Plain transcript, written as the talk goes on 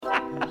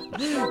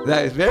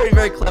That is very,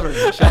 very clever.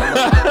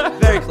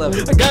 Very clever.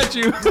 I got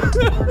you.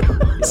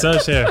 So,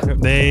 Sheikh,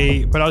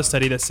 they put out a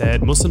study that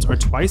said Muslims are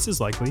twice as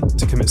likely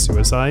to commit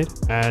suicide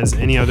as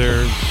any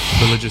other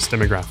religious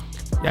demographic.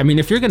 I mean,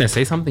 if you're gonna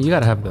say something, you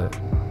gotta have the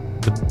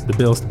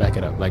bills to back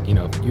it up. Like, you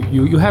know,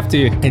 you have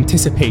to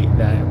anticipate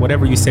that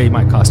whatever you say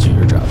might cost you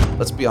your job.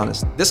 Let's be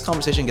honest. This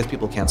conversation gets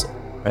people canceled,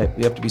 right?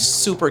 We have to be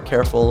super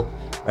careful,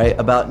 right,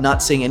 about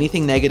not saying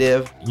anything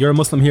negative. You're a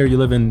Muslim here, you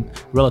live in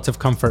relative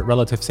comfort,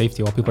 relative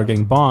safety while people are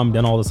getting bombed,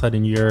 and all of a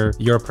sudden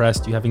you're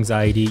oppressed, you have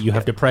anxiety, you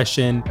have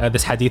depression,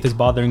 this hadith is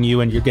bothering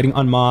you and you're getting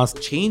unmasked.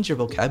 Change your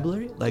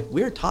vocabulary. Like,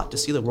 we're taught to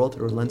see the world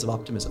through a lens of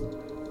optimism,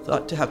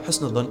 taught to have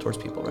husn al-dhan towards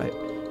people, right?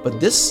 But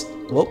this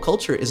woke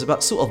culture is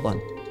about su' al-dhan,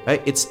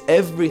 right? It's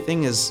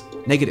everything is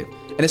negative.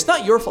 And it's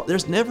not your fault.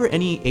 There's never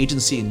any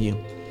agency in you.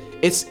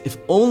 It's if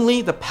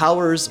only the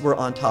powers were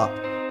on top.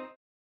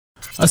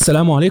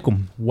 Assalamu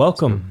alaikum.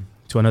 Welcome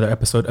to another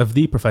episode of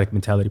the Prophetic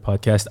Mentality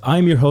Podcast.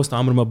 I'm your host,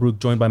 Amr Mabrouk,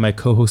 joined by my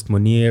co-host,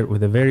 Munir,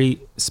 with a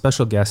very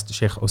special guest,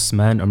 Sheikh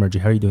Osman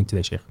Amarji. How are you doing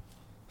today, Sheikh?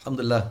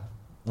 Alhamdulillah.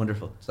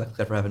 Wonderful. Thanks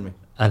for having me.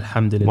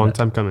 Alhamdulillah. Long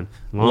time coming.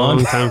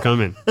 Long time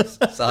coming.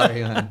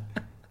 Sorry, man.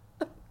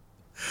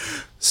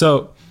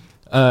 So,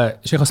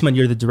 Sheikh Osman,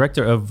 you're the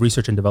Director of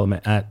Research and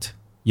Development at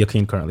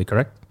Yaqeen currently,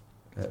 correct?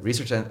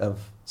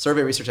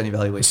 Survey Research and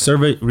Evaluation.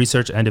 Survey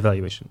Research and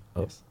Evaluation.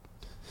 Oh, Yes.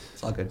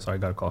 It's all good. sorry, I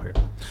got a call here.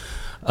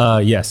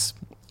 Yes.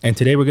 And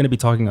today we're going to be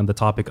talking on the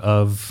topic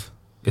of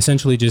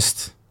essentially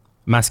just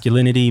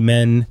masculinity,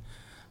 men,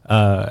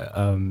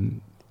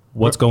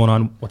 what's going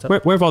on. What's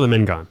up? Where have all the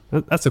men gone?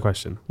 That's the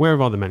question. Where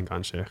have all the men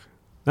gone, Sheikh?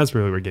 That's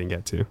really what we're going to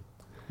get to.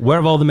 Where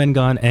have all the men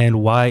gone,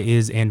 and why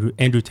is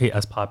Andrew Tate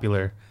as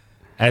popular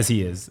as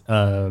he is?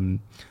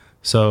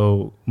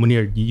 So,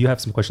 Munir, you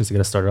have some questions to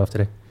get us started off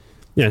today.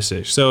 Yeah,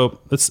 Sheikh. So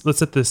let's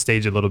set the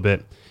stage a little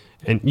bit.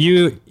 And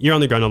you're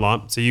on the ground a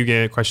lot, so you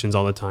get questions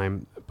all the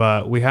time.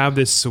 But we have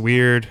this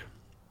weird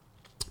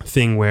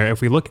thing where if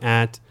we look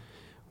at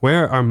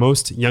where are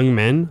most young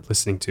men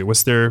listening to,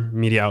 what's their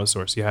media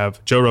outsource? You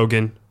have Joe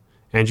Rogan,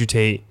 Andrew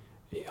Tate,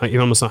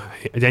 Imam Muslim,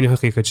 Daniel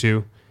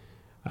Haqiqatjou.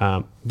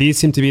 These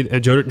seem to be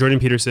Jordan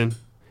Peterson.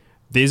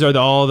 These are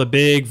all the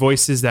big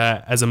voices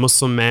that, as a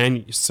Muslim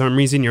man, for some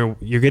reason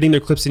you're getting their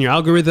clips in your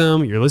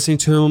algorithm. You're listening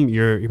to them.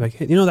 You're like,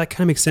 hey, that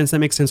kind of makes sense. That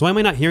makes sense. Why am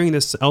I not hearing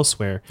this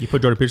elsewhere? You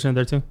put Jordan Peterson in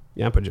there too?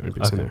 Yeah, I put Jordan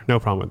Peterson in there. No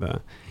problem with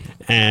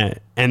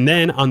that. And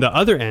then on the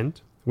other end,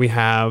 we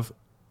have,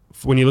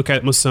 when you look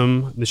at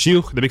Muslim, the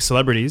shuyukh, the big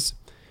celebrities,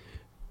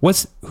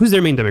 who's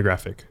their main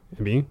demographic?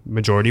 I mean,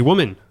 majority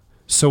woman.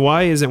 So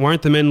why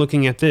aren't the men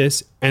looking at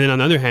this? And then on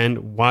the other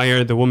hand, why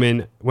are the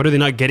women, what are they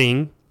not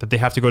getting that they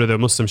have to go to the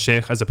Muslim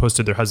sheikh as opposed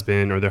to their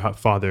husband or their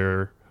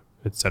father,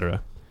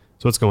 etc.?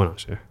 So what's going on,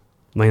 Sheikh?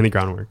 Laying the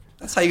groundwork.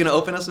 That's how you're going to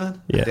open us,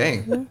 man? Yeah.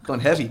 Dang.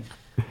 Going heavy.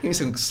 Give me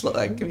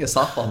give me a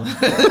softball.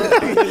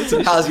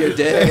 How's your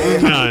day?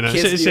 No.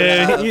 Kids do you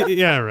have?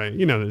 Yeah, right.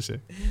 You know this shit.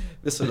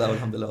 Bismillah,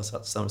 alhamdulillah,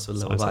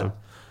 sallallahu.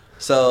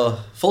 So,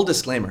 full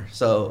disclaimer.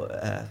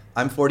 So,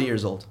 I'm 40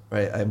 years old,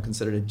 right? I'm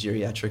considered a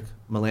geriatric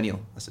millennial.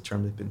 That's a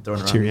term they've been thrown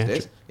around these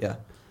days. Yeah.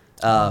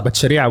 But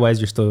Sharia-wise,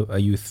 you're still a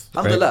youth,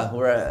 alhamdulillah, right?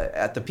 We're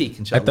at the peak,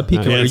 inshallah. At the peak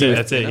of That's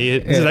youth.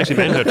 it. This is actually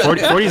manhood.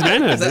 40 is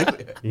manhood.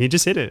 Exactly. He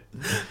just hit it.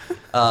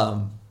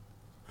 And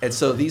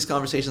so these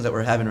conversations that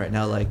we're having right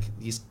now, like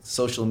these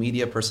social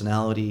media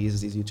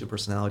personalities, these YouTube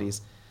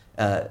personalities,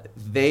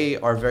 they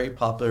are very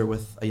popular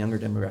with a younger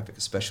demographic,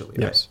 especially.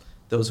 Right? Yes.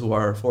 Those who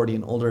are 40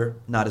 and older,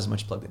 not as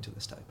much plugged into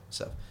this type of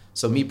stuff.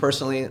 So me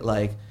personally,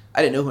 like,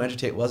 I didn't know who Andrew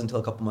Tate was until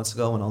a couple months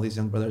ago when all these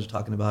young brothers are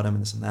talking about him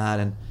and this and that.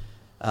 And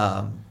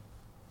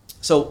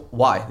so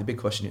why? The big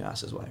question you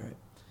asked is why,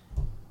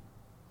 right?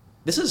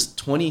 This is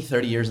 20,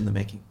 30 years in the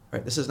making,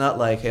 right? This is not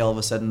like, hey, all of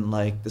a sudden,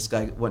 like, this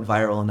guy went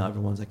viral and now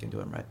everyone's like into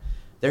him, right?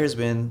 There has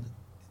been,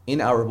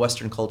 in our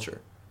Western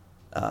culture,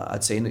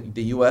 I'd say in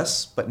the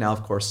US, but now,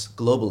 of course,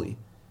 globally,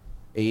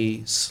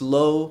 a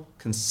slow,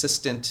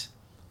 consistent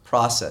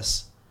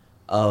process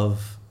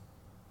of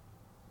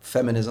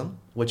feminism,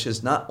 which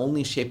has not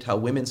only shaped how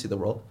women see the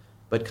world,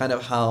 but kind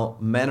of how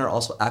men are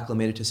also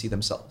acclimated to see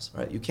themselves,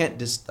 right? You can't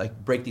just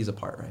break these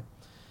apart, right?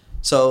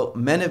 So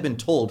men have been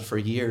told for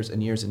years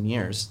and years and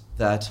years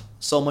that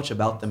so much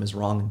about them is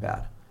wrong and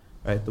bad,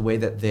 right? The way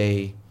that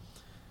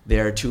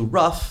they're too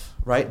rough,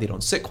 right? They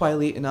don't sit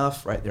quietly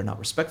enough, right? They're not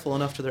respectful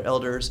enough to their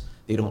elders.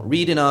 They don't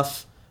read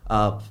enough.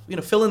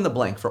 Fill in the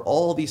blank for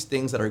all these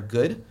things that are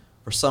good.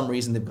 For some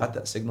reason, they've got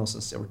that signal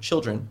since they were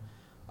children,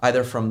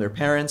 either from their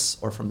parents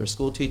or from their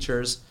school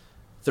teachers,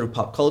 through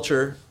pop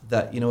culture,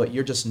 that,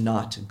 you're just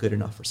not good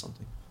enough for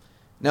something.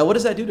 Now, what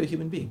does that do to a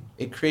human being?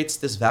 It creates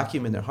this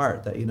vacuum in their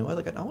heart that, I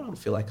don't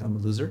feel like I'm a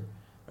loser,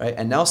 right?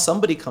 And now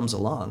somebody comes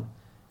along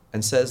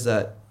and says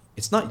that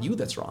it's not you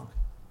that's wrong.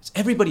 It's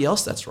everybody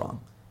else that's wrong.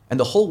 And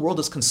the whole world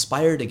has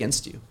conspired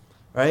against you,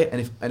 right?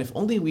 And if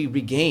only we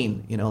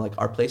regain,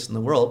 our place in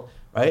the world,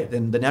 right,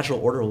 then the natural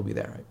order will be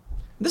there, right?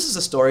 And this is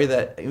a story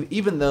that,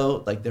 even though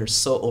they're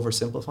so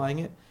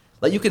oversimplifying it,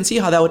 you can see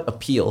how that would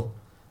appeal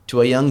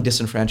to a young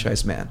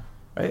disenfranchised man,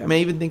 right? I mean,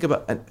 even think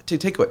about,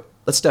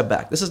 let's step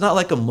back. This is not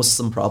like a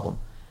Muslim problem.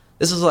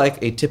 This is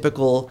like a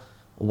typical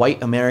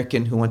white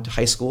American who went to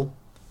high school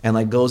and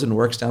like goes and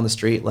works down the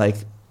street like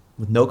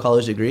with no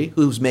college degree,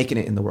 who's making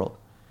it in the world.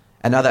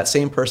 And now that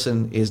same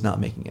person is not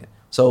making it.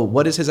 So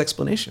what is his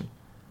explanation?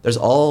 There's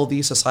all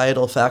these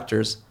societal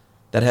factors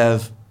that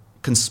have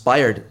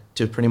conspired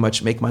to pretty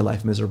much make my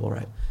life miserable,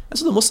 right? And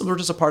so the Muslims were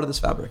just a part of this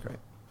fabric, right?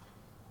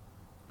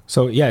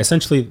 So yeah,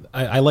 essentially,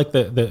 I like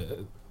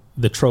the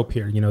trope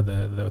here. You know,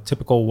 the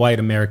typical white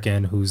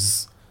American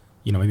who's,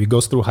 you know, maybe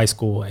goes through high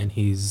school and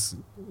he's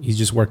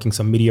just working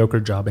some mediocre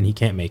job and he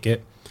can't make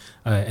it,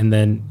 and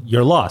then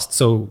you're lost.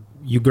 So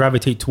you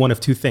gravitate to one of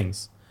two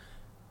things.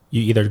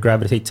 You either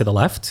gravitate to the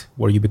left,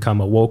 where you become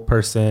a woke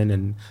person,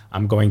 and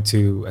I'm going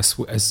to,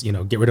 as you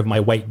know, get rid of my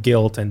white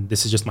guilt, and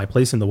this is just my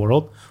place in the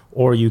world,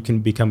 or you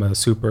can become a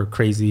super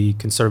crazy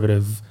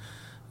conservative,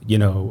 you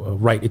know, a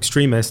right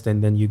extremist,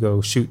 and then you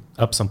go shoot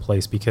up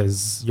someplace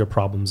because your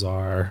problems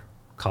are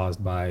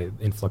caused by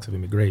influx of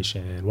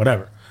immigration,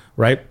 whatever,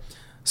 right?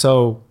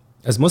 So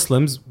as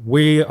Muslims,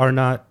 we are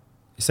not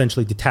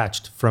essentially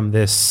detached from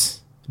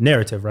this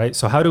narrative, right?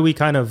 So how do we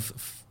kind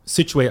of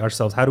situate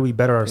ourselves? How do we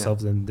better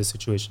ourselves in this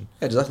situation?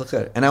 Yeah, just look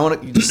at it. And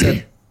you just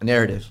said a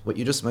narrative. What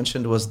you just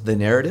mentioned was the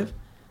narrative.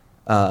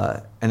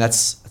 And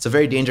that's a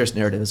very dangerous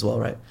narrative as well,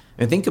 right?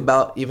 And think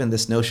about even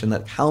this notion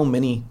that how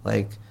many,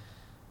 like,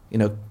 you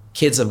know,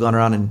 kids have gone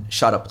around and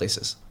shot up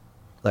places.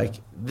 Like,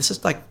 this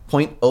is like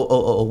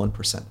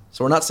 0.00001%.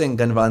 So we're not saying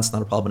gun violence is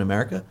not a problem in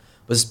America,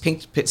 but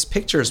this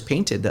picture is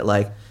painted that,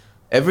 like,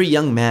 every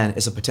young man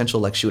is a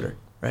potential, like, shooter,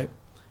 right?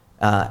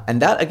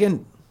 And that,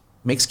 again,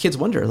 makes kids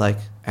wonder, like,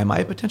 am I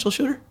a potential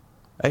shooter?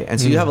 Right? And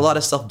so you have a lot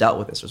of self-doubt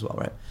with this as well,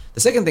 right? The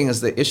second thing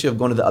is the issue of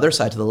going to the other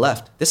side, to the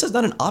left. This is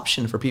not an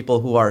option for people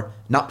who are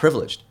not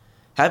privileged.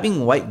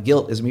 Having white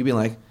guilt is me being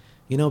like,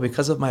 you know,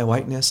 because of my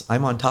whiteness,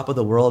 I'm on top of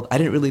the world. I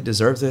didn't really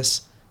deserve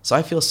this. So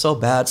I feel so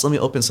bad. So let me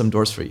open some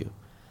doors for you.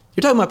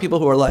 You're talking about people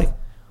who are like,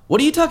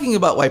 what are you talking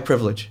about white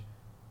privilege?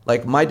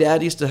 Like, my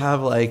dad used to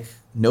have like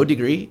no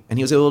degree and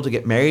he was able to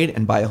get married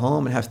and buy a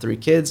home and have 3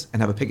 kids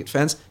and have a picket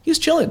fence. He was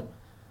chilling.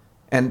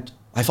 And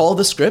I followed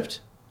the script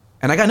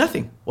and I got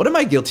nothing. What am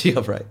I guilty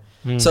of, right?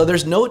 So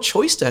there's no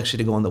choice to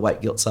actually go on the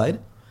white guilt side.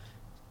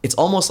 It's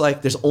almost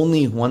like there's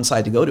only one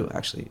side to go to,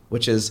 actually,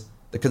 which is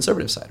the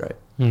conservative side,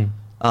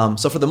 right?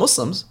 So for the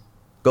Muslims,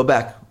 go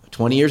back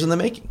 20 years in the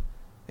making.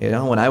 You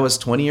know, when I was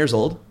 20 years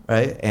old,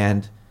 right?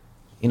 And,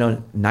 you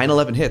know,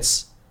 9/11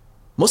 hits,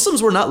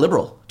 Muslims were not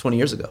liberal 20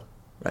 years ago,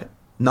 right?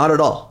 Not at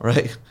all,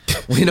 right?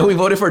 You know, we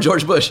voted for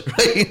George Bush,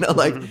 right? You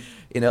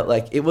know,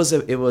 like it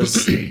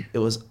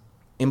was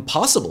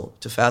impossible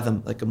to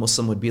fathom like a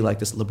Muslim would be like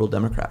this liberal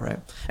Democrat, right?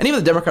 And even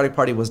the Democratic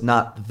Party was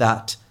not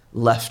that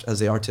left as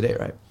they are today,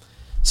 right?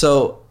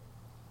 So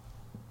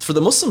for the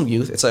Muslim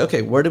youth, it's like,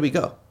 okay, where do we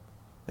go?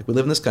 Like, we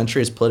live in this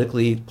country, it's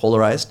politically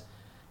polarized,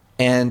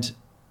 and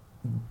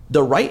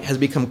the right has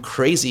become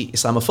crazy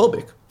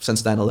Islamophobic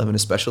since 9/11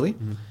 especially.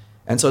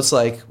 And so it's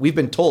like, we've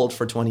been told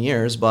for 20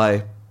 years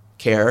by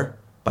CARE,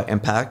 by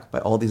MPAC, by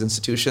all these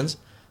institutions,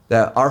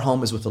 that our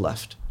home is with the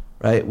left.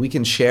 Right? We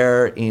can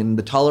share in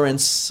the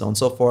tolerance, so on and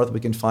so forth. We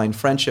can find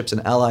friendships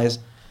and allies.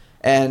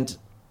 And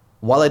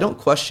while I don't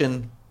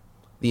question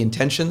the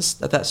intentions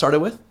that started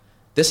with,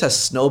 this has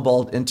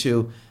snowballed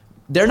into,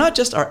 they're not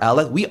just our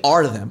allies, we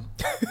are them,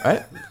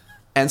 right?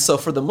 And so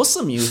for the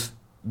Muslim youth,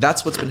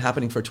 that's what's been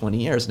happening for 20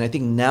 years. And I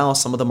think now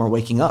some of them are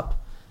waking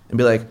up and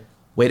be like,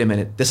 wait a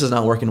minute, this is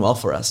not working well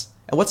for us.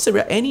 And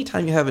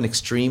anytime you have an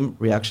extreme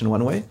reaction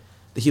one way,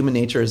 the human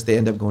nature is they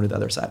end up going to the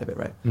other side of it,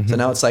 right? So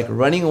now it's like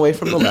running away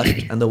from the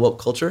left and the woke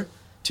culture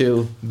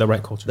to the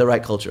right culture. The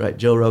right culture, right?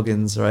 Joe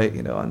Rogan's, right?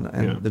 You know,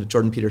 and the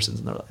Jordan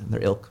Petersons and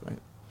their ilk, right?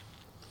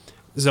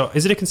 So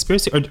is it a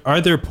conspiracy? Or are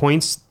there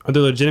points, are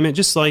they legitimate?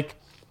 Just like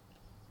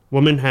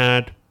women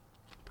had,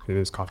 it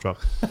was cough drop,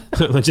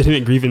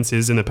 legitimate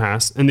grievances in the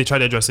past, and they tried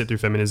to address it through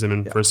feminism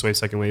and first wave,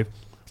 second wave.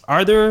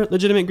 Are there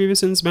legitimate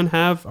grievances men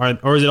have?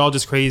 Or is it all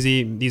just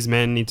crazy? These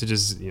men need to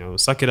just, you know,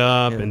 suck it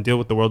up and deal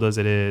with the world as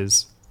it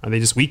is. Are they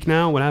just weak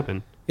now? What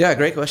happened? Yeah,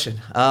 great question.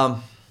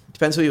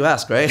 Depends who you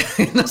ask, right?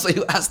 So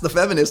you ask the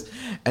feminist,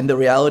 and the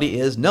reality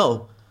is,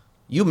 no,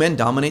 you men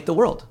dominate the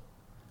world.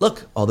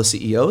 Look, all the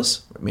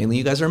CEOs, mainly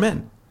you guys are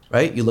men,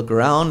 right? You look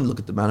around, look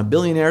at the amount of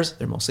billionaires,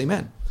 they're mostly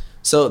men.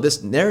 So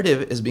this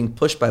narrative is being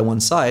pushed by one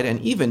side, and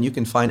even you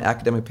can find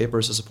academic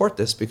papers to support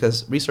this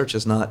because research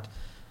is not,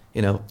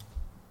 you know,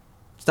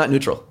 it's not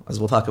neutral, as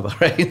we'll talk about,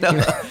 right?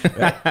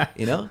 Right?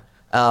 You know?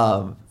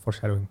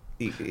 Foreshadowing.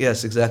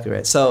 Yes, exactly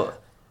right. So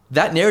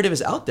that narrative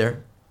is out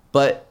there,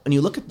 but when you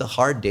look at the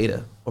hard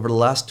data over the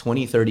last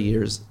 20, 30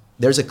 years,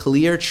 there's a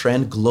clear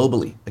trend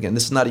globally. Again,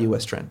 this is not a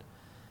US trend,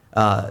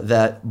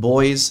 that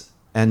boys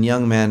and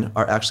young men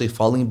are actually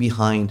falling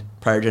behind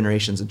prior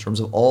generations in terms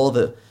of all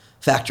the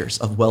factors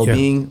of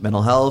well-being,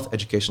 mental health,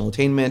 educational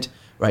attainment,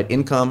 right,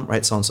 income,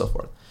 right, so on and so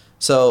forth.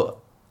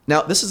 So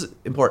now this is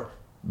important.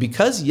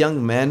 Because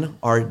young men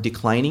are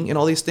declining in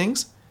all these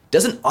things,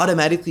 doesn't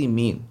automatically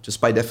mean,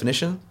 just by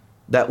definition,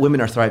 that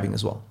women are thriving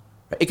as well.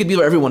 Right? It could be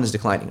that everyone is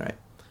declining, right?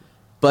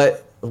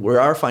 But we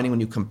are finding when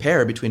you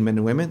compare between men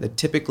and women that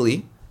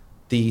typically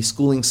the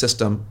schooling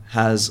system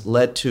has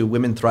led to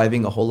women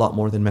thriving a whole lot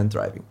more than men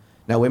thriving.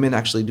 Now, women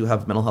actually do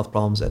have mental health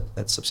problems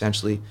at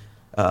substantially,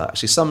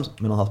 actually some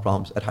mental health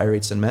problems at higher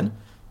rates than men.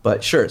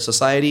 But sure,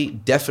 society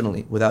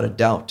definitely, without a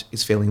doubt,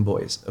 is failing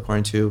boys,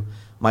 according to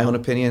my own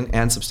opinion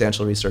and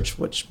substantial research,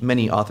 which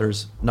many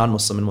authors,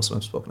 non-Muslim and Muslim,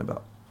 have spoken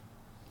about.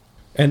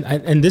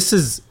 And this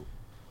is,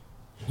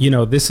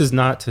 this is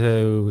not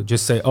to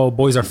just say, oh,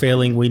 boys are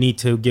failing, we need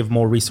to give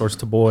more resource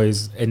to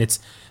boys. And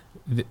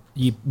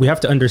we have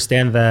to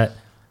understand that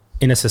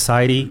in a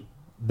society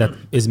that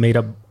is made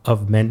up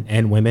of men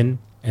and women,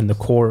 and the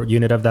core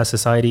unit of that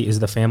society is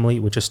the family,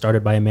 which is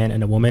started by a man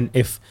and a woman.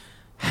 If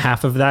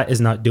half of that is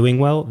not doing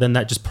well, then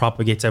that just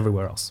propagates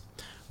everywhere else,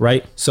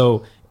 right?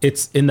 So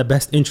it's in the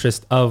best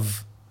interest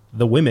of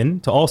the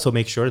women to also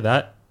make sure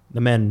that the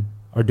men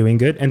are doing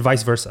good and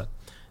vice versa.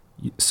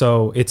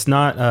 So it's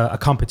not a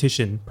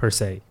competition per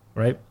se,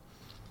 right?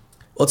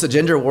 Well, it's a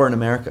gender war in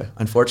America,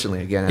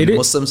 unfortunately, again. And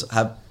Muslims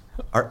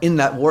are in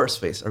that war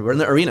space, or we're in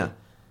the arena.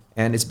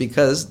 And it's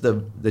because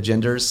the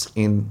genders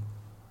in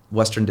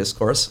Western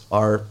discourse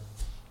are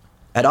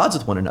at odds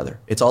with one another.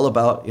 It's all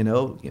about,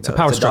 it's a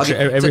power structure.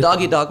 It's a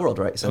dog-eat-dog world,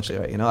 right? Essentially,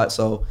 okay. Right?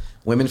 So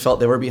women felt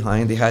they were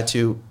behind. They had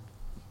to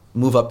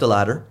move up the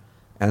ladder.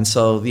 And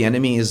so the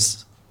enemy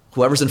is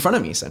whoever's in front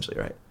of me, essentially,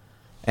 right?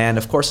 And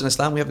of course, in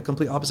Islam, we have a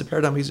complete opposite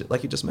paradigm,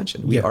 like you just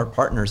mentioned. We are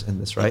partners in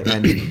this, right?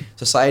 And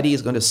society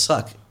is going to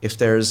suck if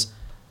there's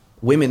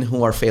women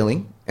who are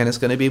failing, and it's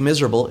going to be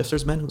miserable if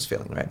there's men who's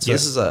failing, right? So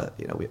This is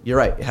you're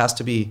right. It has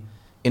to be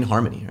in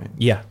harmony, right?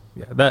 Yeah.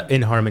 That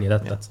in harmony.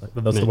 That's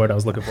the word I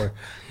was looking for.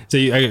 So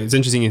it's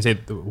interesting you say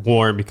the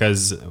war,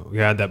 because we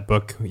had that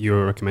book you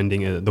were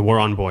recommending, The War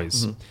on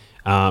Boys,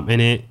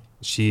 and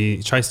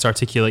she tries to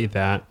articulate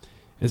that,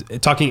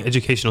 talking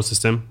educational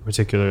system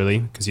particularly,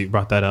 because you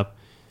brought that up.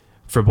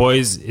 For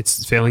boys,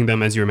 it's failing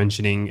them, as you were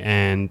mentioning,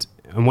 and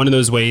one of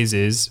those ways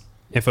is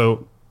if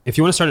you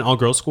want to start an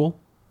all-girls school,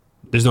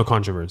 there's no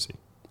controversy.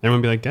 Everyone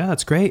will be like, yeah,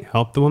 that's great.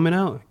 Help the women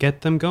out.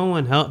 Get them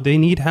going. Help. They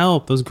need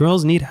help. Those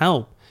girls need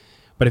help.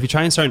 But if you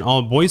try and start an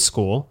all-boys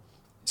school,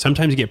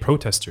 sometimes you get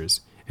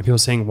protesters and people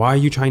saying, why are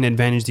you trying to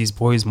advantage these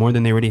boys more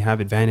than they already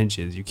have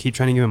advantages? You keep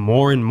trying to give them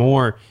more and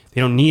more.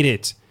 They don't need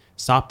it.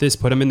 Stop this.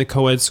 Put them in the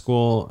co-ed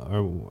school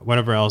or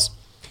whatever else.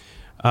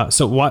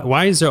 So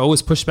why is there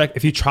always pushback?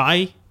 If you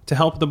try to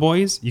help the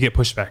boys, you get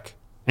pushback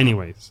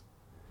anyways.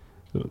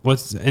 What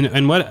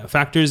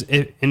factors,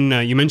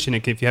 you mentioned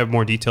it, if you have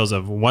more details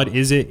of what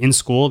is it in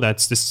school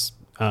that's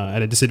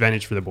at a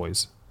disadvantage for the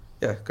boys?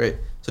 Yeah, great.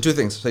 So two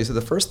things. So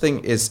the first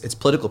thing is it's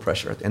political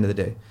pressure at the end of the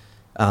day.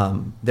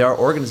 There are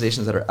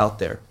organizations that are out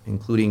there,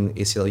 including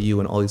ACLU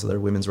and all these other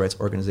women's rights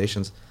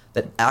organizations,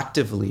 that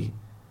actively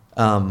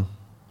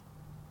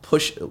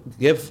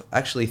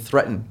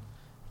threaten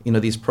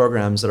these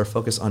programs that are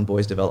focused on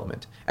boys'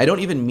 development. I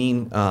don't even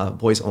mean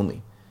boys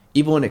only.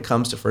 Even when it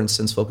comes to, for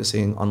instance,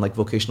 focusing on like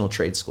vocational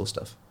trade school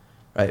stuff,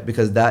 right?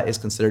 Because that is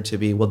considered to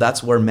be, well,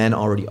 that's where men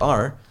already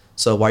are.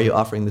 So why are you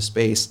offering the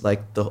space?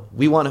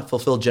 We want to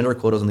fulfill gender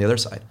quotas on the other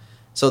side.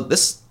 So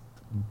this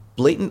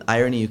blatant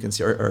irony you can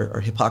see, or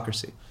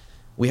hypocrisy.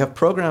 We have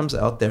programs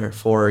out there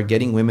for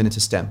getting women into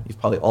STEM. You've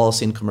probably all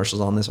seen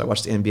commercials on this. I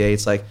watched the NBA.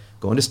 It's like,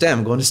 go into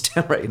STEM,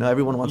 right?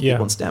 Everyone wants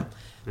people in STEM.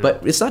 Yeah.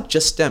 But it's not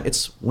just STEM,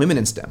 it's women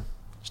in STEM.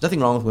 There's nothing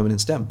wrong with women in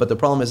STEM. But the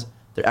problem is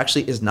there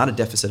actually is not a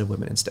deficit of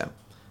women in STEM.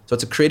 So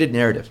it's a created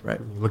narrative,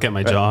 right? Look at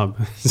my job.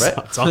 Right?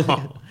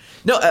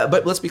 No,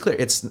 but let's be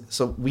clear.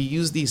 So we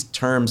use these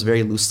terms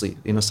very loosely,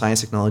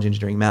 science, technology,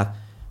 engineering, math.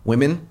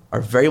 Women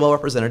are very well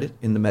represented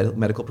in the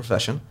medical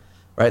profession,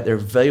 right? They're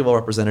very well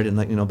represented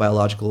in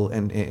biological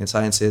and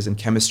sciences and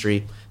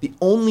chemistry. The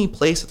only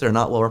place that they're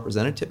not well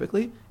represented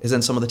typically is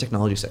in some of the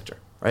technology sector,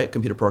 right?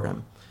 Computer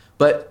programming.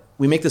 But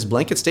we make this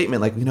blanket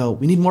statement like,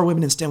 we need more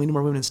women in STEM,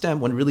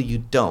 when really you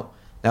don't.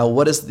 Now,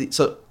 what's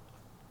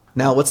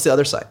the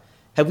other side?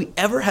 Have we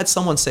ever had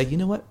someone say, you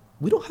know what?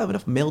 We don't have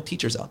enough male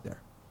teachers out there.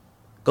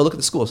 Go look at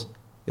the schools.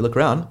 You look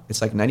around,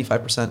 it's like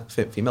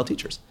 95% female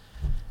teachers.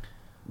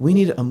 We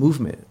need a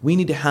movement. We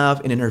need to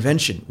have an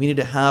intervention. We need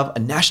to have a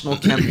national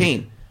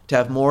campaign to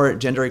have more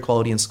gender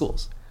equality in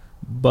schools.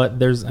 But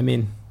there's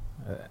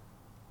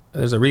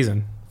a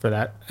reason for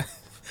that.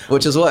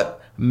 Which is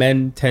what?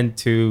 Men tend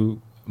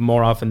to,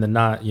 more often than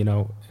not,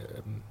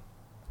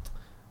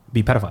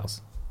 be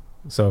pedophiles.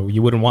 So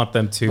you wouldn't want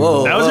them to.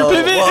 That was your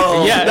pivot?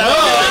 Yeah, that's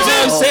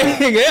what I'm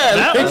saying. Yeah,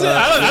 that was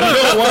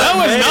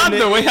not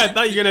the way I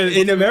thought you were gonna.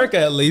 In America,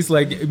 at least,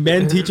 like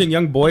men teaching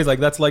young boys, like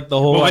that's like the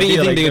whole. Why do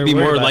you think they would be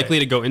more likely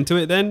to go into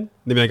it then?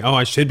 They'd be like, oh,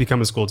 I should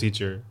become a school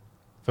teacher,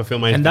 fulfill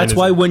my. And that's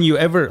why when you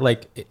ever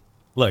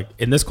look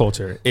in this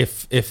culture,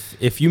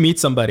 if you meet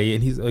somebody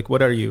and he's like,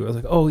 what are you? I was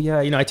like, oh yeah,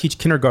 I teach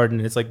kindergarten.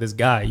 And it's like this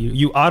guy.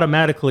 You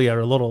automatically are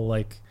a little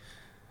like.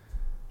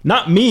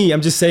 Not me,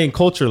 I'm just saying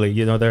culturally,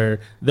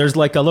 there's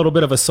like a little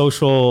bit of a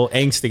social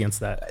angst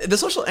against that. The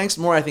social angst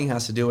more, I think,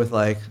 has to do with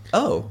like,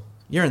 oh,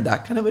 you're in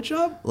that kind of a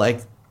job?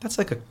 Like, that's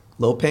like a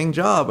low-paying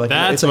job. Like,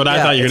 That's what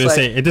I thought you were going to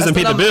say. It doesn't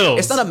pay the bills.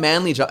 It's not a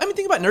manly job. I mean,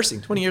 think about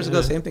nursing. 20 years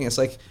ago, same thing. It's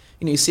like,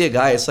 you see a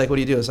guy, it's like, what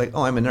do you do? It's like,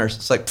 oh, I'm a nurse.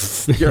 It's like,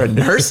 pff, you're a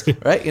nurse,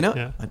 right?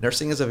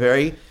 Nursing is a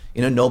very,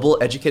 noble,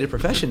 educated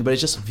profession, but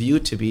it's just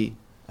viewed to be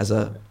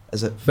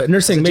But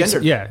nursing makes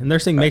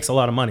makes a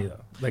lot of money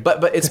though. Like,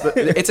 but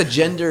it's a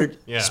gendered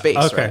space,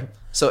 okay. right?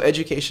 So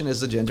education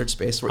is a gendered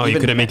space. Where you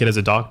couldn't make it as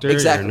a doctor or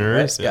a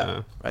nurse? Right?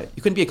 Yeah, right.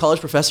 You couldn't be a college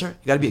professor.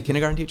 You got to be a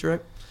kindergarten teacher,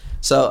 right?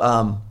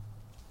 So,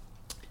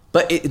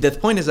 but the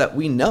point is that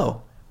we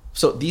know.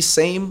 So the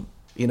same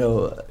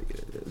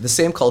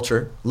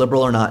culture,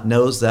 liberal or not,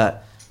 knows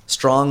that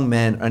strong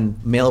men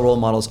and male role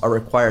models are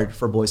required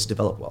for boys to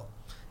develop well.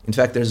 In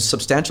fact, there's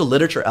substantial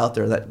literature out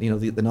there that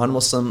the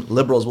non-Muslim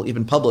liberals will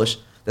even publish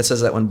that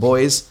says that when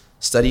boys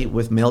study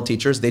with male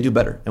teachers, they do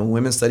better, and when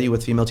women study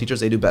with female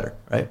teachers, they do better,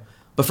 right?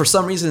 But for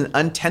some reason, an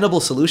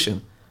untenable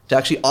solution to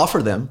actually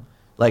offer them,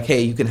 like,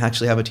 hey, you can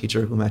actually have a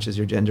teacher who matches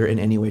your gender in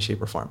any way,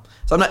 shape, or form.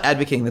 So I'm not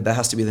advocating that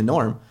has to be the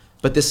norm,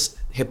 but this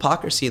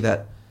hypocrisy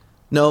that,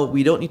 no,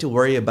 we don't need to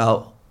worry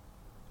about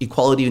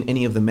equality in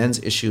any of the men's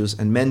issues,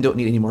 and men don't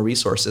need any more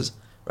resources,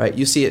 right?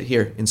 You see it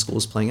here in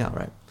schools playing out,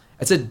 right?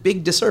 It's a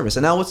big disservice.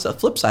 And now what's the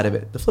flip side of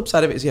it? The flip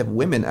side of it is you have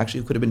women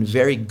actually who could have been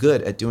very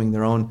good at doing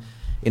their own,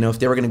 if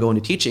they were going to go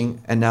into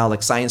teaching, and now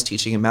like science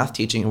teaching and math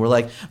teaching, and we're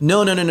like,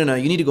 no,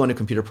 you need to go into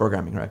computer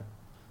programming, right?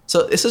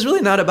 So this is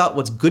really not about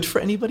what's good for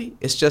anybody.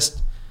 It's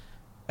just,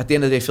 at the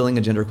end of the day, filling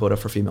a gender quota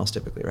for females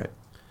typically, right?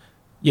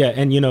 Yeah,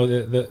 and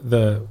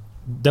the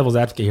devil's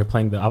advocate here,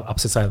 playing the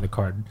opposite side of the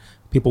card.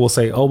 People will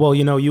say, oh, well,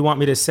 you want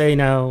me to say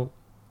now,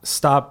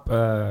 stop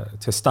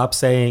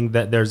saying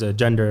that there's a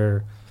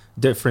gender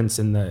difference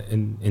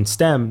in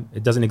STEM.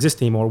 It doesn't exist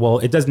anymore. Well,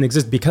 it doesn't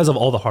exist because of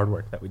all the hard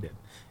work that we did.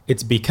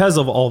 It's because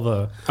of all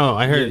the... Oh,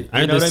 I heard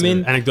what I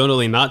mean?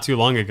 Anecdotally, not too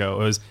long ago,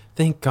 it was,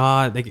 thank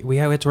God, we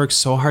had to work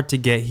so hard to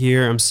get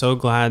here. I'm so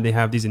glad they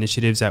have these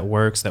initiatives at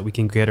work so that we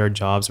can get our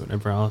jobs or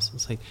whatever else.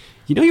 It's like,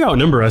 you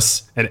outnumber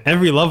us at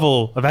every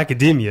level of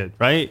academia,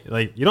 right?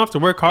 Like, you don't have to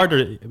work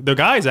harder. The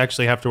guys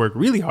actually have to work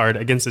really hard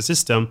against the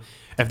system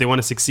if they want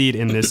to succeed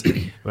in this.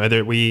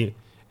 Whether we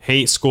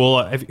hate school,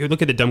 if you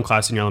look at the dumb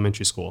class in your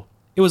elementary school,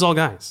 it was all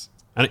guys.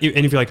 And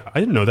if you're like, I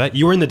didn't know that,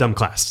 you were in the dumb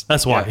class.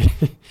 That's why.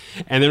 Yeah.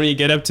 And then when you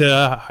get up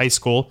to high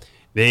school,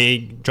 they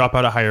drop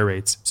out at higher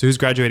rates. So who's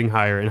graduating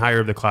higher and higher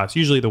of the class?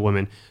 Usually the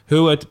woman.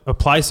 Who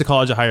applies to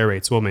college at higher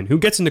rates? Woman. Who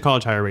gets into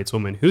college at higher rates?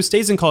 Woman. Who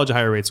stays in college at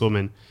higher rates?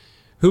 Woman.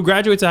 Who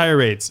graduates at higher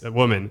rates? A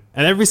woman.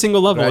 At every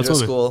single level, it's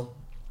women. School,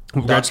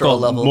 graduate school,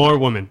 level. More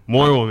women.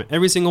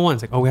 Every single one.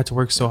 It's like, oh, we have to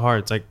work so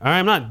hard. It's like, all right,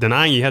 I'm not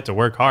denying you have to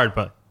work hard,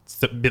 but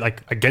to be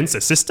like against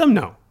the system,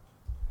 no.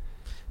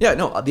 Yeah,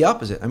 no, the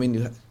opposite. I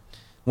mean,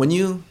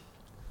 again,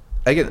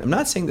 I'm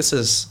not saying this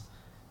is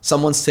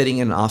someone sitting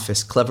in an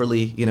office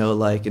cleverly,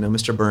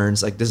 Mr.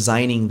 Burns, like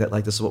designing that,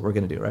 like, this is what we're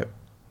going to do, right?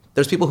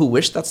 There's people who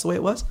wish that's the way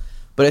it was,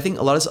 but I think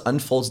a lot of this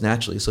unfolds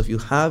naturally. So if you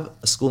have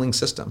a schooling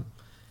system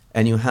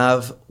and you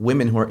have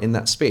women who are in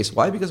that space,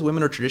 why? Because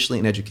women are traditionally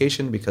in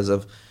education because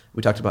of,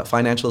 we talked about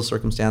financial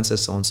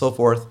circumstances, so on and so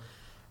forth.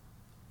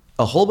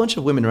 A whole bunch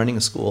of women running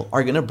a school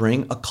are going to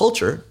bring a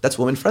culture that's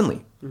women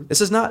friendly. Mm-hmm.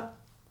 This is not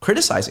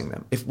criticizing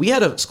them. If we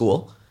had a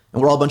school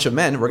and we're all a bunch of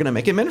men, we're going to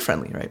make it men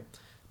friendly, right?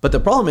 But the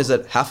problem is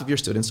that half of your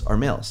students are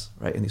males,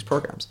 right, in these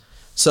programs.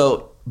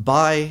 So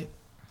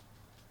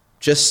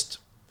it's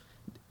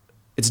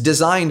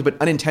designed, but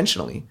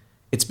unintentionally,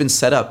 it's been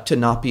set up to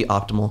not be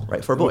optimal,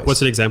 right, for boys.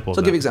 What's an example?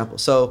 So I'll give you an example.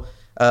 So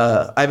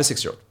I have a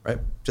 6-year-old, right,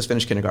 just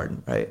finished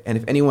kindergarten, right? And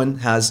if anyone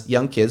has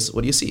young kids,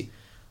 what do you see?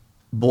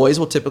 Boys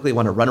will typically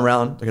want to run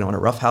around. They're going to want to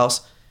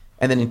roughhouse.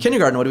 And then in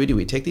kindergarten, what do?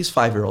 We take these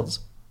 5-year-olds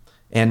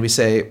and we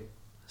say,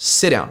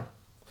 sit down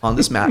on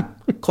this mat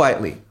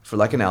quietly for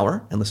like an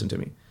hour and listen to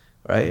me,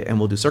 right? And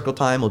we'll do circle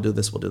time. We'll do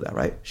this. We'll do that,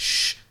 right?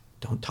 Shh.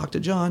 Don't talk to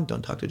John.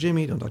 Don't talk to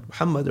Jimmy. Don't talk to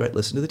Muhammad, right?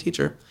 Listen to the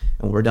teacher.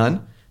 And when we're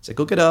done, say,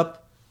 go get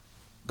up,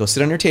 go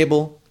sit on your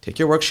table, take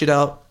your worksheet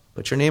out,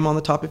 put your name on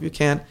the top if you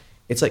can.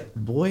 It's like,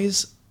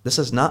 boys, this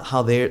is not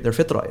how their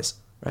fitrah is,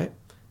 right?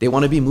 They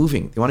want to be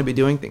moving. They want to be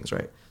doing things,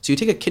 right? So you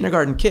take a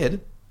kindergarten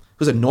kid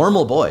who's a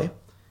normal boy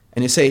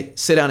and you say,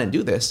 sit down and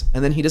do this,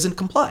 and then he doesn't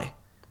comply.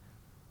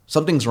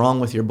 Something's wrong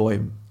with your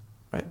boy,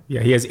 right?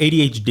 Yeah, he has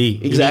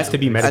ADHD. Exactly. He needs to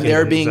be medicated.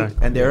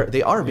 And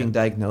they are being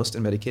diagnosed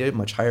and medicated at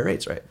much higher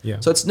rates, right? Yeah.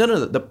 So it's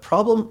no. The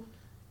problem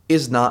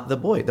is not the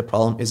boy. The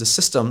problem is a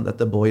system that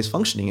the boy is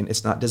functioning in.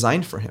 It's not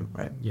designed for him,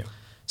 right? Yeah.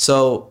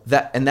 So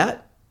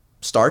that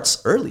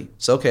starts early.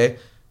 So okay,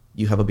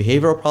 you have a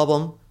behavioral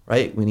problem,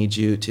 right? We need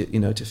you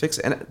to fix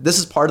it. And this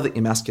is part of the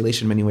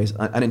emasculation in many ways,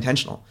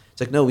 unintentional. It's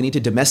like, no, we need to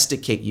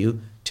domesticate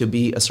you to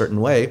be a certain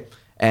way.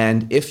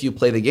 And if you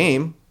play the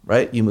game,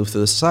 right, you move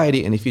through the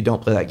society. And if you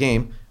don't play that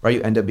game, right,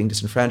 you end up being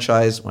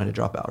disenfranchised, wanting to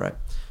drop out, right?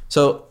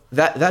 So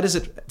that is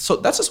it. So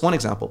that's just one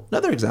example.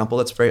 Another example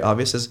that's very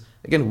obvious is,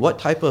 again, what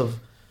type of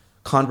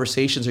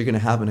conversations are you going to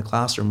have in a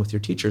classroom with your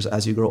teachers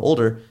as you grow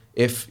older?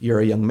 If you're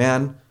a young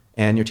man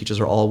and your teachers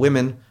are all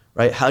women,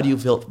 right? How do you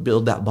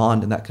build that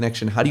bond and that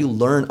connection? How do you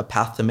learn a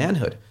path to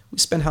manhood? We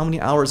spend how many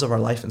hours of our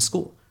life in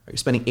school? You're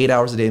spending 8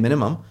 hours a day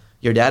minimum.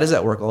 Your dad is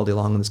at work all day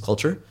long in this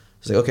culture.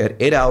 It's like, okay, I had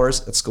 8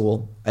 hours at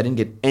school. I didn't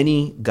get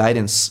any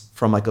guidance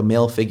from like a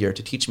male figure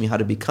to teach me how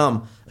to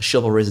become a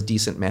chivalrous,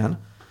 decent man.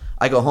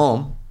 I go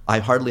home. I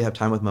hardly have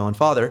time with my own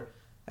father.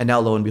 And now,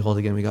 lo and behold,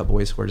 again, we got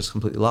boys who are just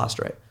completely lost,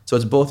 right? So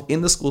it's both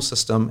in the school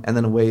system and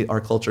then a way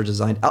our culture is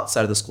designed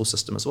outside of the school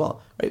system as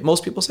well, right?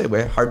 Most people say,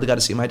 well, I hardly got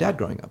to see my dad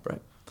growing up,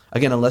 right?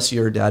 Again, unless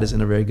your dad is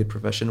in a very good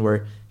profession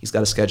where he's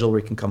got a schedule where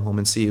he can come home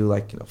and see you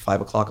like,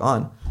 5 o'clock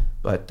on.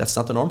 But that's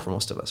not the norm for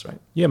most of us, right?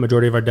 Yeah,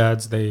 majority of our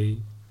dads, they,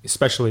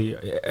 especially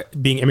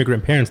being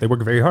immigrant parents, they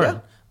work very hard. Yeah.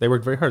 They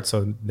work very hard.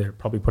 So they're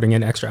probably putting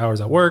in extra hours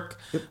at work.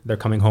 Yep. They're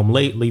coming home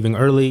late, leaving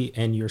early,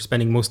 and you're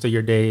spending most of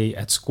your day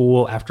at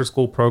school, after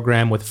school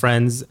program with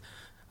friends.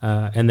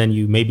 And then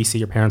you maybe see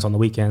your parents on the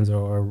weekends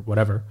or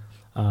whatever.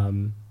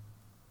 And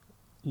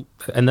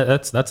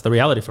that's the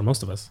reality for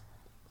most of us.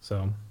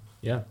 So,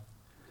 yeah.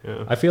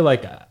 I feel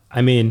like,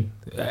 I mean,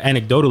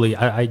 anecdotally,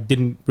 I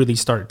didn't really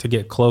start to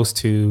get close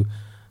to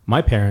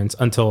my parents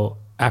until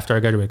after I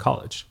graduated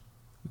college.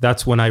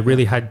 That's when I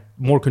really had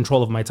more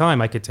control of my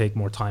time. I could take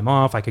more time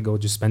off. I could go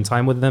just spend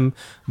time with them.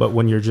 But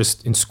when you're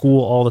just in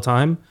school all the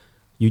time,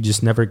 you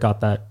just never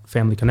got that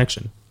family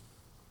connection.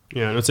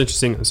 Yeah, and it's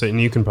interesting. So, and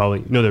you can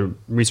probably know the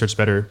research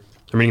better.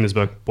 I'm reading this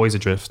book, Boys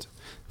Adrift.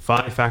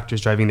 5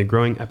 factors driving the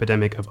growing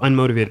epidemic of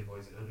unmotivated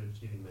boys and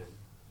underachieving men.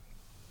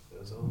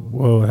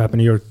 Whoa, what happened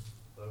to your...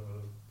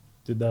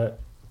 Did that...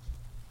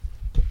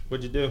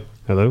 What'd you do?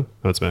 Hello?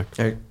 Oh, it's back.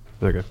 Okay.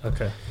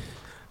 Okay.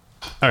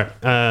 All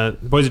right.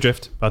 Boys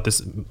Adrift, about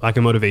this lack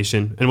of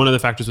motivation. And one of the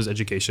factors was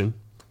education.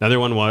 The other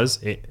one was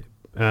the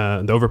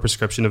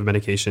overprescription of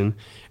medication.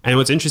 And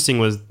what's interesting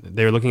was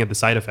they were looking at the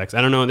side effects.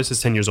 I don't know, this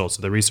is 10 years old,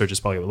 so the research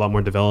is probably a lot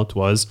more developed,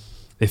 was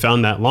they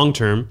found that long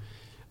term,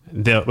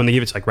 when they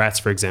gave it to like rats,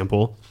 for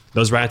example,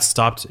 those rats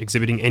stopped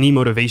exhibiting any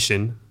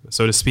motivation,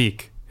 so to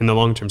speak, in the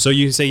long term. So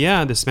you say,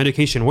 yeah, this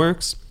medication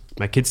works.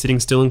 My kid's sitting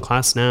still in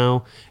class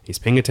now. He's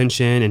paying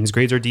attention and his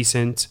grades are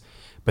decent.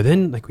 But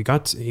then like he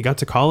got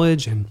to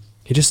college and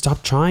he just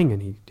stopped trying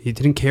and he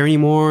didn't care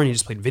anymore and he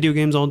just played video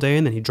games all day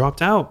and then he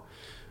dropped out.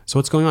 So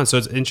what's going on? So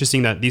it's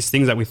interesting that these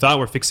things that we thought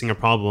were fixing a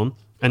problem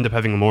end up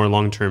having more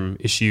long-term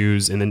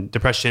issues. And then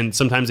depression,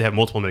 sometimes they have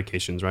multiple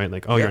medications, right?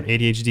 Like, you're on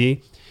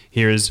ADHD,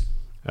 here's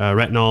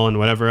retinol and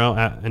whatever else,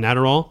 and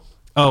Adderall.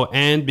 Oh,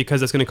 and because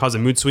that's going to cause a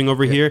mood swing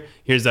over here,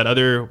 here's that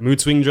other mood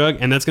swing drug,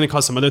 and that's going to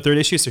cause some other third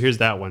issue. So here's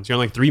that one. So you're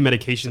on like 3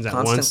 medications at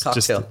once.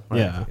 Cocktail, right?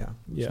 Yeah.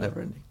 It's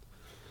never ending.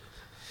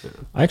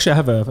 I actually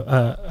have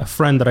a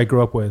friend that I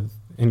grew up with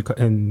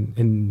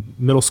in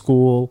middle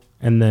school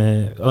and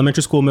the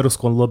elementary school, middle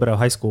school, and a little bit of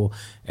high school,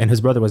 and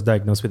his brother was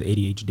diagnosed with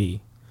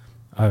ADHD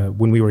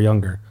when we were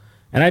younger.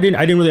 And I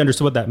didn't really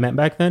understand what that meant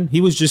back then.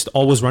 He was just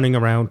always running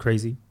around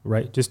crazy,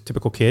 right? Just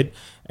typical kid.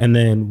 And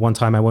then one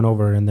time I went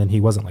over and then he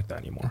wasn't like that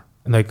anymore.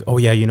 And like, oh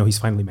yeah, he's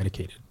finally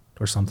medicated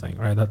or something,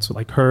 right? That's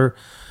like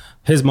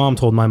his mom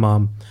told my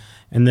mom.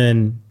 And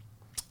then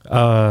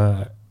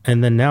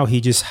now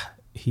he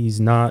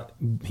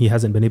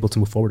hasn't been able to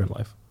move forward in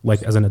life.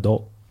 Like as an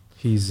adult,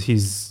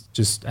 he's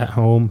just at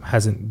home,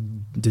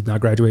 did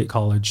not graduate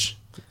college.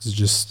 Is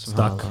just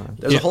stuck.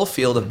 There's a whole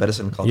field of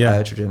medicine called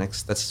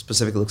iatrogenics that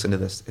specifically looks into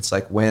this. It's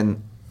like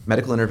when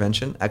medical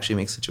intervention actually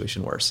makes the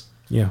situation worse.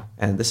 Yeah.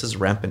 And this is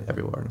rampant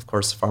everywhere. And of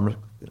course,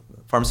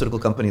 pharmaceutical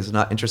companies are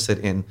not interested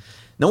in,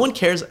 no one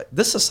cares.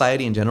 This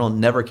society in general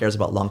never cares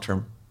about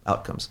long-term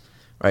outcomes,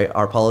 right?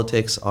 Our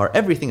politics,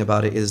 everything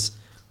about it is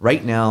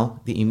right now,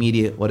 the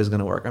immediate, what is going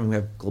to work. I mean, we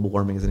have global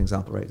warming as an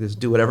example, right? Just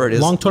do whatever it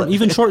is. Long-term,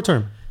 even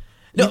short-term.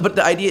 No, but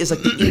the idea is like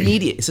the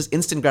immediate. It's just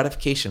instant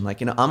gratification.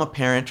 Like, I'm a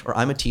parent or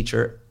I'm a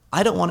teacher.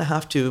 I don't want to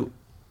have to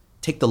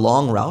take the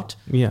long route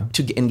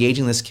to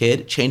engaging this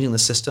kid, changing the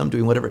system,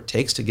 doing whatever it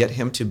takes to get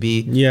him to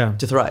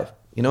to thrive.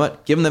 You know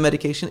what? Give him the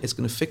medication. It's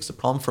going to fix the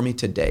problem for me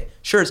today.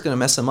 Sure, it's going to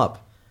mess him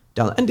up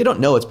and they don't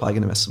know it's probably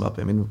going to mess him up.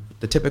 I mean,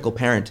 the typical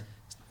parent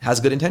has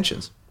good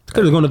intentions.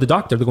 Because they're going to the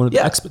doctor. They're going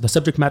to the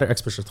subject matter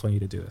experts are telling you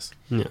to do this.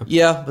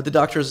 Yeah, but the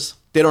doctors,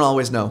 they don't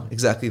always know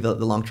exactly the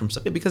long-term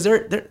stuff because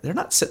they're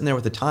not sitting there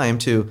with the time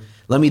to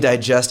let me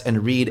digest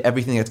and read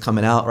everything that's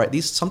coming out, right?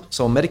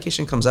 So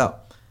medication comes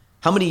out.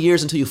 How many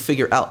years until you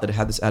figure out that it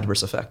had this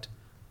adverse effect,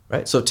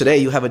 right? So today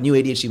you have a new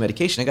ADHD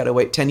medication. I got to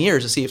wait 10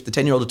 years to see if the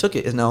 10-year-old who took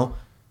it is now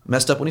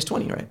messed up when he's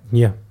 20, right?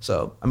 Yeah.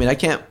 So, I mean, I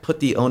can't put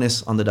the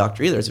onus on the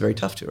doctor either. It's very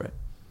tough to, right?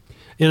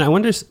 And I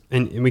wonder,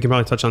 and we can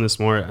probably touch on this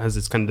more as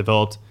it's kind of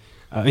developed.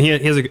 He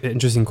has an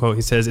interesting quote.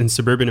 He says, in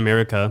suburban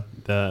America,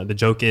 the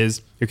joke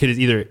is your kid is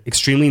either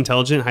extremely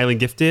intelligent, highly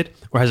gifted,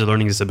 or has a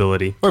learning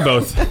disability, or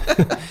both.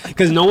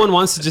 Because no one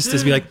wants to just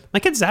be like, my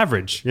kid's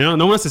average. No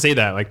one wants to say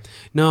that. Like,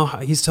 no,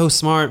 he's so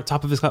smart,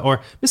 top of his class,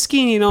 or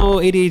miskin,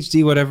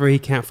 ADHD, whatever, he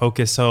can't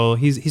focus, so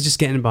he's just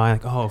getting by.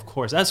 Like, oh, of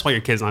course, that's why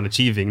your kid's not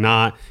achieving,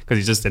 not because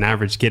he's just an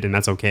average kid, and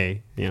that's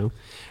okay. And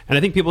I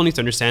think people need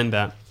to understand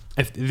that.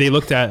 If they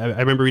looked at, I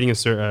remember reading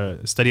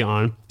a study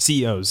on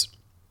CEOs.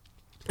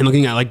 And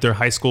looking at like their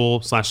high school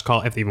 /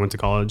 college, if they even went to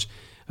college,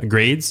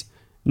 grades,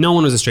 no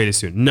one was a straight A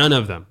student. None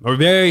of them, or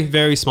very,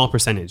 very small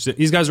percentage.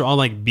 These guys are all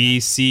like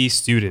B, C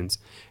students.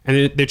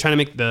 And they're trying to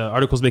make, the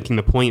article's making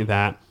the point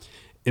that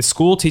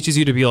school teaches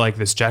you to be like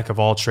this jack of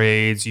all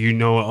trades. You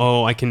know,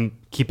 oh, I can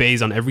keep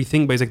A's on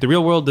everything. But he's like, the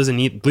real world doesn't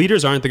need,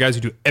 leaders aren't the guys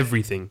who do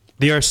everything.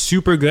 They are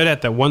super good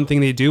at that one thing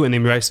they do, and they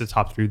rise to the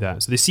top through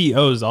that. So the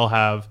CEOs all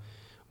have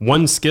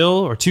one skill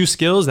or two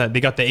skills that they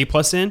got the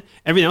A+ in.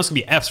 Everything else can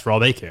be F's for all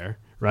they care,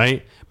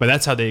 right? But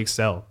that's how they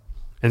excel.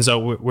 And so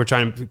we're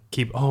trying to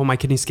keep, oh, my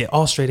kid needs to get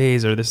all straight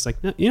A's, or this, like,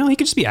 you know, he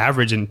could just be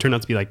average and turn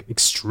out to be like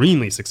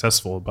extremely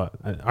successful. But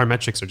our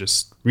metrics are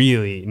just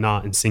really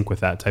not in sync with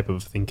that type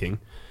of thinking.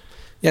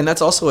 Yeah, and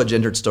that's also a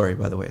gendered story,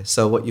 by the way.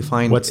 So what you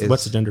find what's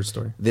the gendered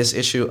story? This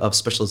issue of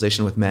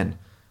specialization with men,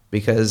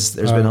 because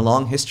there's been a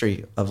long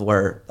history of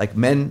where, like,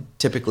 men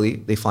typically,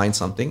 they find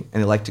something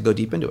and they like to go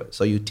deep into it.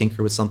 So you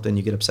tinker with something,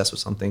 you get obsessed with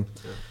something.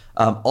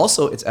 Yeah.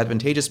 Also, it's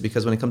advantageous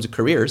because when it comes to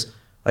careers,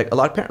 like a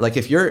lot of parents, like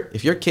if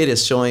your kid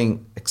is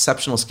showing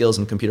exceptional skills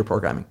in computer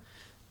programming,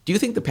 do you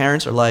think the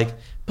parents are like,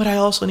 but I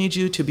also need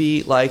you to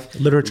be like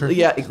literature?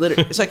 Yeah,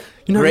 it's like,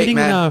 you're not great, reading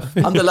man. enough.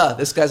 Alhamdulillah,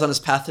 this guy's on his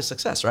path to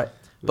success, right?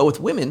 But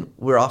with women,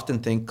 we're often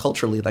think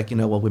culturally like, you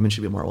know, well, women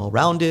should be more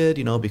well-rounded,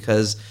 you know,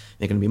 because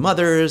they're going to be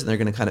mothers and they're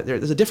going to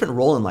there's a different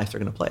role in life they're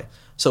going to play.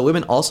 So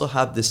women also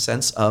have this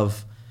sense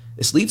of,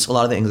 this leads to a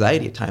lot of the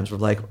anxiety at times where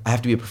like, I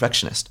have to be a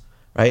perfectionist,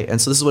 right? And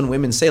so this is when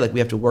women say like, we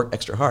have to work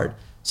extra hard.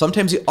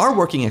 Sometimes you are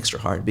working extra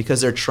hard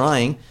because they're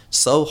trying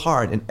so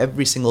hard in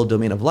every single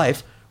domain of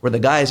life where the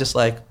guy is just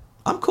like,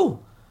 I'm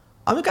cool.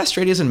 I'm a guy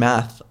straight A's in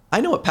math.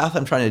 I know what path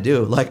I'm trying to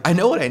do. Like, I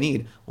know what I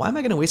need. Why am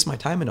I going to waste my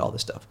time into all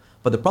this stuff?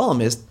 But the problem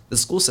is the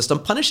school system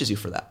punishes you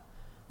for that.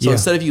 So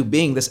instead of you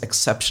being this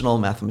exceptional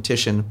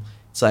mathematician,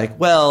 it's like,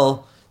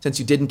 well, since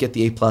you didn't get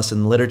the A+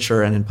 in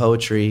literature and in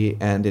poetry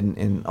and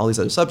in all these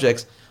other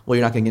subjects, well,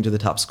 you're not going to get into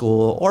the top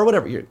school or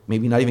whatever. You're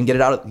maybe not even you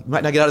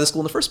might not get out of the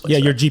school in the first place. Yeah,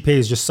 right? your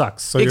GPA just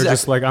sucks. So you're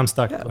just like, I'm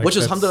stuck. Yeah. Like, Which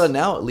is alhamdulillah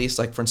now, at least,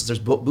 like, for instance, there's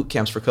boot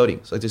camps for coding.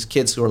 So like, there's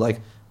kids who are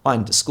like,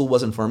 fine, the school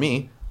wasn't for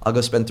me. I'll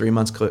go spend 3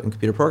 months in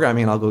computer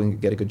programming and I'll go and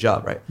get a good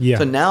job, right? Yeah.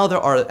 So now there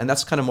are, and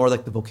that's kind of more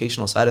like the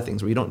vocational side of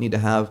things where you don't need to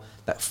have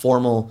that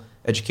formal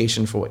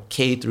education for what,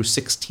 K through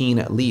 16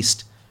 at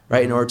least,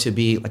 right? In order to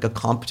be like a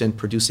competent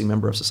producing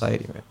member of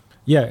society, right?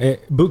 Yeah,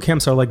 boot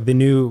camps are like the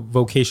new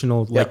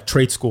vocational like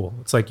trade school.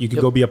 It's like you could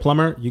go be a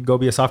plumber, you could go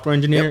be a software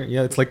engineer.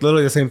 Yeah, it's like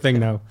literally the same thing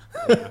now.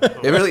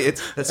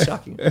 That's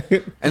shocking.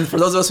 And for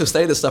those of us who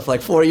study this stuff for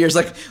like 4 years,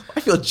 like, I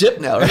feel gypped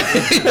now, right?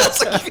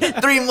 It's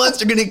like 3 months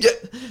you're gonna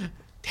get.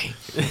 Dang.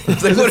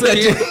 It's like, what did I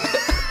do?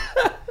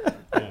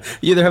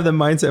 You either have the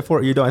mindset for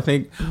it or you don't. I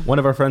think one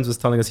of our friends was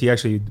telling us he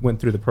actually went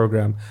through the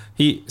program.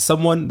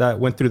 Someone that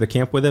went through the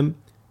camp with him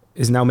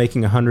is now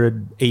making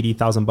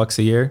 $180,000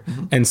 a year,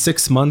 and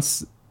 6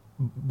 months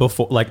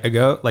before, like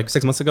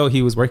 6 months ago,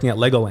 he was working at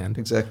Legoland.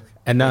 Exactly.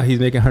 And now he's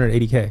making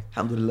 $180K.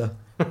 Alhamdulillah.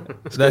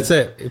 That's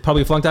it. He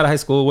probably flunked out of high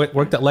school,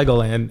 worked at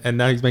Legoland, and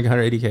now he's making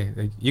 $180K.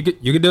 Like, you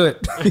could do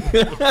it.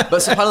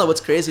 But subhanAllah,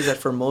 what's crazy is that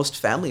for most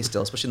families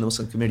still, especially in the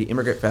Muslim community,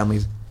 immigrant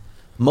families,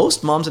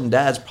 most moms and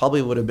dads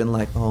probably would have been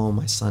like, oh,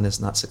 my son is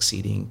not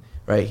succeeding,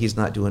 right? He's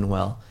not doing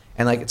well.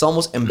 And like, it's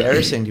almost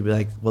embarrassing to be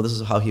like, well, this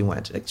is how he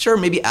went. Like, sure,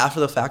 maybe after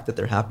the fact that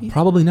they're happy.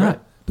 Probably not. Right.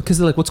 Because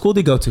they're like, what school did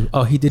he go to?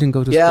 Oh, he didn't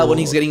go to school. Yeah, when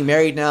he's getting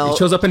married now. He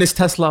shows up in his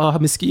Tesla,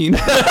 miskeen.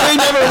 He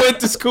never went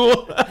to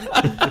school.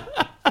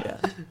 Yeah.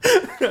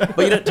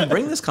 But to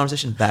bring this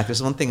conversation back,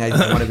 there's one thing I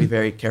want to be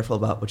very careful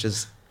about, which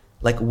is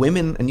like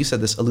women, and you said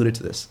this, alluded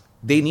to this,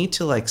 they need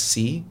to like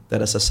see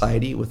that a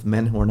society with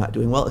men who are not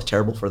doing well is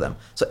terrible for them.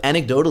 So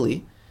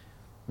anecdotally,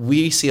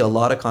 we see a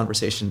lot of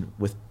conversation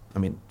with,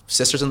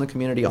 sisters in the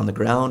community on the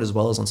ground as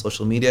well as on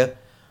social media,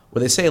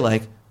 where they say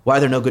like, why are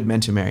there no good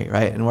men to marry,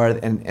 right?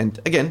 And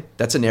again,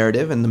 that's a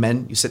narrative, and the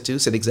men you sit to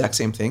say the exact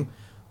same thing.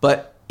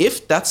 But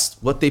if that's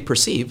what they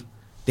perceive,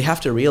 they have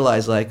to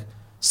realize like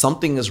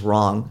something is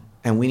wrong,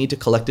 and we need to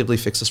collectively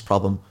fix this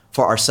problem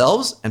for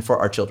ourselves and for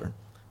our children,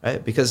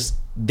 right? Because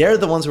they're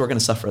the ones who are going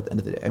to suffer at the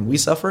end of the day, and we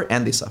suffer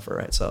and they suffer,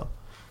 right? So,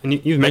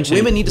 and you've mentioned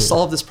women need to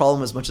solve this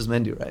problem as much as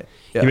men do, right?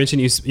 Yeah. You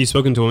mentioned you've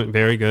spoken to a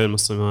very good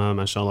Muslim,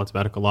 mashallah,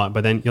 tabarak a lot,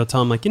 but then you'll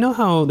tell them like, you know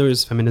how there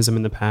was feminism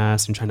in the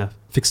past and trying to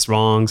fix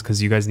wrongs because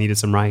you guys needed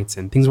some rights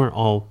and things weren't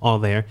all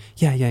there.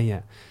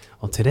 Yeah.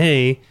 Well,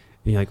 today,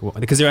 you're like, well,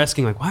 because they're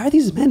asking like, why are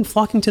these men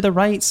flocking to the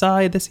right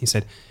side? He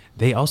said,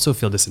 they also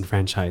feel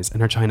disenfranchised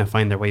and are trying to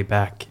find their way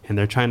back, and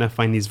they're trying to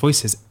find these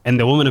voices. And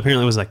the woman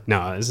apparently was like,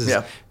 no, this is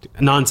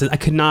nonsense. I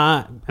could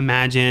not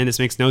imagine. This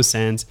makes no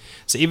sense.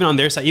 So even on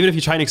their side, even if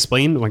you try and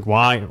explain like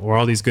why or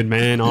all these good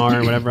men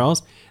are or whatever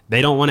else,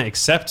 they don't want to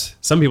accept,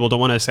 some people don't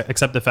want to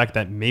accept the fact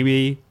that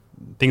maybe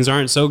things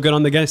aren't so good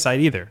on the guy's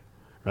side either,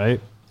 right?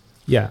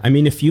 Yeah,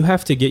 if you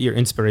have to get your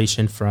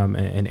inspiration from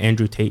an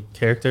Andrew Tate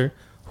character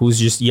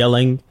who's just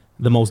yelling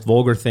the most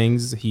vulgar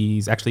things,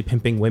 he's actually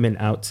pimping women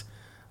out.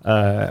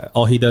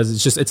 All he does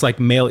is it's like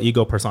male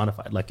ego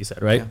personified, like you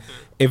said, right? Yeah.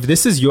 If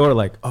this is your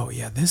like, oh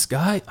yeah, this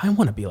guy, I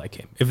want to be like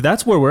him. If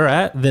that's where we're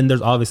at, then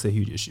there's obviously a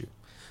huge issue,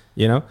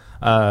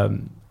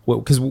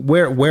 because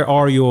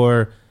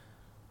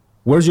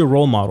where's your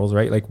role models,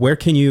 right? Like where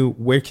can you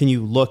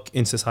look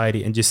in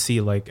society and just see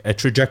like a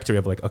trajectory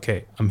of like,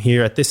 okay, I'm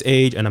here at this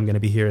age and I'm going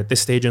to be here at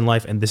this stage in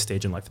life and this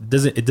stage in life.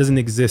 It doesn't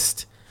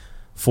exist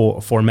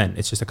for men.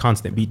 It's just a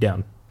constant beat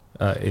down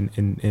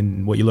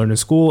in what you learn in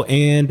school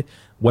and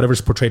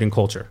whatever's portrayed in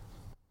culture.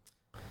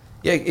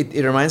 Yeah,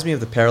 it reminds me of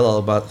the parallel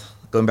about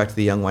going back to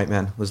the young white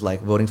man who was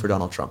like voting for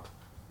Donald Trump,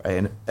 right?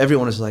 And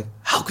everyone is like,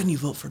 how can you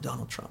vote for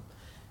Donald Trump?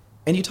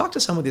 And you talk to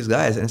some of these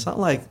guys, and it's not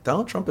like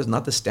Donald Trump is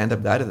not the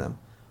stand-up guy to them.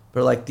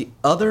 But like the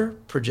other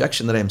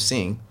projection that I'm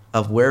seeing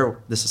of where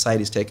the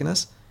society's taken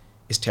us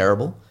is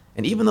terrible.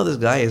 And even though this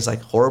guy is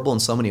like horrible in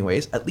so many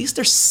ways, at least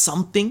there's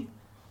something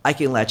I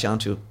can latch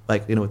onto,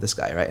 like, you know, with this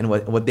guy, right? And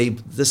what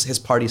his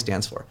party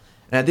stands for.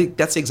 And I think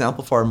that's the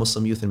example for our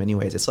Muslim youth in many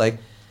ways. It's like,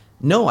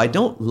 no, I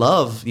don't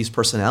love these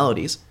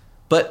personalities,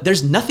 but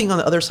there's nothing on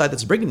the other side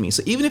that's bringing me.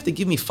 So even if they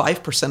give me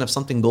 5% of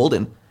something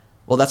golden,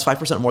 well, that's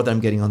 5% more than I'm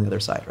getting on the other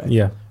side, right?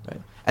 Yeah.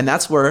 Right. And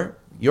that's where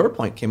your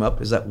point came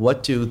up, is that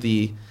what do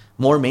the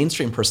more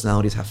mainstream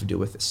personalities have to do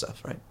with this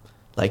stuff, right?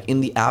 Like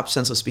in the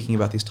absence of speaking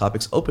about these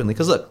topics openly,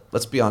 because look,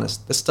 let's be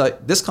honest,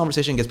 this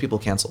conversation gets people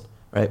canceled,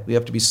 right? We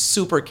have to be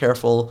super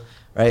careful,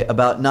 right,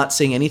 about not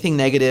saying anything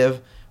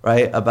negative,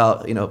 right,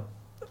 about, you know,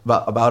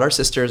 about our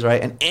sisters,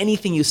 right? And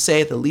anything you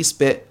say, the least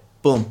bit,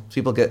 boom,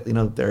 people get, you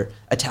know, they're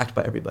attacked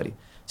by everybody.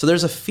 So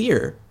there's a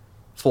fear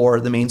for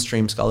the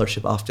mainstream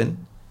scholarship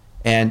often,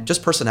 and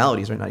just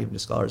personalities, right? Not even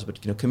just scholars,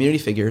 but, you know, community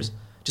figures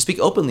to speak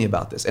openly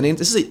about this. And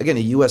this is, again,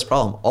 a U.S.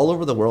 problem. All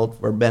over the world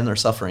where men are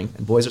suffering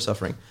and boys are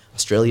suffering,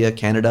 Australia,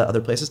 Canada,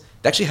 other places,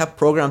 they actually have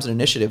programs and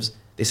initiatives.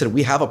 They said,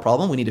 we have a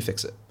problem, we need to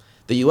fix it.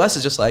 The U.S.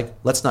 is just like,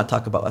 let's not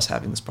talk about us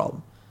having this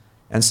problem.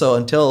 And so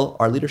until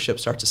our leadership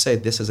starts to say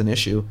this is an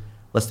issue,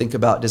 let's think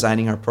about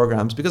designing our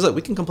programs. Because look,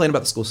 we can complain about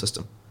the school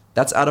system.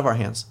 That's out of our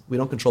hands. We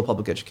don't control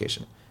public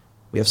education.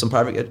 We have some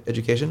private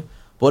education.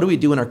 But what do we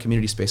do in our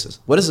community spaces?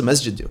 What does the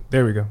masjid do?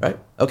 There we go. Right?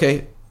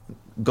 Okay,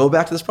 go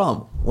back to this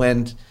problem.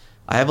 When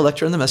I have a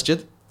lecture in the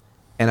masjid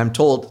and I'm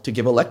told to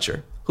give a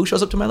lecture, who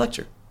shows up to my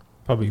lecture?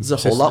 Probably There's a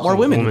whole lot more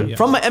women. Yeah.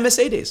 From my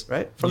MSA days,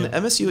 right? From the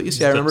MSU at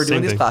UC, I remember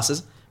doing these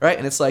classes, right?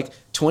 And it's like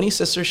 20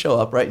 sisters show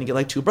up, right? And you get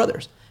like 2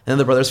 brothers. And then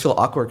the brothers feel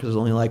awkward because there's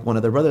only like one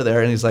other brother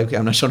there. And he's like, okay,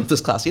 I'm not showing up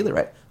this class either,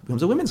 right? It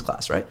becomes a women's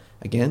class, right?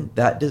 Again,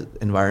 that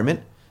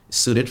environment is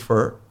suited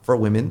for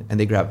women and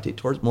they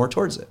gravitate more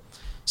towards it.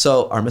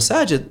 So our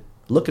masajid,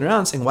 looking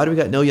around saying, why do we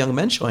got no young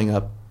men showing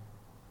up?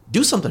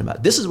 Do something about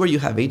it. This is where you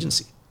have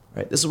agency,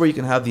 right? This is where you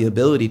can have the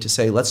ability to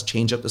say, let's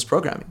change up this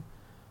programming.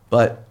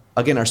 But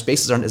again, our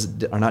spaces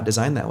are not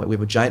designed that way. We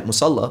have a giant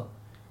musalla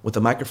with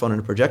a microphone and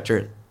a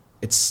projector.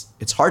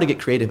 It's hard to get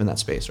creative in that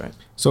space, right?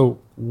 So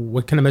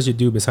what can a masjid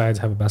do besides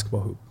have a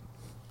basketball hoop?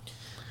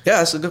 Yeah,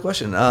 that's a good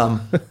question.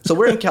 So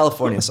we're in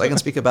California, so I can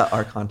speak about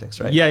our context,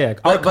 right? Yeah.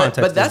 Our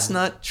context. But that's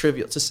not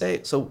trivial to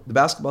say. So the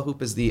basketball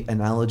hoop is the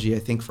analogy, I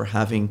think, for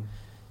having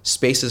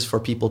spaces for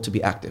people to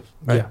be active,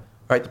 right? Yeah.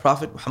 Right. The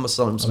Prophet Muhammad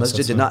Sallallahu Alaihi Wasallam's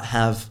masjid did not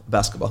have a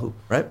basketball hoop,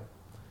 right?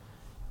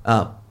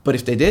 But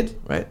if they did,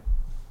 right,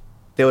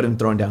 they would have been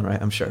thrown down,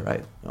 right? I'm sure,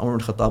 right? Umar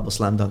ibn Khattab will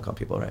slam dunk on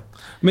people, right?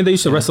 I mean, they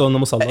used to wrestle in the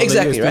musalla.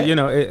 Exactly, right?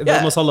 The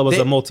musalla was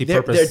a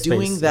multi-purpose They're space.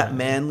 doing that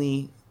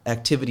manly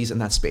activities in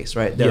that space,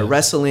 right? They're Yeah.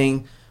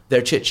 wrestling,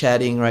 they're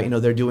chit-chatting, right? You know,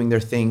 they're doing their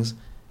things.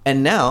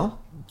 And now...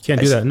 Can't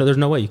do that. No, there's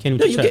no way. You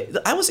can't even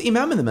I was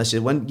imam in the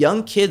masjid. When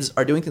young kids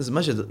are doing things in the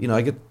masjid, you know,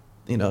 I get,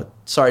 you know,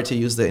 sorry to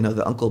use the, you know,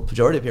 the uncle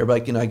pejorative here, but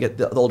like, you know, I get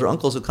the older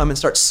uncles who come and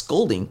start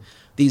scolding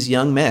these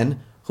young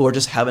men who are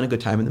just having a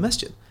good time in the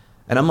masjid.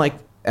 And I'm like,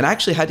 and I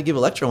actually had to give a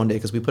lecture one day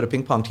because we put a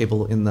ping pong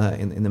table in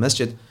the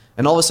masjid,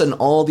 and all of a sudden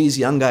all these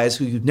young guys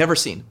who you've never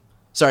seen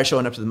started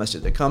showing up to the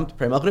masjid. They come to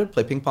pray Maghrib,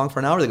 play ping pong for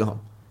an hour, they go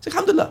home. It's like,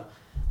 alhamdulillah.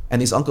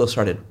 And these uncles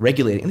started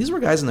regulating. And these were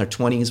guys in their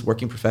 20s,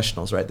 working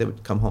professionals, right? They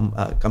would come home,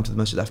 come to the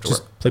masjid after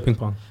just work. play ping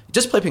pong.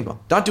 Just play ping pong,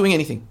 not doing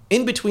anything.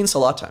 In between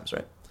salat times,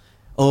 right?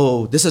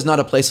 Oh, this is not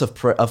a place of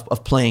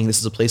playing. This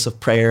is a place of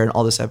prayer and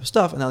all this type of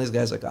stuff. And now these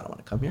guys are like, I don't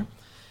want to come here.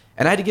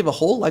 And I had to give a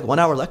whole 1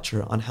 hour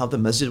lecture on how the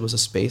masjid was a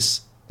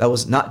space that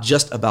was not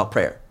just about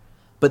prayer.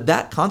 But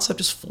that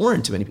concept is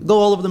foreign to many people. Go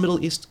all over the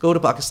Middle East, go to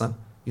Pakistan.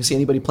 You see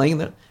anybody playing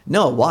there?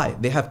 No, why?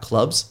 They have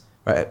clubs,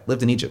 right? I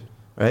lived in Egypt,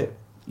 right?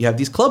 You have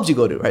these clubs you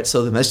go to, right?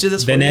 So the masjid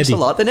is for the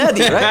salat, the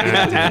nadi,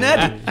 right? The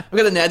nadi. We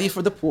got a nadi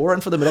for the poor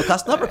and for the middle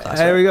class and upper class.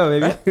 There we go,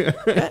 baby. Right?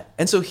 Yeah.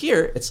 And so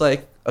here, it's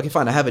like, okay,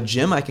 fine, I have a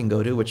gym I can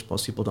go to, which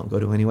most people don't go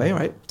to anyway,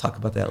 right? Talk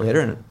about that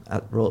later, and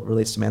it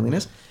relates to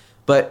manliness.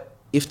 But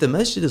if the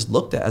masjid is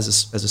looked at as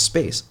a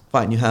space,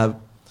 fine, you have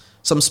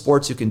some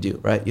sports you can do,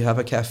 right? You have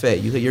a cafe.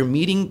 You're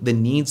meeting the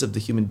needs of the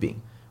human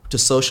being to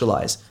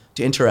socialize,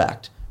 to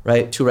interact,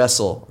 right? To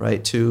wrestle,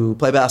 right? To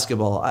play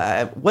basketball,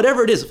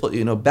 whatever it is,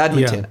 you know,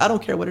 badminton. Yeah. I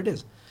don't care what it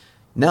is.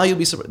 Now you'll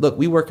be surprised. Look,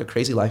 we work a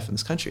crazy life in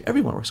this country.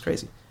 Everyone works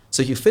crazy.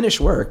 So you finish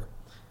work.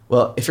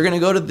 Well, if you're going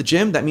to go to the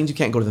gym, that means you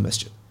can't go to the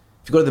masjid.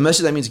 If you go to the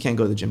masjid, that means you can't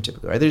go to the gym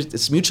typically, right?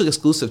 It's mutually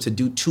exclusive to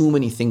do too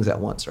many things at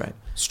once, right?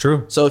 It's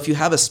true. So if you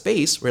have a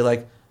space where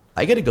like,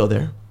 I get to go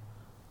there,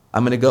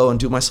 I'm going to go and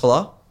do my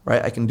salah,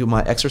 right? I can do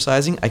my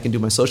exercising, I can do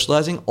my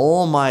socializing,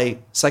 all my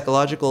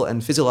psychological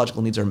and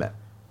physiological needs are met.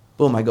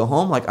 Boom, I go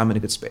home, like I'm in a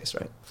good space,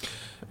 right?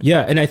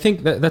 Yeah, and I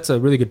think that's a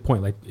really good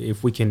point. Like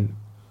if we can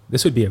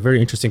This would be a very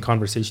interesting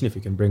conversation if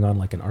you can bring on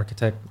like an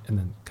architect and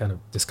then kind of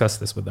discuss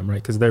this with them,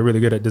 right? Because they're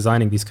really good at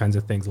designing these kinds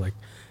of things. Like,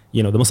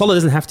 the musalla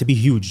doesn't have to be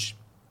huge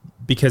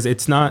because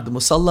it's not. The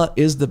musalla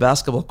is the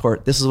basketball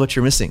court. This is what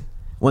you're missing.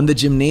 When the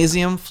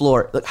gymnasium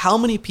floor, look, how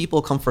many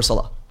people come for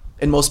salah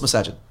in most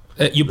masajid?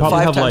 You probably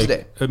 5 have times like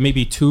a day.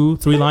 maybe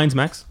 2-3 lines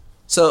max.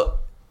 So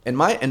in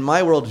my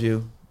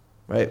worldview,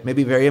 right,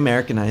 maybe very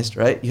Americanized,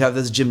 right? You have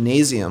this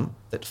gymnasium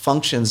that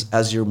functions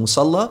as your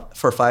musalla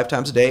for 5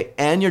 times a day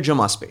and your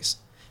Jummah space.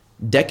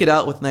 Deck it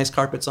out with nice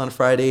carpets on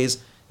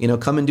Fridays,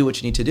 come and do what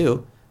you need to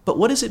do. But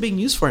what is it being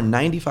used for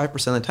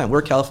 95% of the time?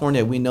 We're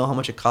California, we know how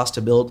much it costs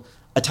to build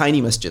a tiny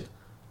masjid,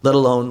 let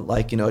alone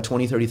like, a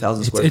 20,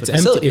 30,000 square foot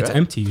facility. It's right?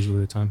 empty usually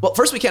the time. Well,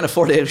 first, we can't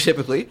afford it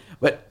typically,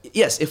 but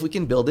yes, if we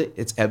can build it,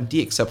 it's empty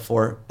except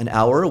for an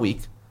hour a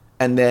week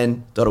and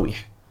then tarawih.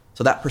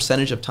 So that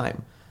percentage of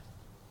time.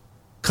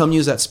 Come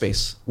use that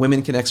space.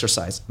 Women can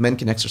exercise. Men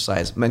can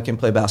exercise. Men can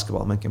play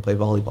basketball. Men can play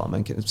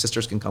volleyball.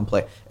 Sisters can come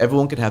play.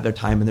 Everyone can have their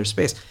time and their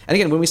space. And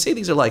again, when we say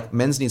these are like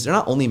men's needs, they're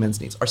not only men's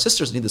needs. Our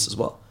sisters need this as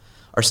well.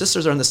 Our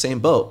sisters are in the same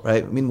boat,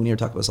 right? I mean, when you're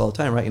talking about this all the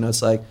time, right?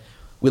 It's like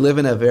we live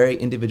in a very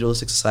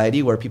individualistic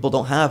society where people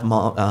don't have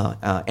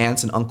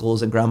aunts and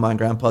uncles and grandma and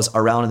grandpas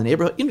around in the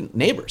neighborhood, even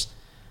neighbors.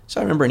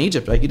 So I remember in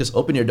Egypt, right? You just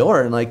open your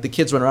door and like the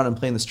kids run around and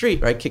play in the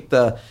street, right? Kick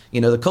the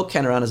Coke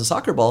can around as a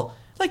soccer ball.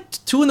 Like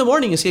 2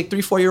 a.m, you see like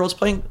 3-4-year-olds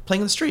playing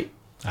in the street.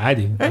 I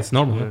do. Right? That's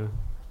normal. Yeah.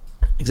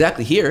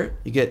 Exactly. Here,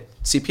 you get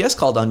CPS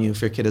called on you if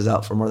your kid is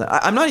out for more than.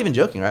 I'm not even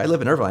joking, right? I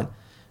live in Irvine,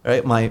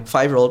 right? My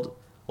 5-year-old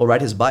will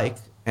ride his bike,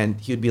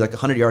 and he would be like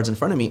 100 yards in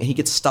front of me, and he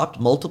gets stopped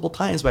multiple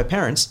times by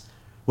parents.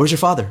 Where's your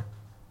father?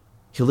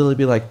 He'll literally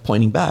be like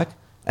pointing back,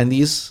 and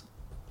these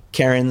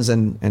Karens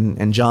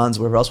and Johns,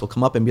 whatever else, will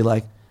come up and be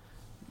like,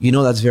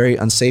 that's very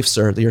unsafe,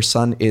 sir. Your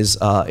son is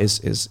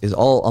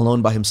all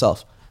alone by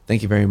himself.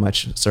 Thank you very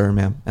much, sir and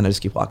ma'am. And I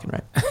just keep walking,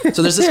 right?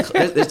 So there's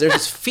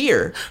this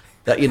fear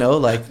that,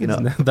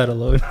 that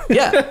alone.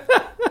 Yeah.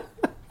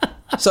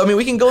 So, I mean,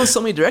 we can go in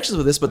so many directions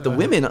with this, but the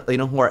women,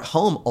 who are at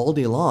home all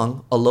day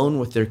long, alone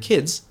with their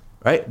kids,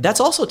 right? That's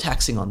also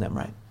taxing on them,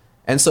 right?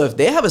 And so if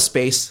they have a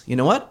space, you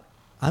know what?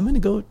 I'm going to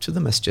go to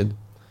the masjid.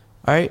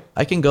 All right?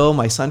 I can go.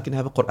 My son can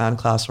have a Quran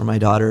class, or my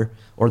daughter,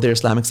 or their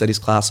Islamic studies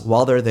class.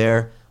 While they're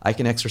there, I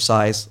can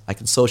exercise. I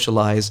can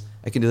socialize.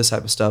 I can do this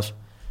type of stuff.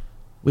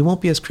 We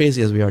won't be as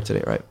crazy as we are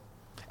today, right?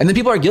 And then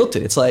people are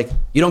guilted. It's like,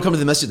 you don't come to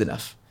the masjid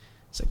enough.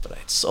 It's like, but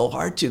it's so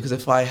hard to, because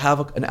if I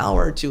have an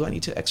hour or two, I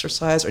need to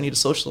exercise or I need to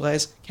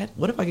socialize.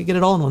 What if I could get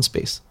it all in one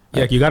space?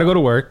 Right? Yeah, you got to go to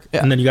work,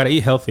 and then you got to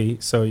eat healthy.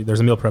 So there's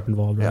a meal prep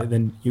involved, right? Yeah.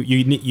 Then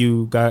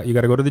you got to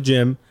go to the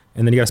gym,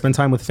 and then you got to spend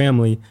time with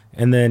family,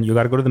 and then you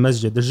got to go to the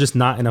masjid. There's just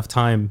not enough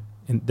time,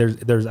 and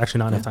there's actually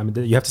not enough time.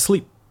 You have to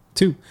sleep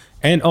too,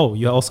 and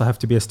you also have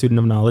to be a student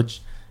of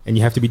knowledge. And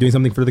you have to be doing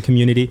something for the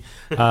community.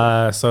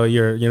 So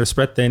you're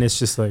spread thin. It's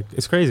just like,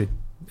 it's crazy.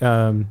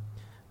 But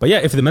yeah,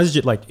 if the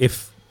masjid, like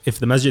if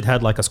the masjid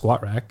had like a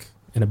squat rack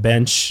and a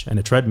bench and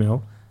a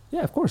treadmill,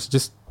 yeah, of course,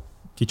 just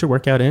get your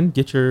workout in,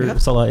 get your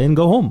salah in,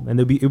 go home,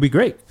 and it'll be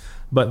great.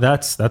 But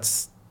that's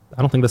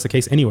I don't think that's the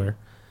case anywhere.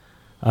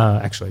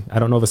 Actually, I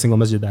don't know of a single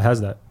masjid that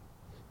has that.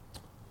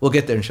 We'll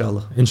get there,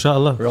 inshallah.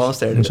 Inshallah. We're almost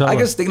there. Inshallah. I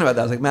was thinking about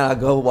that. I was like, man, I'll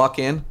go walk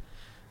in,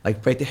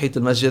 like pray Tahiyat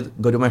al-Masjid,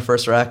 go do my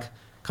first rack.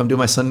 Come do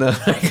my sunnah,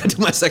 do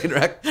my second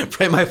rack,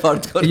 pray my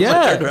fard, go to my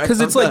third rack.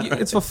 Because it's like,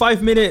 right? It's a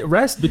 5-minute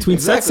rest between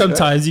sets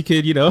sometimes. Right?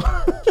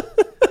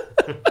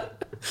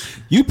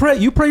 You could,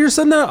 you pray your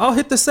sunnah, I'll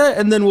hit the set,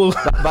 and then we'll...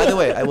 By the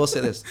way, I will say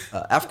this.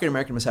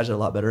 African-American masajid are a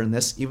lot better in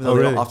this, even though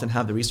they don't often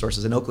have the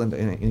resources. In Oakland,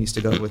 I used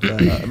to go with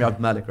Amir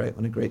Abdul Malik, right?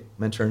 One a great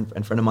mentor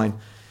and friend of mine.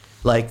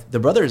 Like, the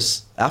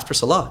brothers, after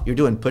salah, you're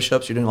doing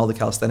push-ups, you're doing all the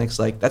calisthenics.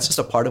 Like, that's just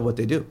a part of what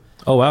they do.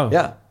 Oh, wow.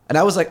 Yeah. And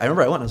I was like, I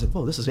remember I went, I was like,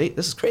 whoa, this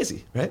is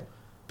crazy, right?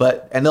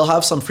 And they'll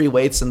have some free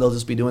weights and they'll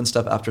just be doing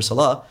stuff after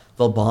salah.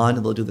 They'll bond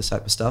and they'll do this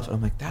type of stuff. And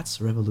I'm like,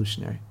 that's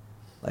revolutionary.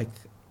 Like,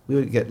 we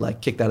would get like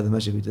kicked out of the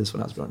masjid. We did this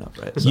when I was growing up,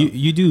 right? So,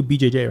 you do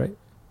BJJ, right?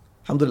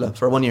 Alhamdulillah,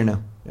 for 1 year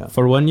now. Yeah.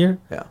 For 1 year?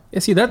 Yeah. Yeah,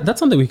 see, that's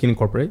something we can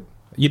incorporate.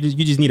 You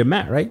just need a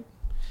mat, right?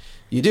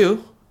 You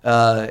do.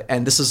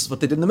 And this is what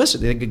they did in the masjid.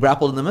 They get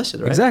grappled in the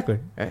masjid, right? Exactly.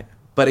 Right.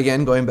 But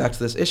again, going back to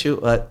this issue,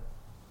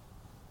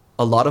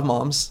 a lot of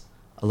moms,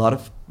 a lot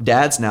of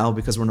dads now,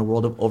 because we're in a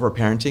world of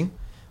overparenting,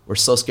 we're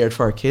so scared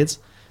for our kids.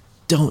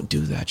 Don't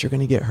do that. You're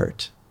going to get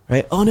hurt,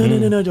 right? Oh, no,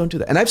 don't do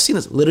that. And I've seen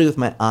this literally with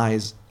my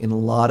eyes in a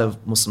lot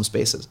of Muslim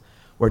spaces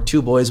where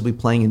 2 boys will be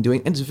playing and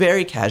doing, and it's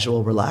very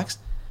casual, relaxed.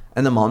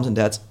 And the moms and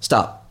dads,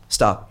 stop.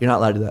 You're not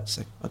allowed to do that. It's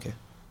like, okay.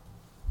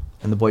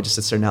 And the boy just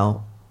sits there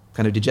now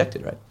kind of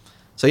dejected, right?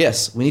 So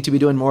yes, we need to be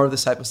doing more of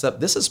this type of stuff.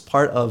 This is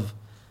part of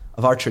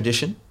our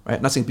tradition, right?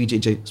 I'm not saying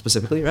BJJ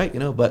specifically, right?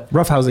 But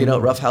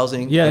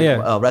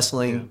roughhousing,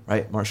 wrestling,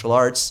 right? Martial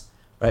arts.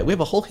 Right, we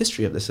have a whole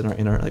history of this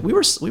in our like we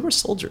were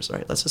soldiers,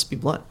 right? Let's just be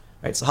blunt,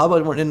 right? So how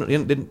about we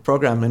didn't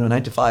program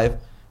 9 to 5,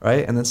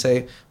 right? And then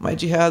say my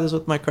jihad is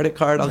with my credit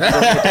card. I'll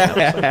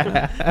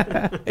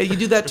hey, you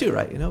do that too,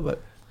 right?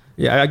 But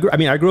yeah, I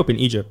grew up in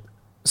Egypt,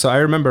 so I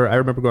remember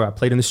growing up. I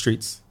played in the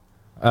streets,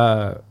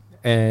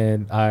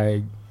 and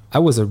I I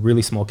was a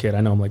really small kid.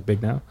 I know I'm like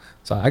big now.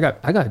 So I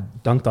got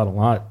dunked on a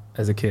lot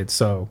as a kid.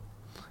 So,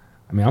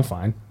 I mean, I'm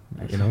fine.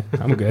 You know,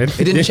 I'm good.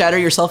 It didn't shatter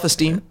your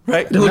self-esteem,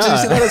 right? Nah. Did you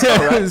see that as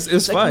well, right? It's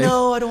It's fine. like,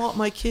 no, I don't want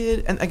my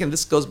kid. And again,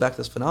 this goes back to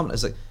this phenomenon.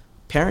 It's like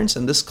parents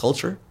in this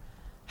culture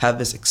have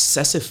this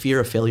excessive fear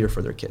of failure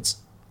for their kids,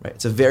 right?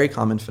 It's a very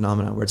common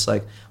phenomenon where it's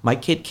like, my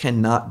kid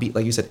cannot be,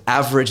 like you said,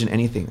 average in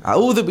anything.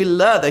 A'udhu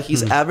billah, that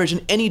he's average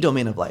in any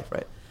domain of life,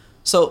 right?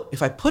 So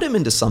if I put him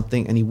into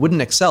something and he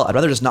wouldn't excel, I'd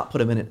rather just not put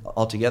him in it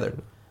altogether.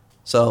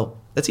 So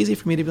that's easy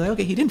for me to be like,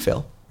 okay, he didn't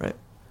fail, right?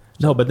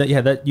 No, but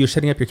that you're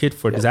setting up your kid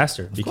for Yeah,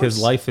 disaster of because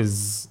course. life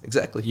is,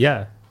 Exactly.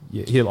 yeah,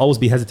 he'll always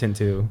be hesitant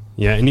to.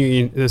 Yeah, and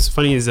it's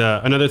funny is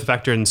another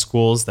factor in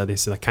schools that they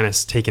say like kind of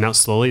taken out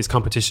slowly is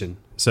competition.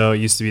 So it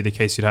used to be the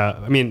case you'd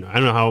have. I mean, I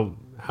don't know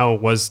how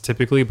it was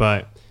typically,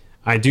 but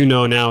I do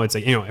know now it's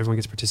like, you know, everyone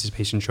gets a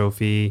participation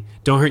trophy.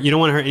 You don't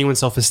want to hurt anyone's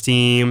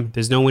self-esteem.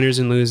 There's no winners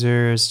and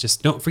losers.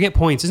 Just don't forget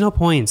points. There's no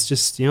points.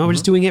 Just, you know, we're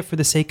just doing it for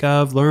the sake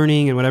of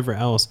learning and whatever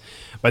else.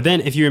 But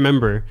then if you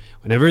remember,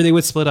 whenever they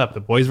would split up,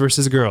 the boys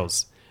versus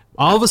girls,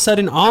 all of a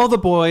sudden, all the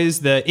boys,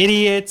 the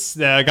idiots,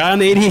 the guy on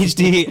the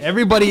ADHD,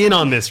 everybody in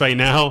on this right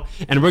now.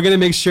 And we're going to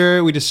make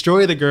sure we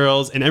destroy the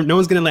girls and no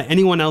one's going to let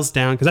anyone else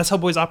down because that's how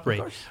boys operate.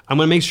 I'm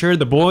going to make sure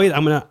the boys,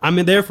 I'm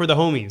in there for the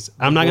homies.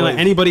 I'm not going to let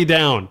anybody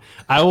down.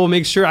 I will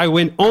make sure I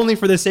win only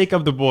for the sake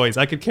of the boys.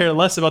 I could care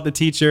less about the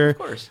teacher. Of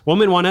course.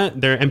 Women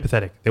they're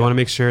empathetic. They want to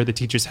make sure the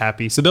teacher's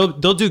happy. So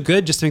they'll do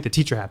good just to make the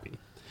teacher happy.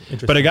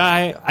 But a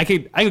guy, I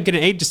could get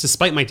an 8 just to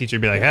spite my teacher,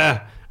 be like,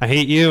 I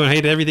hate you and I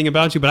hate everything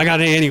about you, but I got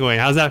an A anyway.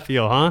 How's that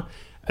feel, huh?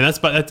 And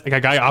that's like a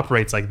guy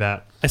operates like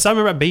that. I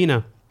remember at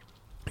Baina,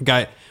 a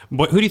guy,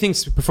 who do you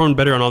think's performed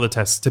better on all the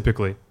tests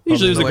typically?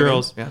 Usually it was the women,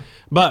 girls. yeah.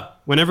 But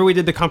whenever we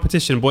did the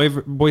competition, boy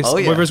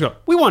versus girl,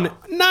 we won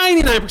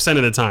 99%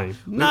 of the time.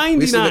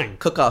 We used to 99. do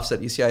cook-offs at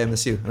UCI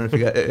MSU. I don't know if you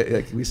got,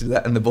 like, we used to do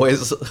that. And the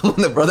boys,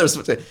 when the brothers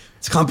would say,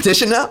 it's a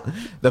competition now?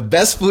 The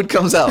best food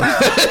comes out.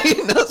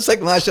 You know, it's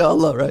like,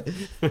 mashallah, right?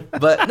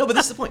 But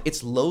this is the point.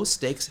 It's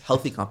low-stakes,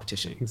 healthy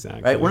competition.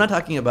 Exactly. Right? We're not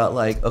talking about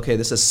like, okay,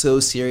 this is so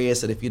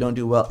serious that if you don't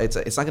do well, it's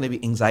not going to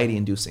be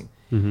anxiety-inducing.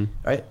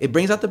 Right? It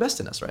brings out the best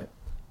in us, right?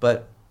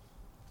 But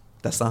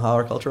that's not how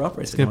our culture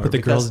operates It's going to anymore. put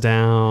the girls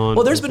down.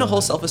 Well, there's been a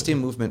whole self-esteem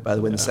movement, by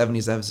the way, in the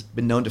 70s that has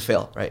been known to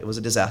fail, right? It was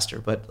a disaster.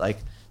 But like,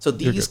 so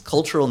these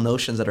cultural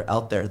notions that are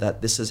out there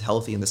that this is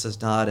healthy and this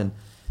is not, and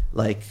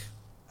like,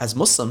 as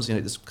Muslims, you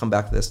know, just come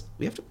back to this,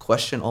 we have to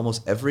question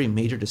almost every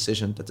major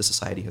decision that the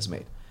society has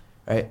made,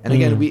 right? And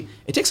again,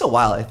 it takes a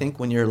while. I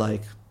think when you're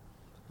like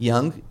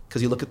young,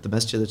 because you look at the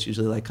masjid, that's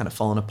usually like kind of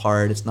falling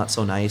apart. It's not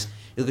so nice.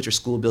 You look at your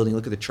school building, you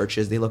look at the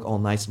churches, they look all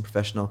nice and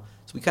professional.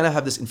 So we kind of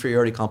have this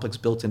inferiority complex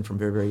built in from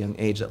very, very young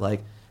age that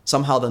like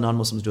somehow the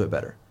non-Muslims do it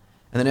better.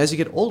 And then as you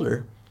get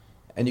older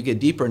and you get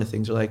deeper into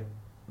things, you're like,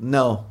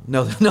 no,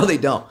 they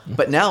don't.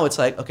 But now it's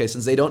like, okay,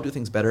 since they don't do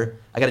things better,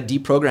 I got to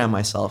deprogram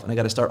myself and I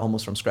got to start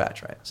almost from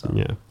scratch, right? So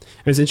Yeah.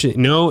 It's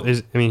interesting.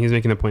 He's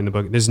making a point in the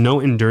book. There's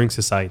no enduring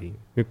society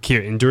that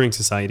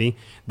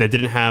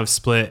didn't have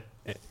split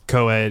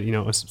co-ed,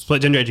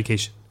 split gender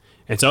education.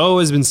 It's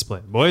always been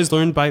split. Boys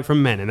learned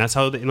from men, and that's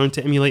how they learned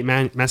to emulate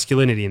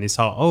masculinity. And they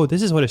saw, oh,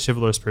 this is what a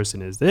chivalrous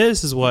person is.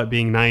 This is what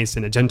being nice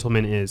and a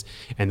gentleman is.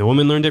 And the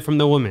woman learned it from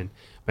the woman.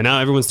 But now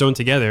everyone's thrown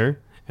together,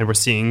 and we're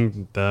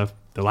seeing the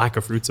lack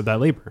of fruits of that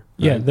labor.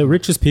 Yeah, the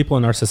richest people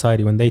in our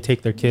society, when they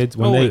take their kids,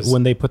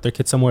 when they put their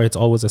kids somewhere, it's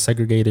always a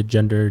segregated,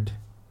 gendered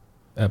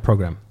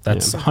program.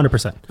 That's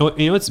 100%. Oh,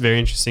 you know what's very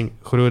interesting?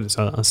 Khurud,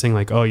 so I was saying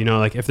like, oh,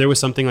 like if there was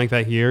something like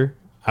that here,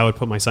 I would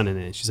put my son in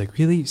it. She's like,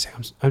 really?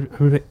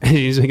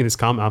 She's making this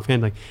comment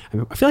offhand. Like,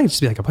 I feel like it'd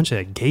just be like a bunch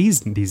of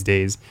gays these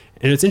days.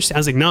 And it's interesting. I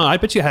was like, no, I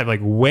bet you have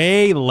like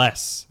way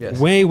less. Yes.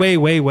 Way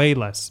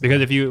less. Because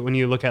when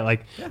you look at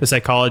like the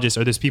psychologists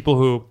or there's people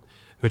who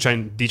try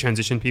and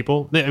detransition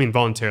people,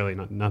 voluntarily,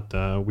 not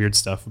the weird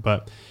stuff.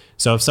 But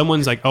so if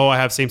someone's like, oh, I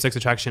have same-sex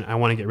attraction, I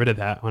want to get rid of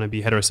that. I want to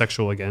be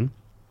heterosexual again.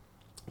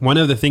 One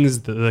of the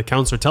things the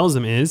counselor tells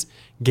them is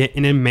get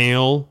in a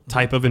male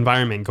type of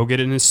environment. Go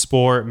get in a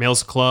sport,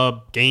 male's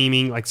club,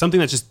 gaming, like something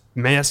that's just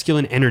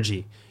masculine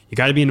energy. You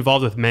got to be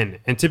involved with men.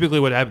 And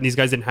typically what happened, these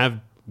guys didn't have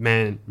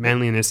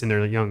manliness in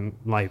their young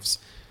lives.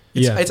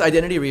 It's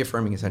identity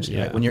reaffirming, essentially.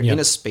 Yeah. Right? When you're in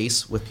a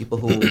space with people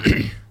who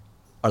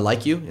are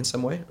like you in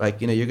some way, like,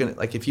 you're going to,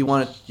 like, if you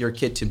want your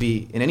kid to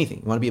be in anything,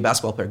 you want to be a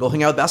basketball player, go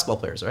hang out with basketball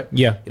players, right?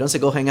 Yeah. You don't say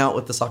go hang out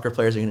with the soccer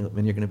players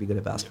when you're going to be good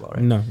at basketball,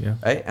 right? No, yeah.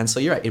 Right? And so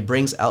you're right. It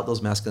brings out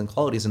those masculine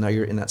qualities, and now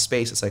you're in that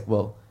space. It's like,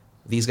 well,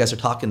 these guys are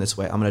talking this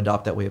way. I'm going to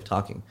adopt that way of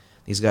talking.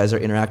 These guys are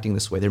interacting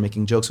this way. They're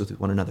making jokes with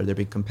one another. They're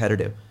being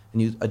competitive.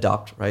 And you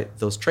adopt, right,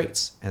 those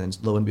traits. And then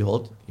lo and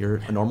behold, you're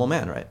a normal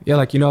man, right? Yeah,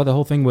 like, the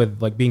whole thing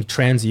with like being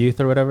trans youth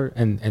or whatever,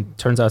 and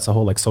turns out it's a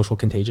whole like social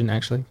contagion,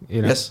 actually.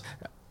 Yes.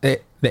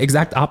 The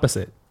exact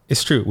opposite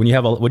is true. When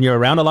you're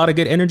around a lot of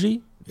good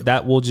energy,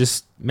 that will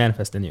just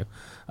manifest in you.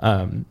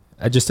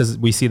 Just as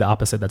we see the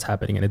opposite that's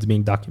happening, and it's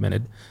being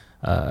documented.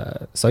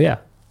 So yeah.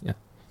 Yeah,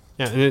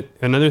 and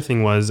another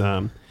thing was,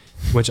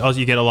 which also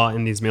you get a lot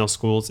in these male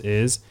schools,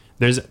 is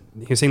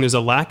He's saying there's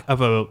a lack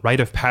of a rite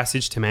of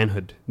passage to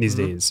manhood these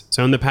days.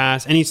 So in the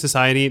past, any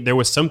society, there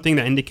was something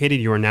that indicated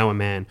you are now a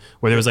man.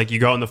 Whether it was like you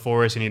go out in the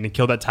forest and you're going to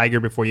kill that tiger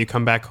before you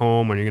come back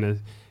home, or you're going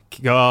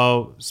to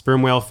go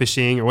sperm whale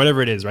fishing, or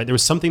whatever it is, right? There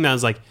was something that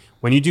was like,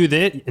 when you do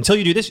this, until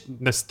you do this,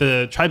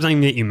 the tribe's not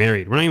even get you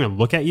married. We're not even going to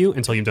look at you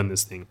until you've done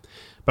this thing.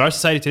 But our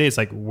society today, it's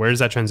like, where does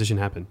that transition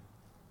happen?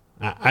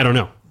 I don't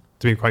know,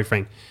 to be quite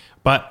frank.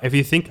 But if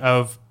you think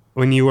of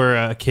when you were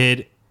a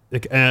kid,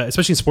 like,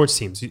 especially in sports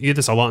teams, you get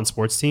this a lot in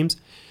sports teams,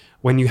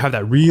 when you have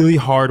that really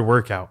hard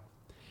workout,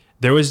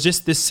 there was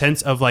just this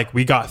sense of like,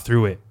 we got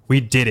through it. We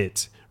did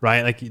it,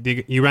 right? Like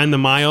you ran the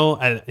mile.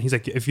 He's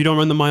like, if you don't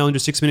run the mile under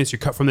 6 minutes, you're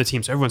cut from the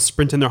team. So everyone's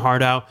sprinting their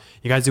heart out.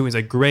 You guys do it. He's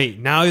like, great.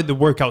 Now the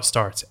workout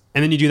starts.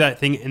 And then you do that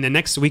thing. And the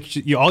next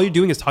week, all you're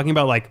doing is talking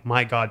about like,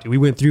 my God, dude, we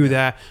went through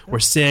that. We're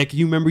sick.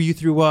 You remember you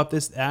threw up,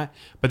 this, that.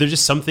 But there's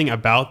just something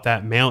about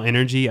that male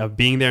energy of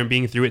being there and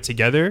being through it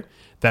together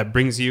that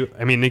brings you,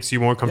 makes you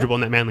more comfortable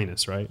in that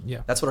manliness, right?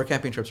 Yeah. That's what our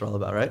camping trips are all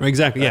about, right?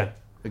 Exactly, yeah.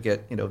 We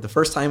get, the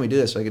first time we do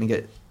this, we're going to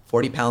get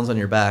 40 pounds on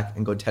your back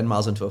and go 10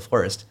 miles into a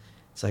forest.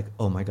 It's like,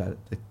 oh my God,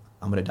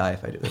 I'm going to die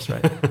if I do this,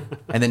 right?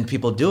 And then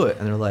people do it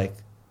and they're like,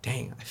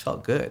 dang, I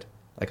felt good.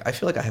 Like, I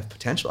feel like I have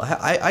potential.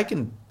 I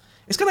can,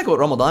 it's kind of like what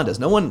Ramadan does.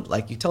 No one,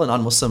 like, you tell a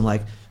non-Muslim,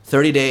 like,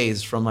 30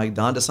 days from like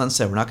dawn to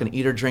sunset, we're not going to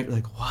eat or drink. They're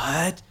like,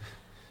 what?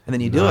 And then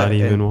you do it. Not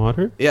even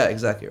water? Yeah,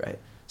 exactly, right.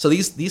 So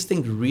these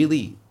things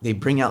really, they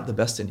bring out the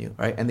best in you,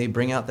 right? And they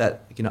bring out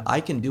that, I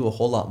can do a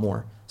whole lot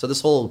more. So this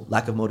whole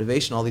lack of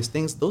motivation, all these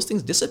things, those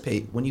things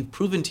dissipate when you've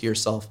proven to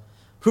yourself,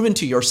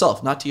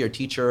 not to your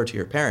teacher or to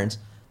your parents,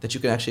 that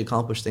you can actually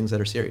accomplish things that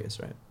are serious,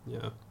 right?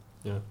 Yeah.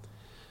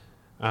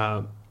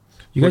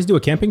 You guys do a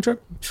camping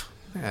trip?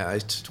 Yeah,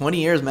 20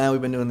 years, man,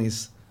 we've been doing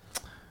these.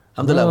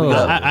 Alhamdulillah, No. we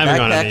got I haven't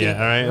gone on it backpacking. yet,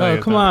 all right?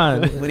 Oh, come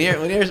on. When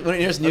you're new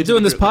I'm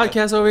doing this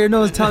podcast over here.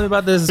 No one's telling me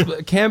about this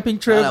camping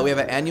trip. No, we have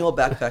an annual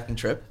backpacking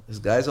trip. It's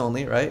guys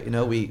only, right?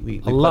 We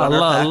put Allah, on our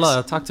Allah, packs.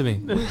 Allah. Talk to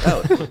me.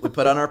 We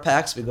put on our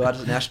packs. We go out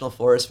to the national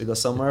forest. We go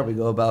somewhere. We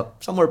go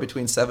about somewhere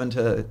between 7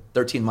 to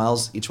 13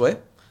 miles each way,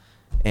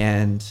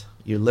 and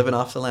you're living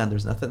off the land.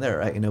 There's nothing there,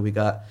 right? We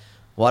got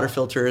water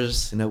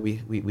filters.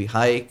 We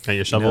hike. Got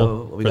your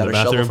shovel we for got the our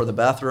shovel bathroom? for the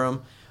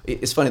bathroom.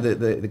 It's funny.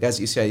 The guys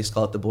at UCI used to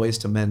call it the boys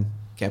to men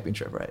camping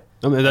trip, right?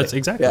 That's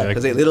exactly. Yeah,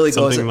 because they literally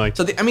go. something like.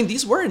 So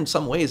these were in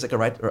some ways like a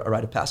rite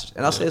of passage.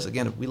 And I'll say this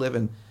again: we live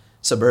in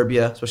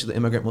suburbia, especially the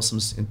immigrant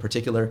Muslims in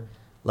particular.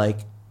 Like,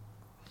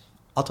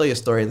 I'll tell you a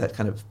story that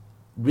kind of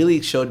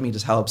really showed me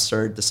just how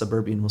absurd the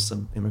suburban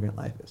Muslim immigrant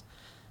life is.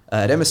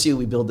 At MSU,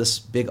 we build this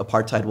big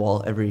apartheid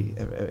wall every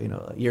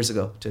years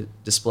ago to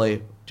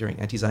display during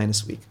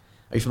Anti-Zionist Week.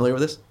 Are you familiar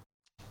with this?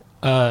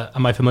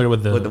 Am I familiar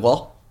with With the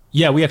wall?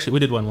 Yeah, we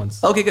did one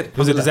once. Okay, good. It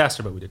was a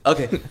disaster, but we did.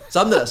 Okay,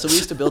 so we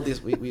used to build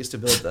these. We used to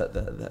build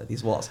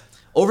these walls.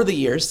 Over the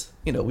years,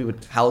 we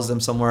would house them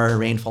somewhere.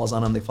 Rain falls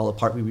on them, they fall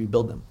apart. We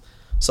rebuild them.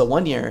 So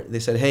one year they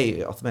said, "Hey,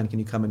 Uthman, can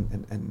you come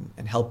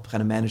and help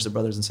kind of manage the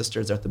brothers and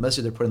sisters? They're at the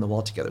masjid. They're putting the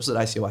wall together." This is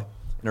at ICY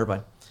in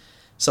Irvine.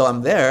 So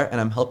I'm there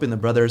and I'm helping the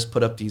brothers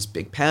put up these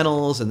big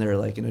panels, and they're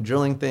like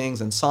drilling things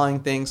and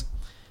sawing things.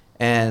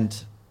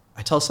 And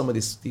I tell some of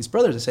these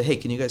brothers, I say, "Hey,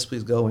 can you guys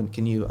please go and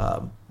can you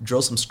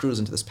drill some screws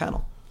into this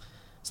panel?"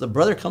 So the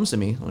brother comes to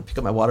me. I'm gonna pick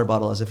up my water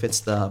bottle as if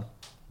it's the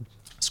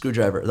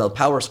screwdriver, the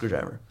power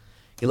screwdriver.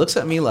 He looks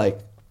at me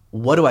like,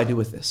 "What do I do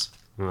with this?"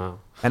 Wow.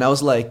 And I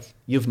was like,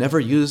 "You've never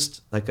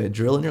used like a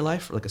drill in your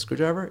life or like a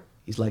screwdriver?"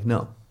 He's like,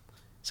 "No."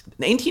 It's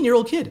an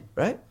 18-year-old kid,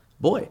 right?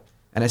 Boy.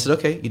 And I said,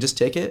 "Okay, you just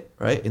take it,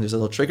 right? And there's a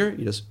little trigger.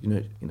 You just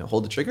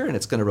hold the trigger, and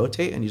it's gonna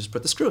rotate, and you just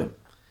put the screw in."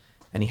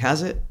 And he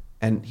has it,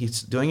 and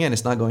he's doing it, and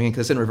it's not going in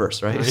because it's in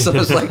reverse, right? So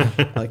it's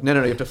like, no,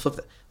 you have to flip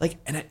that. Like,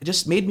 and it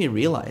just made me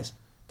realize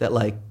that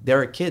like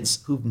there are kids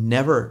who've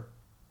never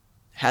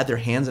had their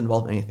hands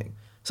involved in anything.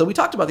 So we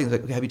talked about things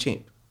like, okay, have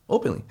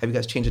you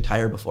guys changed a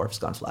tire before if it's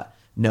gone flat?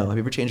 No. Have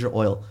you ever changed your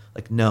oil?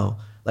 Like, no.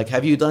 Like,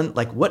 have you done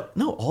like what?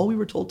 No. All we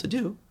were told to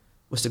do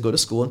was to go to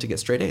school and to get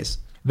straight A's.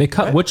 They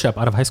cut wood shop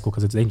out of high school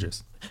because it's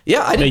dangerous.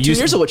 Yeah, I did They 2 used-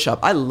 years of wood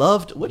shop. I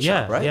loved wood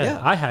shop, right? Yeah,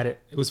 I had it.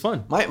 It was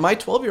fun. My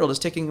 12-year-old is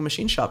taking a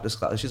machine shop this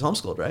class. She's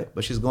homeschooled, right?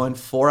 But she's going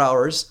 4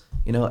 hours,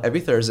 every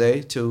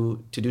Thursday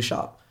to do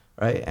shop,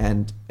 right?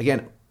 And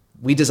again,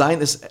 we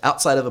designed this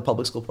outside of a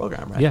public school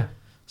program, right? Yeah.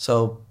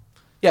 So,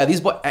 yeah,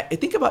 I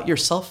think about your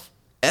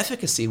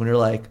self-efficacy when you're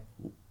like,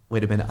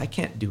 wait a minute, I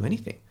can't do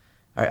anything.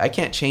 All right, I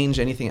can't change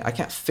anything. I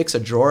can't fix a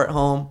drawer at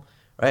home,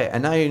 right?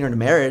 And now you're in a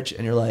marriage,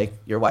 and you're like,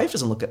 your wife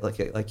doesn't look at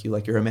like you,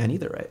 like you're a man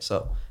either, right?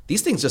 So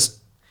these things just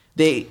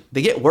they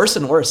get worse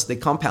and worse. They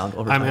compound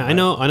over time. I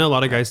know a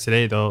lot of guys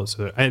today though.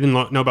 So I didn't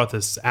know about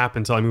this app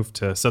until I moved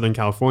to Southern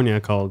California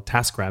called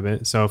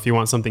TaskRabbit. So if you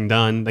want something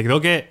done, like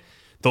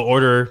they'll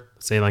order,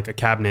 say like a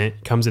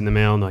cabinet comes in the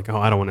mail and like, oh,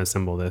 I don't want to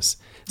assemble this.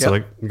 So Yep.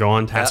 like go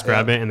on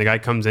TaskRabbit and the guy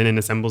comes in and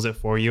assembles it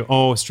for you.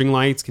 Oh, string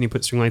lights. Can you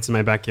put string lights in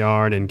my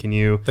backyard? And can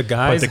you The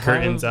guys put the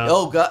curtains have- up?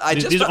 Oh God!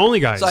 These are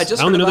only guys. So I just I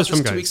heard only know about this from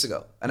this 2 guys. weeks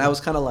ago, and I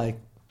was kind of like,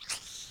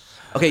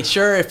 okay,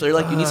 sure. If they're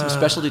like, you need some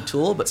specialty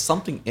tool, but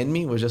something in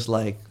me was just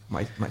like,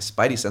 my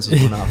spidey sense was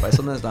going off, right?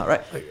 Something's not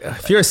right.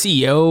 If you're a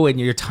CEO and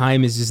your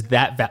time is just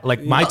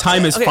like my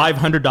time is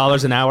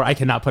 $500 an hour, I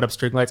cannot put up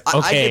string lights.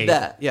 Okay, I did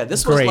that. Yeah,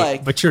 this great, was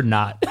like, but you're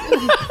not.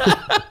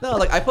 no,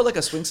 like I put like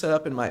a swing set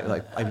up in my,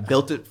 like I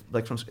built it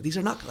like from, these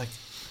are not like,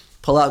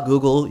 pull out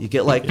Google, you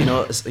get like,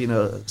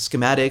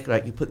 schematic,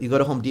 right? You go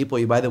to Home Depot,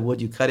 you buy the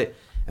wood, you cut it.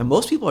 And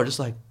most people are just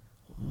like,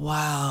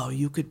 wow,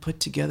 you could put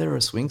together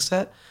a swing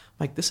set?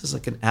 Like, this is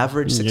like an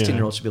average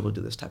 16-year-old should be able to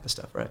do this type of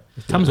stuff, right?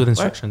 It comes with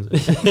instructions.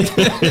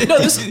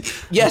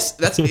 Yes,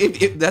 that's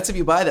if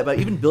you buy that. But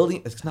even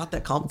building, it's not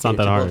that complicated. It's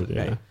not that hard. Build,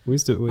 yeah, right? we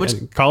used to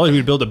in college.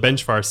 We'd build a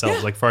bench for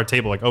ourselves, like for our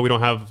table. Like, oh, we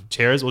don't have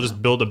chairs, we'll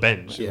just build a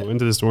bench. Yeah. We went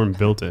to the store and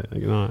built it.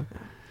 Like, yeah,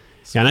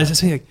 and I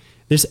just say like,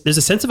 there's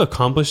a sense of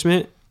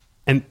accomplishment,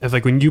 and of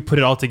like when you put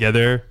it all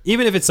together,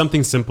 even if it's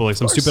something simple, like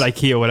some stupid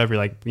IKEA or whatever,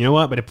 you're like, you know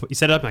what? But you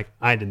set it up, like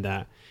I did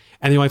that.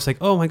 And your wife's like,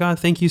 "Oh my God,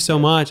 thank you so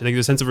much." And like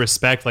there's a sense of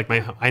respect. Like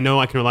I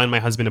know I can rely on my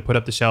husband to put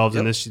up the shelves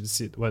and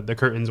the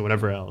curtains or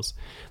whatever else.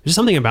 There's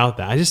something about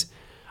that.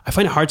 I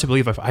find it hard to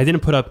believe if I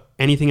didn't put up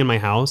anything in my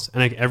house,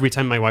 and like every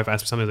time my wife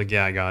asks for something, I'm like,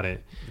 "Yeah, I got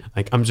it."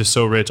 Like I'm just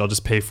so rich, I'll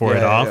just pay for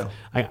it off.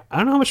 Yeah. I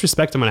don't know how much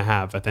respect I'm gonna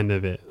have at the end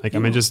of it. Like,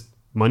 am I just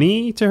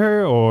money to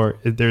her, or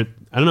is there?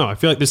 I don't know. I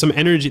feel like there's some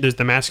energy. There's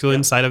the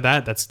masculine side of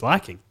that's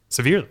lacking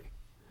severely.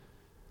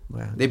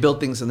 Yeah. They build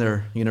things in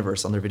their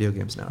universe on their video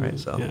games now, right?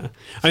 So yeah,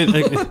 I mean,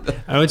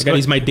 I always got to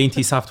use my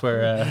dainty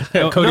software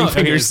coding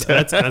fingers.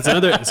 Okay, so that's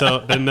another.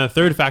 So then the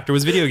third factor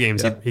was video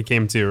games. He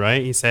came to,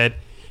 right. He said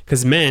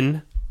because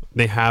men,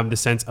 they have the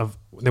sense of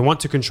they want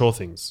to control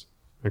things.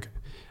 Okay,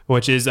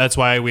 that's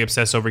why we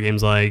obsess over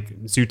games like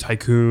Zoo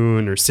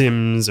Tycoon or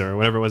Sims or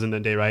whatever it was in the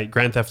day, right?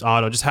 Grand Theft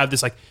Auto. Just have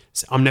this like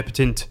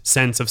omnipotent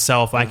sense of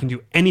self. I can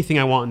do anything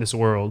I want in this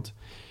world,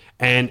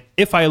 and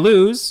if I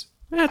lose,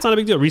 it's not a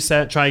big deal.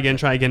 Reset, try again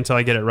until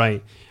I get it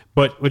right.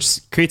 But which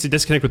creates a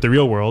disconnect with the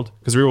real world,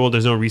 because the real world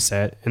there's no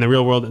reset, and the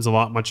real world is a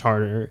lot much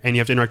harder, and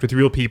you have to interact with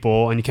real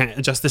people, and you can't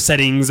adjust the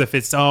settings if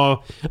it's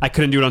I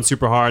couldn't do it on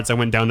super hard, so I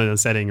went down to the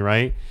setting,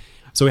 right?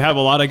 So we have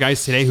a lot of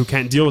guys today who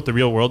can't deal with the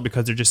real world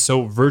because they're just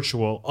so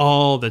virtual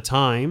all the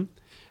time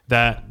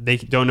that they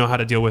don't know how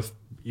to deal with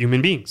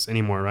human beings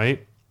anymore,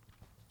 right?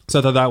 So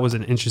I thought that was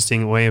an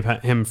interesting way of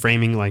him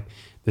framing like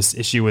this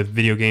issue with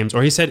video games.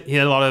 Or he said he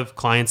had a lot of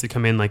clients that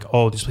come in like,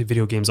 oh, just play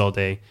video games all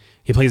day.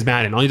 He plays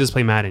Madden. All he does is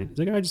play Madden. He's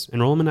like, I just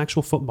enroll him in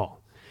actual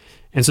football.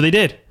 And so they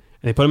did.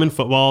 And they put him in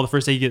football. The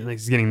first day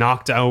he's getting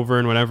knocked over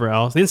and whatever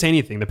else. They didn't say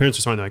anything. The parents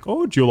were smart. They're like,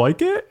 oh, do you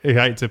like it? He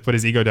had to put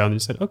his ego down. They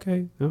just said,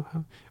 okay.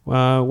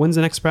 When's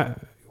the next what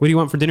do you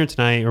want for dinner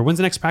tonight? Or when's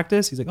the next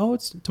practice? He's like, oh,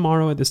 it's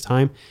tomorrow at this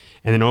time.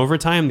 And then over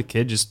time, the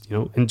kid just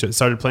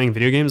started playing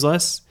video games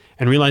less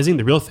and realizing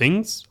the real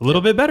thing's a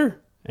little bit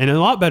better. And a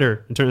lot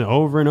better in terms of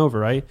over and over,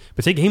 right?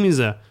 But say gaming is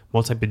a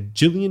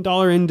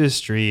multi-bajillion-dollar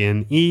industry,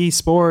 and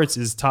esports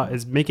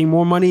is making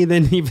more money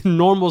than even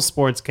normal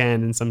sports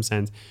can in some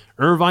sense.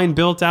 Irvine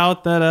built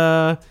out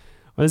that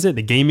what is it?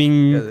 The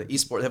gaming, the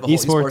esports. They have a whole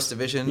esports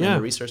division and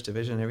a research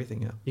division, and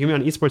everything. Yeah, you can be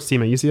on an esports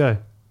team at UCI.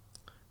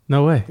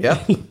 No way. Yeah.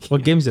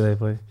 What games do they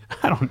play?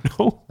 I don't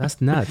know. That's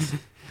nuts.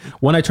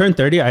 When I turned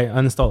 30, I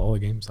uninstalled all the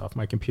games off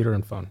my computer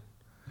and phone.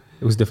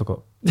 It was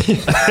difficult.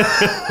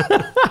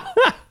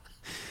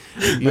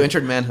 You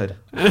entered manhood.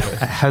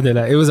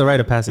 It was a rite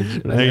of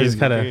passage. It was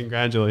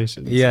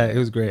congratulations. Yeah, it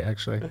was great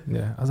actually.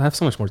 Yeah, I have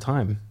so much more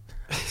time.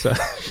 So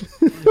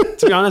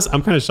to be honest,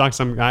 I'm kind of shocked.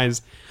 Some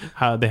guys,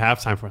 how they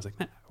have time for. I was like,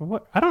 man,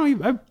 what? I don't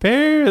even. I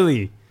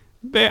barely.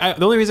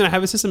 The only reason I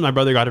have a system, my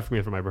brother got it for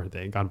me for my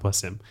birthday. God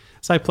bless him.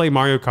 So I play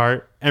Mario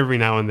Kart every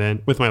now and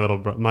then with my little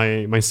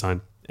my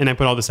son. And I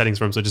put all the settings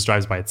for him so it just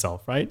drives by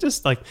itself, right?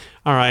 Just like,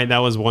 all right, that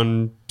was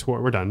one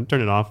tour. We're done.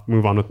 Turn it off.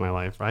 Move on with my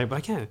life, right? But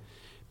I can't.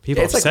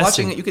 People it's like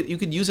watching it. You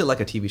could use it like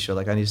a TV show.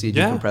 Like I need to see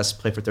decompress,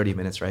 play for 30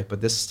 minutes, right? But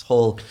this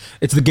whole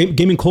it's the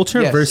gaming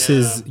culture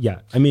versus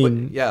I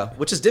mean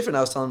which is different.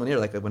 I was telling Munir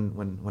like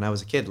when I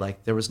was a kid,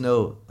 like there was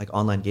no like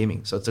online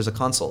gaming. So there's a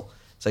console.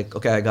 It's like,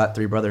 okay, I got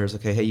 3 brothers.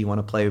 Okay, hey, you want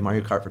to play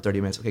Mario Kart for 30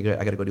 minutes? Okay, good.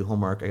 I got to go do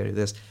homework. I got to do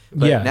this.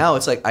 But now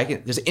it's like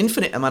there's an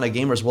infinite amount of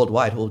gamers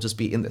worldwide who will just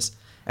be in this.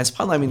 And it's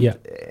probably,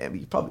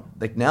 you probably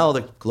like now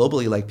like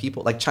globally, like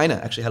people like China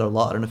actually had a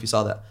law. I don't know if you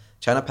saw that.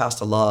 China passed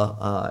a law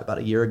about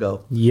a year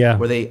ago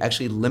where they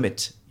actually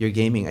limit your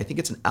gaming. I think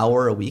it's an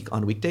hour a week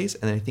on weekdays,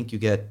 and then I think you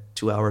get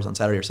 2 hours on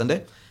Saturday or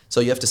Sunday. So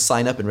you have to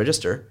sign up and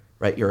register,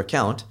 right, your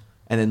account,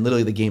 and then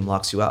literally the game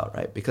locks you out,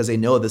 right? Because they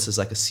know this is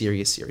like a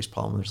serious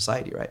problem in their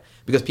society, right?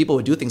 Because people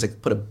would do things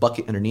like put a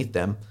bucket underneath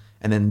them,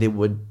 and then they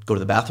would go to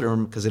the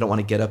bathroom because they don't want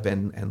to get up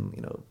and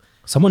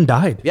Someone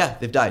died. Yeah,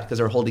 they've died because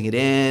they were holding it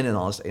in and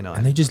all this,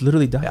 And they just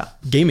literally died. Yeah.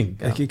 Gaming.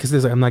 Because they're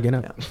like, I'm not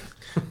getting up.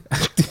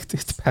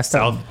 It's past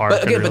out. South Park.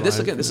 But again, this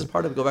is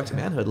part of go back to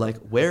manhood. Like,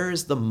 where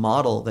is the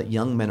model that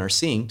young men are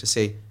seeing to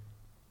say,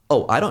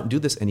 oh, I don't do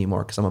this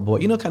anymore because I'm a boy?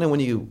 You know, kind of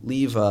when you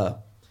leave,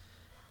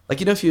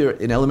 if you're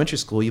in elementary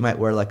school, you might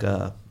wear like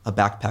a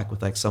backpack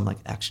with like some like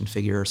action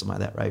figure or something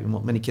like that, right?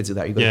 Many kids do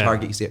that. You go to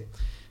Target, you see it.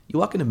 You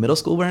walk into middle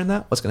school wearing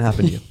that, what's going to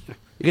happen to you?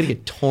 You're going to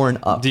get torn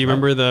up. Do you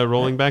remember the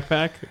rolling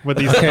backpack? What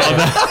these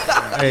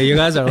Hey, you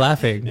guys are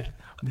laughing.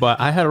 But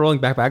I had a rolling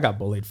backpack. I got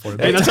bullied for it.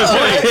 Hey, that's what I'm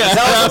saying.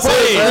 That was the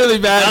point. Really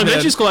bad.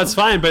 Elementary man. school, that's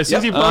fine, but as soon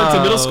as you brought it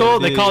to middle school,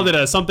 they called it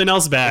a something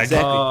else bag.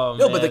 Exactly. Oh,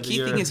 no, but the man, key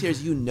thing you're- is here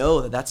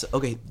is that's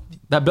okay.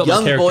 That built my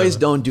Young character. boys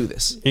don't do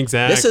this.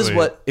 Exactly. This is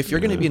what if you're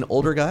going to be an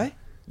older guy,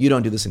 you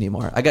don't do this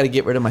anymore. I got to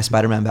get rid of my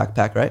Spider-Man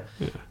backpack, right?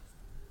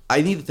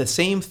 I need the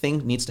same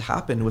thing needs to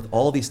happen with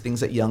all these things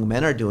that young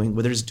men are doing,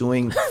 whether it's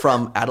doing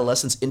from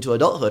adolescence into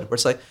adulthood, where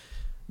it's like,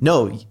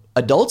 no,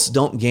 adults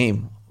don't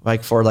game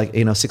like for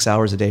 6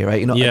 hours a day,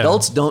 right? Yeah.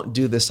 Adults don't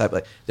do this type.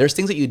 Like there's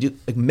things that you do.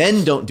 Like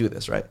men don't do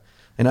this, right?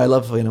 And I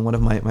love one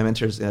of my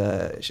mentors,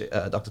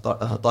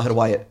 Dr. Tahir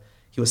Wyatt.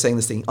 He was saying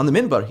this thing on the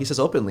minbar. He says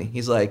openly,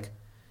 he's like,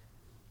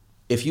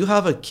 if you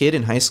have a kid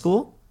in high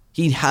school,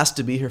 he has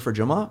to be here for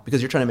Jummah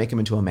because you're trying to make him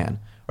into a man,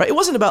 right? It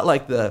wasn't about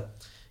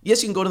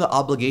yes, you can go to the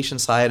obligation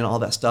side and all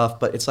that stuff,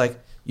 but it's like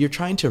you're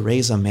trying to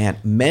raise a man.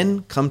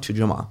 Men come to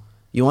Jummah.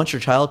 You want your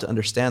child to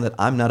understand that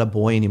I'm not a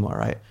boy anymore,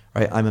 right?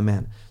 Right? I'm a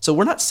man. So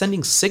we're not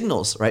sending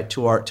signals, right,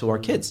 to our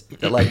kids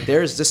that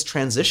there's this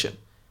transition.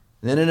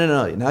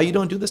 No. Now you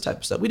don't do this type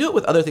of stuff. We do it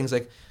with other things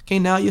like, okay,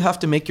 now you have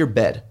to make your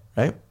bed,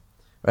 right?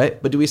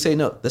 Right? But do we say,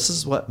 no, this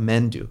is what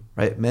men do,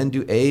 right? Men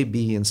do A,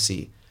 B, and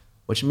C,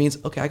 which means,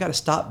 okay, I got to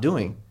stop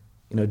doing,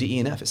 D, E,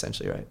 and F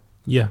essentially, right?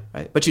 Yeah.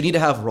 Right. But you need to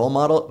have role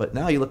model. But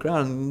now you look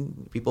around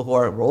and people who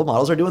are role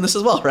models are doing this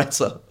as well, right?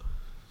 So.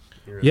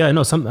 Yeah,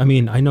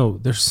 I know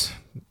there's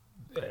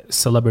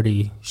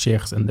celebrity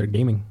sheikhs and they're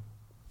gaming.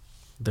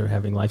 They're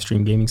having live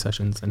stream gaming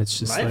sessions and it's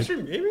just Live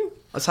stream gaming?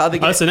 That's how they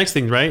get. That's the next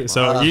thing, right?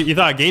 So Wow. you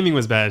thought gaming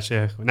was bad,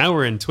 Sheikh. Now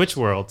we're in Twitch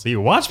world. So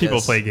you watch people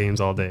Yes. play games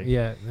all day.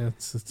 Yeah,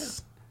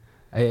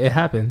 it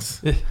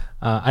happens.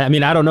 I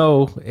don't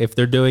know if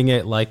they're doing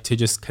it to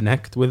just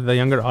connect with the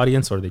younger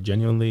audience or they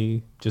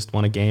genuinely just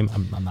want a game.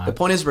 I'm not. The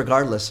point is,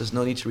 regardless, there's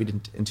no need to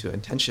read into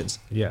intentions.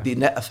 Yeah. The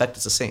net effect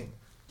is the same.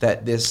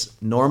 That this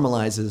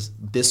normalizes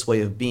this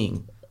way of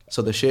being.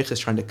 So the sheikh is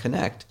trying to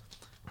connect,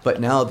 but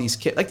now these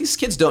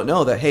kids don't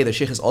know that, hey, the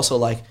sheikh is also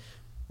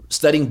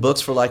studying books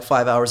for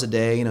 5 hours a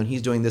day, and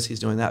he's doing this, he's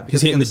doing that.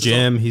 He's hitting the this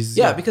is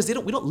all- gym. because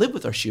we don't live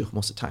with our sheikh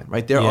most of the time,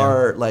 right? There Yeah.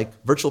 are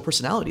virtual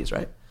personalities,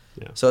 right?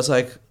 Yeah. So it's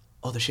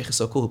oh, the sheikh is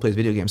so cool who plays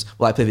video games.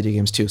 Well, I play video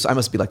games too, so I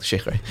must be like the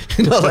sheikh, right?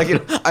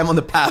 I'm on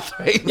the path,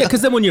 right? Yeah,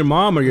 because then when your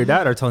mom or your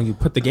dad are telling you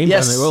put the game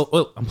Yes. down,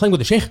 well, I'm playing with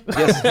the sheikh.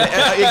 Yes,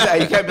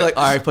 exactly. You can't be all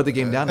right, put the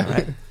game down,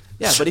 right?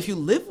 Yeah, but if you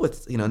live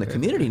with, in the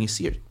community and you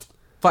see it,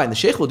 fine, the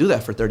sheikh will do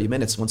that for 30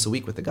 minutes once a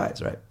week with the guys,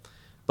 right?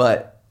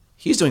 But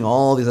he's doing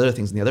all these other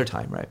things in the other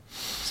time, right?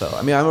 So, I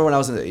remember when I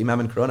was in the Imam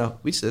in Corona,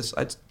 we used to this,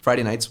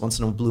 Friday nights, once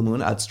in a blue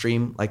moon, I'd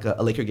stream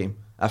a Laker game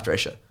after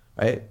Isha,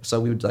 right?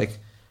 So we would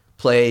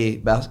play,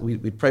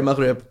 we'd pray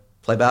Maghrib,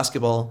 play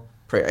basketball,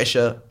 pray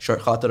Isha, short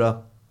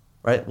khatira,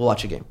 right? We'll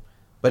watch a game.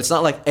 But it's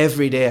not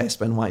every day I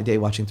spend my day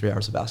watching 3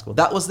 hours of basketball.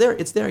 That was there.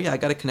 It's there. Yeah, I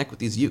got to connect with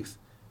these youth.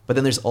 But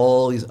then there's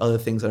all these other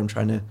things that I'm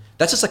trying to.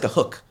 That's just a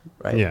hook,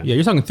 right? Yeah. Yeah,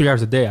 you're talking 3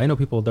 hours a day. I know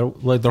people, their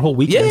whole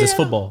weekend is Yeah.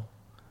 football.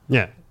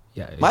 Yeah.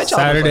 Yeah, My childhood was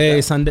Saturday, like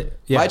that. Sunday.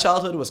 Yeah. My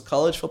childhood was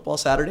college football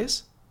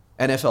Saturdays,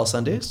 NFL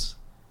Sundays,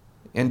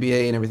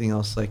 NBA and everything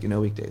else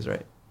weekdays,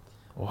 right?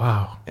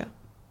 Wow. Yeah.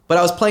 But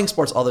I was playing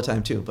sports all the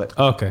time too. But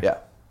Okay. yeah,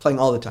 playing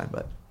all the time.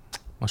 But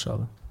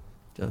MashaAllah.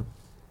 yeah.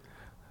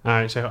 All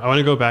right, so I want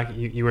to go back.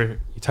 You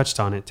touched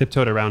on it,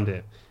 tiptoed around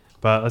it,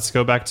 but let's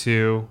go back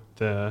to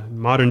the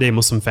modern day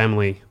Muslim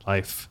family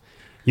life.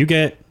 You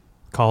get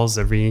calls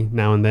every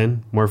now and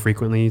then, more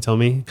frequently. You tell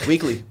me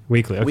Weekly.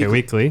 weekly. Okay,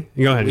 weekly.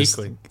 You go ahead.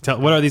 Weekly.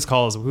 What are these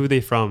calls? Who are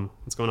they from?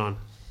 What's going on?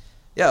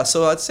 Yeah.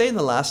 So I'd say in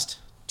the last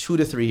 2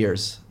 to 3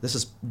 years, this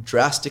has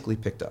drastically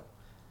picked up.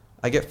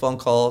 I get phone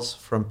calls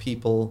from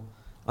people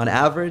on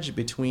average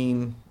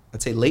between,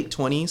 I'd say, late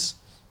 20s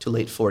to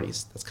late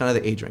 40s. That's kind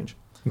of the age range.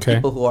 Okay.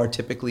 People who are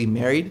typically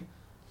married,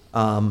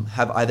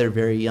 have either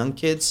very young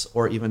kids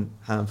or even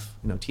have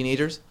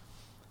teenagers,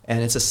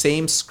 and it's the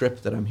same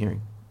script that I'm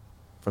hearing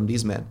from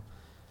these men.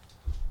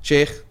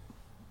 Sheikh,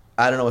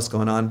 I don't know what's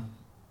going on.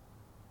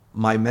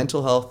 My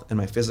mental health and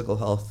my physical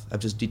health have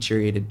just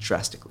deteriorated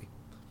drastically.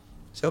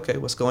 I say, okay,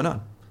 what's going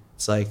on?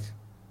 It's I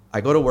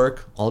go to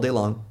work all day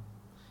long,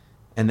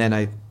 and then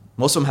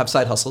most of them have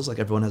side hustles, like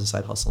everyone has a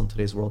side hustle in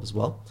today's world as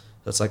well.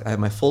 So it's I have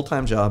my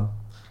full-time job,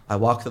 I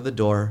walk through the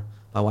door,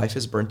 my wife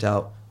is burnt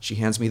out, she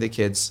hands me the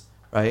kids,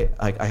 right?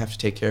 I have to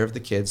take care of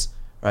the kids,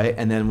 right?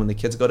 And then when the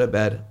kids go to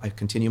bed, I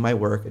continue my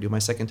work, I do my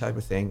second type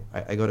of thing,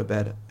 I go to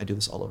bed, I do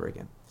this all over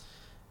again.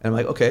 And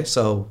I'm okay,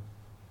 so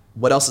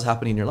what else is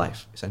happening in your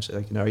life?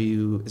 Essentially,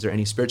 is there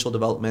any spiritual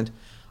development?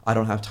 I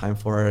don't have time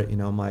for it.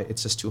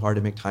 It's just too hard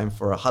to make time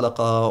for a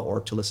halaqah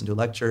or to listen to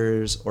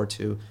lectures or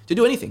to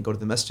do anything, go to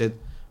the masjid.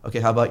 Okay,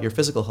 how about your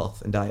physical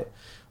health and diet?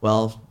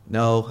 Well,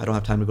 no, I don't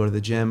have time to go to the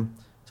gym.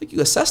 So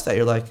you assess that,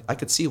 you're I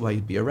could see why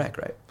you'd be a wreck,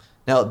 right?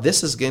 Now,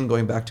 this is again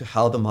going back to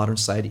how the modern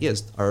society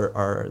is.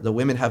 The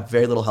women have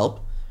very little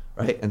help,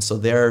 right? And so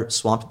they're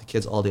swamped with the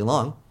kids all day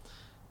long.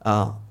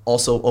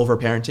 Also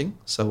overparenting.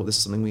 So this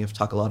is something we have to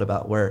talk a lot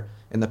about, where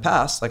in the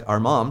past, our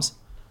moms,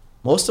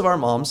 most of our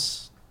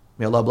moms,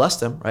 may Allah bless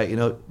them, right,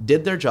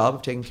 did their job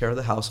of taking care of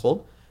the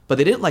household, but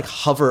they didn't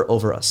hover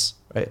over us,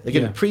 right?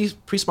 Again,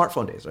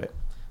 pre-smartphone days, right?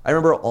 I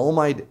remember all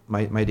my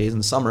days in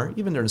the summer,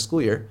 even during the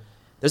school year,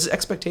 there's this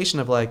expectation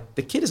of like,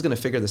 the kid is going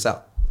to figure this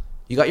out.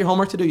 You got your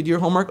homework to do? You do your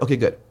homework? Okay,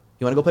 good.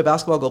 You want to go play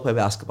basketball? Go play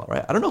basketball,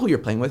 right? I don't know who you're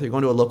playing with. You're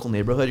going to a local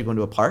neighborhood. You're going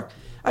to a park.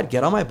 I'd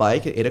get on my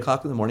bike at 8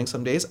 o'clock in the morning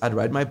some days. I'd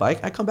ride my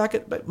bike. I'd come back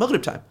at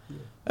Maghrib time.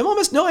 My mom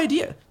has no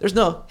idea. There's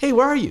no, hey,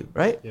 where are you,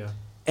 right? Yeah.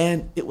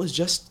 And it was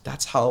just,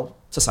 that's how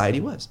society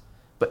was.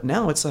 But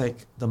now it's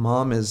like the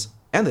mom is,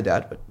 and the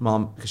dad, but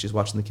mom, because she's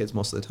watching the kids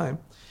most of the time,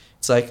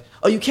 it's like,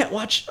 oh, you can't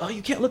watch, oh,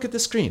 you can't look at the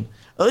screen.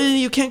 Oh,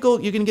 you can't go,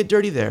 you're going to get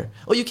dirty there.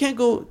 Oh, you can't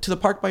go to the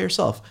park by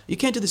yourself. You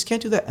can't do this,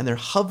 can't do that. And they're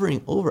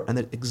hovering over and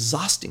they're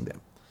exhausting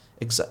them.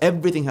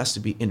 Everything has to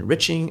be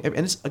enriching. And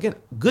it's, again,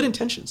 good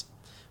intentions.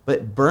 But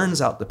it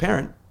burns out the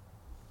parent,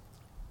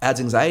 adds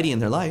anxiety in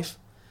their life.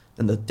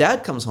 Then the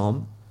dad comes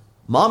home,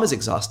 mom is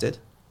exhausted,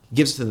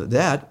 gives it to the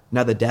dad.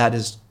 Now the dad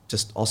is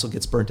just also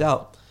gets burnt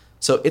out.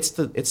 So it's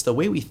the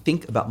way we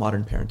think about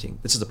modern parenting.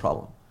 This is the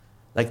problem.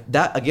 Like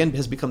that, again,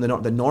 has become the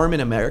norm. The norm in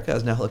America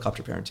is now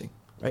helicopter parenting,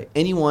 right?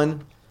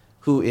 Anyone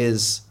who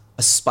is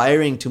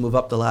aspiring to move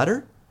up the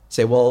ladder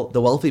say, well,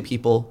 the wealthy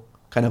people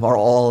kind of are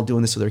all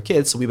doing this with their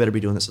kids, so we better be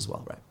doing this as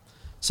well, right?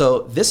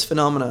 So this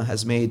phenomena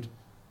has made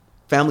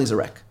families a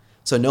wreck.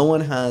 So no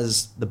one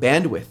has the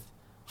bandwidth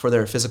for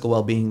their physical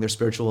well-being, their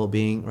spiritual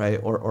well-being, right?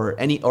 Or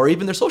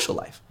even their social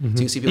life. Mm-hmm.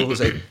 So you see people who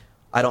say,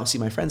 I don't see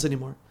my friends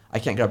anymore. I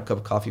can't grab a cup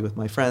of coffee with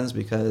my friends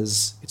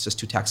because it's just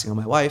too taxing on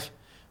my wife,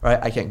 right?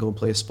 I can't go and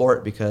play a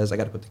sport because I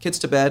got to put the kids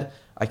to bed.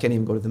 I can't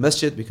even go to the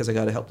masjid because I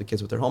got to help the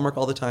kids with their homework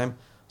all the time.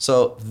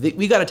 So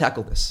we got to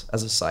tackle this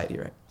as a society,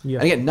 right? Yeah.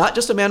 And again, not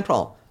just a man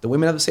problem. The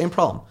women have the same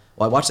problem.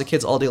 Well, I watch the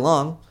kids all day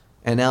long,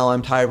 and now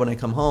I'm tired when I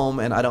come home,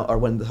 and or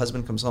when the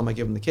husband comes home, I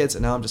give him the kids,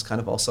 and now I'm just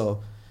kind of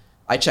also,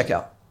 I check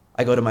out.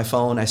 I go to my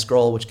phone, I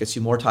scroll, which gets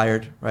you more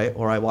tired, right?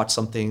 Or I watch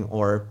something,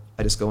 or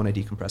I just go and I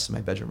decompress in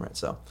my bedroom, right?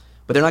 So,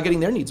 but they're not getting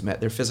their needs met,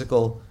 their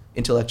physical,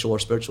 intellectual, or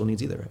spiritual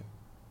needs either, right?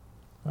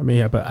 I mean,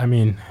 yeah, but I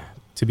mean,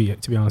 to be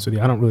honest with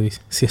you, I don't really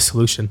see a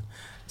solution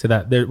to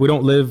that. We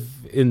don't live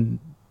in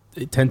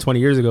 10, 20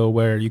 years ago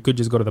where you could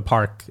just go to the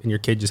park and your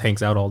kid just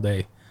hangs out all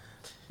day.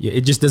 Yeah,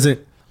 it just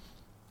doesn't,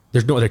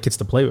 there's no other kids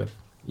to play with.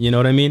 You know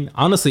what I mean?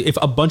 Honestly, if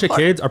a bunch of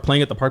kids are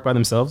playing at the park by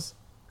themselves,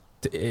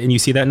 and you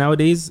see that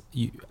nowadays,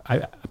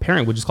 a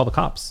parent would just call the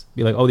cops.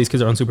 Be like, oh, these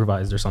kids are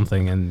unsupervised or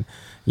something. And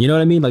you know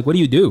what I mean? Like, what do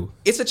you do?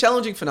 It's a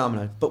challenging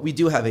phenomenon, but we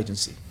do have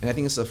agency. And I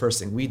think it's the first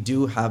thing. We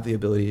do have the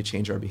ability to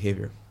change our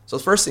behavior. So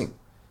the first thing,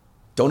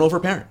 don't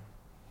overparent.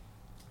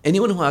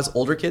 Anyone who has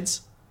older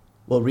kids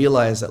will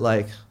realize that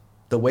like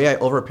the way I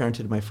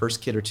overparented my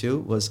first kid or two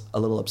was a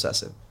little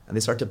obsessive. And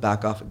they start to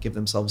back off and give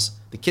themselves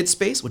the kid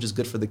space, which is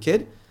good for the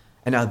kid.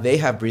 And now they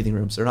have breathing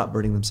rooms. They're not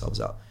burning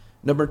themselves out.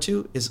 Number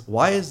two is,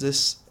 why is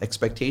this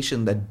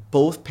expectation that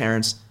both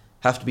parents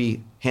have to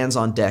be hands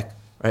on deck,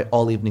 right,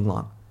 all evening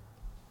long?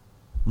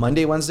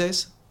 Monday,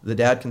 Wednesdays, the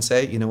dad can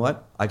say, you know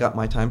what, I got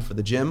my time for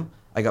the gym,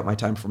 I got my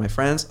time for my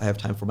friends, I have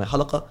time for my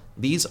halaqah.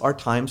 These are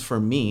times for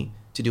me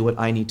to do what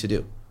I need to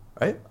do,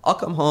 right? I'll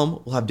come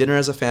home, we'll have dinner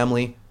as a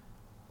family,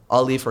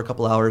 I'll leave for a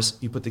couple hours,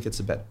 you put the kids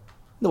to bed. And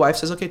the wife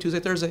says, okay, Tuesday,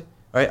 Thursday,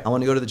 all right, I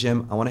want to go to the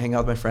gym, I want to hang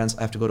out with my friends,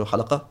 I have to go to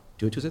halaqah,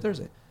 do it Tuesday,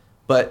 Thursday.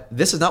 But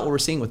this is not what we're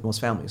seeing with most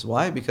families.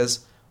 Why?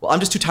 Because, well, I'm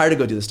just too tired to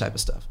go do this type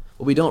of stuff.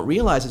 What we don't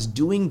realize is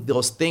doing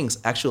those things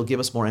actually will give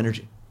us more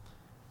energy.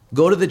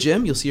 Go to the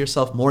gym, you'll see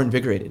yourself more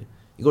invigorated.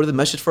 You go to the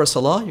masjid for a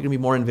salah, you're going to be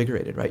more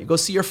invigorated, right? You go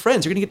see your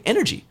friends, you're going to get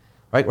energy,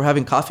 right? We're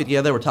having coffee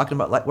together, we're talking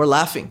about, we're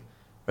laughing,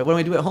 right? What do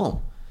I do at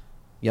home?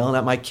 Yelling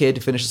at my kid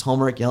to finish his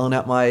homework, yelling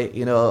at my,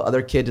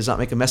 other kid does not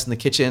make a mess in the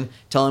kitchen,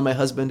 telling my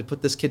husband to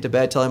put this kid to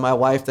bed, telling my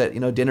wife that,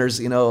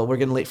 dinner's, we're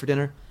getting late for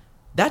dinner.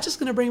 That's just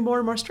going to bring more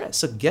and more stress.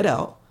 So get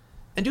out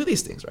and do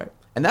these things, right?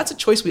 And that's a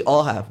choice we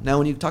all have. Now,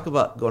 when you talk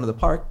about going to the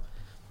park,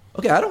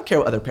 okay, I don't care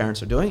what other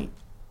parents are doing.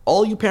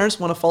 All you parents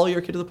want to follow your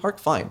kid to the park,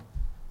 fine.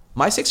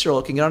 My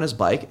 6-year-old can get on his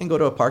bike and go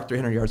to a park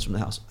 300 yards from the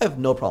house. I have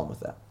no problem with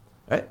that,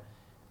 right?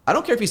 I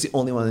don't care if he's the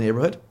only one in the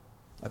neighborhood.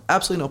 I have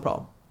absolutely no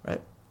problem, right?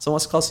 Someone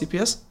wants to call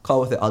CPS,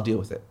 call with it, I'll deal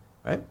with it,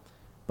 right?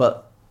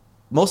 But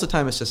most of the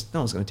time, it's just,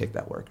 no one's going to take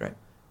that work, right?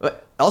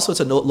 But also,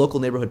 it's a local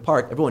neighborhood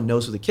park. Everyone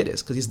knows who the kid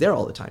is because he's there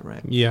all the time,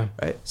 right? Yeah.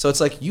 Right? So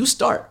it's like, you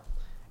start.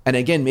 And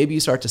again, maybe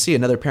you start to see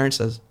another parent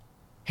says,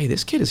 hey,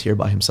 this kid is here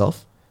by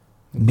himself.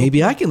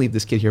 Maybe I can leave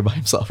this kid here by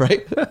himself,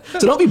 right? So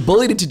don't be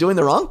bullied into doing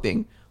the wrong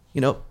thing.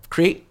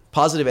 Create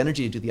positive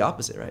energy to do the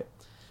opposite, right?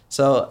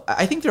 So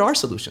I think there are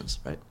solutions,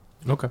 right?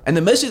 Okay. And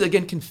the masjid,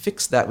 again, can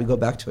fix that. We go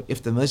back to it.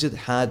 If the masjid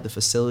had the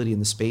facility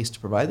and the space to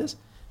provide this,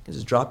 you can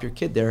just drop your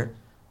kid there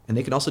and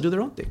they can also do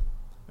their own thing,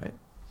 right?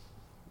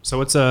 So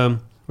what's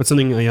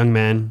something a young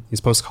man,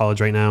 he's post-college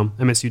right now,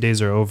 MSU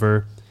days are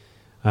over,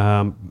 maybe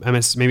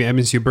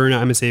MSU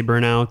burnout, MSA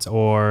burnout,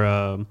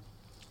 or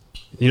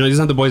he doesn't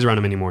have the boys around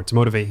him anymore to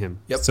motivate him.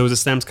 Yep. So his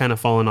stem's kind of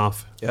fallen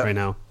off right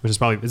now, which is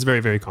it's very,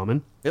 very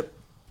common. Yep.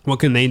 What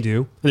can they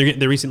do?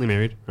 They're recently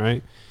married,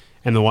 right?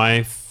 And the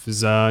wife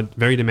is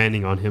very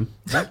demanding on him.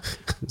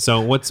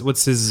 So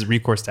what's his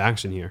recourse to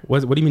action here?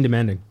 What do you mean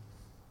demanding?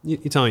 You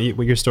tell me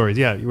what your stories.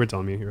 Yeah, you were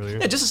telling me earlier.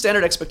 Yeah, just a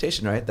standard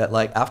expectation, right? That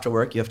like after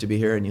work you have to be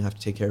here and you have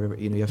to take care of it.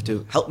 You have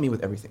to help me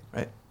with everything,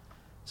 right?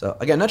 So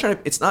again, not trying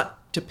to. It's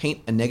not to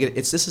paint a negative.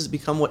 This has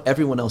become what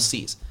everyone else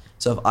sees.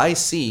 So if I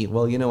see,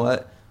 well, you know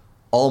what,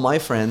 all my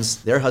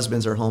friends, their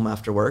husbands are home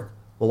after work.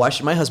 Well, why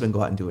should my husband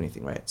go out and do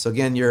anything, right? So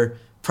again, you're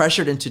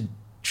pressured into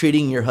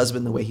treating your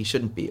husband the way he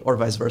shouldn't be, or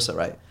vice versa,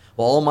 right?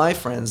 Well, all my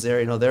friends,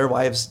 their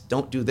wives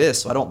don't do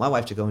this, so I don't want my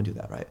wife to go and do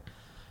that, right?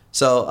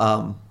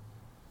 So,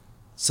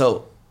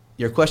 so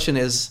your question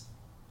is,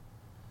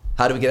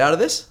 how do we get out of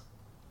this?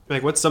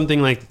 Like, what's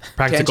something like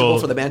practical Tangible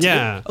for the man to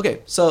yeah. do?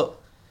 Okay, so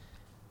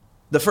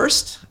the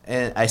first,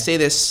 and I say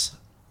this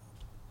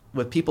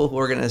with people who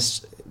are going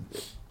to,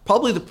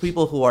 probably the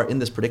people who are in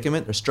this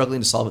predicament are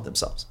struggling to solve it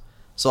themselves.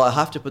 So I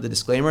have to put the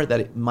disclaimer that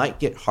it might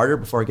get harder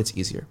before it gets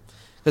easier.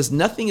 Because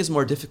nothing is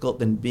more difficult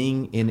than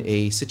being in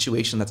a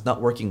situation that's not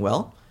working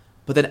well,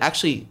 but then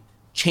actually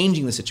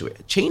changing the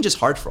situation. Change is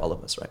hard for all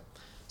of us, right?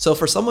 So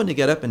for someone to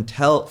get up and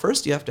tell,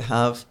 first you have to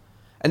have,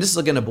 and this is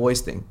again a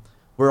boys thing,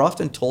 we're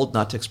often told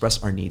not to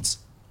express our needs,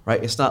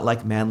 right? It's not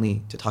like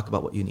manly to talk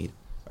about what you need,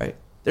 right?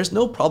 There's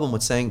no problem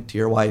with saying to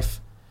your wife,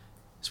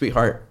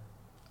 sweetheart,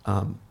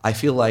 I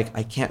feel like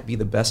I can't be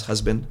the best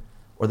husband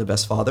or the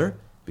best father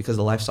because of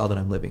the lifestyle that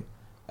I'm living.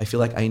 I feel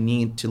like I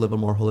need to live a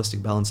more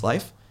holistic, balanced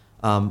life.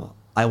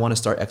 I want to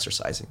start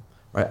exercising,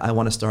 right? I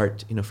want to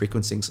start,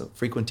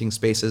 frequenting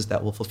spaces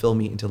that will fulfill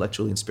me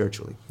intellectually and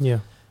spiritually. Yeah.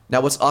 Now,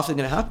 what's often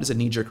going to happen is a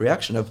knee-jerk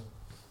reaction of,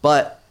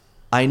 but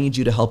I need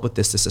you to help with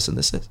this, and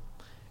this.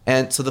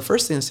 And so the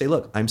first thing is say,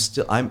 look,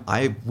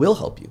 I will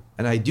help you,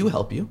 and I do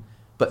help you,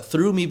 but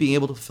through me being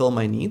able to fulfill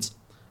my needs,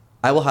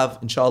 I will have,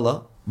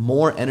 inshallah,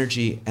 more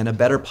energy and a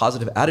better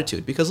positive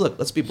attitude. Because look,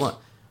 let's be blunt.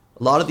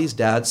 A lot of these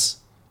dads,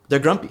 they're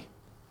grumpy,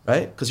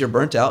 right? Because you're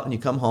burnt out and you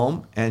come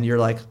home and you're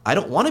like, I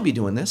don't want to be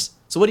doing this.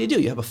 So what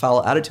do? You have a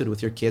foul attitude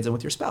with your kids and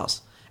with your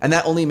spouse. And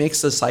that only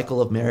makes the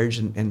cycle of marriage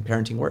and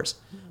parenting worse.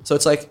 So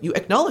it's like, you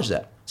acknowledge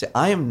that. Say,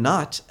 I am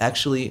not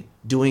actually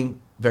doing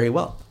very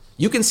well.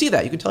 You can see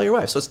that. You can tell your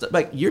wife. So it's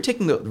like, you're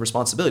taking the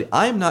responsibility.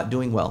 I am not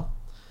doing well.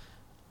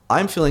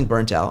 I'm feeling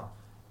burnt out.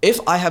 If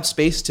I have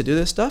space to do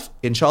this stuff,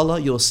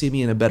 inshallah, you'll see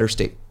me in a better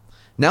state.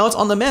 Now it's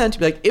on the man to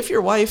be like, if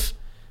your wife,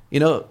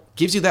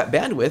 gives you that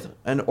bandwidth,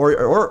 and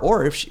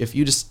or if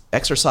you just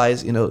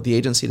exercise, the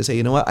agency to say,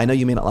 you know what, I know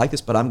you may not like this,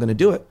 but I'm going to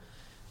do it.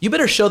 You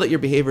better show that your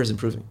behavior is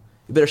improving.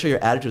 You better show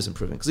your attitude is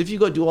improving. Because if you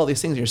go do all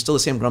these things and you're still the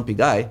same grumpy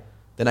guy,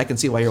 then I can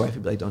see why your wife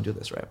would be like, don't do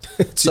this,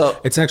 right? So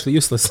it's actually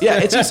useless. Yeah,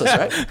 it's useless,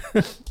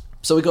 right?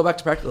 So we go back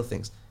to practical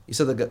things. You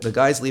said the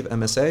guys leave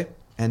MSA,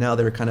 and now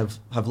they're kind of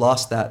have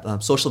lost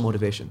that social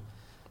motivation.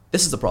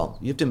 This is the problem.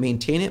 You have to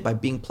maintain it by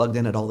being plugged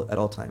in at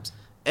all times.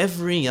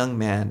 Every young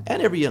man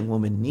and every young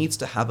woman needs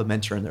to have a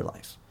mentor in their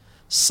life.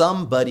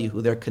 Somebody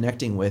who they're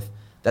connecting with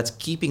that's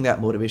keeping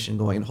that motivation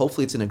going. And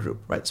hopefully it's in a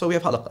group, right? So we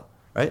have halaqah,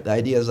 right? The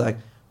idea is like,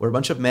 we're a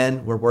bunch of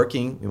men, we're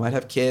working, we might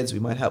have kids, we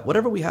might have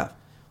whatever we have.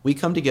 We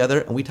come together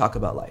and we talk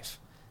about life.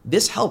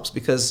 This helps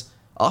because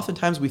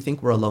oftentimes we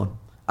think we're alone.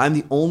 I'm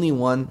the only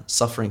one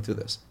suffering through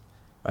this,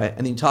 right?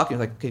 And then you talk and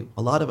you're like, okay,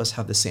 a lot of us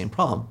have the same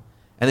problem.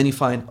 And then you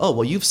find, oh,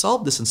 well, you've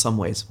solved this in some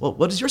ways. Well,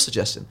 what is your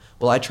suggestion?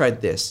 Well, I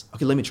tried this.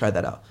 Okay, let me try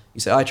that out. You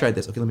say, oh, I tried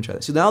this. Okay, let me try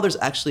that. So now there's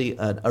actually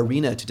an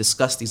arena to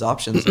discuss these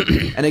options.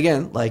 And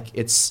again, like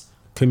it's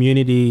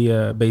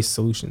community-based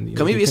solutions.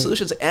 Community-based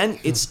solutions. And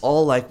it's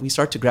all like we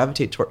start to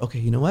gravitate toward, okay,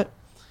 you know what?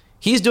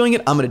 He's doing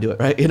it, I'm going to do it,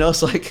 right?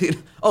 It's like,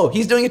 oh,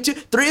 he's doing it too.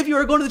 3 of you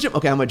are going to the gym.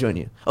 Okay, I'm going to join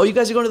you. Oh, you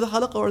guys are going to the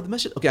halaqah or the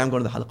masjid? Okay, I'm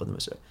going to the halaqah or the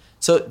masjid.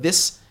 So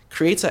this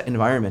creates that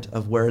environment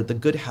of where the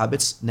good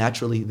habits,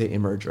 naturally, they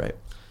emerge, right?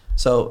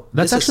 So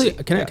that's actually,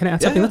 can I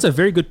add something? Yeah. That's a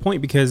very good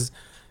point because,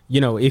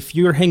 if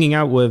you're hanging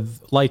out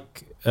with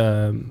like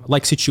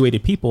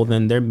situated people,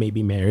 then they may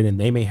be married and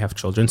they may have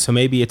children. So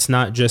maybe it's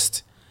not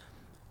just,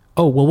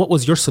 oh, well, what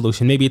was your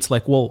solution? Maybe it's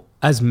like, well,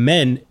 as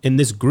men in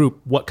this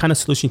group, what kind of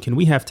solution can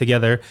we have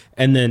together?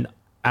 And then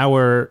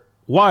our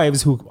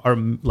wives who are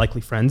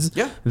likely friends,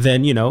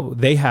 then,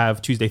 they have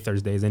Tuesday,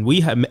 Thursdays, and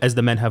we have, as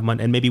the men have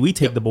Monday, and maybe we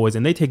take the boys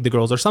and they take the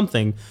girls or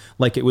something.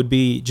 Like it would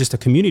be just a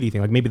community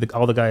thing. Like maybe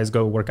all the guys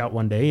go work out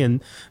one day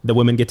and the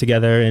women get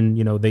together and,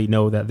 they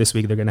know that this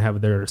week they're going to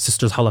have their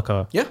sister's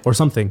halaqah or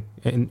something.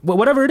 And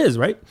whatever it is,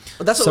 right?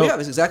 Well, that's what we have.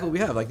 It's exactly what we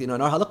have. Like, in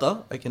our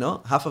halaqah,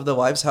 like, half of the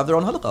wives have their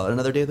own halaqah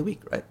another day of the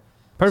week, right?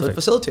 Perfect. So it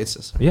facilitates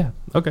this. Yeah.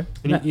 Okay.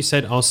 And you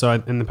said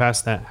also in the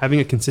past that having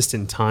a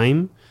consistent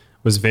time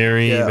was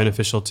very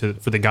beneficial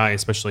for the guy,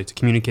 especially to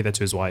communicate that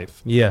to his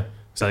wife. Yeah.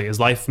 So like as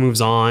life moves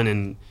on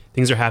and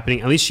things are happening,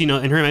 at least she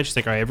knows in her mind, she's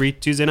like, all right, every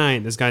Tuesday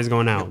night, this guy's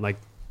going out. Like,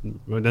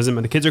 it doesn't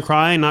matter. The kids are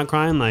crying, not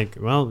crying. Like,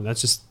 well, that's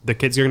just the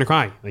kids are going to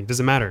cry. Like, it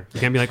doesn't matter. You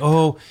can't be like,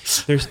 oh,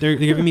 they're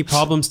giving me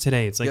problems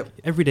today. It's like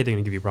every day they're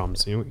going to give you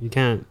problems. You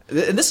can't.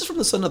 And this is from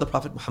the sunnah of the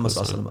Prophet Muhammad.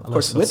 Of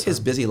course, with his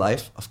busy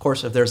life, of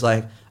course, if there's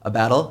like a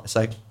battle, it's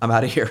like, I'm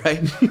out of here,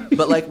 right?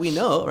 But like we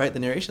know, right, the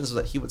narrations is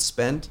that he would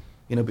spend,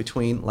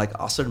 between like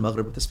Asr and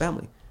Maghrib with his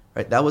family,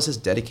 right? That was his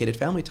dedicated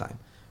family time,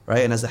 right?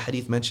 And as the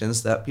hadith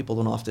mentions that people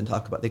don't often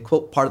talk about, they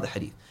quote part of the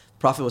hadith.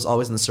 Prophet was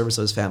always in the service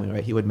of his family,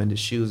 right? He would mend his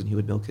shoes and he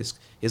would milk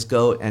his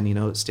goat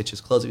and, stitch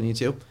his clothes if he needed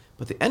to.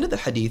 But the end of the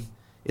hadith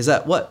is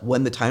that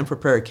when the time for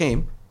prayer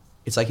came,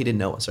 it's like he didn't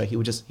know us, right?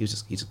 He just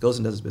goes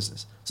and does his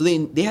business. So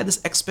they had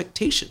this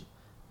expectation.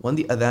 When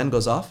the adhan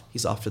goes off,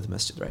 he's off to the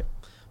masjid, right?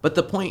 But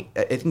the point,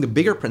 I think the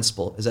bigger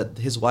principle is that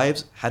his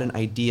wives had an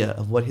idea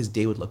of what his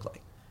day would look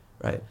like,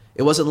 right?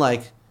 It wasn't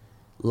like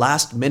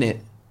last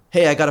minute,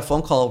 hey, I got a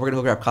phone call, we're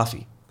gonna go grab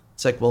coffee.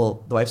 It's like,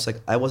 well, the wife's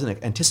like, I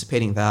wasn't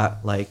anticipating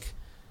that, like,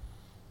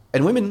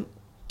 and women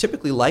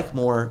typically like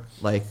more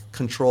like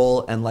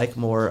control and like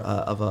more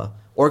of a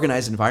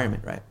organized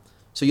environment, right?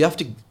 So you have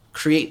to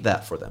create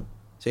that for them.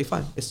 Say,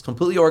 fine, it's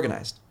completely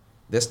organized.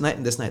 This night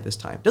and this night, this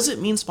time.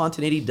 Doesn't mean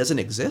spontaneity doesn't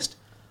exist,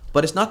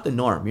 but it's not the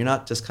norm. You're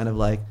not just kind of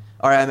like,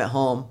 all right, I'm at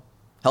home,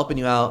 helping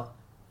you out.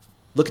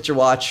 Look at your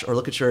watch or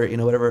look at your,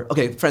 whatever.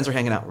 Okay, friends are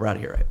hanging out. We're out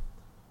of here, right?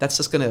 That's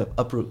just going to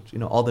uproot,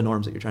 all the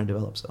norms that you're trying to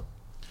develop. So,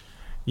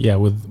 yeah,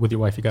 with your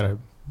wife, you gotta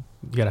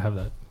have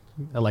that,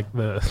 like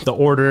the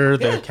order,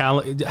 the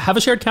calendar. Have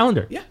a shared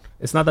calendar. Yeah,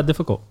 it's not that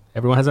difficult.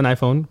 Everyone has an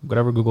iPhone.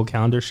 Whatever Google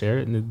Calendar, share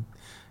it and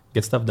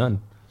get stuff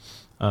done.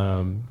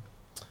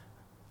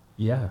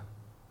 Yeah.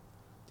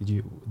 Did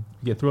you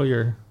get through all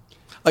your?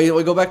 Oh,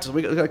 we go back to,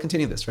 we got to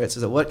continue this, right?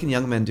 So what can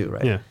young men do,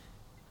 right? Yeah.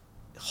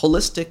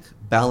 Holistic,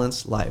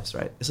 balanced lives,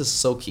 right? This is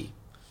so key.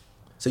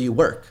 So you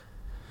work,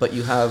 but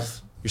you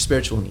have your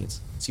spiritual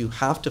needs. So you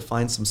have to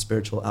find some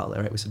spiritual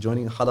outlet, right? We said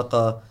joining a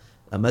halaqah,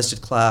 a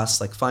masjid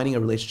class, like finding a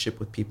relationship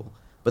with people.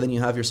 But then you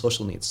have your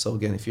social needs. So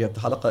again, if you have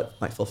the halaqah, it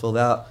might fulfill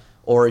that.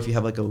 Or if you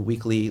have like a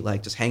weekly,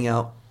 like just hang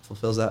out,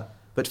 fulfills that.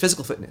 But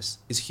physical fitness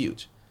is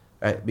huge,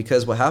 right?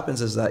 Because what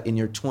happens is that in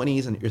your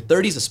 20s and your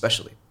 30s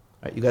especially,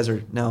 right? You guys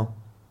are now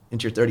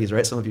into your 30s,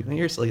 right? Some of you,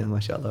 you're still young,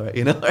 mashallah, right?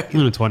 Right?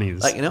 In the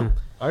 20s. Like,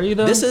 Are you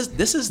though? This is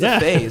the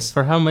phase.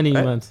 For how many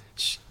right? months?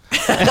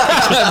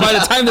 By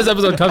the time this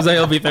episode comes out,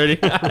 you'll be 30.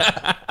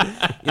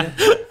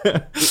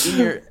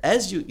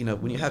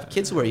 When you have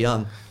kids who are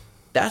young,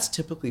 that's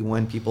typically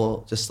when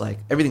people just like,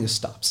 everything just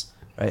stops,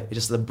 right? It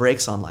just the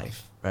brakes on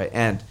life, right?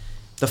 And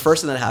the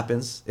first thing that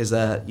happens is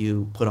that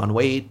you put on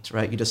weight,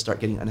 right? You just start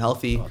getting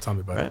unhealthy. Oh, tell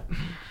me about it.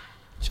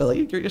 Inshallah,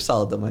 you're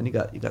solid though, man. You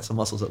got some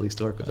muscles at least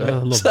to work with, right? A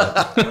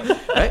little bit.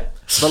 Right?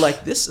 But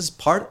like this is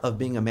part of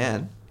being a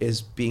man,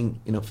 is being,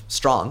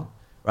 strong,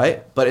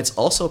 right? But it's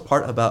also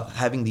part about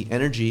having the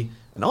energy,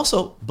 and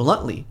also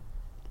bluntly,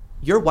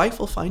 your wife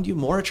will find you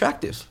more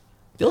attractive.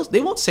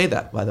 They won't say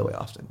that, by the way,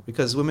 often,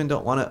 because women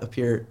don't want to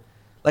appear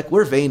like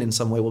we're vain in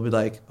some way. We'll be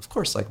like, of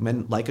course, like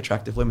men like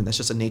attractive women. That's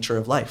just a nature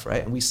of life,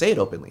 right? And we say it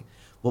openly.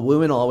 But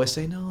women will always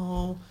say,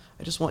 no,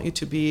 I just want you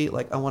to be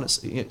like, I want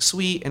to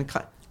sweet and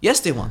kind. Yes,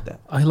 they want that.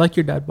 I like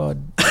your dad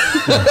bod.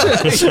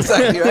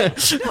 Exactly,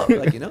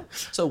 right? No,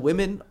 so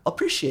women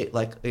appreciate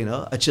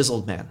a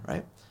chiseled man,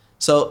 right?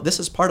 So this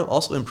is part of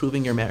also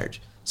improving your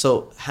marriage.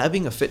 So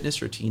having a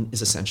fitness routine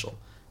is essential.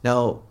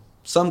 Now,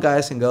 some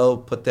guys can go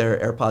put their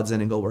AirPods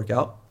in and go work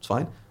out. It's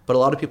fine. But a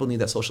lot of people need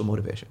that social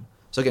motivation.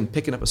 So again,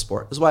 picking up a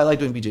sport. This is why I like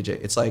doing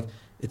BJJ. It's like,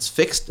 it's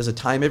fixed. There's a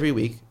time every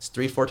week. It's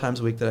 3-4 times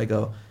a week that I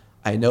go.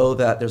 I know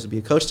that there's going to be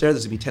a coach there.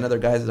 There's going to be 10 other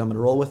guys that I'm going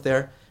to roll with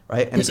there,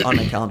 right? And it's on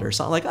my calendar. It's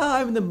not like,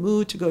 I'm in the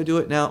mood to go do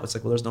it now. It's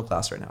like, well, there's no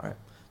class right now, right?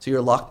 So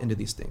you're locked into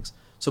these things.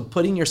 So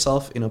putting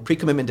yourself,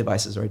 pre-commitment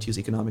devices, right, to use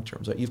economic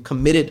terms, right? You've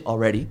committed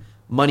already.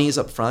 Money is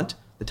up front.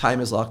 The time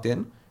is locked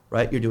in,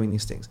 right? You're doing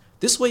these things.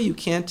 This way you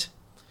can't,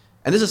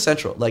 and this is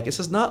central, like this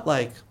is not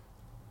like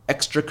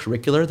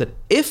extracurricular that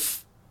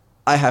if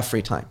I have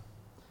free time.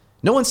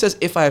 No one says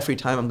if I have free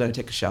time, I'm going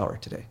to take a shower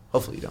today.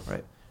 Hopefully you don't,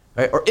 right?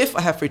 Right? Or if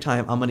I have free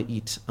time, I'm going to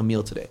eat a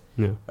meal today.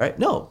 Yeah. Right?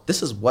 No,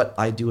 this is what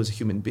I do as a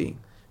human being.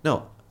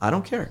 No, I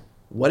don't care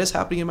what is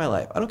happening in my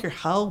life. I don't care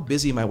how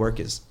busy my work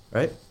is,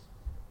 right?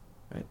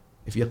 Right?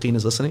 If Yaqeen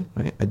is listening,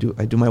 right? I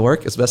do my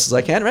work as best as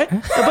I can, right?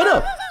 But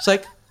no, it's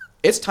like,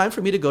 it's time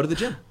for me to go to the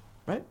gym,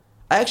 right?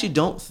 I actually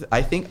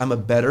I think I'm a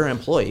better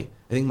employee.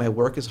 I think my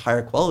work is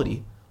higher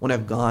quality when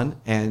I've gone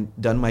and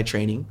done my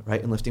training,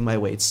 right? And lifting my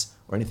weights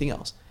or anything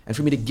else. And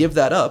for me to give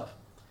that up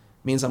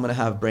means I'm going to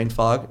have brain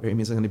fog, or it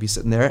means I'm going to be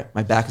sitting there,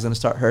 my back is going to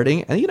start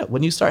hurting. And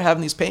when you start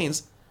having these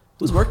pains,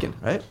 who's working,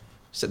 right?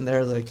 Sitting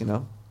there like,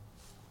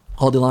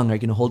 all day long,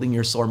 like, holding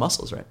your sore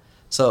muscles, right?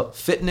 So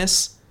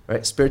fitness,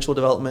 right? Spiritual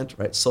development,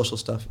 right? Social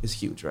stuff is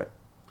huge, right?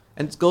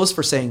 And it goes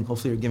for saying,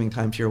 hopefully you're giving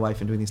time to your wife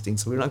and doing these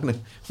things. So we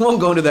won't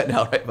go into that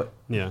now, right? But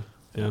yeah.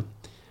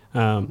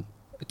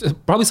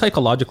 Probably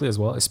psychologically as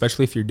well,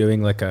 especially if you're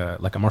doing like a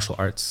martial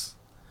arts.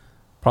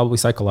 Probably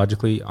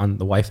psychologically on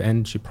the wife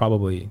end, she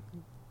probably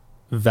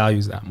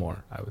values that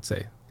more, I would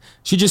say.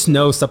 She just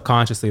knows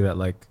subconsciously that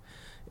like,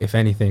 if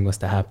anything was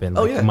to happen,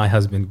 my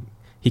husband,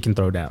 he can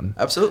throw down.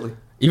 Absolutely.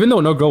 Even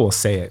though no girl will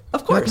say it.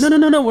 Of course. Like,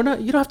 no, we're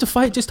not. You don't have to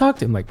fight. Just talk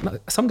to him. Like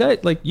some guy,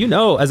 like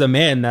as a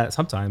man, that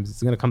sometimes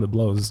it's gonna come to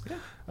blows.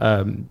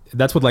 Yeah.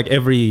 That's with like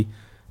every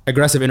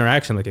aggressive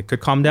interaction. Like it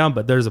could calm down,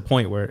 but there's a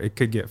point where it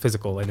could get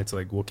physical, and it's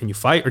like, well, can you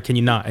fight or can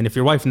you not? And if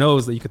your wife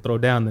knows that you could throw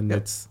down,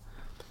 then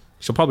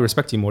she'll probably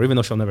respect you more, even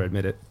though she'll never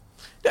admit it.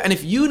 Yeah, and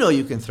if you know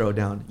you can throw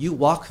down, you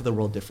walk through the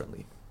world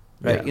differently.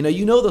 right? Yeah.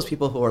 You know those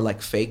people who are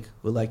like fake,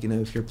 who like,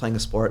 if you're playing a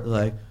sport, they're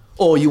like,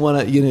 oh, you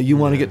want to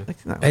get,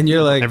 like, no. And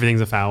you're like,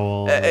 Everything's a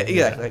foul.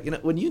 Yeah,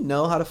 like, when you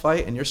know how to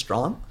fight and you're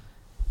strong,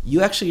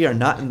 you actually are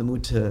not in the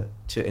mood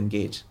to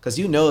engage, because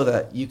you know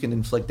that you can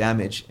inflict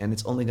damage, and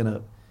it's only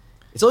gonna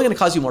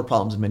cause you more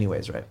problems in many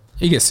ways, right?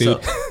 you get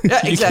sued. So, yeah,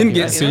 exactly. You can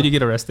get right, sued. You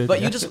get arrested.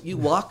 But yeah. you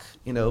walk,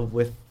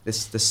 with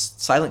this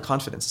silent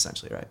confidence,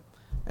 essentially, right?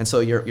 And so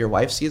your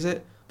wife sees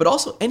it, but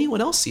also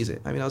anyone else sees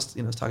it. I mean, I was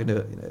talking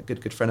to a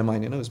good friend of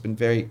mine, who's been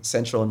very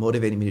central in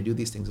motivating me to do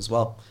these things as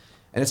well.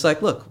 And it's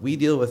like, look, we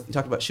deal with, you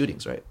talked about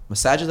shootings, right?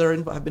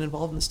 Masajids have been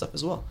involved in this stuff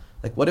as well.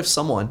 Like, what if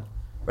someone,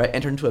 right,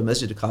 entered into a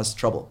masjid to cause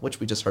trouble, which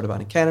we just heard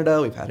about in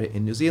Canada, we've had it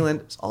in New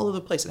Zealand, it's all over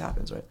the place it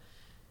happens, right?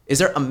 Is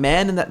there a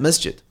man in that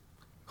masjid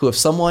who, if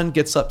someone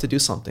gets up to do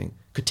something,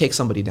 could take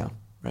somebody down,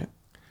 right?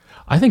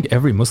 I think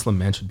every Muslim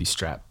man should be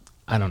strapped.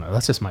 I don't know.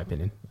 That's just my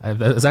opinion.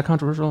 Is that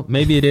controversial?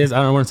 Maybe it is. I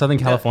don't know. We're in Southern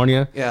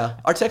California. Yeah.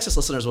 Our Texas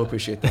listeners will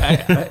appreciate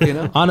that,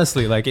 right?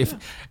 Honestly, like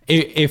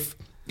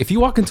if you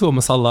walk into a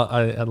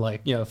masala at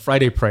like,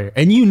 Friday prayer,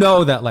 and you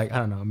know that, like, I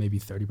don't know, maybe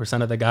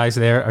 30% of the guys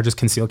there are just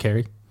concealed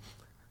carry.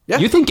 Yeah.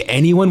 You think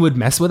anyone would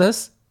mess with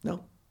us?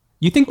 No.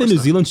 You think the New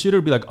Zealand shooter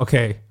would be like,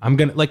 okay, I'm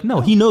gonna, like, no,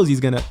 he knows he's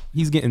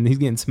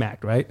getting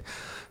smacked, right?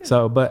 Yeah.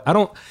 So, but I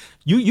don't.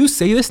 You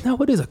say this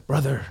nowadays, like,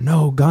 brother,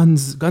 no,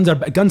 guns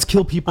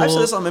kill people. I've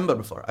said this on Minbar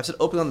before. I've said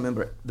openly on the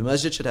Minbar, the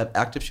masjid should have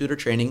active shooter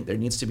training. There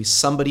needs to be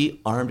somebody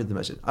armed in the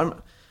masjid. I'm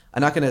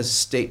not going to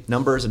state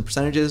numbers and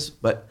percentages,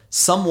 but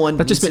someone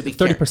But needs just to be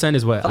 30%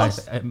 is what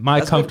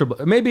my comfortable.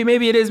 Good.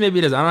 Maybe it is. Maybe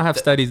it is. I don't have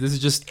studies. This is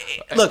just.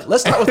 Look,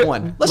 let's start with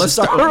one. Let's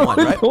start with one,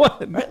 right?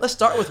 Right. Let's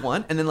start with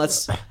one, and then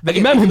let's. The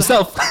Imam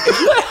himself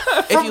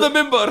from the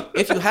Minbar.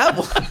 If you have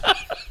one,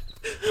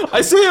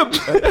 I see him.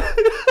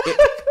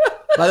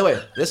 By the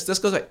way, this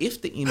goes back.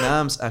 If the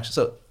imams actually,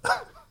 so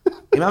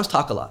imams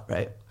talk a lot,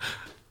 right?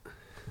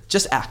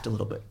 Just act a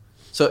little bit.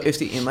 So if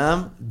the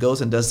imam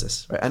goes and does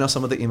this, right? I know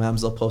some of the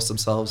imams, they'll post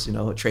themselves,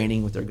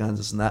 training with their guns,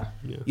 this and that.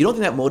 Yeah. You don't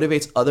think that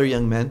motivates other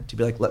young men to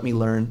be like, let me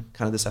learn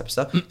kind of this type of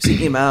stuff? You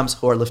see imams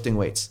who are lifting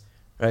weights,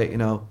 right?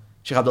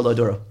 Sheikh Abdullah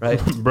Duro, right?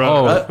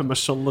 Bro,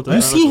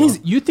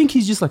 you think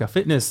he's just like a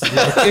fitness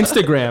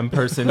Instagram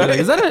person. Right? Like,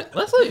 is that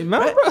that's an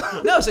imam, right?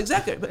 bro? No, it's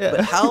exactly. But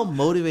how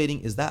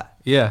motivating is that?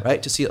 Yeah.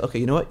 Right? To see, okay,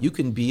 you know what? You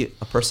can be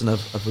a person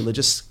of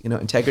religious,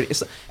 integrity.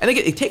 And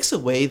again, it takes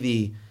away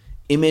the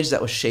image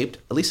that was shaped,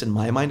 at least in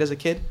my mind as a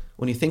kid.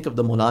 When you think of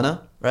the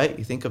Maulana, right?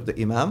 You think of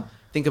the Imam.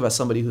 Think about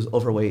somebody who's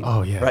overweight.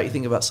 Oh, yeah. Right? You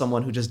think about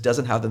someone who just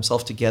doesn't have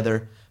themselves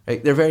together.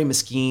 Right? They're very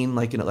miskeen.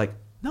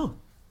 No,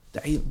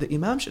 the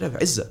Imam should have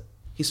izzah.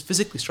 He's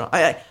physically strong.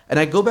 And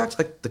I go back to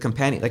like the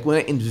companion. Like when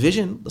I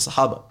envision the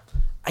Sahaba,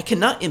 I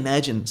cannot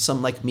imagine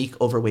some like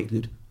meek, overweight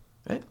dude,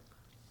 right?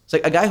 It's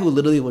like a guy who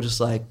literally will just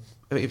like,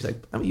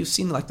 you've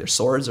seen like their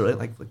swords, or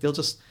like they'll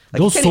just like,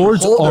 those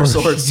swords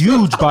are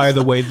huge, by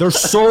the way. They're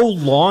so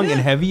long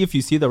and heavy. If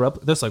you see the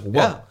that's like, whoa.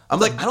 Yeah. I'm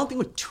like, I don't think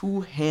with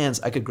two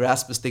hands I could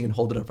grasp this thing and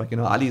hold it up, like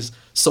Ali's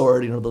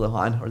sword, the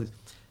Lahan.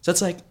 So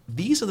it's like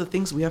these are the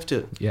things we have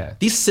to. Yeah.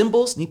 These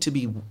symbols need to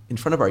be in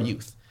front of our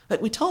youth.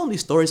 Like we tell them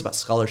these stories about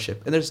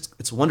scholarship, and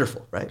it's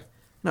wonderful, right?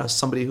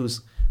 Somebody who's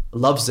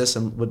loves this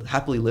and would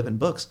happily live in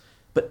books,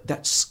 but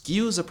that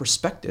skews a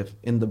perspective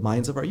in the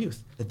minds of our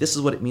youth that this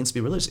is what it means to be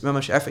religious. Imam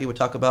Shafi'i would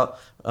talk about,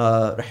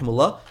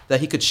 rahimullah, that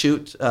he could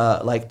shoot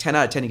like 10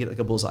 out of 10 and get like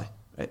a bullseye,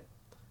 right?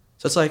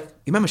 So it's like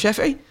Imam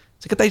Shafi'i,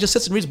 it's like a guy just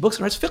sits and reads books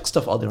and writes fiqh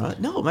stuff all day long.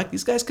 No, like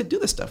these guys could do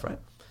this stuff, right?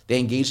 They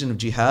engaged in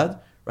jihad,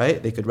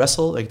 right? They could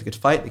wrestle, they could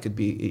fight, they could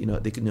be,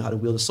 they could know how to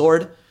wield a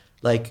sword,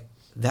 like.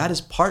 That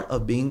is part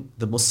of being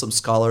the Muslim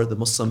scholar, the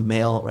Muslim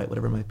male, right?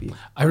 Whatever it might be.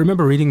 I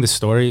remember reading this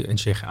story, and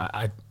Sheikh,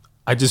 I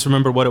just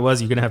remember what it was.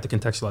 You're gonna have to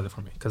contextualize it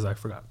for me because I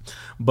forgot.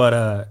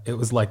 But it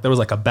was like there was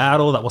like a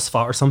battle that was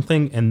fought or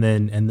something, and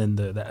then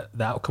the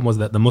outcome was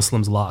that the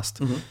Muslims lost.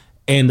 Mm-hmm.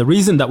 And the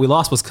reason that we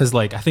lost was because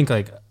I think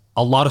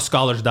a lot of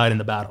scholars died in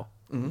the battle.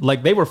 Mm-hmm.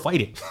 Like they were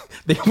fighting.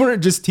 They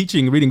weren't just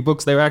teaching, reading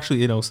books. They were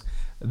actually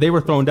they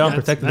were thrown down,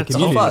 protecting the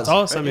community. That's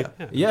awesome. Right?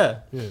 Yeah.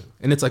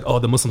 And it's like,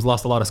 the Muslims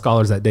lost a lot of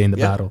scholars that day in the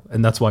battle,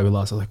 and that's why we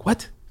lost. I was like,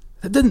 what?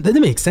 That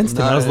didn't make sense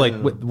to me. I was like,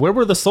 where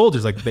were the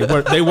soldiers? Like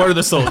they were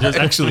the soldiers.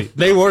 Actually,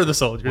 they were the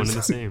soldiers. One and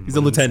the same. He's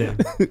a lieutenant.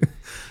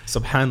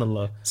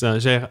 Subhanallah. So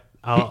Sheikh,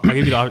 I'll give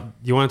you. Do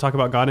you want to talk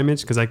about God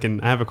image? Because I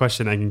have a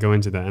question. I can go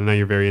into that. I know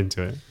you're very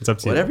into it. It's up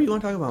to you. Whatever you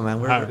want to talk about,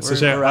 man. We're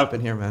wrapping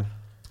here, man.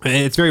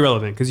 It's very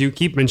relevant because you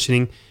keep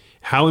mentioning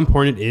how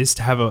important it is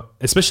to have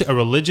especially a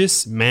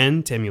religious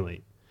man to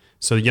emulate.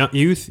 So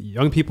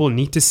young people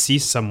need to see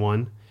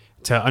someone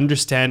to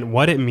understand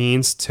what it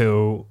means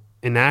to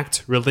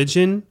enact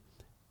religion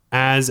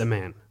as a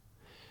man.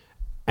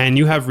 And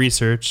you have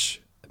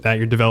research that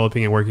you're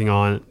developing and working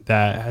on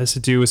that has to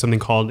do with something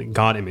called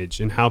God image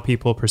and how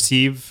people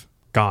perceive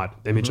God,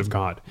 the image of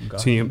God.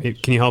 So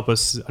can you help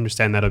us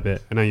understand that a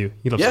bit? I know you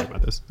love talking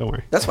about this. Don't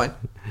worry. That's fine.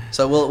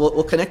 So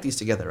we'll connect these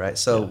together, right?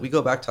 So we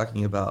go back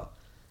talking about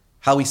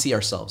how we see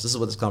ourselves. This is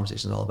what this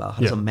conversation is all about.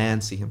 How does a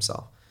man see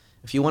himself?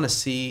 If you want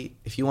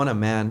a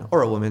man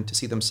or a woman to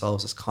see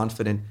themselves as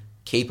confident,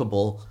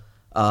 capable,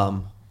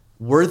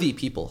 worthy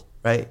people,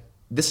 right?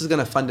 This is going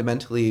to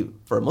fundamentally,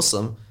 for a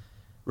Muslim,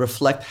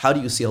 reflect how do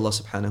you see Allah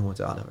subhanahu wa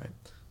ta'ala, right?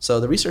 So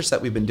the research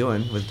that we've been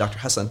doing with Dr.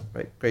 Hassan,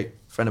 right, great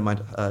friend of mine,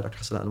 Dr.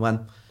 Hassan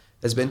Anwan,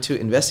 has been to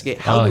investigate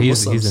how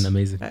he's Muslims, an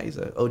amazing, he's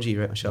an OG,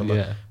 right,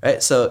 mashallah,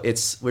 right? So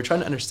we're trying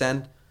to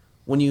understand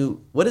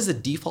what is the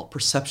default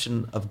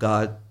perception of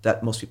God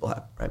that most people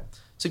have, right?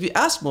 So if you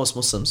ask most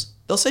Muslims,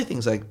 they'll say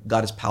things like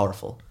God is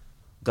powerful,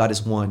 God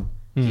is one,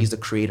 He's the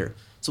creator.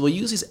 So we'll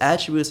use these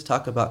attributes to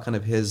talk about kind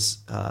of his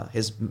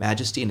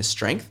majesty and his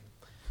strength,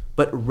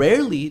 but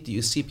rarely do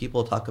you see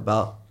people talk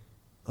about,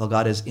 oh,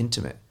 God is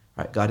intimate,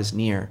 right? God is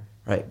near,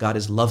 right? God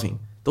is loving.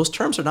 Those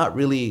terms are not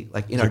really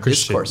like in our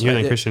discourse.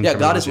 Right? Yeah,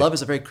 God is love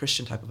is a very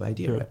Christian type of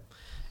idea, right?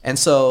 And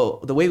so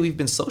the way we've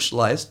been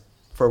socialized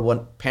for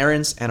what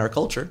parents and our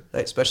culture,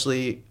 right,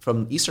 especially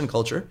from Eastern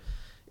culture,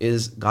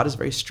 is God is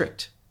very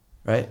strict,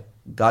 right?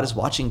 God is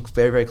watching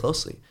very, very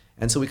closely.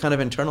 And so we kind of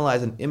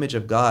internalize an image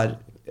of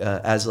God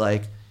as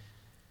like,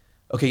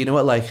 okay, you know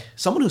what, like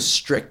someone who's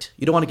strict,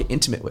 you don't want to get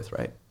intimate with,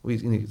 right? We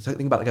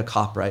think about like a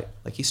cop, right?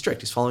 Like he's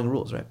strict, he's following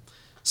rules, right?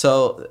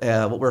 So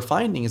what we're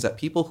finding is that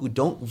people who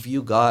don't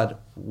view God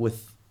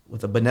with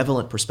a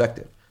benevolent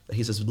perspective, that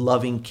he's this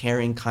loving,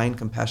 caring, kind,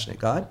 compassionate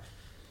God,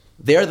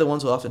 they're the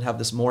ones who often have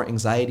this more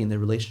anxiety in their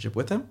relationship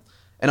with him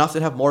and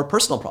often have more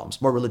personal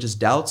problems, more religious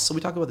doubts. So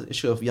we talk about the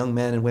issue of young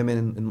men and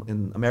women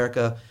in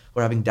America who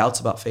are having doubts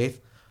about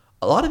faith.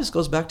 A lot of this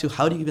goes back to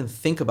how do you even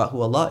think about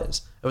who Allah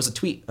is? There was a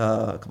tweet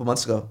a couple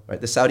months ago, right?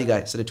 The Saudi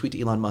guy said a tweet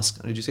to Elon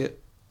Musk. Did you see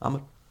it,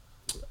 Ahmed?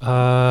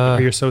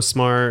 You're so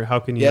smart.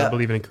 How can you not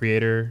believe in a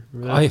creator?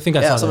 I think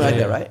I saw something like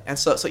that, right? And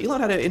so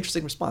Elon had an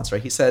interesting response,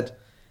 right? He said,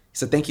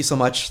 thank you so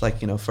much, like,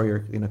 for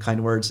your,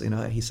 kind words.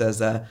 He says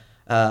that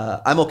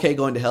I'm okay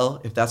going to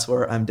hell if that's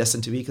where I'm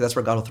destined to be, because that's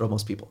where God will throw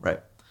most people, right?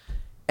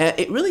 And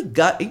it really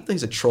even though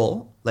he's a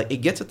troll, like it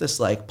gets at this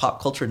like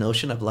pop culture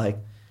notion of like,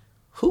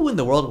 who in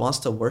the world wants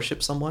to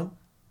worship someone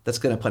that's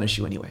going to punish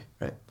you anyway,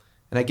 right?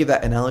 And I give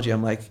that analogy.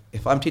 I'm like,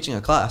 if I'm teaching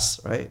a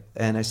class, right,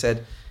 and I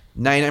said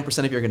 99%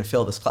 of you are going to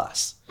fail this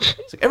class.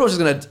 It's like everyone's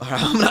just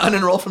I'm going to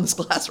unenroll from this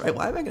class, right?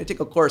 Why am I going to take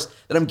a course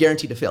that I'm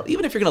guaranteed to fail?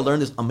 Even if you're going to learn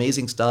this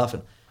amazing stuff.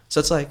 And so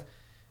it's like,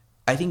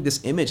 I think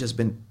this image has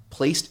been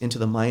placed into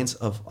the minds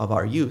of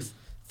our youth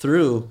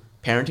through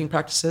parenting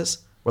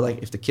practices where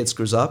like if the kid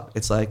screws up,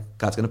 it's like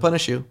God's going to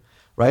punish you,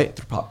 right?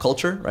 Through pop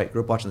culture, right?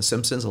 Grew up watching The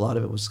Simpsons. A lot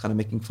of it was kind of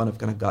making fun of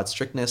kind of God's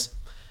strictness.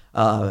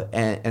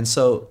 And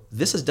so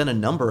this has done a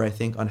number, I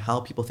think, on how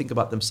people think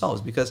about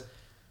themselves because,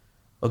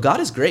 well, God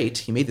is great.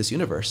 He made this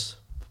universe,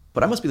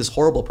 but I must be this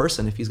horrible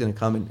person if he's going to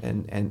come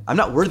and I'm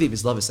not worthy of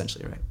his love,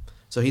 essentially, right?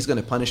 So he's going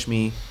to punish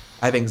me.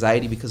 I have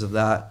anxiety because of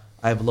that.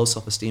 I have low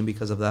self-esteem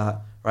because of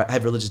that, right? I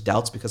have religious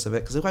doubts because of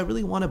it. Because if I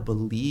really want to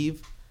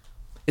believe,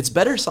 it's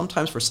better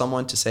sometimes for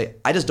someone to say,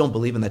 I just don't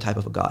believe in that type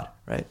of a God,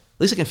 right? At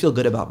least I can feel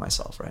good about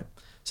myself, right?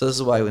 So this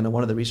is why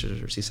one of the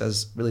researchers, he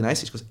says really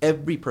nicely, he goes,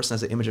 every person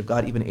has an image of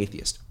God, even an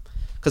atheist.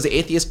 Because the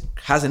atheist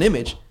has an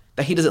image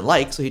that he doesn't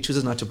like, so he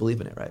chooses not to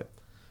believe in it, right?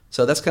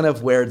 So that's kind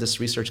of where this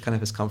research kind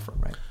of has come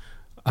from,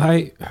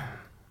 right?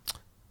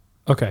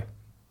 Okay.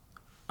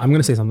 I'm going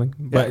to say something,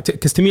 but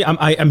because to me,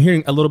 I'm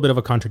hearing a little bit of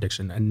a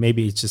contradiction, and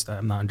maybe it's just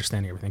I'm not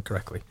understanding everything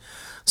correctly.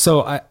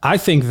 So I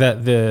think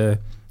that the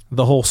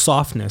whole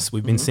softness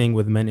we've been seeing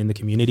with men in the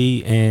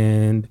community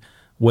and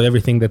with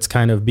everything that's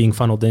kind of being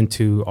funneled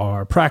into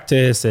our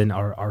practice and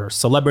our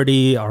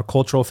celebrity, our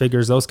cultural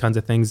figures, those kinds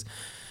of things,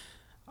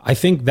 I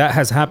think that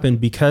has happened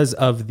because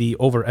of the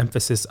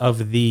overemphasis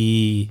of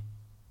the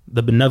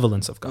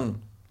benevolence of God,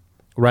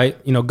 right?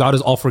 God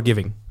is all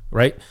forgiving.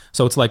 Right.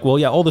 So it's like, well,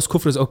 yeah, all this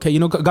kufr is okay.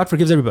 God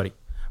forgives everybody.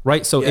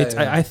 Right. So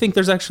I think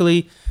there's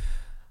actually,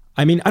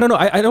 I mean, I don't know.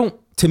 I don't,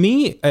 to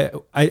me,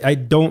 I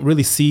don't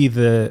really see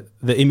the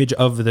image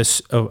of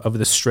this, of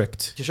the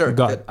strict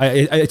God.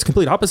 It's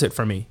complete opposite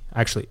for me,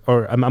 actually.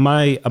 Or am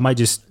I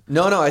just.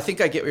 No, I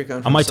think I get where you're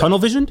going from. Am I tunnel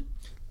visioned?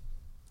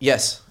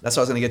 Yes. That's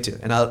what I was going to get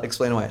to. And I'll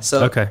explain why.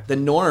 So the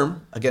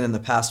norm, again, in the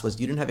past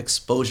was you didn't have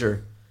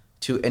exposure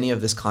to any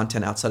of this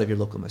content outside of your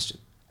local masjid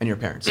and your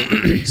parents.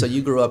 So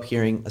you grew up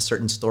hearing a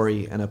certain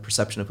story and a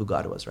perception of who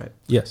God was, right?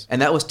 Yes.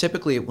 And that was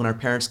typically when our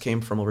parents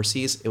came from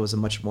overseas, it was a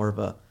much more of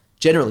a,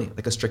 generally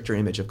like a stricter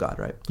image of God,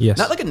 right? Yes.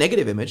 Not like a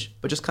negative image,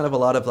 but just kind of a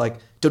lot of like,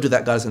 don't do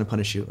that, God is going to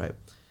punish you, right?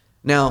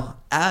 Now,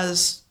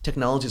 as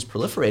technology has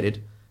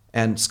proliferated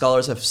and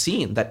scholars have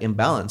seen that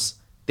imbalance,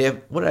 they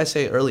have, what did I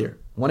say earlier?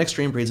 One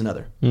extreme breeds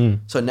another.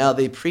 So now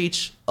they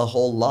preach a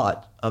whole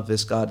lot of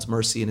this God's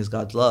mercy and his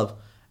God's love.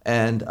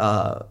 And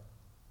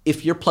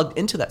if you're plugged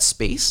into that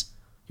space,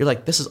 you're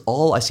like, this is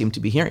all I seem to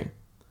be hearing,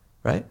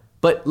 right?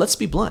 But let's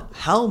be blunt.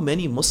 How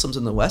many Muslims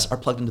in the West are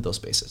plugged into those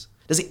spaces?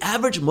 Does the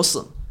average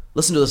Muslim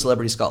listen to the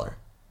celebrity scholar?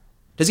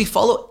 Does he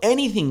follow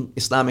anything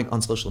Islamic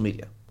on social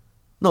media?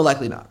 No,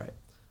 likely not, right?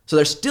 So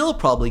they're still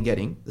probably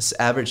getting this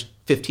average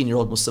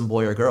 15-year-old Muslim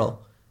boy or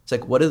girl. It's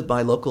like, what does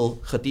my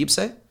local khatib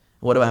say?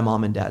 What do my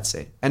mom and dad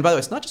say? And by the way,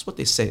 it's not just what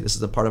they say. This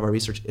is a part of our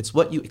research. It's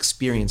what you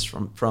experience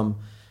from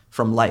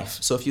life.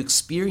 So if you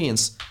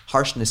experience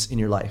harshness in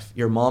your life,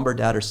 your mom or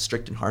dad are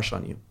strict and harsh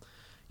on you,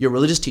 your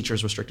religious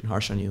teachers were strict and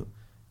harsh on you,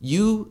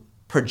 you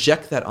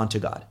project that onto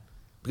God,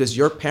 because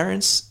your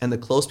parents and the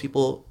close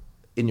people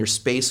in your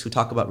space who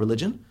talk about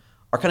religion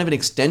are kind of an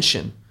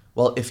extension.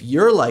 Well, if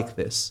you're like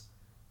this,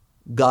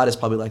 God is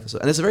probably like this.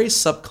 And it's a very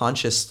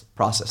subconscious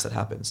process that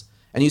happens.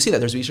 And you see that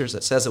there's research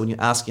that says that when you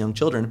ask young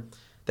children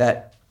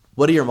that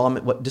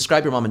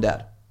describe your mom and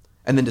dad,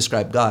 and then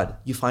describe God,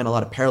 you find a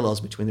lot of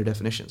parallels between their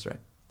definitions, right?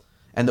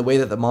 And the way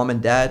that the mom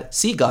and dad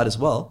see God as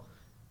well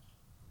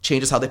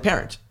changes how they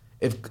parent.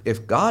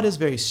 If God is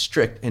very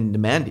strict and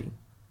demanding,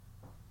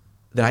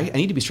 then I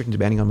need to be strict and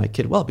demanding on my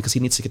kid, well, because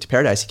he needs to get to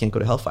paradise, he can't go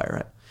to hellfire,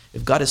 right?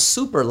 If God is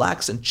super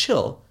lax and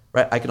chill,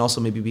 right, I can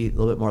also maybe be a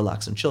little bit more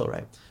lax and chill,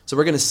 right? So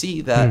we're going to see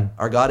that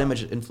our God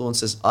image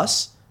influences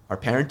us, our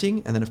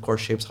parenting, and then of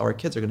course shapes how our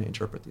kids are going to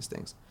interpret these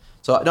things.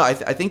 So no, I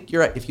think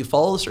you're right. If you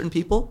follow certain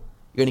people,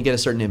 you're going to get a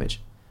certain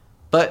image.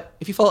 But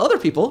if you follow other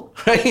people,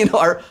 right,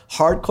 our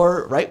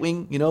hardcore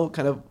right-wing,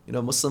 kind of,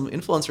 Muslim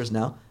influencers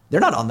now,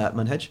 they're not on that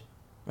manhaj,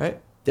 right?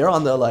 They're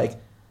on the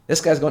this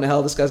guy's going to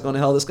hell, this guy's going to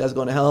hell, this guy's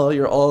going to hell.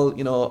 You're all,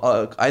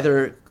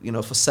 either,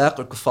 fasaq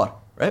or kuffar,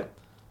 right?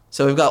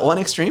 So we've got one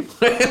extreme,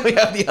 right? We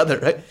have the other,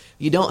 right?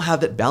 You don't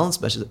have that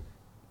balance message.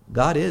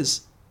 God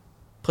is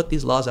put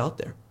these laws out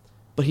there,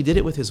 but he did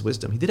it with his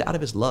wisdom. He did it out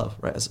of his love,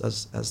 right? As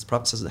the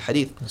Prophet says in the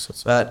hadith,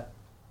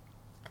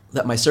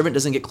 that my servant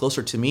doesn't get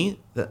closer to me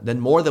than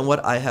more than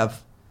what I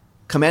have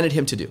commanded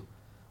him to do.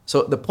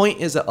 So the point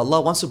is that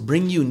Allah wants to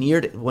bring you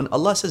near. When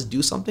Allah says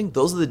do something,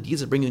 those are the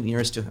deeds that bring you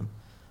nearest to him.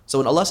 So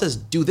when Allah says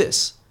do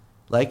this,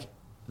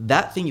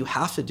 that thing you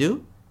have to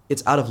do,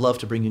 it's out of love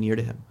to bring you near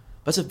to him.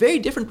 But it's a very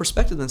different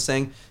perspective than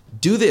saying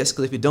do this,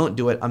 because if you don't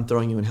do it, I'm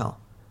throwing you in hell.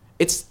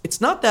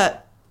 It's not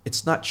that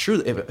it's not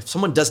true. If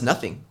someone does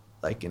nothing,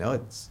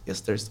 yes,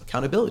 there's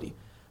accountability.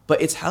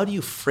 But it's how do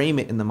you frame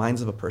it in the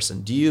minds of a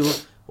person? Do you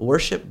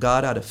worship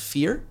God out of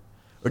fear,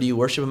 or do you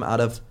worship him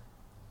out of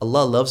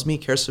Allah loves me,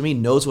 cares for me,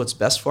 knows what's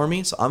best for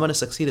me, so I'm going to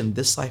succeed in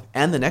this life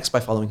and the next by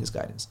following his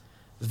guidance?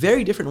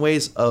 Very different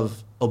ways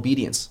of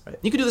obedience, right?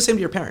 You can do the same to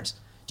your parents.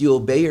 Do you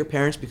obey your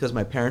parents because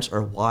my parents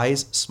are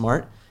wise,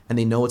 smart, and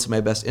they know what's in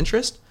my best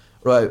interest?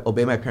 Or I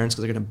obey my parents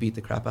because they're going to beat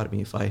the crap out of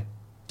me if I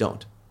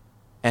don't?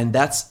 And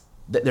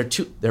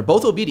they're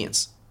both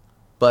obedience,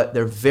 but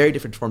they're very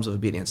different forms of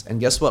obedience. And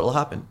guess what will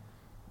happen?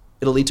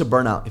 It'll lead to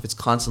burnout if it's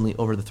constantly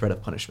over the threat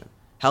of punishment.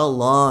 How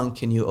long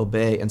can you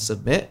obey and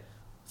submit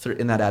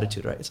in that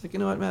attitude, right? It's like, you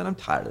know what, man, I'm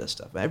tired of this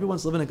stuff.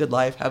 Everyone's living a good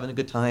life, having a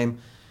good time.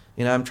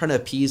 I'm trying to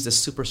appease this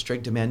super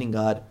strict, demanding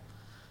God.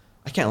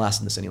 I can't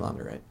last in this any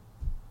longer, right?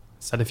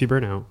 Sad if you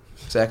burn out.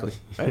 Exactly,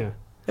 right?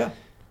 Yeah.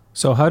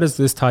 So how does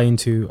this tie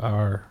into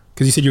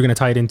because you said you're going to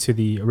tie it into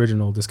the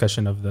original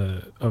discussion of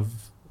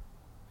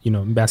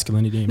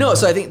masculinity. No,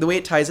 so I think the way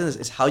it ties in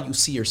is how you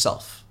see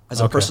yourself as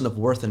a person of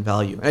worth and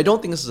value. And I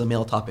don't think this is a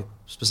male topic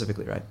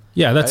specifically, right?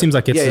 Yeah, that seems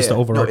like it's just the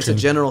overarching. No, it's a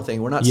general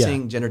thing. We're not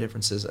seeing gender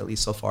differences, at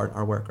least so far in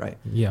our work, right?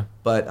 Yeah.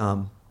 But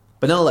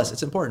nonetheless,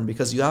 it's important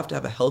because you have to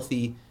have a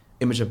healthy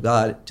image of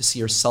God to see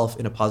yourself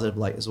in a positive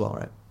light as well,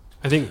 right?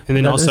 I think, and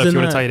then also if you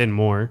want to tie it in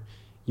more,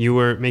 you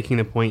were making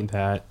the point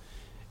that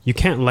you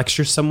can't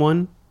lecture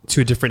someone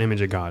to a different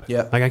image of God.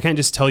 Yeah. I can't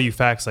just tell you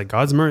facts like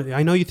God's mercy.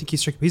 I know you think he's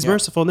strict, but he's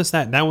merciful and this,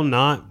 that. That will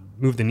not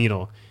move the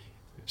needle.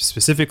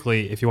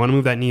 Specifically, if you want to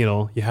move that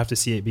needle, you have to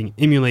see it being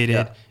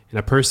emulated in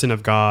a person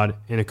of God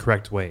in a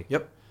correct way.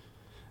 Yep.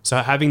 So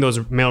having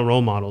those male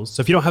role models.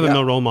 So if you don't have a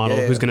male role model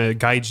who's going to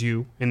guide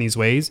you in these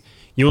ways,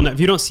 if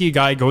you don't see a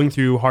guy going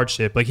through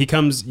hardship, like you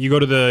go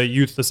to the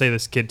youth, let's say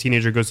this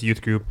teenager goes to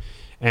youth group,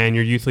 and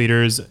your youth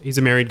leader's, he's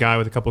a married guy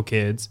with a couple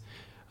kids.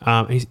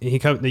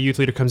 The youth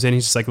leader comes in,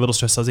 he's just like a little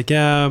stressed. I was like,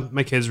 yeah,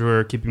 my kids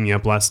were keeping me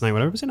up last night,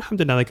 whatever. But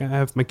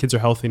alhamdulillah, my kids are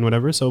healthy and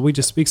whatever. So we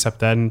accept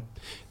that and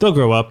they'll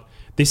grow up.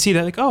 They see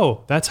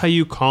that that's how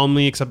you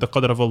calmly accept the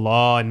qadr of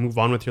Allah and move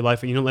on with your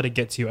life, and you don't let it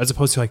get to you, as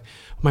opposed to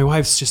my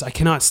wife's just, I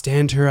cannot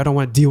stand her. I don't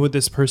want to deal with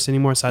this person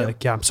anymore. So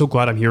I'm so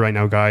glad I'm here right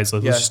now, guys.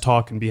 Let's just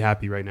talk and be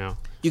happy right now.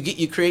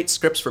 You create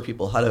scripts for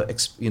people how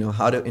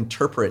to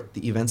interpret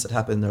the events that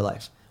happen in their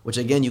life, which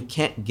again, you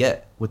can't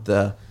get with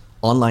the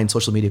online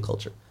social media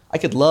culture. I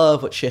could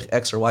love what Sheikh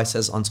X or Y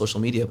says on social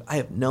media, but I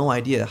have no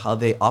idea how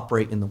they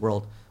operate in the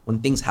world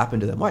when things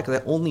happen to them. Why?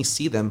 Because I only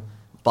see them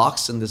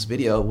boxed in this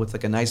video with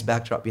a nice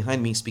backdrop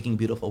behind me speaking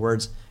beautiful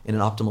words in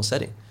an optimal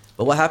setting.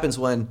 But what happens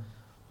when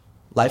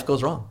life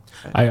goes wrong?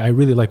 Right? I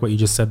really like what you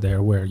just said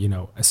there, where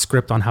a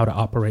script on how to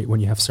operate when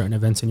you have certain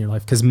events in your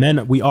life, because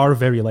men, we are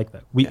very like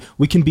that.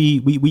 We can be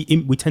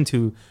we tend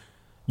to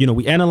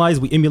we analyze,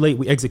 we emulate,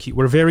 we execute.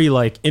 We're very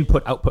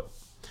input output,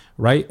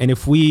 right? And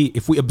if we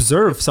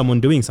observe someone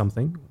doing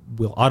something,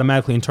 we'll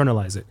automatically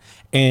internalize it.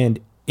 And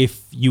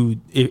if you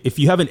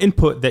have an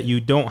input that you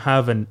don't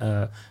have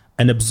an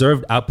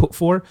observed output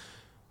for,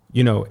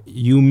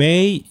 you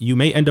may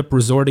end up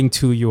resorting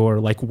to your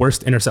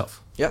worst inner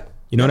self. Yeah.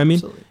 You know what I mean?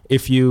 Absolutely.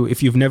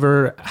 If you've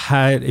never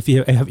had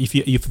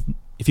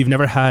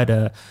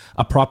a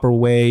proper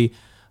way,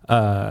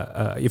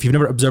 if you've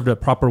never observed a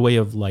proper way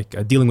of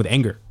dealing with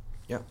anger,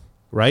 yeah,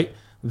 right?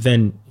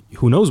 Then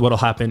who knows what'll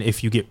happen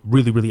if you get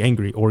really, really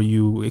angry or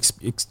you,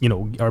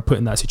 are put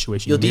in that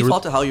situation. You'll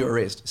default to how you were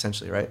raised,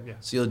 essentially, right? Yeah.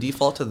 So you'll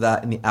default to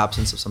that in the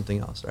absence of something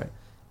else, right?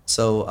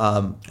 So,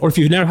 or if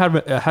you've never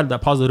had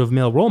that positive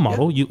male role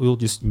model,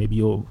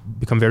 you'll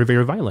become very,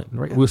 very violent,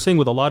 right? Yeah. We're seeing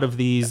with a lot of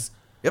these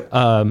Yep.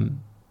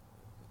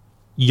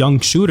 young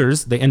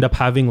shooters, they end up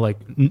having like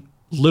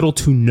little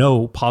to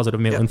no positive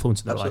male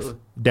influence in their absolutely.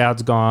 life.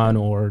 Dad's gone,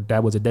 or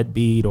dad was a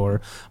deadbeat, or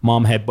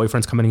mom had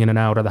boyfriends coming in and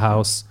out of the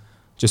house,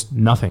 just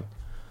nothing.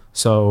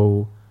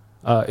 So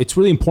it's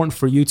really important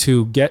for you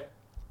to get,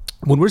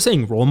 when we're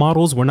saying role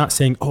models, we're not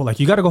saying, oh, like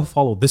you got to go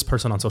follow this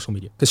person on social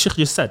media. Because Sheikh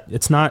just said,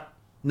 it's not.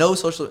 No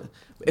social.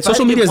 If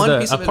Social I had to media give is one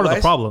piece a part of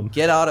the problem.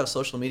 Get out of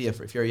social media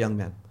if you're a young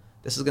man.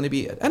 This is going to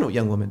be, I know,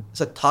 young woman.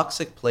 It's a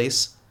toxic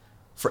place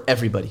for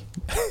everybody,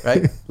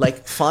 right?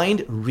 Like,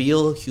 find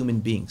real human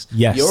beings.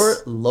 Yes. Your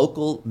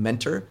local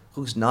mentor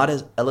who's not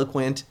as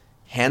eloquent,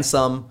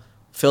 handsome,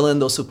 fill in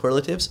those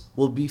superlatives,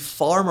 will be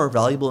far more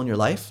valuable in your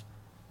life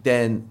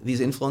than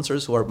these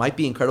influencers who might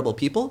be incredible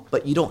people,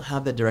 but you don't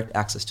have the direct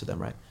access to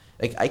them, right?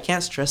 Like, I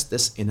can't stress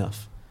this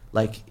enough.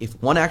 Like,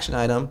 if one action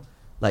item,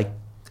 like,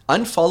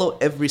 unfollow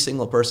every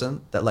single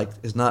person that like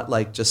is not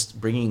like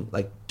just bringing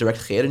like direct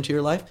khair into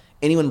your life.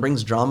 Anyone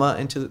brings drama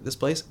into this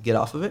place, get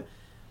off of it.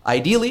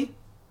 Ideally,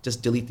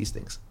 just delete these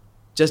things.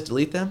 Just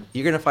delete them.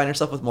 You're gonna find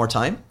yourself with more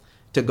time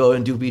to go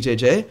and do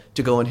BJJ,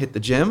 to go and hit the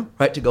gym,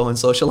 right? To go and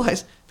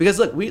socialize. Because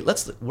look,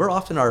 we're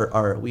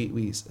often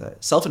we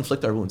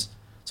self-inflict our wounds.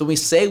 So when we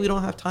say we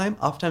don't have time,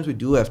 oftentimes we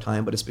do have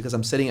time, but it's because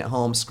I'm sitting at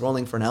home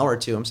scrolling for an hour or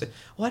two. I'm saying,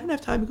 well, I didn't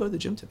have time to go to the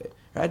gym today.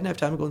 Or I didn't have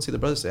time to go and see the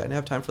brothers today. I didn't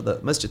have time for the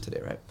masjid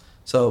today, right?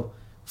 So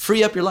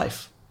free up your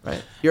life,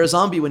 right? You're a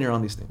zombie when you're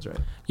on these things, right?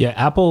 Yeah,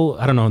 Apple,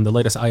 I don't know, in the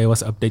latest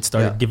iOS update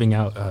started giving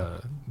out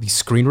these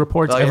screen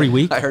reports every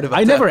week. I heard about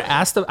I that.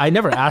 I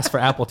never asked for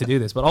Apple to do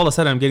this, but all of a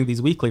sudden I'm getting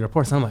these weekly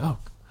reports and I'm like, oh,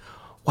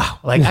 wow.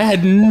 Like I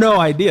had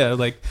no idea.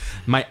 Like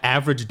my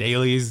average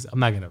dailies, I'm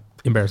not going to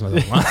embarrass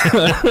myself. All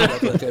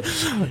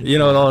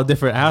the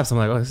different apps. I'm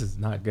like, oh, this is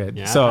not good.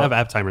 Yeah, so I have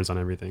app timers on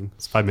everything.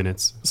 It's 5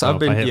 minutes. So I've if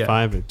been- I hit yeah.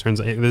 5, it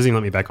doesn't even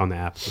let me back on the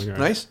app. Like, all right,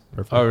 Nice.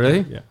 perfect. Oh,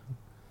 really? Yeah.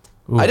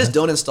 Ooh, I just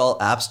don't install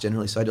apps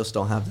generally, so I just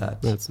don't have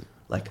that. That's-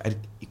 Like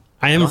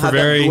I am don't for have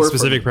that very lure for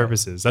specific me.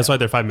 purposes. That's why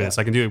they're 5 minutes.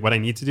 I can do what I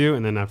need to do,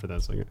 and then after that,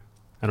 it's like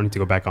I don't need to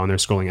go back on there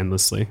scrolling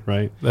endlessly,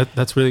 right?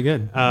 that's really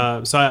good.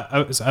 So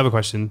I have a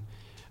question.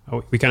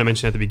 We kind of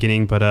mentioned at the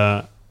beginning,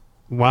 but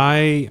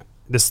why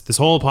this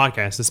whole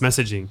podcast, this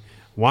messaging?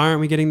 Why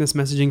aren't we getting this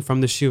messaging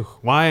from the shuyukh?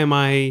 Why am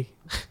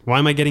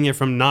I getting it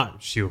from not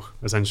shuyukh?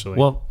 Essentially,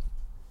 Well,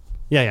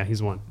 yeah,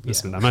 he's one.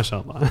 Listen,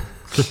 mashallah.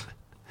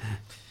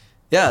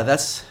 Yeah,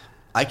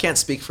 I can't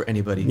speak for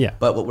anybody. Yeah.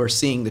 But what we're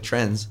seeing, the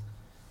trends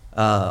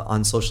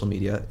on social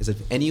media, is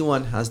if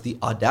anyone has the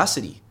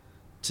audacity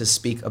to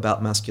speak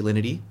about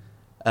masculinity,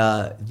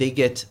 they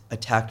get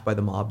attacked by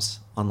the mobs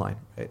online,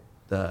 right?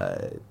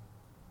 The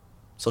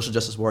social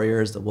justice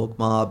warriors, the woke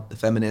mob, the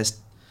feminist,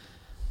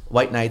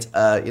 white knights,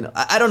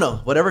 I don't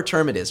know, whatever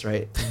term it is,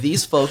 right?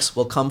 These folks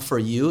will come for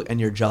you and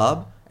your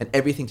job and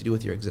everything to do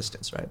with your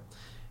existence, right?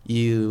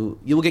 You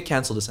will get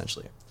canceled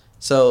essentially.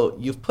 So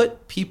you've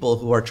put people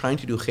who are trying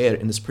to do khair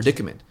in this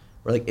predicament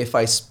where, like, if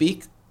I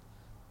speak,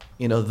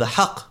 the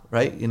haqq,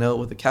 right?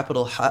 With the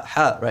capital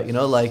ha,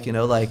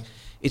 right?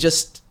 It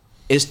just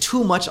is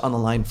too much on the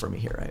line for me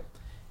here, right?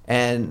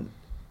 And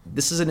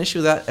this is an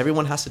issue that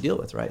everyone has to deal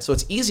with, right? So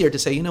it's easier to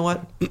say, you know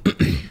what?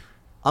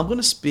 I'm going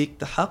to speak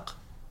the haqq,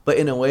 but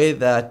in a way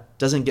that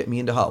doesn't get me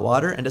into hot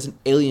water and doesn't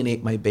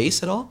alienate my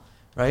base at all,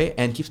 right?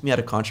 And keeps me out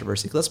of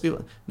controversy. Because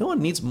no one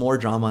needs more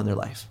drama in their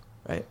life,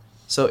 right?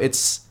 So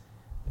it's,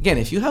 again,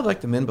 if you have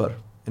like the minbar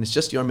and it's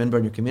just your minbar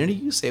in your community,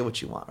 you say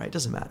what you want, right? It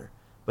doesn't matter.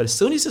 But as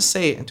soon as you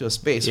say it into a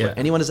space where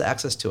anyone has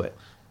access to it,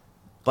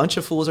 a bunch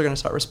of fools are going to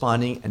start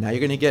responding, and now you're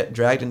going to get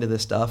dragged into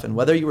this stuff. And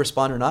whether you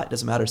respond or not, it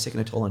doesn't matter. It's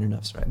taking a toll on your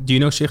nafs, right? do you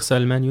know Sheikh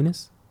Salman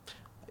Yunus?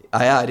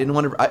 I didn't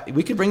want to.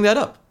 We could bring that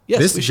up.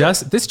 Yes, we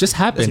should. This just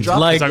happened.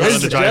 dropped. Like Talk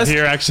about the drive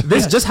here, actually.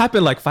 this just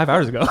happened like 5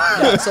 hours ago.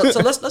 Yeah,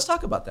 so let's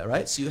talk about that,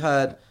 right? So you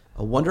had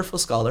a wonderful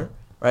scholar,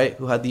 right,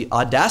 who had the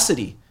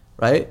audacity,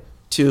 right,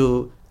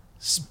 to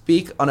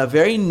speak on a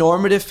very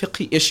normative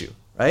fiqh issue,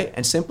 right,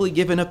 and simply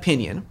give an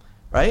opinion,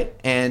 right,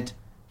 and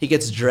he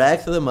gets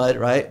dragged through the mud,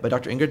 right, by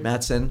Dr. Ingrid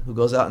Mattson, who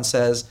goes out and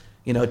says,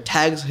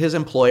 tags his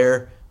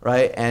employer,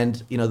 right,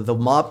 and the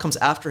mob comes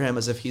after him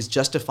as if he's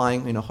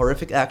justifying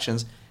horrific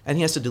actions, and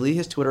he has to delete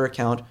his Twitter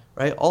account,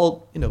 right,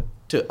 all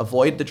to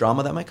avoid the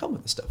drama that might come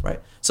with this stuff,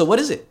 right? So what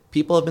is it?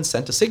 People have been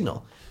sent a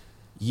signal.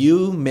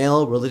 You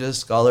male religious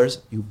scholars,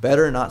 you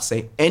better not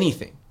say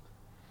anything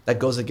that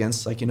goes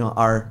against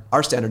our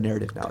standard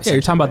narrative now. Yeah,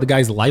 you're talking about the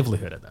guy's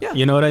livelihood at that. Yeah,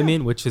 You know what I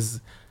mean? Which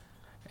is,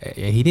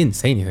 he didn't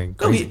say anything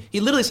No, crazy. he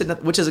literally said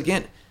nothing, which is,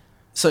 again,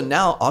 so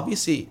now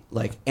obviously,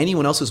 like,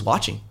 anyone else who's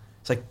watching,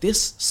 it's like,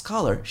 this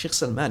scholar, Sheikh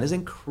Salman, is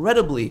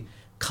incredibly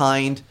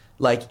kind,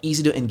 like,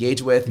 easy to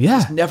engage with. Yeah.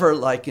 He's never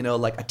like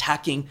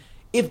attacking.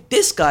 If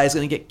this guy is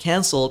going to get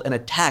canceled and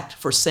attacked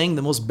for saying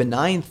the most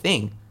benign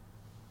thing,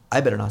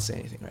 I better not say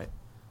anything, right?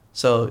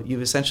 So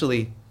you've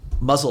essentially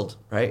muzzled,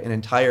 right, an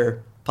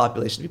entire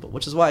population of people,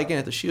 which is why, again,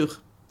 at the Shuyukh,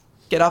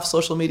 get off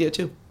social media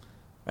too,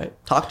 right?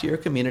 Talk to your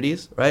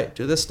communities, right?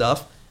 Do this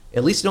stuff.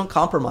 At least you don't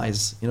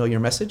compromise, your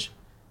message,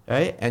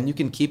 right? And you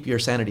can keep your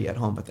sanity at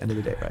home at the end of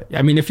the day, right? Yeah,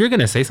 I mean, if you're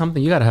gonna say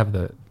something, you gotta have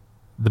the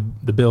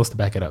bills to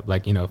back it up.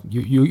 Like,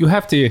 you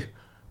have to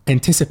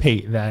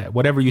anticipate that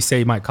whatever you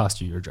say might cost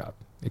you your job.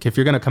 Like, if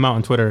you're gonna come out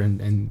on Twitter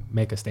and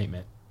make a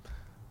statement,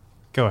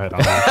 go ahead.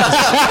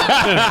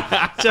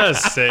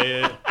 Just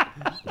say it.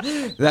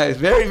 That is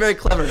very, very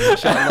clever,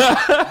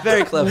 inshallah.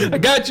 Very clever. I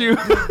got you.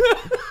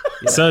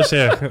 So,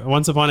 Sheikh,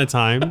 once upon a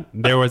time,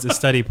 there was a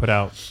study put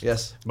out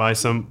Yes. by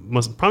some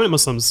prominent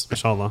Muslims,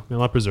 inshallah. May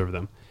Allah preserve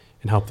them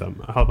and help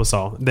us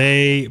all.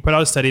 They put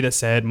out a study that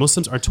said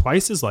Muslims are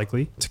twice as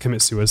likely to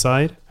commit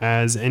suicide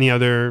as any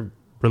other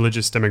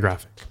religious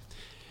demographic.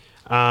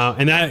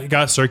 And that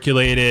got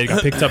circulated,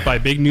 got picked up by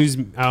big news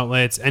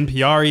outlets.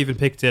 NPR even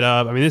picked it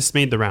up. I mean, this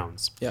made the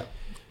rounds. Yeah.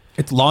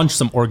 It's launched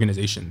some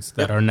organizations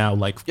that are now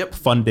like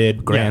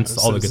funded, grants,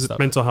 all the good stuff.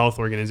 Mental health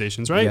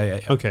organizations, right? Yeah.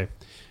 Okay.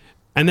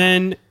 And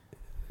then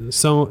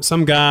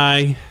some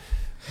guy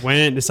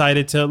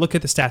decided to look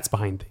at the stats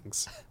behind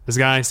things. This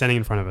guy standing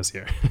in front of us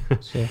here.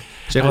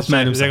 Sheikh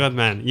Othman. Sheikh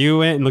Othman. You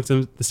went and looked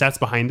at the stats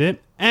behind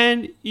it,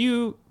 and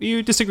you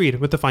disagreed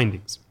with the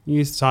findings.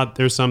 You thought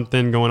there's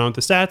something going on with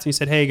the stats, and you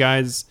said, hey,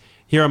 guys,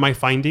 here are my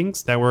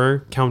findings that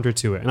were counter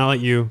to it. And I'll let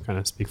you kind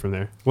of speak from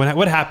there.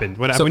 What happened?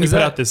 When you put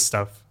out this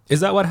stuff? Is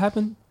that what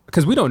happened?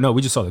 Because we don't know.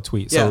 We just saw the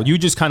tweet. So you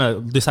just kind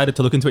of decided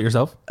to look into it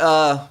yourself?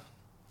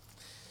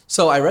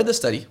 So I read the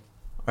study,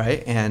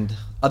 right? And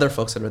other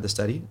folks had read the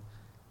study.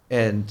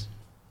 And,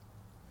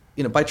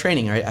 by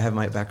training, right, I have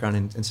my background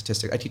in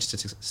statistics. I teach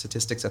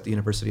statistics at the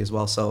university as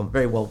well. So I'm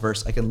very well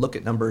versed. I can look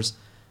at numbers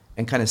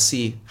and kind of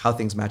see how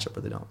things match up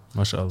or they don't.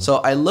 MashaAllah. So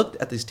I looked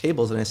at these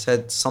tables and I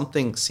said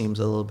something seems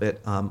a little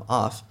bit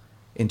off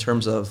in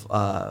terms of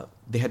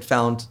they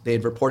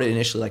had reported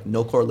initially like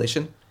no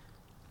correlation.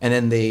 And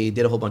then they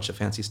did a whole bunch of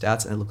fancy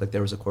stats, and it looked like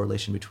there was a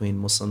correlation between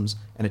Muslims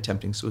and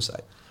attempting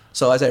suicide.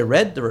 So as I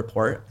read the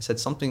report, I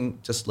said something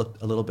just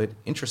looked a little bit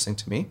interesting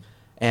to me.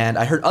 And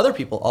I heard other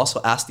people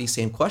also ask these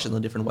same questions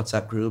in different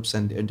WhatsApp groups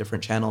and in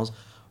different channels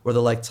where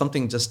they're like,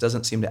 something just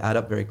doesn't seem to add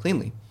up very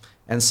cleanly.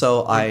 And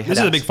so This is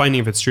a big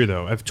finding if it's true,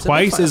 though. If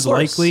twice as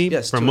likely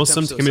for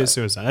Muslims to commit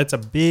suicide. That's a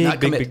big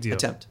deal.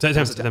 Attempt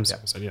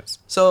suicide, yes.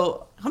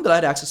 So alhamdulillah, I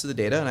had access to the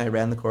data, and I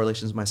ran the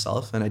correlations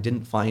myself, and I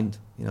didn't find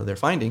their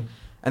finding.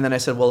 And then I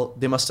said, well,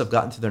 they must have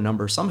gotten to their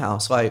number somehow.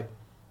 So I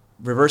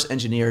reverse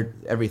engineered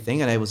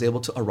everything, and I was able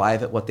to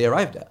arrive at what they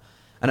arrived at.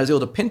 And I was able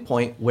to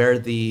pinpoint where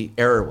the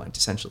error went,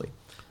 essentially.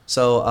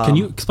 So can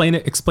you explain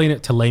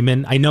it to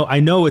laymen? I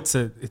know it's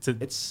a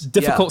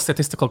difficult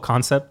statistical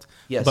concept.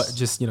 Yes. But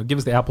just give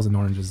us the apples and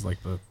oranges, like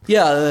the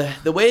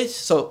the way.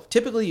 So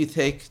typically you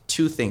take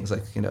two things,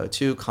 like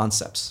two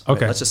concepts. Right?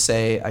 Okay. Let's just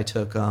say I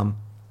took. We'll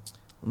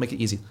make it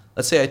easy.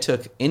 Let's say I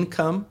took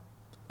income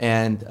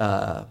and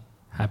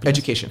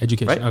education.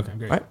 Right? Okay,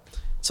 great. Right.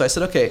 So I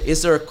said, okay,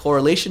 is there a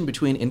correlation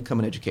between income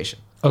and education?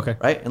 Okay.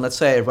 Right. And let's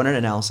say I run an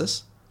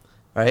analysis,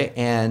 right,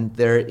 and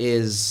there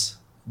is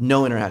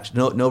no interaction,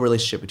 no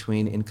relationship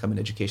between income and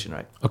education,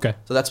 right? Okay.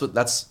 So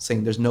that's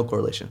saying there's no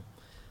correlation.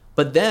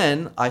 But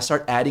then I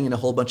start adding in a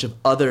whole bunch of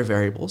other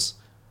variables,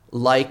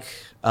 like,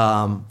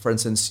 for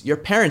instance, your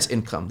parents'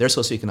 income, their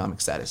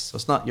socioeconomic status. So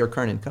it's not your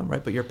current income,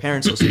 right? But your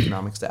parents'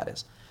 socioeconomic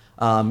status,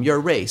 your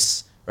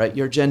race, right?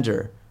 Your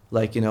gender,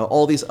 like,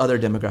 all these other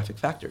demographic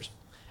factors.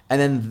 And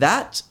then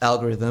that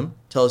algorithm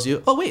tells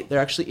you, oh, wait, there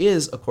actually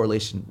is a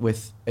correlation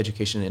with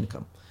education and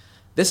income.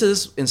 This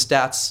is, in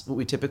stats, what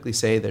we typically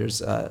say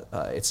it's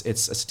a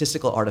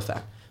statistical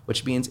artifact,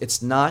 which means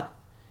it's not,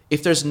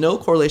 if there's no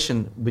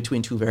correlation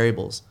between two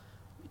variables,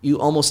 you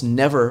almost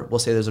never will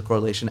say there's a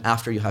correlation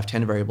after you have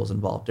 10 variables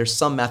involved. There's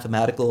some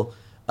mathematical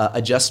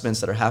adjustments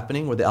that are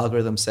happening where the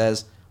algorithm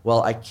says,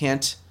 well,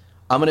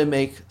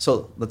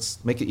 so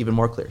let's make it even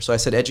more clear. So I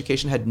said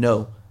education had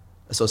no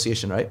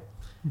association, right?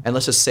 And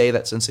let's just say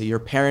that since your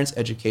parents'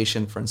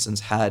 education, for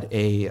instance, had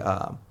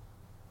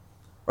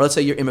or let's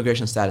say your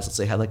immigration status, let's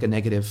say had like a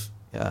negative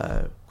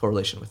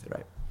correlation with it,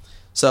 right?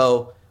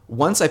 So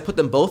once I put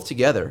them both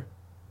together,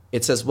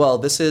 it says, well,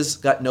 this has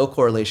got no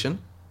correlation,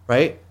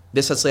 right?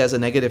 This, let's say, has a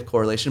negative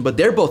correlation, but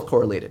they're both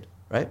correlated,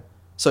 right?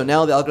 So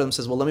now the algorithm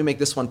says, well, let me make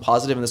this one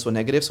positive and this one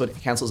negative, so it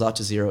cancels out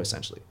to zero,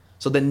 essentially.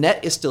 So the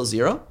net is still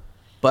zero,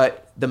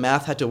 but the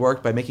math had to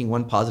work by making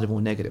one positive and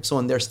one negative. So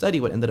in their study,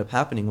 what ended up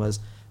happening was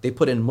they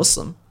put in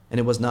Muslim, and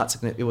it was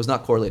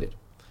not correlated.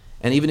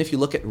 And even if you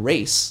look at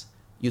race,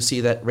 you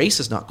see that race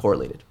is not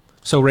correlated.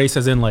 So race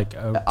as in like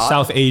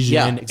South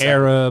Asian, exactly.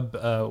 Arab.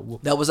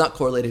 That was not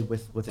correlated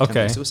with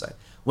attempting suicide.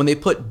 When they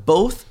put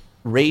both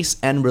race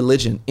and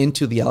religion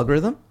into the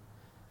algorithm,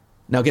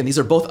 now again, these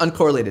are both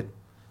uncorrelated,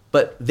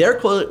 but they're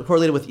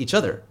correlated with each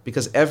other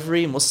because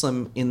every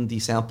Muslim in the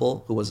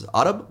sample who was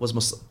Arab was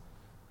Muslim.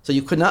 So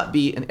you could not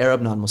be an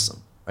Arab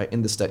non-Muslim, right,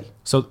 in the study.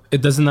 So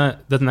it doesn't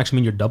actually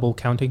mean you're double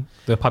counting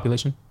the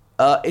population?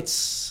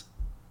 It's...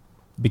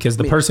 Because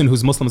the person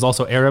who's Muslim is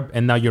also Arab,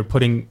 and now you're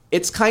putting...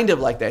 It's kind of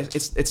like that.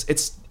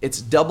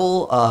 It's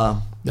double...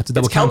 That's a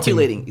double it's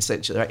calculating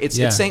essentially, right? It's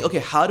saying, okay,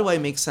 how do I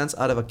make sense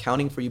out of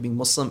accounting for you being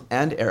Muslim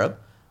and Arab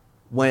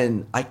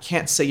when I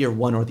can't say you're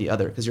one or the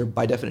other because you're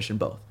by definition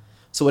both.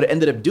 So what it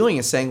ended up doing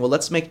is saying, well,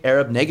 let's make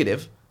Arab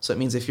negative. So it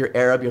means if you're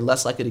Arab, you're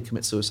less likely to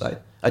commit suicide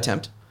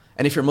attempt.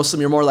 And if you're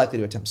Muslim, you're more likely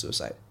to attempt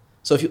suicide.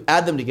 So if you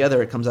add them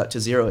together, it comes out to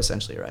 0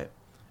 essentially, right?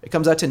 It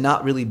comes out to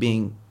not really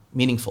being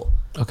meaningful.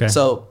 Okay.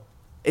 So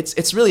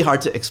it's really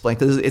hard to explain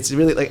because it's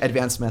really like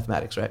advanced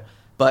mathematics, right?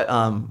 But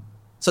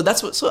so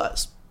that's what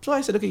so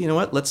I said, okay, you know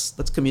what? Let's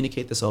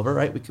communicate this over,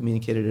 right? We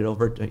communicated it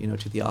over,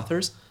 to the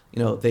authors.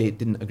 They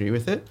didn't agree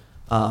with it.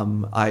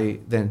 I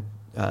then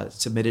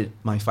submitted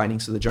my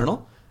findings to the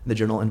journal. And the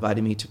journal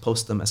invited me to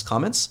post them as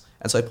comments,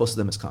 and so I posted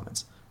them as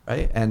comments,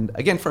 right? And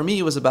again, for me,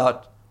 it was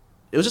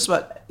just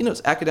about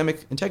it's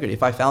academic integrity.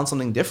 If I found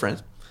something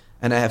different,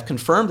 and I have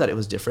confirmed that it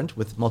was different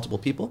with multiple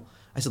people,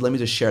 I said, let me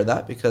just share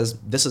that because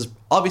this is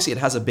obviously it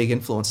has a big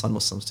influence on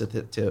Muslims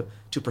to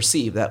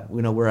perceive that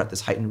we're at this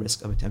heightened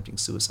risk of attempting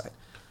suicide.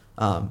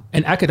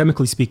 And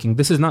academically speaking,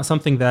 this is not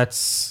something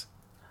it's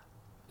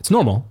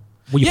normal.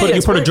 When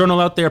you put a journal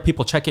out there,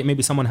 people check it.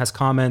 Maybe someone has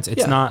comments.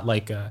 It's not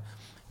like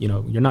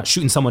you're not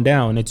shooting someone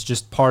down. It's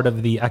just part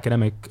of the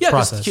academic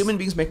process. Yeah, human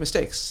beings make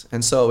mistakes,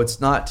 and so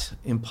it's not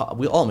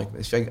we all make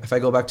mistakes. If I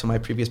go back to my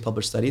previous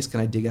published studies,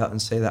 can I dig out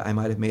and say that I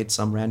might have made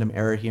some random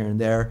error here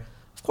and there?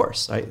 Of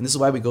course, right? And this is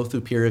why we go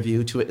through peer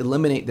review to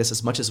eliminate this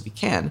as much as we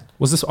can.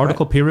 Was this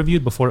article peer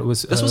reviewed before it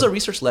was? This was a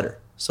research letter,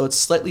 so it's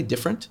slightly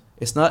different.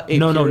 It's not a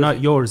no,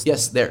 not yours.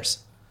 Yes,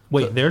 theirs.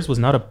 Wait, theirs was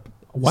not a.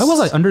 Why was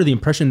I under the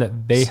impression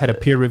that they had a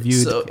peer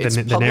reviewed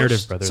the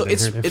narrative, brother? So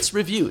it's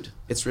reviewed.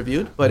 It's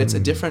reviewed, but it's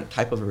a different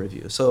type of a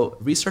review. So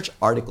research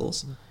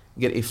articles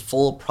get a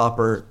full,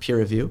 proper peer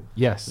review.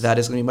 Yes. That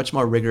is going to be much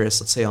more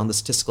rigorous, let's say, on the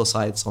statistical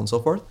side, so on and so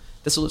forth.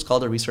 This is what's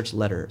called a research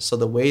letter. So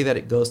the way that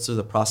it goes through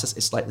the process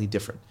is slightly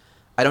different.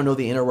 I don't know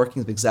the inner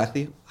workings of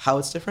exactly how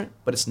it's different,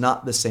 but it's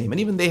not the same.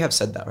 And even they have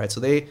said that, right? So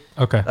they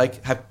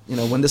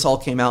when this all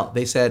came out,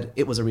 they said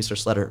it was a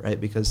research letter, right?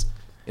 Because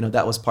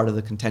that was part of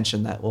the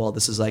contention that, well,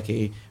 this is like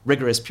a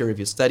rigorous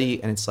peer-reviewed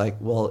study, and it's like,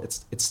 well,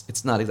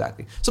 it's not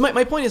exactly. So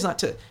my point is not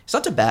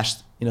to bash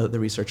the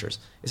researchers.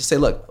 It's to say,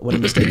 look, when a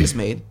mistake is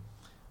made,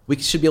 we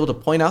should be able to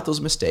point out those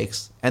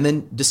mistakes and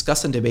then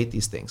discuss and debate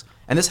these things.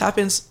 And this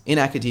happens in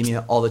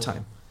academia all the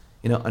time.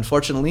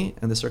 Unfortunately,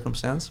 in this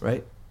circumstance,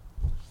 right,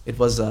 it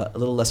was a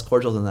little less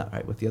cordial than that,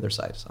 right, with the other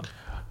side. So.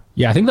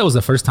 Yeah, I think that was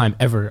the first time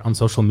ever on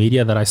social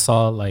media that I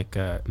saw like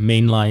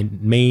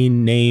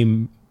main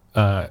name.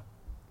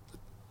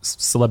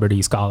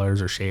 Celebrity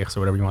scholars or sheikhs or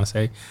whatever you want to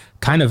say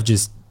kind of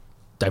just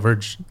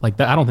diverge like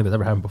that. I don't think that's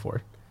ever happened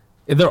before.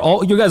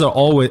 You guys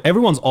are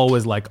everyone's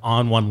always like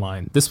on one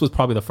line. This was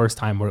probably the first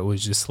time where it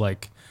was just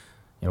like,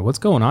 what's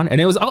going on?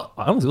 And it was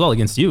all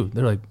against you.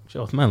 They're like,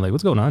 man, like,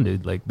 what's going on,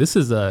 dude? Like, this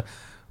is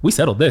we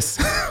settled this.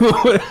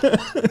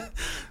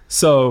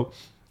 So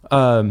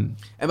and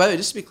by the way,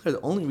 just to be clear,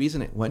 the only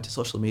reason it went to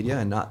social media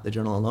and not the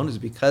journal alone is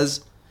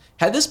because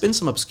had this been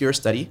some obscure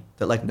study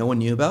that like no one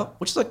knew about,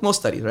 which is like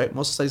most studies, right?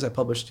 Most studies I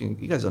published, you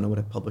guys don't know what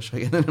I published.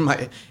 Right?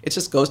 It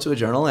just goes to a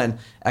journal and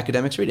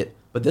academics read it.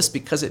 But this,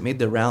 because it made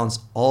the rounds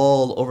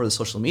all over the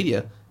social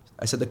media,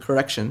 I said the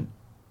correction,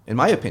 in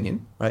my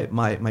opinion, right?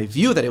 My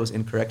view that it was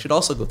incorrect should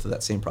also go through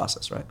that same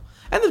process, right?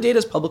 And the data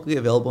is publicly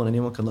available and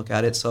anyone can look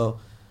at it. So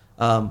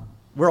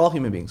we're all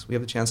human beings. We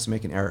have the chance to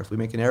make an error. If we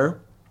make an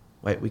error,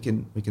 right, we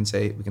can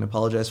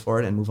apologize for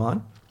it and move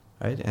on,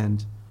 right?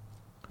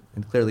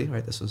 And clearly,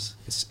 right, it's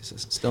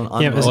still an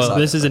ongoing saga.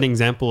 This is an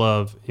example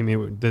of, you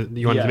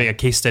wanted to make a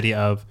case study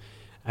of,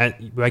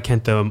 why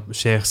can't the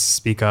sheikhs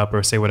speak up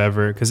or say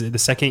whatever? Because the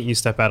second you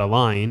step out of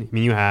line,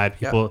 you had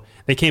people,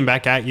 they came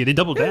back at you, they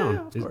doubled down.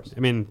 Of course.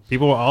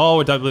 People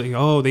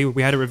were,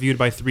 we had it reviewed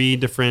by 3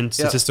 different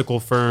statistical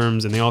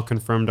firms and they all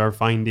confirmed our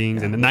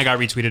findings. And then that got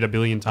retweeted 1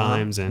 billion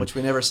times. Which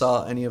we never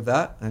saw any of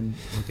that.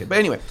 But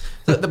anyway,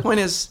 the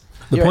point is...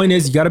 you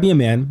got to be a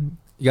man.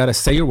 You got to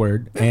say your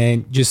word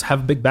and just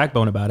have a big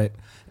backbone about it.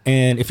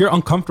 And if you're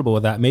uncomfortable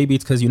with that, maybe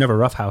it's because you never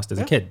roughhoused as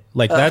a kid.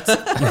 Like that's... I'm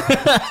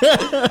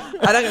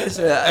not going to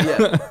say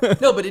that. Yeah.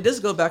 No, but it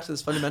does go back to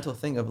this fundamental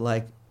thing of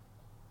like,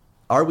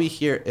 are we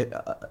here...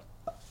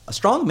 A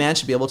strong man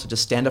should be able to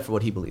just stand up for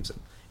what he believes in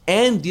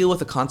and deal with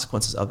the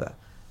consequences of that.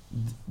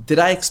 Did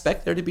I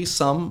expect there to be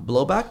some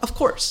blowback? Of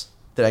course.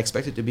 Did I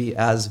expect it to be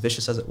as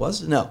vicious as it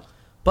was? No.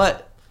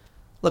 But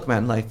look,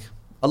 man, like...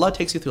 Allah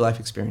takes you through life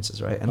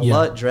experiences, right? And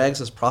Allah drags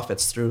his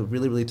prophets through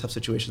really, really tough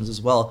situations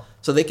as well,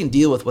 so they can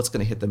deal with what's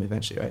going to hit them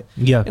eventually, right?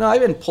 Yeah. I've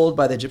been pulled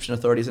by the Egyptian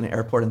authorities in an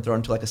airport and thrown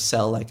into like a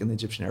cell, like in the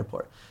Egyptian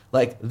airport.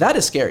 Like that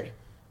is scary,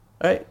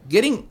 right?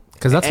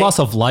 Because that's loss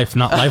of life,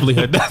 not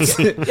livelihood.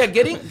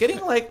 Getting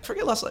like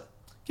forget loss of life.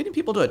 Getting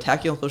people to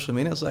attack you on social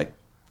media is like,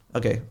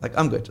 okay, like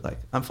I'm good, like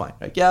I'm fine.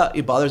 Like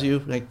it bothers you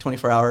like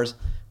 24 hours.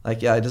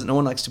 Like no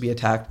one likes to be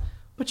attacked,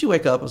 but you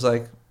wake up. I was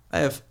like, I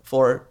have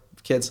 4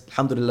 kids,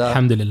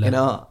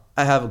 alhamdulillah.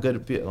 I have a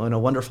good,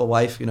 wonderful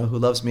wife, who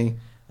loves me.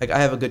 Like I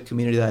have a good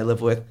community that I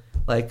live with.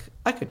 Like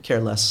I could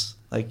care less.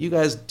 Like you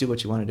guys do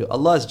what you want to do.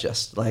 Allah is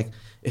just like,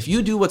 if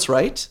you do what's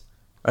right,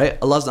 right?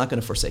 Allah's not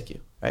going to forsake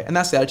you, right? And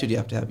that's the attitude you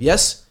have to have.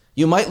 Yes,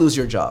 you might lose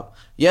your job.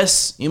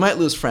 Yes, you might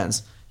lose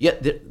friends.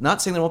 Yet,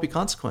 not saying there won't be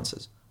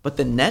consequences, but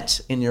the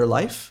net in your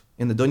life,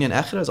 in the dunya and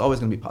akhirah, is always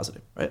going to be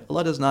positive, right?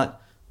 Allah does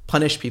not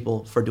punish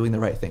people for doing the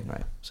right thing,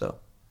 right? So,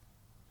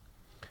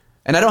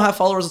 and I don't have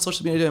followers on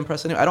social media to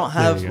impress anyone. I don't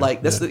have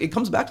it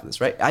comes back to this,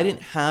 right? I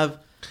didn't have.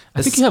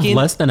 I think you have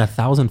less than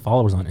 1,000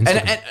 followers on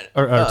Instagram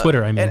or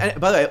Twitter. I mean, and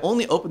by the way, I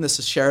only opened this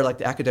to share like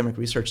the academic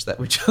research that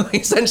we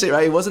essentially,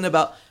 right? It wasn't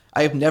about.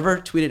 I have never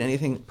tweeted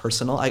anything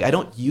personal. I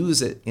don't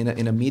use it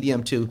in a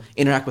medium to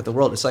interact with the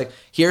world. It's like,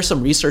 here's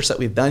some research that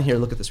we've done here.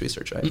 Look at this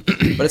research, right?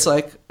 But it's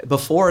like,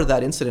 before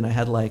that incident, I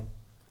had like,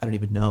 I don't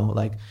even know,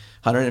 like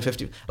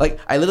 150. Like,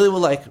 I literally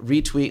will like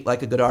retweet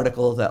like a good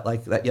article that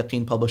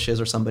Yaqeen publishes,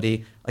 or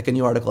somebody, like a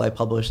new article I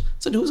published.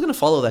 So who's going to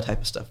follow that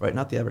type of stuff, right?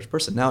 Not the average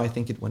person. Now I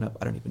think it went up.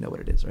 I don't even know what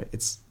it is, right?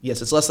 It's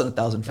less than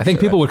 1,000. I think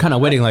people were kind of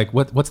waiting, like,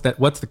 what's the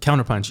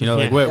counterpunch? You know,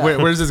 like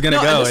where's this going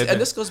to go?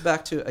 And this goes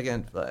back to,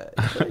 again,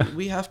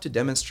 we have to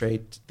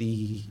demonstrate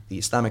the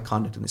Islamic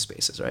conduct in these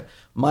spaces, right?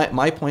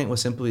 My point was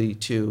simply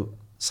to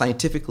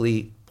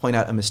scientifically point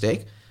out a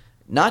mistake,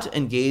 not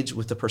engage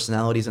with the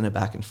personalities in a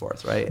back and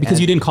forth, right? Because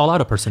you didn't call out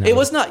a personality. It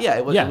was not,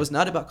 it was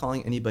not about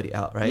calling anybody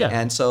out, right? Yeah.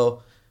 And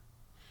so,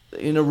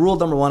 rule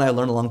number one I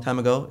learned a long time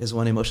ago is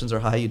when emotions are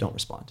high, you don't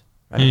respond,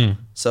 right?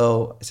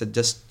 So I said,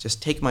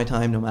 just take my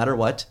time no matter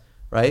what,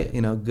 right?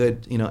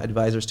 Good,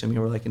 advisors to me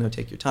were like,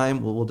 take your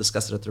time. We'll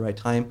discuss it at the right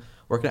time.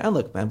 Work it out. And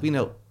look, man, we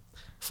know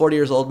 40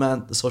 years old,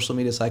 man, the social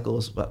media cycle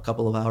is about a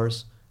couple of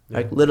hours. Yeah.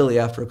 Like literally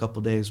after a couple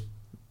of days,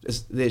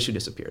 the issue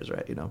disappears,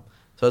 right?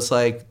 So it's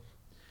like,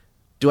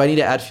 do I need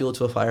to add fuel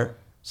to a fire?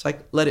 It's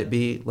like, let it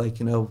be.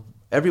 Like,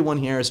 everyone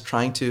here is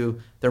trying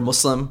to, they're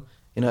Muslim,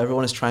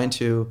 everyone is trying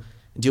to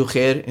do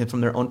khair and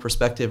from their own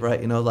perspective,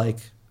 right? Like,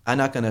 I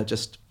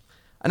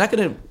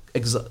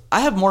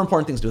have more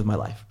important things to do with my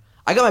life.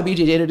 I got my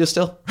BJJ to do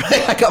still,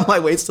 right? I got my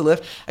weights to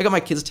lift. I got my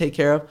kids to take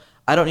care of.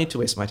 I don't need to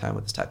waste my time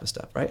with this type of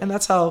stuff, right? And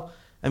that's how,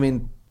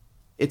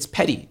 it's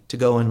petty to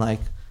go and like,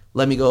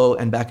 let me go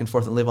and back and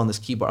forth and live on this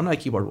keyboard. I'm not a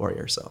keyboard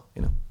warrior, so,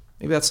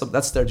 maybe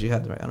that's their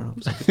jihad, right? I don't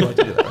know. Some people like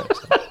to do that, right?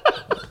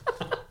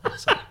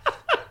 So,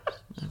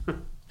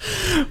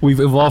 We've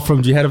evolved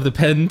from jihad of the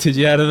pen to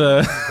jihad of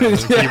the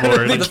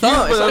keyboard. The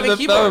thumb. It's not even a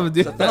keyboard.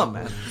 It's a thumb,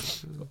 man.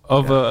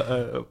 Of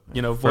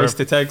voice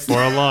to text. For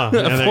Allah.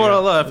 For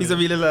Allah. Fi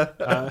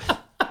sabilillah.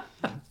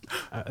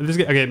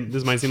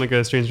 This might seem like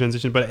a strange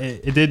transition, but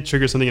it did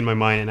trigger something in my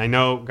mind, and I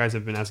know guys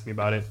have been asking me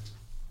about it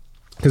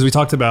because we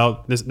talked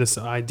about this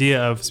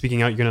idea of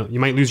speaking out. You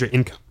might lose your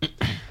income.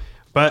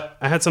 But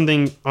I had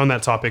something on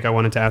that topic I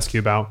wanted to ask you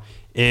about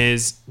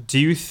is, do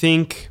you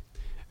think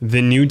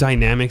the new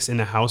dynamics in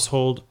the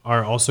household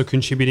are also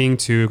contributing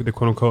to the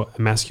quote-unquote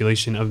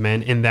emasculation of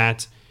men, in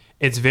that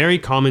it's very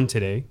common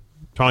today,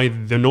 probably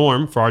the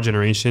norm for our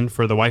generation,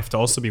 for the wife to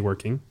also be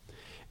working.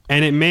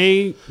 And it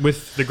may,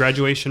 with the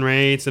graduation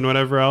rates and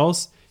whatever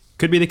else,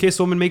 could be the case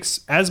the woman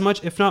makes as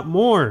much, if not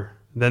more,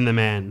 than the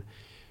man.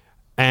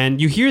 And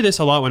you hear this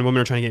a lot when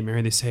women are trying to get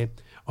married. They say,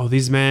 oh,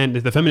 these men,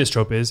 the feminist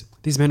trope is,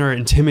 these men are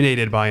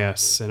intimidated by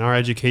us and our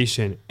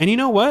education. And you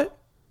know what?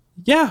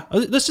 Yeah,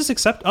 let's just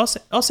accept.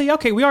 I'll say,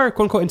 okay, we are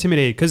quote unquote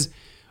intimidated, because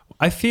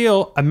I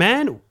feel a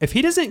man, if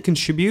he doesn't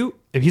contribute,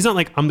 if he's not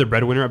like, I'm the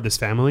breadwinner of this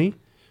family,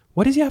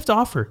 what does he have to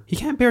offer? He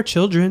can't bear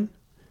children.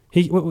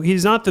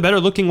 He's not the better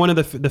looking one of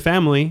the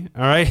family.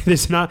 All right,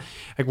 it's not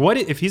like, what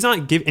if he's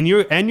not and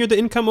you're the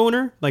income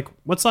owner? Like,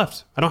 what's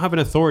left? I don't have an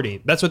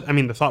authority. That's what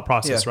the thought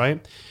process, yeah.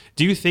 Right?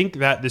 Do you think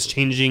that this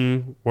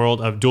changing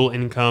world of dual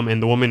income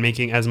and the woman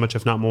making as much,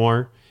 if not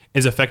more,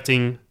 is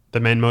affecting the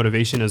men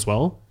motivation as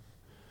well?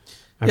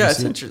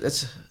 It's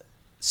interesting.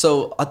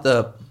 So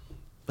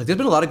there's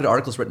been a lot of good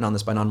articles written on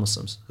this by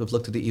non-Muslims who've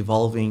looked at the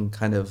evolving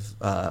kind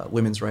of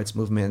women's rights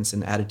movements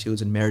and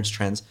attitudes and marriage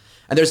trends.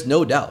 And there's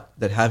no doubt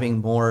that having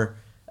more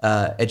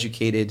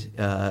educated,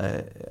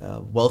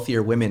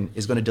 wealthier women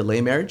is going to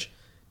delay marriage,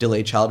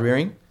 delay child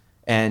rearing,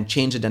 and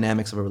change the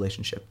dynamics of a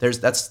relationship.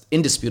 That's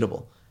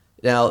indisputable.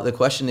 Now, the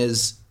question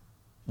is,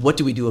 what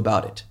do we do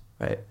about it,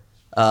 right?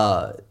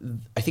 I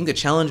think the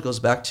challenge goes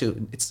back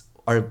to,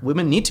 our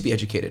women need to be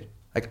educated.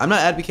 Like, I'm not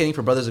advocating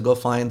for brothers to go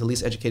find the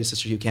least educated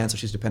sister you can so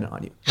she's dependent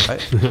on you,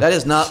 right? That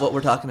is not what we're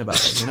talking about,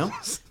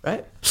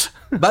 right?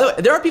 By the way,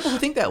 there are people who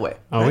think that way.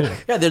 Oh, right? Yeah.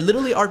 Yeah, there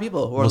literally are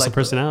people who are Muslim like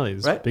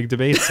personalities, right? Big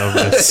debates over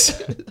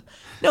this.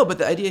 No, but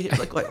the idea here,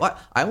 like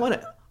I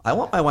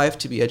want my wife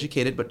to be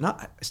educated, but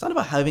it's not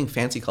about having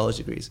fancy college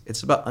degrees.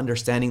 It's about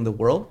understanding the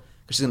world,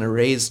 because she's going to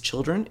raise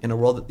children in a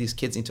world that these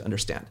kids need to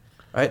understand,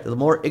 right? The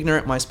more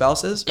ignorant my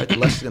spouse is, right, the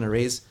less she's going to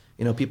raise,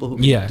 people who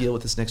can deal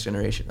with this next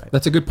generation, right?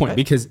 That's a good point, right?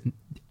 Because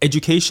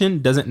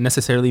education doesn't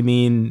necessarily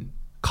mean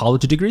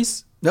college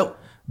degrees. No.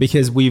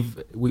 Because we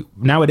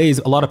nowadays,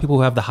 a lot of people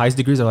who have the highest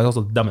degrees are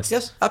also the dumbest.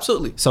 Yes,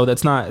 absolutely. So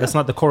that's not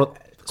the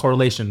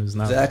correlation is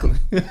not exactly.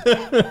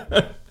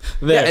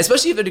 Yeah,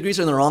 especially if the degrees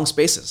are in the wrong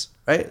spaces,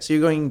 right? So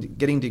you're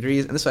getting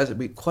degrees, and this is why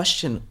we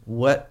question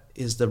what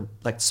is the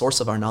source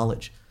of our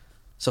knowledge.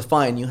 So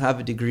fine, you have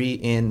a degree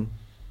in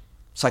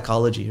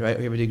psychology, right? Or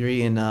you have a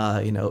degree in,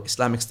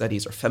 Islamic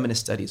studies or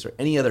feminist studies or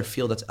any other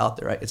field that's out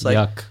there, right? It's like,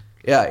 Yuck.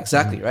 yeah,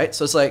 exactly, right?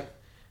 So it's like,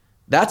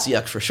 that's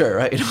yuck for sure,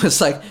 right?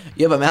 It's like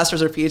you have a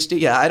master's or PhD.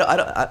 Yeah, I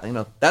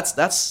don't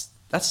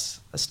that's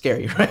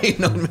scary, right?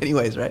 In many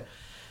ways, right?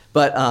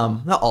 But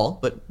not all,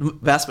 but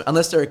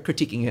unless they're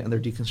critiquing it and they're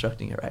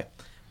deconstructing it, right?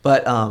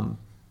 But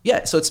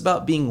yeah, so it's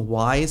about being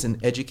wise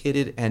and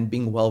educated and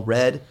being well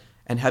read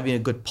and having a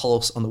good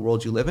pulse on the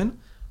world you live in,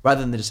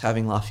 rather than just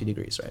having lofty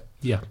degrees, right?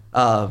 Yeah.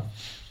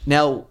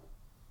 Now,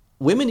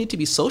 women need to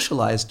be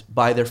socialized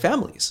by their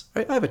families,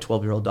 right? I have a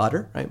 12-year-old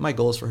daughter, right? My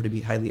goal is for her to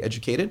be highly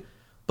educated,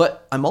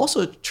 but I'm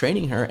also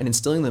training her and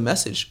instilling the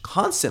message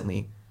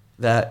constantly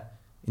that,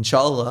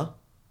 inshallah,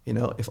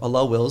 if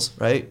Allah wills,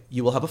 right,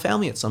 you will have a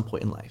family at some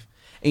point in life.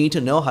 And you need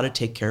to know how to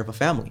take care of a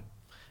family.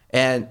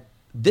 And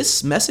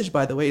this message,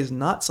 by the way, is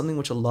not something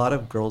which a lot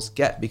of girls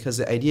get, because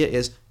the idea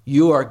is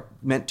you are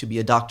meant to be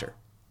a doctor.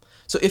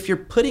 So if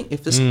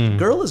this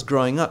girl is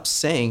growing up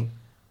saying,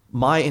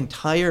 my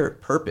entire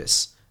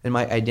purpose and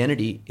my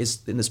identity is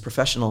in this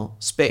professional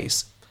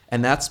space,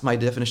 and that's my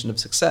definition of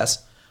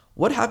success,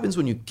 what happens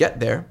when you get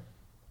there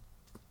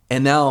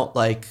and now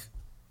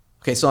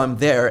okay, so I'm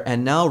there,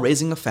 and now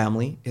raising a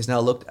family is now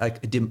looked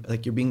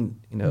like you're being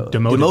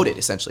demoted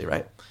essentially,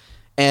 right?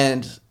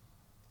 And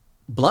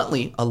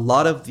bluntly, a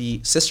lot of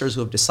the sisters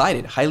who have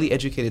decided, highly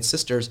educated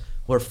sisters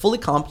who are fully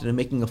competent in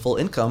making a full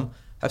income,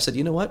 have said,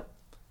 you know what?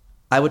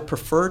 I would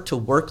prefer to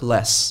work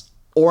less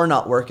or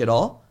not work at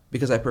all,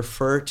 because I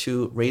prefer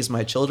to raise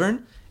my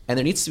children, and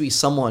there needs to be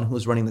someone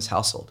who's running this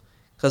household.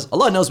 Because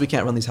Allah knows we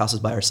can't run these houses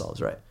by ourselves,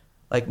 right?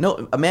 Like,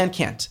 no, a man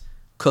can't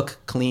cook,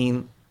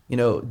 clean,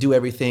 do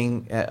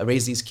everything,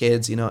 raise these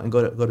kids, and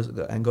go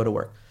to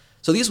work.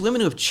 So these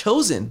women who have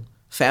chosen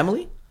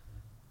family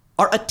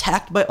are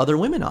attacked by other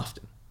women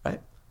often,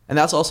 right? And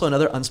that's also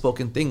another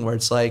unspoken thing where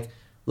it's like,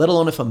 let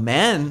alone if a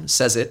man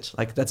says it,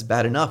 like that's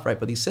bad enough, right?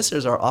 But these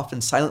sisters are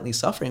often silently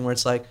suffering, where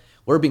it's like,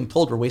 we're being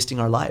told we're wasting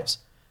our lives.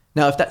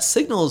 Now, if that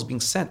signal is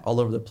being sent all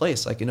over the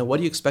place, like, what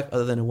do you expect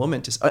other than a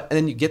woman to, and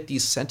then you get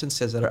these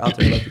sentences that are out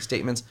there, like these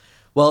statements,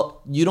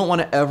 well, you don't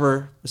want to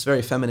ever, it's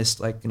very feminist,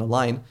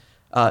 line,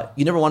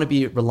 you never want to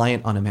be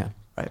reliant on a man,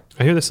 right?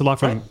 I hear this a lot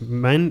from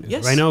men.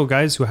 Yes. I know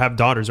guys who have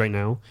daughters right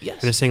now. Yes.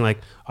 And they're saying like,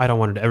 I don't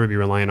want her to ever be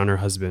reliant on her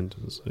husband.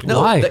 Like,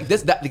 No, why?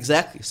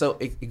 Exactly. So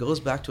it goes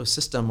back to a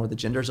system where the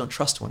genders don't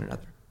trust one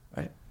another,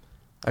 right?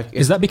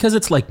 Is that because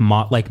it's like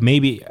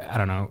maybe, I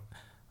don't know,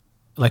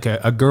 like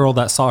a girl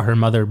that saw her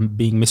mother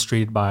being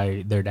mistreated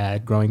by their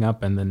dad growing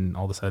up, and then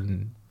all of a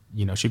sudden,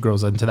 she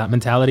grows into that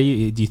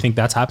mentality? Do you think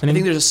that's happening? I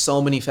think there's just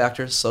so many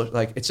factors. So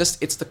that's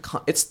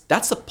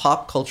the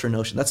pop culture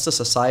notion. That's the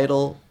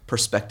societal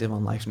perspective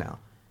on life now,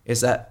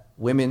 is that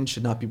women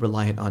should not be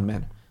reliant on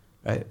men,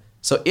 right?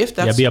 So if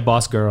that's be a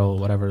boss girl,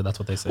 whatever, that's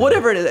what they say.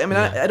 Whatever it is. I mean,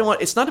 I don't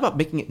want, it's not about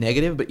making it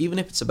negative, but even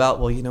if it's about,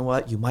 well, you know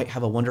what, you might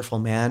have a wonderful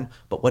man,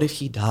 but what if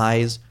he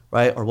dies,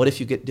 right? Or what if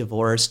you get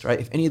divorced, right?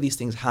 If any of these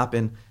things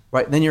happen,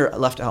 right, then you're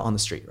left out on the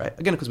street, right?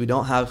 Again, because we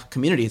don't have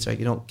communities, right?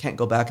 Can't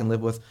go back and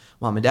live with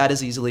mom and dad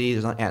as easily.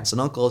 There's not aunts and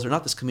uncles. There's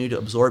not this community to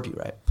absorb you,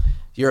 right?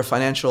 You're a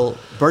financial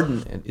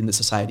burden in the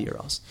society or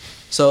else.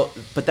 So,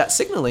 but that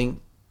signaling,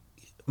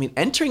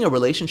 entering a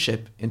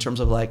relationship in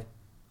terms of like,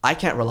 I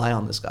can't rely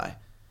on this guy,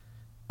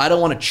 I don't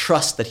want to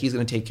trust that he's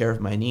going to take care of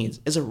my needs,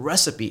 is a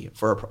recipe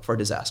for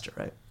disaster,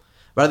 right?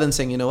 Rather than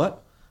saying, you know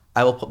what,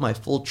 I will put my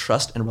full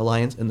trust and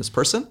reliance in this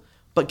person,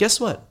 but guess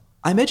what?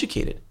 I'm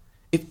educated.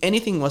 If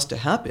anything was to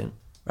happen,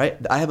 right,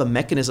 I have a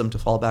mechanism to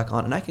fall back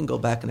on, and I can go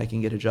back and I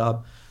can get a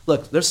job.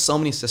 Look, there's so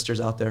many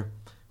sisters out there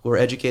who are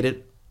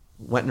educated,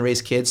 went and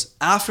raised kids.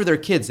 After their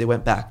kids, they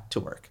went back to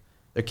work.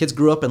 Their kids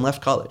grew up and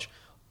left college.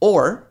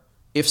 Or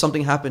if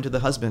something happened to the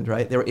husband,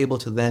 right, they were able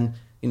to then,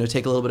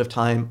 take a little bit of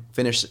time,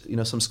 finish,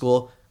 some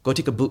school, go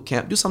take a boot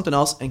camp, do something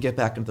else, and get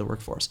back into the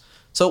workforce.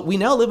 So we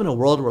now live in a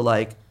world where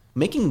like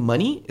making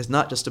money is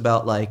not just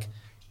about like,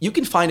 you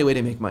can find a way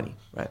to make money,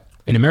 right?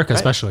 In America, right?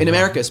 especially. In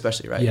America,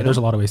 especially, right? Yeah, there's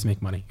a lot of ways to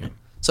make money. Yeah.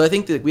 So I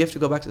think that we have to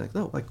go back to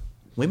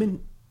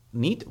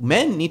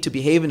men need to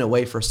behave in a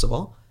way, first of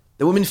all,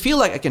 that women feel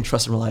like I can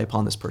trust and rely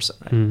upon this person,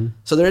 right? Mm-hmm.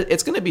 So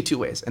it's going to be two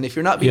ways. And if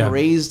you're not being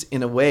raised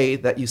in a way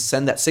that you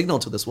send that signal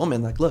to this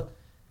woman, like, look,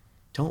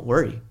 don't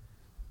worry,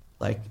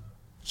 like,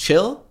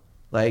 chill,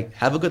 like,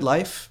 have a good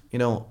life,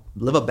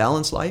 live a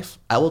balanced life.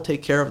 I will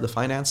take care of the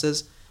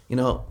finances.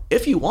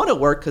 If you want to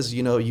work because,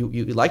 you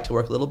like to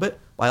work a little bit,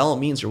 by all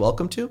means, you're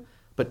welcome to.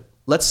 But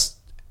let's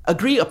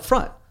agree up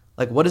front.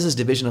 Like, what is this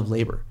division of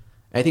labor?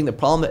 And I think the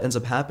problem that ends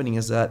up happening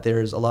is that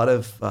there's a lot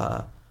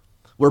of,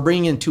 we're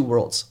bringing in two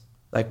worlds.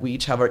 Like, we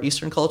each have our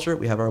Eastern culture,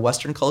 we have our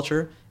Western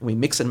culture, and we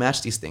mix and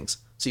match these things.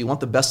 So you want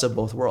the best of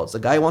both worlds. The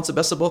guy wants the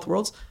best of both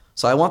worlds.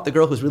 So I want the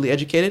girl who's really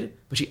educated,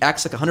 but she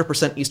acts like a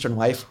 100% Eastern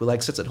wife who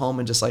like sits at home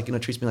and just like,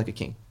 treats me like a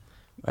king,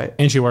 right?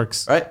 And she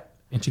works. Right?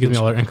 And she gives me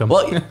all her income.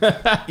 Well,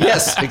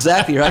 yes,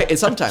 exactly, right? And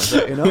sometimes,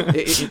 right,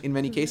 in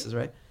many cases,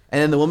 right? And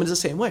then the woman's the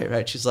same way,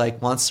 right? She's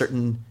like, wants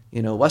certain,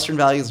 Western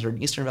values or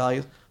Eastern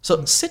values.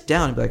 So sit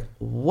down and be like,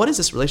 what does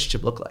this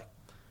relationship look like?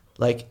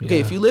 Like, okay,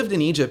 Yeah. if you lived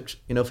in Egypt,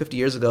 50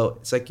 years ago,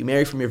 it's like you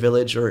marry from your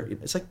village, or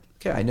it's like,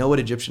 okay, I know what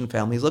Egyptian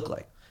families look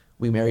like.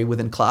 We marry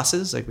within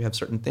classes, like we have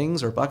certain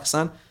things, or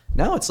Pakistan.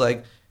 Now it's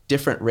like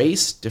different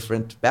race,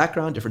 different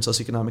background, different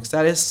socioeconomic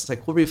status. It's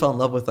like whoever you fell in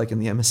love with, like in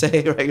the MSA,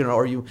 right?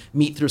 Or you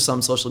meet through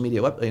some social media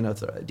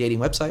dating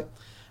website,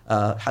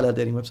 halal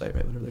dating website,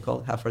 right? Whatever they call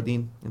it,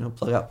 Hafardeen,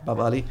 plug out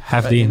Babali.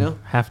 Hafdeen, Right,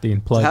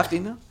 Hafdeen, plug.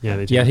 Hafdeen now? Yeah,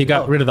 they Yeah, he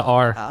got Oh. rid of the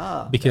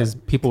R because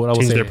people would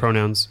always changed say their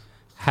pronouns.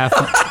 half.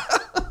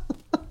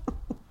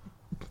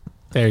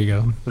 There you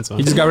go. That's He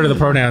fine. just got rid of the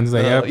pronouns.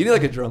 Like, yep. You need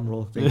like a drum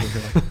roll thing.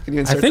 Can you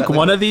I insert think that,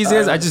 one of these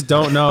is. I just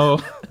don't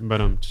know.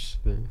 But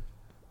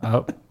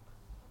Oh,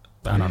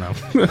 I don't know.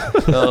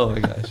 Oh my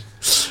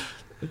gosh.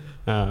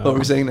 What were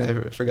we saying?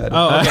 I forgot.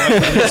 Oh,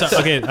 okay. so,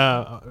 okay.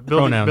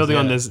 Pronouns, Building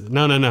on yeah. this.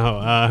 No.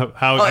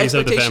 How you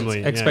said the expectations.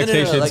 family. Expect- Yeah.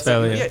 Expectations Like,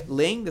 fell, yeah, yeah.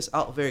 laying this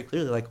out very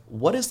clearly. Like,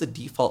 what is the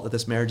default that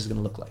this marriage is going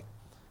to look like?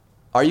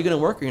 Are you going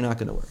to work or you're not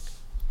going to work?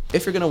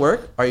 If you're going to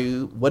work,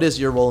 what is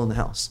your role in the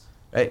house?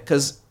 Right?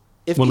 Because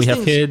if When we these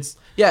have things- kids,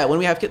 yeah, when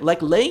we have kids,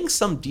 like laying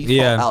some default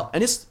Yeah. out,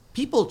 and it's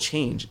people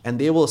change, and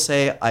they will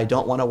say, "I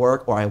don't want to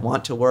work," or "I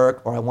want to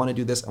work," or "I want to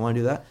do this," "I want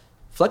to do that."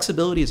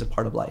 Flexibility is a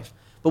part of life.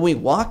 But when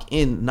we walk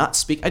in, not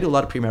speak. I do a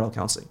lot of premarital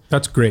counseling,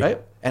 that's great.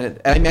 right? And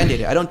I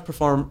mandate it. I don't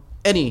perform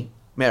any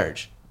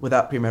marriage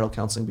without premarital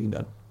counseling being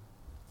done.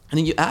 And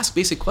then you ask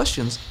basic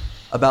questions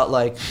about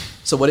like,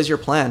 so what is your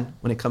plan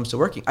when it comes to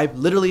working? I've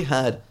literally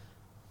had a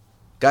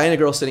guy and a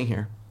girl sitting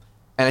here,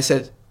 and I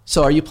said,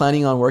 "So are you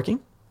planning on working?"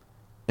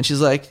 And she's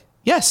like,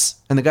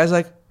 "Yes." And the guy's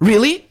like,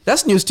 "Really?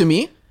 That's news to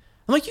me."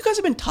 I'm like, "You guys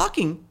have been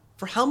talking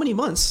for how many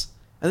months,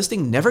 and this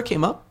thing never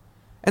came up?"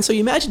 And so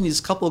you imagine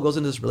this couple goes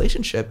into this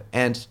relationship,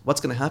 and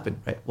what's going to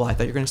happen, right? Well, I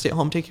thought you were going to stay at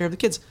home and take care of the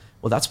kids.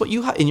 Well, that's what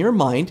you in your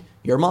mind.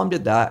 Your mom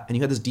did that, and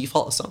you had this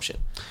default assumption,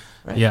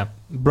 right? Yeah,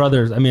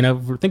 brothers. I mean, I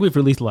think we've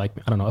released like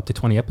up to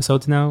 20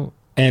 episodes now,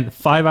 and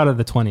 5 out of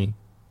the 20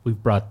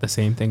 we've brought the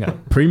same thing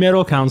up: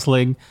 premarital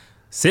counseling.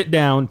 Sit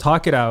down,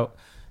 talk it out.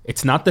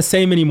 It's not the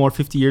same anymore.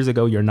 50 years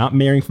ago, you're not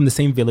marrying from the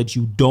same village.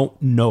 You don't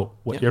know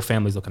what Yeah. your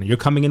family's looking at. You're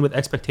coming in with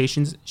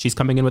expectations. She's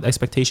coming in with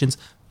expectations.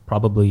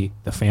 Probably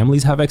the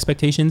families have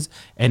expectations.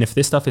 And if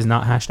this stuff is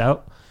not hashed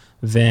out,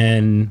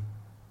 then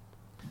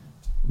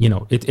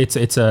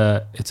it's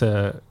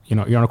a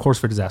you're on a course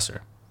for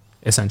disaster,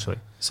 essentially.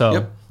 So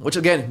Yep. Which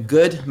again,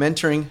 good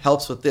mentoring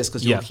helps with this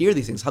because you'll Yeah. hear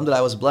these things. Alhamdulillah,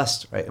 I was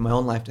blessed, right, in my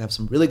own life to have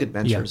some really good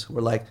mentors who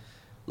were like,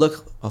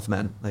 "Look,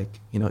 Uthman,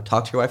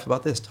 talk to your wife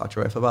about this, talk to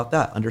your wife about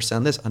that,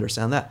 understand this,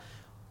 understand that."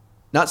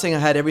 Not saying I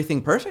had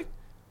everything perfect,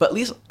 but at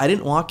least I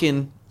didn't walk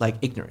in like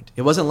ignorant.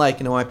 It wasn't like,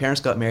 when my parents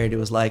got married, it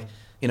was like,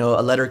 a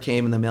letter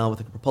came in the mail with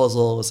a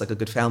proposal. It was like a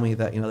good family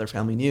that, their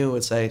family knew.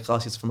 It's like, "Oh,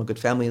 he's from a good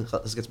family,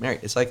 let's get married."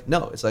 It's like,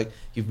 no, it's like,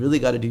 you've really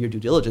got to do your due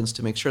diligence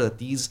to make sure that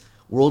these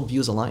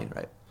worldviews align,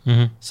 right?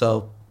 Mhm.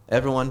 So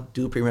everyone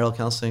do premarital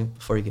counseling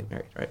before you get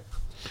married, right?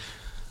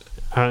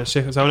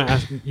 Sheikh, so I want to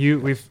ask you.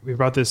 We've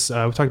brought this. We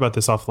talked about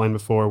this offline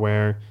before.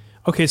 Where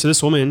so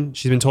this woman,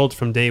 she's been told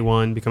from day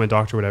one, become a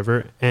doctor, may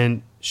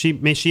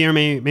or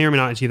may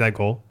not achieve that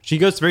goal. She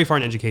goes very far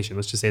in education.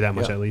 Let's just say that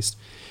much Yeah. at least.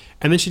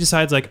 And then she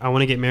decides I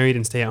want to get married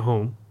and stay at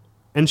home,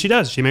 and she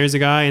does. She marries a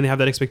guy, and they have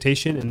that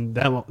expectation, and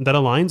that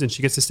aligns, and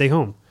she gets to stay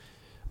home.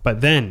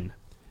 But then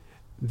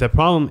the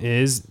problem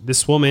is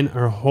this woman,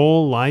 her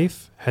whole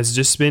life has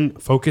just been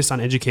focused on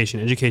education,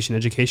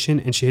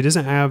 and she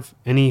doesn't have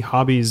any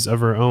hobbies of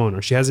her own,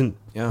 or she hasn't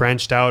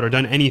branched out or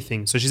done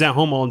anything. So she's at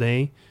home all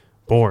day,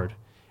 bored.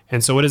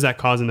 And so what does that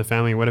cause in the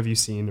family? What have you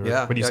seen, or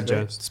what do you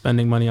suggest?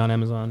 spending money on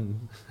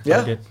Amazon, Yeah.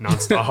 Target.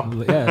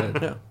 Nonstop. Yeah.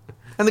 Yeah.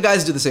 And the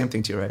guys do the same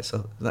thing too, right?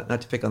 So not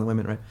to pick on the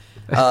women,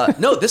 right?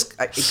 No,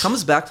 it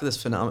comes back to this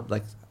phenomenon.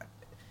 Like,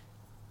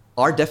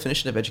 our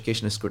definition of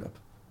education is screwed up.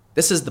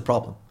 This is the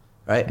problem,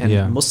 right? And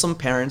Yeah. Muslim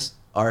parents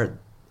are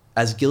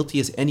as guilty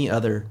as any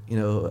other,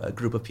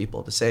 group of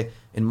people to say,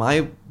 in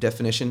my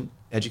definition,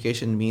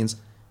 education means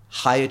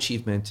high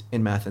achievement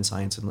in math and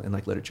science and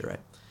like literature, right?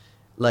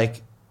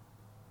 Like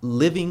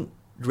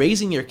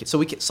raising your kids.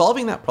 So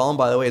solving that problem,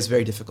 by the way, is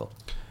very difficult.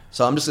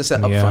 So I'm just gonna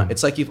set up front.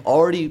 It's like you've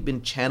already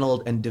been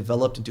channeled and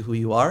developed into who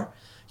you are.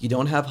 You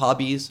don't have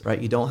hobbies,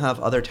 right? You don't have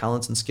other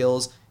talents and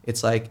skills.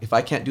 It's like, if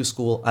I can't do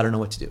school, I don't know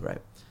what to do, right?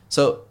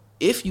 So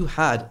if you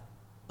had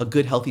a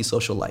good, healthy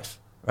social life,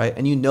 right?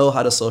 And you know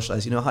how to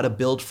socialize, you know how to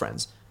build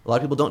friends. A lot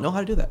of people don't know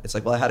how to do that. It's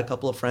like, well, I had a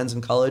couple of friends in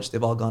college.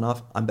 They've all gone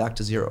off. I'm back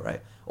to zero,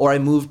 right? Or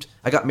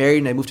I got married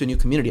and I moved to a new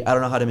community. I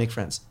don't know how to make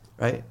friends,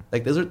 right?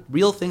 Like, those are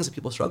real things that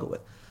people struggle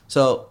with.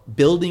 So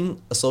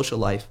building a social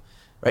life,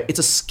 right? It's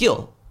a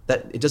skill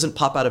that it doesn't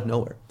pop out of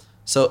nowhere.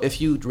 So if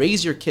you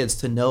raise your kids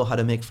to know how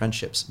to make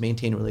friendships,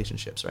 maintain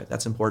relationships, right?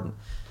 That's important.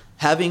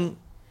 Having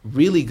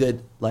really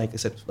good, like I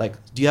said,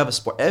 do you have a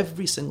sport?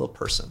 Every single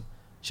person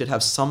should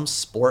have some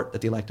sport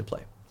that they like to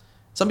play.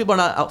 Some people are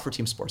not out for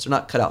team sports. They're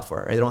not cut out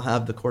for it, right? They don't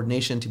have the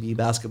coordination to be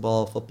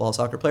basketball, football,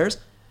 soccer players.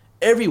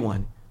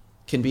 Everyone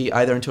can be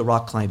either into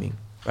rock climbing,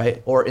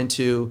 right? Or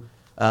into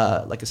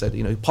like I said,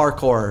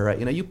 parkour,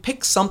 right? You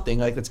pick something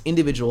like that's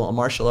individual, a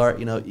martial art,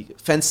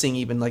 fencing,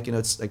 even like,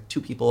 it's like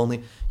 2 people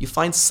only. You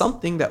find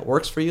something that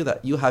works for you,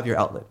 that you have your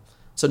outlet.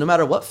 So no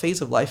matter what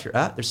phase of life you're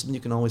at, there's something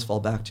you can always fall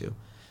back to.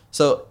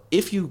 So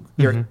if you've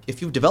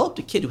developed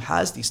a kid who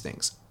has these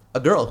things, a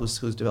girl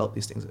who's developed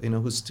these things,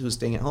 who's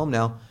staying at home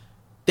now,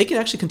 they can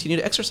actually continue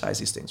to exercise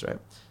these things, right?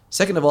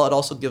 Second of all, it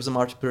also gives them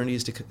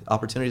opportunities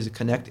to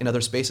connect in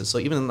other spaces. So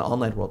even in the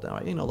online world now,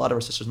 right? A lot of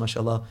our sisters,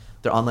 mashallah,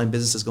 their online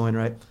businesses going,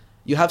 right?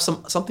 You have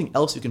something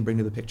else you can bring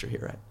to the picture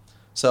here, right?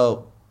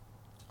 So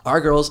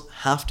our girls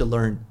have to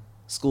learn.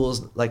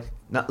 Schools,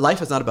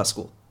 life is not about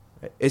school,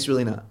 right? It's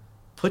really not.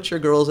 Put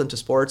your girls into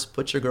sports,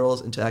 put your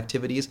girls into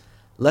activities,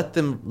 let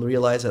them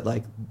realize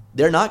that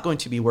they're not going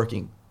to be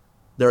working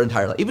their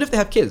entire life. Even if they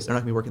have kids, they're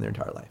not going to be working their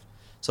entire life.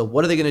 So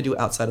what are they going to do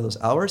outside of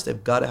those hours?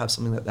 They've got to have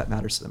something that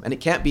matters to them. And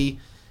it can't be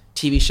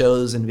TV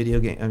shows and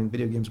video games. I mean,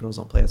 video games girls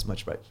don't play as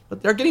much, right?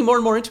 But they're getting more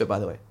and more into it, by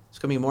the way. It's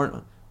coming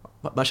more,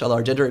 mashallah,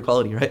 our gender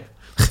equality, right?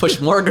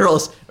 Push more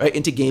girls, right,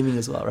 into gaming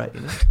as well, right?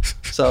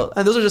 So,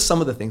 and those are just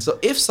some of the things. So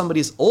if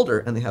somebody's older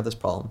and they have this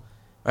problem,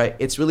 right,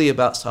 it's really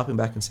about stopping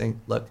back and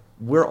saying, look,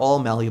 we're all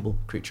malleable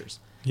creatures.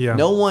 Yeah.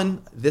 No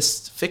one,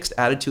 this fixed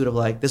attitude of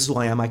this is who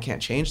I am, I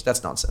can't change,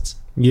 that's nonsense.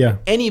 Yeah.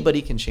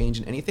 Anybody can change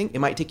in anything. It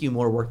might take you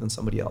more work than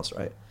somebody else,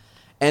 right?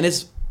 And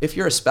if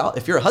you're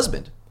a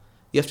husband,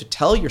 you have to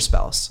tell your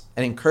spouse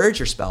and encourage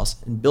your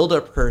spouse and build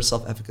up her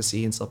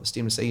self-efficacy and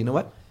self-esteem to say, you know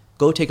what,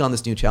 go take on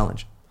this new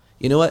challenge.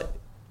 You know what,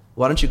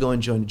 why don't you go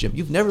and join a gym?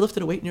 You've never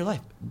lifted a weight in your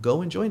life.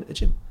 Go and join a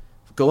gym.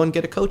 Go and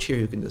get a coach here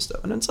who can do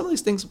stuff. And then some of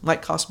these things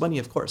might cost money,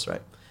 of course,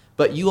 right?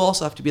 But you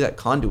also have to be that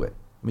conduit.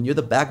 I mean, you're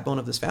the backbone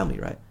of this family,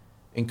 right?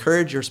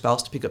 Encourage your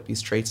spouse to pick up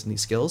these traits and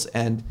these skills.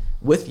 And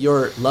with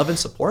your love and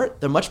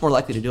support, they're much more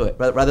likely to do it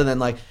rather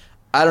than I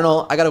don't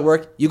know, I got to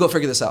work, you go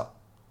figure this out.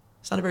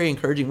 It's not a very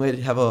encouraging way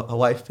to have a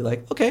wife be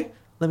like, okay,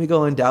 let me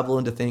go and dabble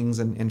into things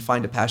and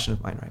find a passion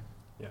of mine, right?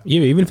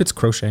 Yeah, even if it's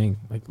crocheting,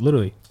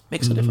 literally.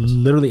 Makes a difference.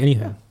 Literally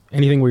anything. Yeah.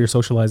 Anything where you're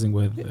socializing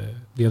with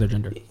the other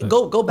gender.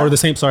 Go back. Or the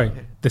same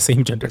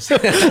gender.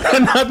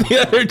 Not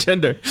the other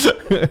gender.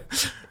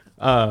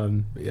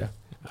 Yeah.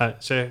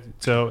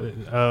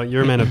 So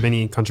you're a man of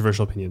many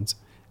controversial opinions.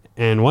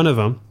 And one of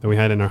them that we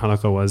had in our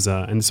halaqah was,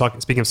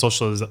 speaking of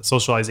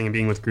socializing and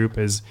being with group,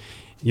 is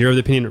you're of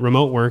the opinion that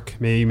remote work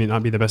may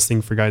not be the best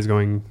thing for guys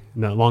going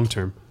in the long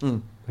term.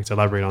 Like to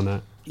elaborate on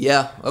that.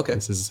 Yeah, okay.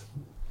 This is...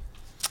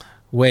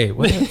 Wait,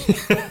 what?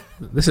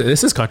 This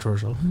is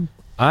controversial.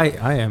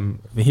 I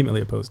am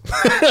vehemently opposed.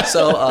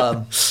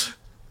 So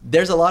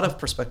there's a lot of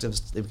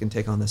perspectives that we can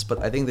take on this, but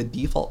I think the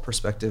default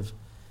perspective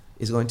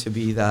is going to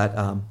be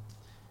that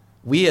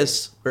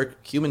we're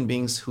human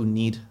beings who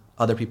need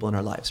other people in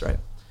our lives, right?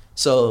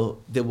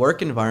 So the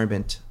work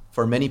environment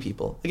for many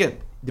people, again,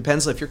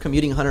 depends if you're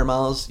commuting 100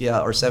 miles,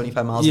 or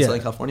 75 miles in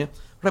Southern California.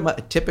 We're talking about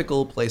a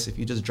typical place. If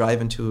you just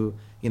drive into,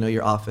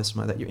 your office,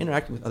 that you're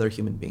interacting with other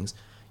human beings,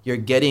 you're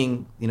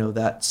getting,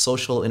 that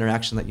social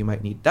interaction that you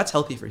might need. That's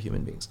healthy for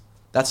human beings.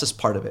 That's just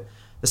part of it.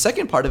 The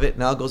second part of it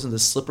now goes into the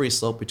slippery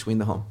slope between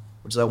the home,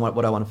 which is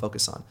what I want to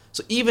focus on.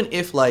 So even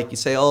if you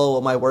say, oh,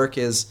 well, my work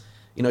is,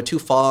 too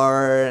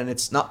far and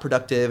it's not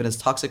productive and it's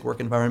toxic work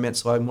environment,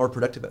 so I'm more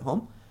productive at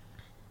home.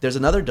 There's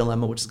another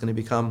dilemma, which is going to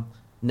become,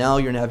 now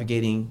you're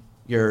navigating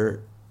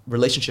your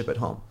relationship at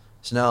home.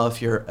 So now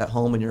if you're at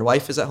home and your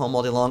wife is at home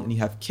all day long and you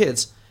have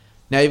kids,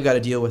 now you've got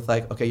to deal with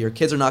okay, your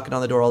kids are knocking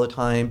on the door all the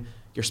time.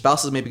 Your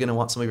spouse is maybe going to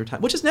want some of your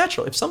time, which is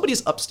natural. If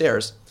somebody's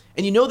upstairs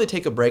and they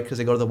take a break because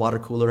they go to the water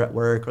cooler at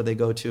work or they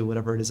go to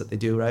whatever it is that they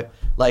do, right?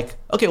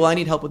 Okay, well, I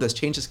need help with this.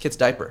 Change this kid's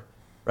diaper,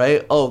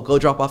 right? Oh, go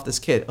drop off this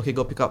kid. Okay,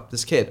 go pick up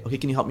this kid. Okay,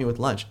 can you help me with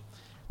lunch?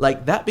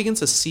 That begins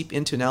to seep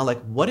into now,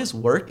 what is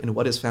work and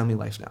what is family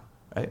life now,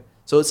 right?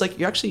 So it's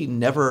you're actually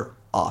never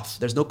off.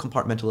 There's no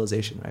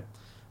compartmentalization, right?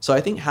 So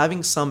I think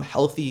having some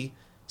healthy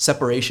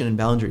separation and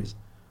boundaries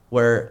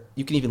where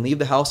you can even leave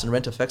the house and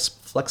rent a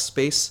flex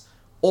space,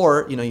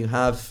 or you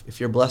have, if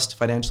you're blessed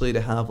financially,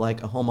 to have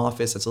a home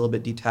office that's a little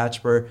bit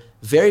detached, where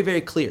very, very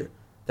clear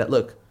that,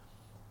 look,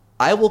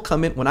 I will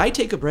come in when I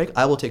take a break.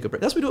 I will take a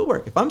break. That's what we do at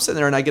work. If I'm sitting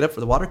there and I get up for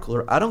the water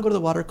cooler, I don't go to the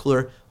water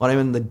cooler when I'm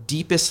in the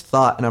deepest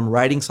thought and I'm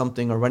writing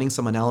something or running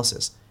some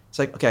analysis. It's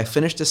okay, I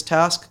finished this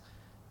task.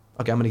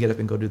 Okay, I'm going to get up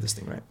and go do this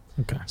thing, right?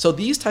 Okay. So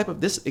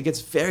it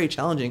gets very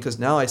challenging because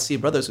now I see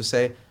brothers who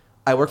say,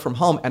 I work from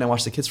home and I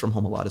watch the kids from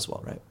home a lot as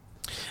well, right?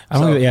 I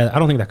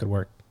don't think that could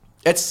work.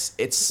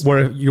 It's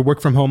where you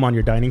work from home on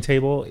your dining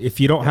table. If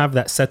you don't have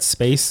that set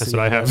space, that's what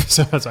I have.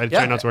 So that's why I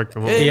try not to work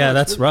from home. Yeah,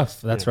 that's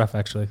rough. That's rough,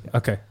 actually.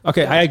 Okay,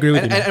 I agree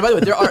with you. And by the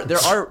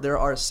way, there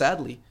are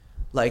sadly,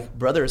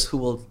 brothers who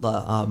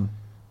will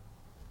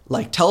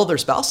tell their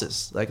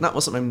spouses,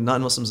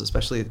 non-Muslims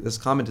especially, it's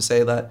common to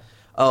say that,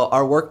 oh,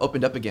 our work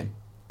opened up again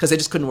because they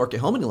just couldn't work at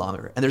home any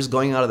longer, and they're just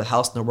going out of the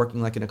house and they're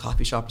working in a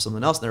coffee shop or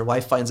something else, and their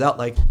wife finds out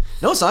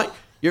no, it's not.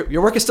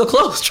 Your work is still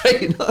closed,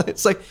 right?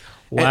 It's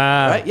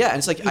wow, right? Yeah, and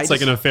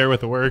it's an affair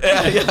with the work.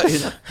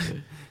 Yeah.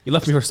 You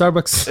left me for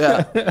Starbucks.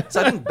 Yeah.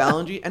 So I think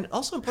boundary, and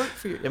also important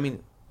for you. I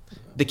mean,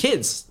 the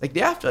kids, like, they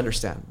have to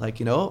understand, like,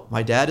 you know,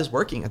 my dad is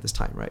working at this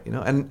time, right? You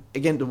know, and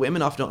again, the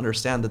women often don't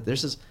understand that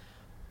there's this,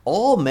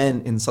 all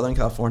men in Southern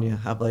California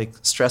have like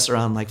stress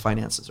around like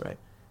finances, right?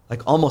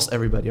 Like almost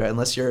everybody, right?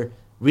 Unless you're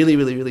really,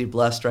 really, really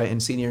blessed, right?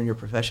 And senior in your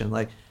profession.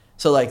 Like,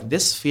 so like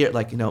this fear,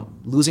 like, you know,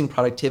 losing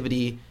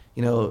productivity,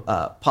 you know,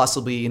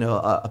 possibly, you know,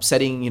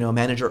 upsetting, you know, a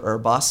manager or a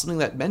boss, something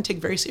that men take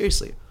very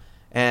seriously.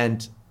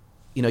 And,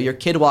 you know, your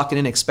kid walking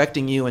in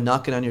expecting you and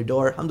knocking on your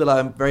door. Alhamdulillah,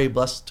 I'm very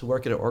blessed to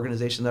work at an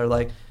organization that are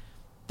like,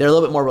 they're a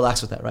little bit more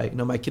relaxed with that, right? You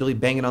know, my kid will be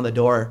banging on the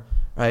door,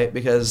 right?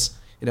 Because,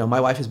 you know, my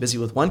wife is busy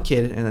with one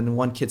kid, and then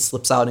one kid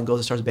slips out and goes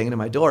and starts banging on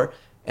my door.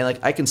 And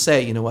like, I can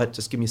say, you know what,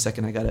 just give me a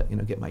second, I gotta, you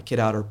know, get my kid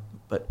out.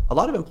 But a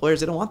lot of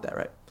employers, they don't want that,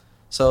 right?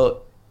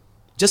 So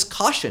just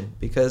caution,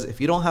 because if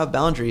you don't have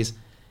boundaries,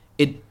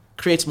 it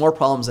creates more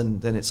problems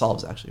than it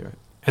solves, actually, right?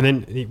 And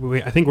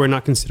then I think we're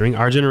not considering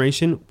our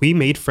generation. We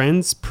made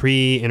friends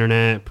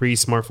pre-internet,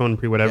 pre-smartphone,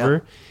 pre-whatever. Yeah.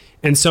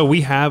 And so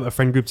we have a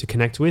friend group to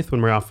connect with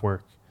when we're off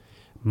work.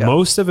 Yeah.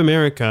 Most of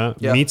America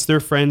meets their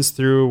friends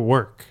through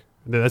work.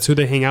 That's who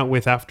they hang out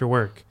with after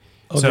work.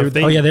 Oh, so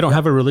they don't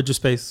have a religious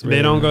space.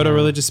 They don't go to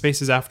religious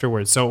spaces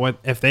afterwards. So what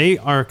if they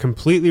are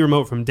completely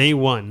remote from day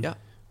one? Yeah.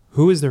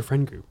 Who is their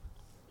friend group?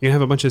 You're going to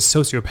have a bunch of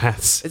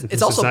sociopaths.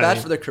 It's also bad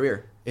for their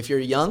career. If you're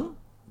young,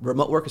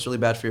 remote work is really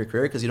bad for your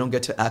career because you don't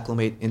get to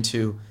acclimate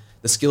into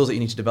the skills that you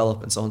need to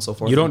develop and so on and so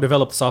forth. You don't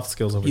develop soft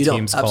skills over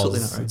Teams calls. Absolutely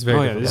not, right? It's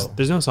very difficult.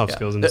 There's no soft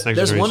skills in this next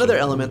There's generation. one other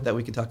element that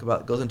we can talk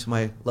about. It goes into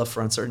my love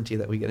for uncertainty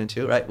that we get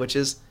into, right? Which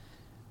is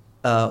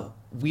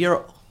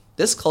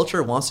this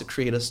culture wants to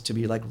create us to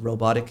be like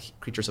robotic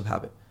creatures of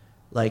habit.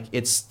 Like,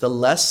 it's the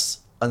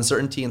less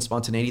uncertainty and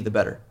spontaneity, the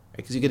better, right?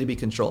 Because you get to be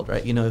controlled,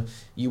 right? You know,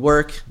 you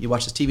work, you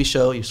watch this TV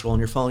show, you scroll on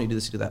your phone, you do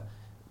this, you do that.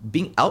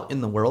 Being out in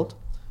the world,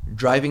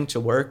 driving to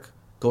work,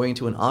 going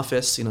to an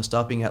office, you know,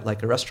 stopping at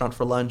like a restaurant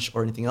for lunch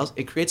or anything else,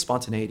 it creates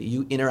spontaneity.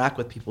 You interact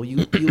with people.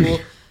 You will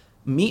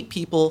meet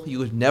people you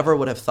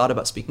would have thought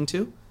about speaking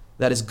to.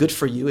 That is good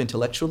for you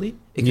intellectually.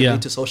 It can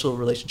lead to social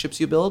relationships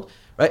you build,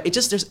 right?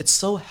 It's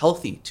so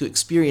healthy to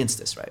experience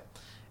this, right?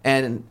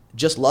 And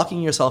just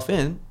locking yourself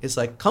in is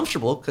like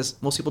comfortable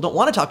because most people don't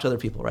want to talk to other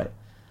people, right?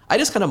 I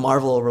just kind of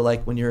marvel over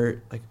like when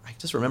you're like, I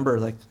just remember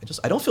like,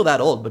 I don't feel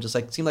that old, but just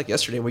like it seemed like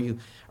yesterday where you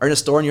are in a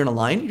store and you're in a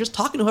line, you're just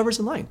talking to whoever's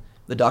in line.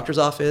 The doctor's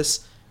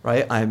office,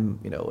 right? I'm,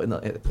 you know,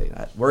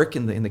 at work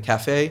in the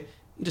cafe,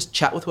 you just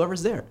chat with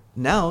whoever's there.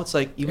 Now it's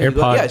like, even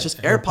it's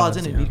just AirPods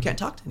in it. You can't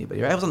talk to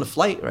anybody, right? I was on the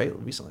flight, right?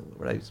 Recently,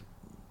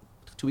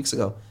 2 weeks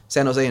ago,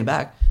 San Jose and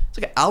back. It's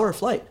like an hour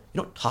flight.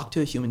 You don't talk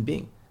to a human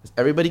being.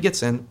 Everybody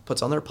gets in,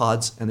 puts on their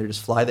pods, and they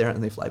just fly there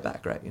and they fly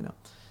back, right? You know,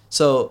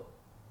 so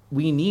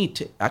we need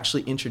to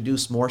actually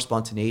introduce more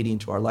spontaneity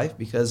into our life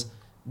because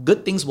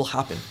good things will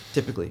happen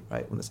typically,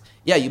 right?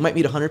 You might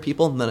meet 100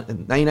 people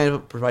and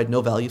 99 provide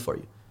no value for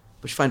you,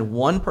 but you find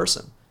one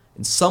person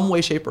in some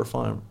way, shape, or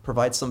form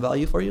provides some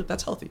value for you.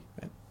 That's healthy,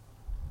 right?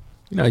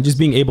 You know, just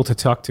being able to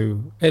talk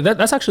to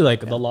that's actually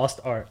like the lost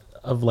art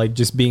of like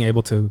just being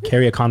able to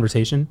carry a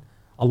conversation.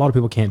 A lot of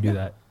people can't do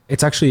that.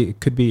 It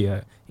could be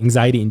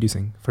anxiety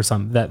inducing for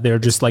some, that they're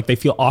just like, they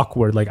feel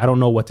awkward. Like, I don't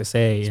know what to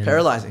say. It's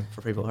paralyzing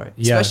for people, right?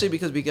 Yeah. Especially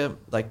because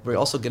we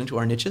also get into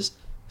our niches.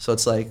 So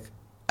it's like,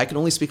 I can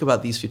only speak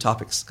about these few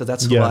topics because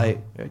that's who right?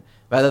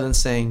 Rather than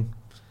saying,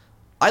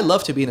 I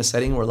love to be in a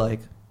setting where like,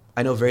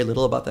 I know very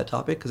little about that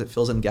topic because it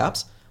fills in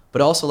gaps,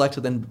 but I also like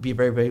to then be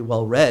very, very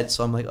well read.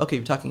 So I'm like, okay,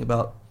 you're talking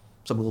about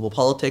some global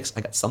politics.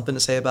 I got something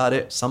to say about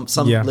it. Some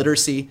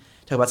literacy,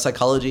 talk about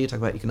psychology, talk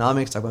about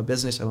economics, talk about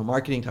business, talk about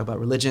marketing, talk about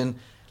religion,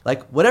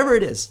 like whatever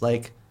it is,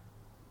 like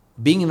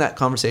being in that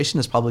conversation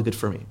is probably good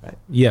for me, right?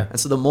 Yeah. And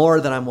so the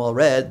more that I'm well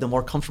read, the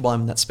more comfortable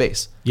I'm in that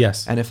space.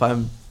 Yes. And if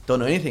don't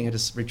know anything, I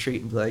just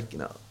retreat and be like, you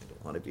know, I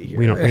don't want to be here.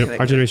 We don't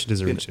our generation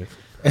doesn't read shit.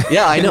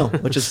 Yeah, I know.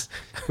 Which is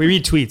we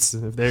read tweets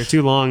if they're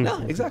too long. No,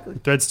 exactly.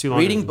 Threads too long.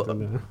 Reading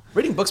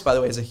books, by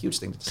the way, is a huge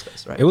thing to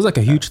discuss, right? It was like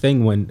a huge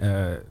thing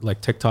when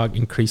like TikTok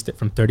increased it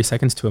from 30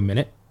 seconds to a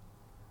minute.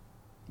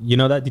 You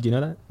know that? Did you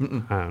know that? I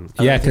don't know.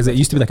 Yeah, because it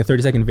used to be like a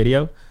 30-second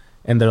video,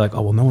 and they're like,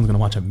 oh well, no one's gonna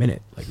watch a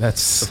minute. Like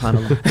that's. No,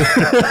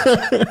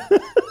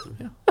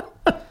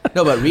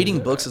 but reading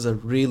books is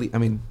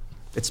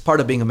it's part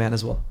of being a man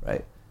as well,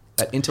 right?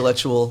 That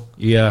intellectual,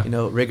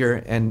 rigor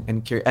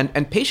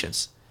and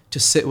patience to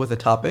sit with a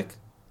topic.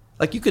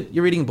 Like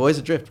you're reading Boys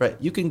Adrift, right?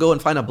 You can go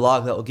and find a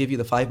blog that will give you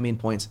the 5 main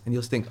points and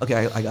you'll think,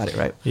 okay, I got it,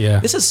 right?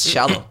 Yeah. This is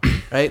shallow,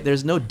 right?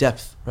 There's no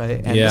depth,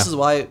 right? And this is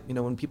why,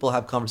 when people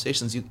have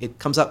conversations, it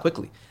comes out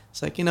quickly.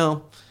 It's like,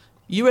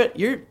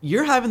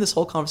 you're having this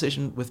whole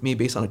conversation with me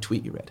based on a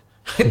tweet you read.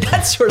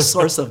 That's your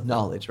source of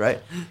knowledge,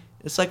 right?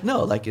 It's like,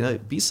 no,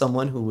 be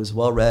someone who was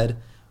well-read,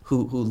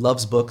 who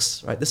loves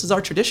books, right? This is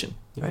our tradition,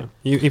 right?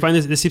 You find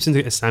this seeps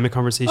into Islamic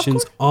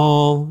conversations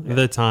all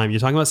the time. You're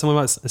talking about someone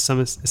about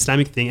some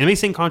Islamic thing, and it may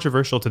seem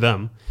controversial to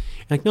them.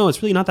 You're like, no,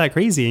 it's really not that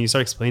crazy. And you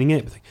start explaining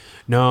it, like,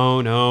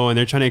 no, and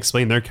they're trying to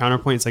explain their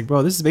counterpoint. It's like,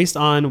 bro, this is based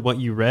on what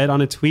you read on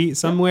a tweet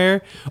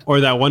somewhere or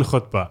that one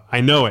khutbah. I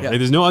know it. Yeah. Like,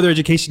 there's no other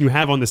education you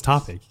have on this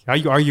topic. How are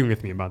you arguing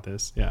with me about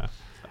this? Yeah.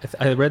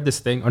 I read this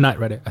thing, or not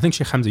read it. I think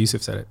Sheikh Hamza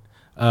Yusuf said it.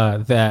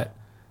 that,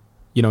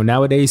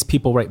 nowadays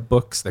people write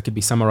books that could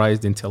be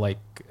summarized into like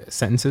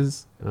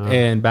sentences.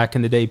 And back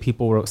in the day,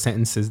 people wrote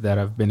sentences that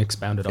have been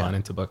expounded on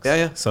into books.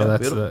 So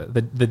that's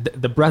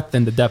the breadth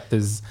and the depth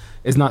is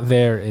not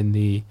there in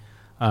the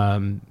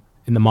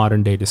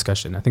modern day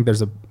discussion. I think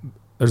there's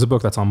a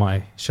book that's on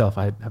my shelf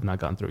I have not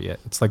gone through yet.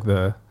 It's like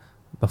the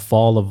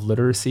fall of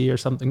literacy or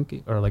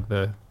something, or like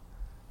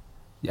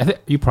I think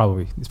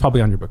it's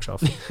probably on your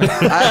bookshelf.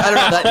 I don't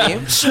know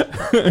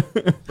that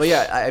name, but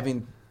yeah, I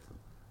mean,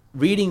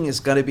 reading is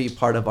going to be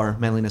part of our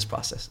manliness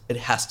process. It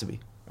has to be,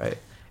 right?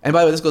 And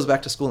by the way, this goes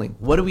back to schooling.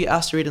 What do we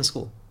ask to read in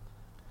school?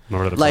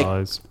 Lord of the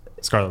Flies,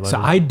 Scarlet Letter.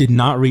 So I did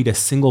not read a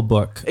single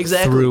book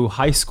through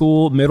high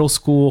school, middle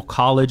school,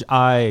 college.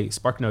 I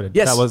SparkNoted.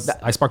 Yes,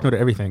 I SparkNoted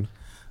everything.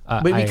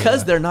 But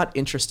because they're not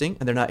interesting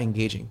and they're not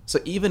engaging. So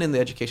even in the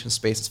education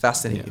space, it's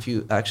fascinating if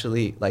you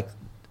actually like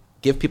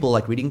give people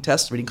like reading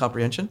tests, reading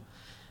comprehension,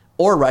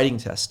 or writing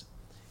test.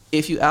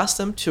 If you ask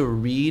them to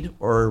read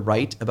or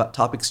write about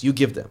topics you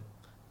give them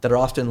that are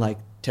often like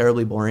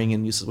terribly boring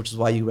and useless, which is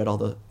why you read all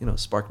the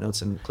Spark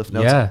Notes and Cliff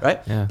Notes,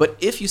 right? Yeah. But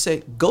if you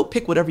say, go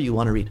pick whatever you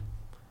want to read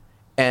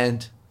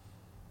and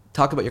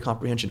talk about your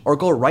comprehension, or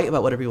go write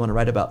about whatever you want to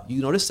write about,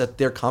 you notice that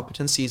their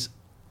competencies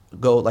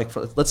go like,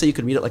 let's say you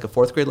could read it like a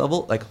 4th grade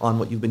level, like on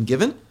what you've been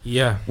given.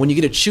 Yeah. When you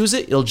get to choose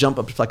it, it'll jump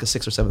up to like a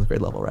 6th or 7th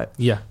grade level, right?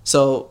 Yeah.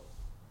 So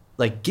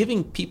like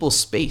giving people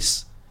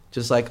space,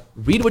 just like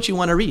read what you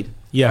want to read.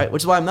 Yeah. Right?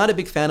 Which is why I'm not a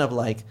big fan of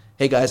like,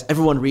 hey guys,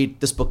 everyone read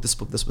this book,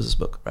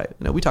 right?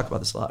 We talk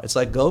about this a lot. It's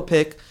like, go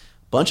pick a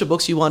bunch of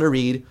books you want to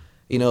read.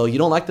 You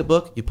don't like the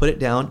book, you put it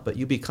down, but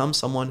you become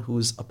someone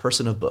who's a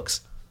person of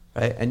books,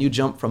 right? And you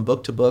jump from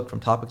book to book, from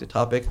topic to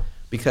topic,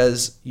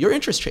 because your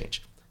interests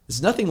change.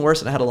 There's nothing worse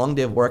than I had a long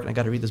day of work and I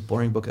got to read this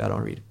boring book that I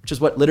don't read, which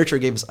is what literature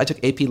gave us. I took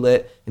AP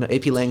Lit,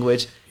 AP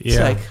Language. It's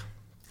like,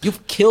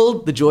 you've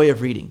killed the joy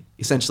of reading,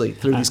 essentially,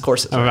 through these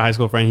courses. I have a high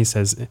school friend, he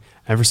says,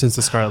 ever since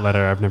the Scarlet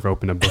Letter, I've never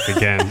opened a book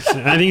again.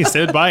 And I think he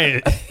stood by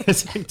it.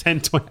 It's like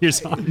 10, 20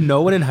 years on.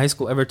 No one in high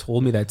school ever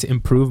told me that to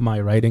improve my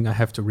writing, I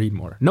have to read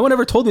more. No one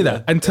ever told me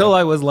that until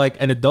I was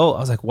like an adult. I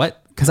was like,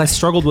 what? Because I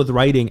struggled with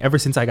writing ever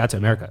since I got to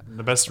America.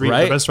 The best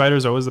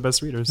writers are always the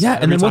best readers. Yeah,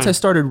 and then once I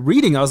started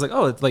reading, I was like,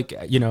 oh, it's like,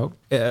 it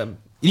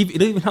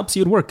even helps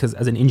you in work, because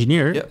as an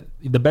engineer,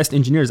 the best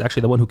engineer is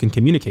actually the one who can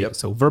communicate.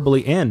 So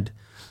verbally and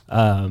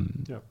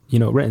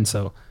written.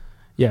 So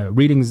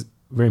reading's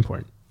very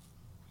important.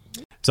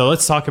 So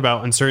let's talk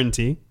about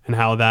uncertainty and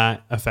how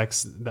that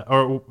affects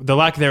or the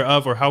lack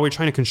thereof, or how we're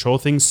trying to control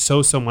things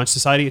so much.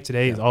 Society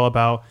today is all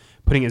about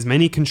putting as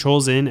many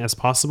controls in as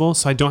possible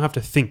so I don't have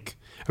to think.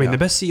 I mean, the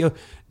best CEO,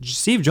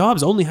 Steve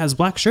Jobs, only has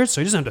black shirts,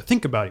 so he doesn't have to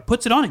think about it. He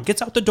puts it on and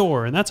gets out the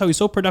door, and that's how he's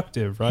so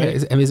productive, right?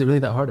 Is it really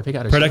that hard to pick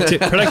out a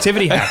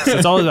productivity hacks?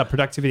 It's all about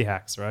productivity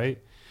hacks, right?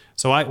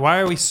 So why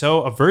are we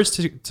so averse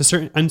to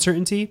certain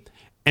uncertainty,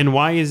 and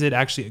why is it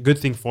actually a good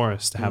thing for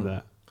us to have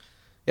that?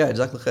 Yeah,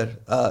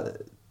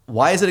 jazakallah.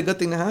 Why is it a good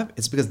thing to have?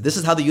 It's because this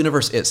is how the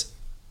universe is,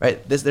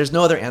 right? There's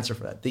no other answer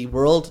for that. The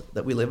world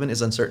that we live in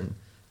is uncertain.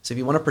 So if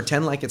you want to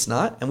pretend like it's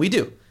not, and we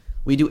do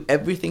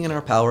everything in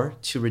our power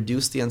to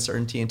reduce the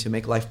uncertainty and to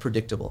make life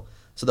predictable.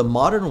 So the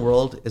modern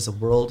world is a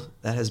world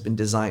that has been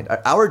designed.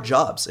 Our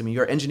jobs,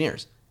 you're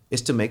engineers,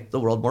 is to make the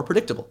world more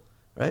predictable,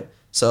 right?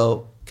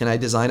 So can I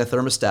design a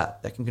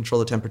thermostat that can control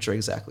the temperature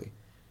exactly,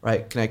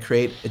 right? Can I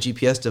create a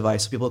GPS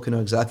device so people can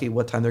know exactly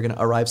what time they're going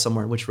to arrive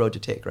somewhere and which road to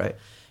take, right?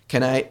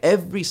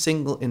 Every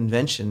single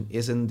invention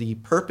is in the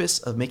purpose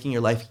of making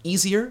your life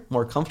easier,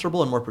 more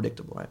comfortable, and more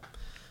predictable, right?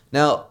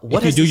 Now,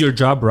 if you do your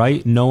job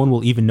right, no one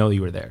will even know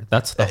you were there.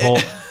 That's the whole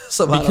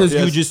because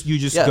you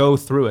just go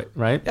through it,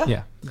 right?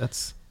 Yeah.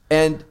 That's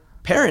and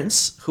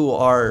parents who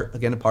are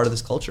again a part of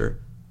this culture,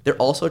 they're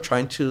also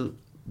trying to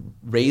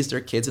raise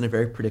their kids in a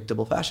very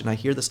predictable fashion. I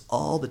hear this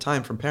all the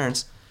time from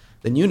parents.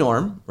 The new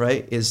norm,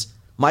 right, is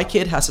my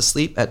kid has to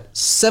sleep at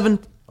 7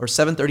 or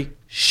 7:30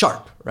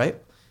 sharp,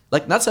 right?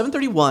 Like not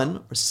 7:31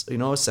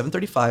 or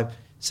 7:35,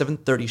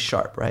 7:30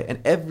 sharp, right? And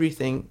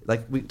everything,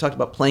 like we talked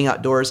about playing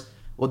outdoors.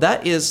 Well,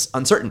 that is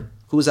uncertain.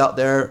 Who's out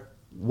there?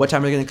 What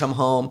time are they going to come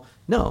home?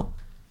 No.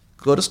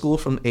 Go to school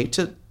from 8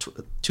 to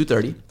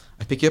 2:30.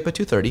 I pick you up at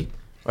 2:30.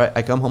 Right?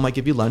 I come home, I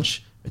give you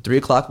lunch. At 3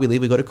 o'clock, we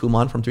leave. We go to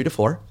Kuman from 3 to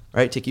 4.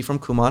 Right? Take you from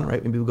Kuman.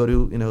 Right? Maybe we go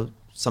to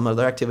some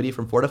other activity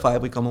from 4 to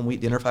 5. We come home, we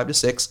eat dinner 5 to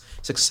 6.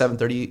 6 to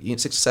 7:30.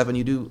 6 to 7,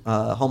 you do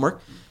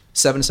homework.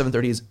 7 to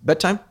 7:30 is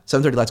bedtime.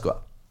 7:30, let's go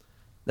out.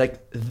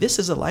 Like this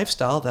is a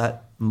lifestyle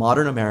that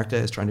modern America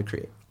is trying to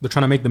create. They're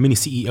trying to make the mini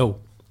CEO.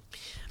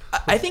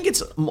 I think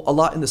it's a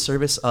lot in the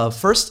service of,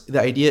 first, the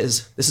idea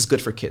is this is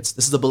good for kids.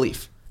 This is the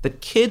belief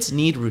that kids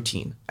need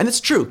routine. And it's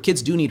true,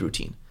 kids do need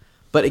routine.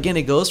 But again,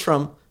 it goes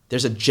from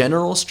there's a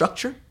general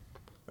structure,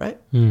 right?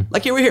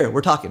 Like we're here,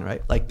 we're talking,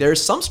 right? Like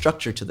there's some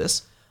structure to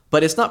this,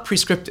 but it's not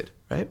prescripted,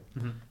 right?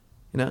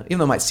 Even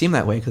though it might seem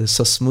that way because it's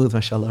so smooth,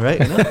 mashallah, right?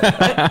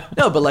 Right?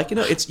 No, but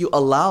it's you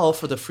allow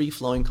for the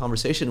free-flowing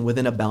conversation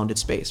within a bounded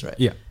space, right?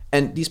 Yeah.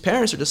 And these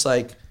parents are just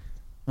like,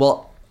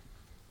 well,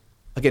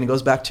 again, it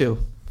goes back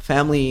to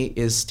family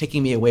is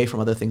taking me away from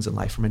other things in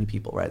life for many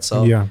people, right? So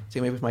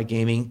taking away from my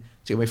gaming,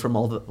 taking away from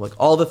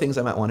all the things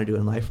I might want to do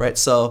in life, right?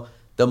 So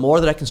the more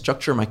that I can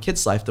structure my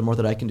kids' life, the more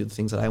that I can do the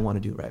things that I want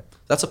to do, right?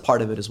 That's a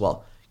part of it as well.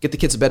 Get the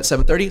kids to bed at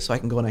 7:30 so I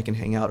can go and I can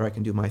hang out or I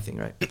can do my thing,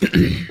 right?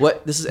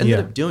 What this has ended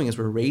up doing is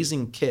we're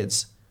raising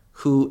kids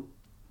who,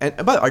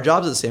 and by our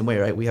jobs are the same way,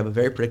 right? We have a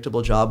very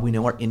predictable job. We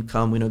know our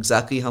income. We know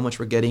exactly how much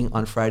we're getting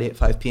on Friday at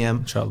 5 p.m.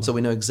 Inshallah. So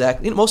we know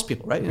exactly, most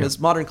people, right? And it's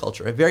modern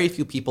culture, right? Very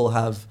few people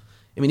have,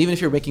 even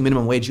if you're making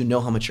minimum wage, you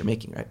know how much you're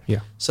making, right?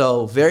 Yeah.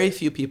 So very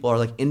few people are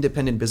like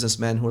independent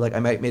businessmen who are like,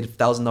 I might made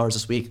 $1,000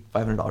 this week,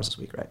 $500 this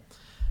week, right?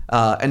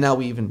 And now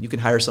you can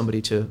hire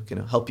somebody to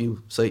help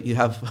you, so you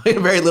have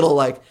very little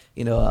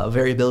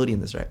variability in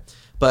this, right?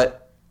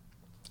 But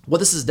what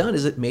this has done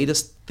is it made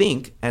us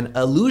think an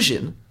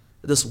illusion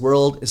that this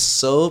world is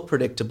so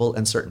predictable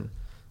and certain.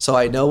 So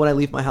I know when I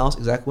leave my house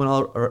exactly when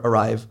I'll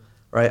arrive,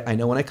 right? I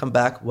know when I come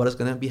back what is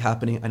going to be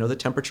happening. I know the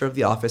temperature of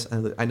the office.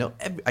 I know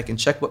I can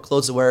check what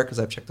clothes to wear because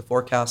I've checked the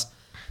forecast.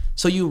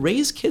 So you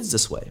raise kids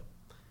this way,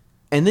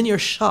 and then you're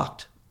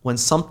shocked when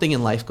something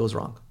in life goes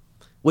wrong,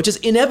 which is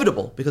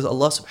inevitable because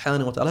Allah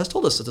subhanahu wa ta'ala has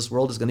told us that this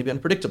world is going to be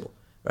unpredictable,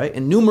 right?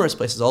 In numerous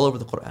places all over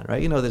the Quran,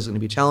 right? There's going to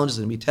be challenges,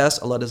 there's going to be tests.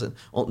 Allah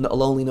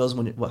only knows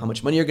how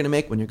much money you're going to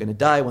make, when you're going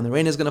to die, when the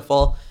rain is going to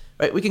fall,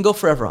 right? We can go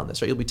forever on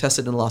this, right? You'll be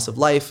tested in loss of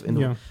life,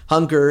 in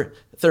hunger,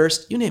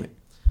 thirst, you name it.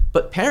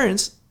 But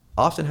parents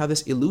often have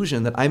this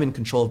illusion that I'm in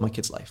control of my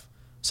kid's life.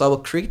 So I will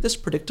create this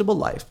predictable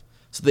life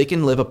so they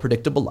can live a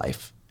predictable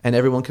life and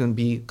everyone can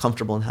be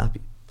comfortable and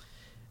happy.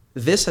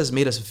 This has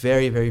made us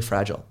very, very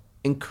fragile.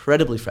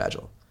 Incredibly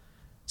fragile.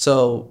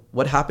 So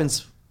what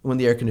happens when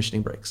the air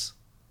conditioning breaks?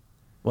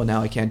 Well,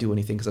 now I can't do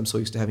anything because I'm so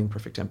used to having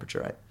perfect temperature,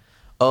 right?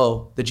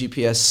 Oh, the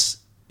GPS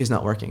is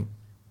not working.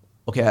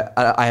 Okay,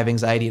 I have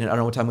anxiety and I don't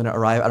know what time I'm going to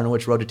arrive. I don't know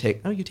which road to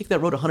take. No, you take that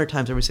road 100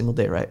 times every single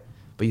day, right?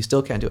 But you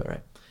still can't do it,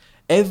 right?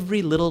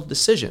 Every little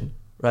decision,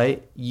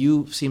 right?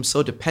 You seem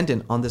so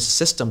dependent on this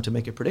system to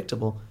make it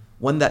predictable.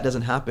 When that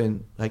doesn't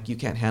happen, you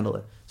can't handle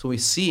it. So we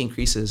see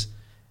increases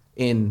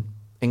in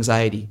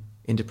anxiety,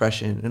 in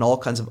depression, and all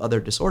kinds of other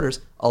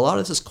disorders. A lot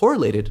of this is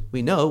correlated,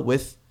 we know,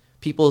 with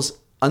people's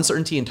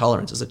uncertainty and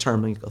tolerance is a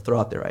term we throw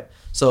out there, right?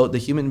 So the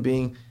human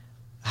being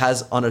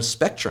has on a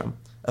spectrum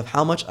of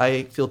how much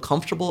I feel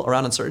comfortable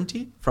around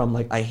uncertainty, from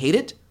I hate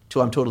it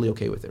to I'm totally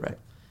okay with it, right?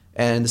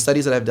 And the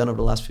studies that I've done over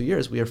the last few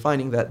years, we are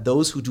finding that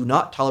those who do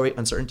not tolerate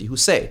uncertainty, who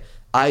say,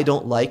 I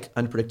don't like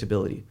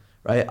unpredictability,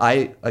 right?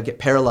 I get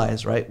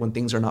paralyzed, right, when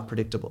things are not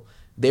predictable.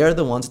 They are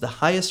the ones at the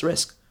highest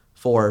risk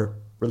for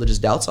religious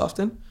doubts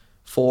often,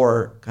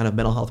 for kind of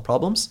mental health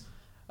problems,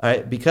 all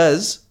right?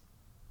 Because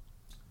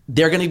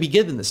they're going to be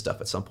given this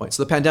stuff at some point.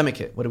 So the pandemic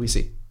hit. What do we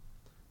see?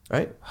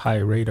 Right? High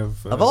rate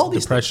of all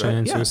these depression,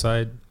 things, right?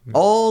 suicide.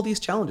 All these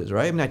challenges,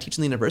 right? I teach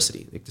in the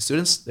university. The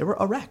students, they were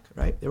a wreck,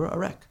 right? They were a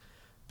wreck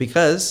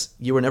because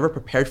you were never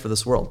prepared for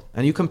this world.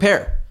 And you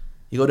compare.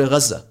 You go to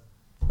Gaza,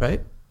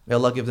 right? May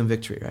Allah give them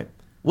victory, right?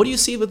 What do you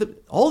see with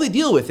it? All they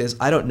deal with is,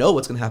 I don't know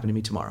what's going to happen to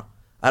me tomorrow.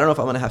 I don't know if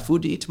I'm going to have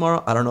food to eat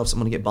tomorrow. I don't know if I'm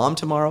going to get bombed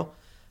tomorrow.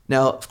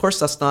 Now, of course,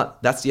 that's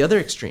the other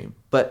extreme,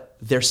 but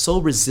they're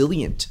so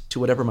resilient to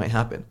whatever might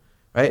happen,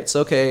 right? It's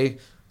okay,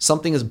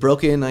 something is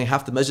broken,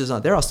 half the masjid is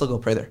not there, I'll still go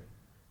pray there.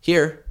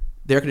 Here,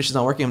 the air conditioner's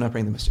not working, I'm not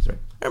praying in the masjid, right?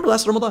 I remember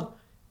last Ramadan,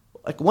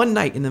 one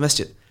night in the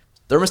masjid,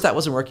 the thermostat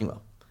wasn't working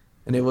well.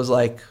 And it was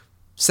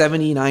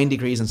 79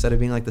 degrees instead of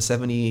being the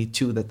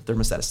 72 that the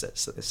thermostat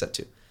is set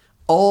to.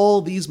 All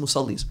these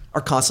musallis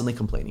are constantly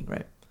complaining,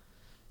 right?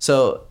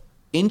 So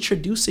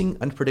introducing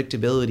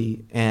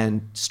unpredictability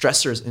and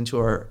stressors into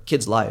our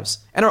kids' lives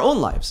and our own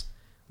lives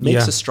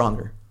makes us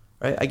stronger,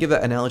 right? I give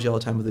that analogy all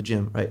the time with the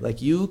gym,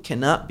 right? You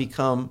cannot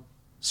become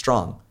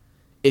strong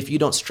if you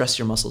don't stress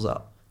your muscles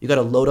out. You got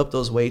to load up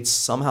those weights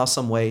somehow,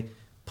 some way,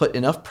 put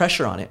enough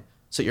pressure on it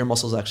so your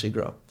muscles actually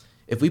grow.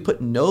 If we put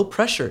no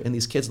pressure in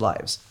these kids'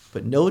 lives,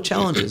 but no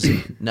challenges,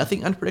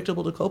 nothing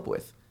unpredictable to cope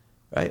with,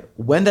 right?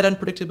 When that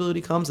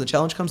unpredictability comes, the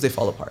challenge comes, they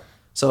fall apart.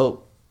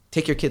 So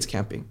take your kids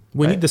camping.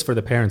 We need this for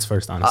the parents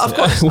first, honestly. Of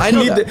course, I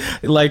know that.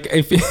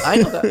 I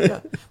know that, yeah.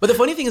 But the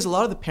funny thing is, a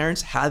lot of the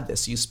parents had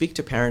this. You speak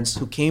to parents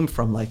who came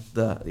from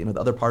the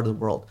other part of the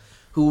world,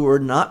 who were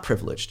not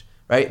privileged,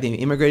 right? They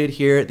immigrated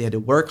here. They had to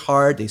work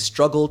hard. They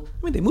struggled.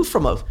 They moved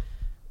from a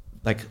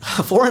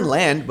foreign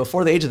land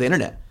before the age of the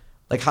internet.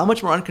 How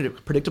much more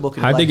unpredictable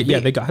could life be?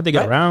 How'd they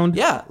get around?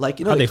 Yeah, how'd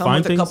they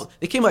find things?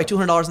 They came with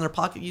 $200 in their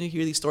pocket. You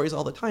hear these stories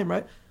all the time,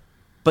 right?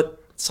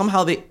 But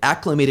somehow they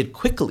acclimated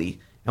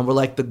quickly. And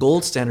we're the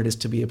gold standard is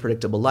to be a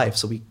predictable life.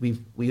 So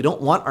we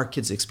don't want our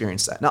kids to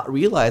experience that, not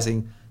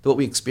realizing that what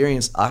we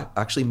experienced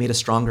actually made us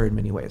stronger in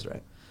many ways,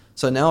 right?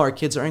 So now our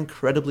kids are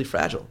incredibly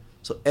fragile.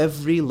 So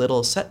every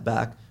little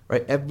setback,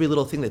 right, every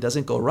little thing that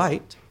doesn't go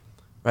right,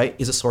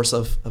 is a source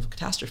of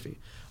catastrophe.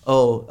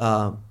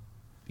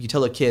 You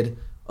tell a kid,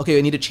 okay,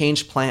 I need to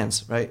change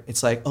plans, right?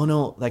 It's oh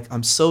no,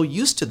 I'm so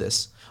used to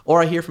this.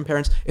 Or I hear from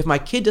parents, if my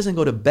kid doesn't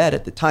go to bed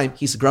at the time,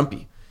 he's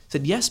grumpy. I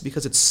said, yes,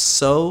 because it's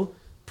so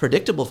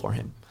predictable for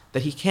him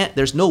that he can't,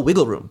 there's no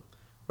wiggle room,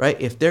 right?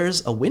 If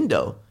there's a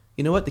window,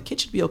 you know what? The kid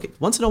should be okay.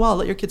 Once in a while,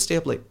 let your kid stay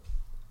up late.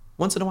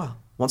 Once in a while.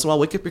 Once in a while,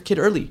 wake up your kid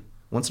early.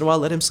 Once in a while,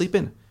 let him sleep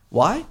in.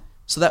 Why?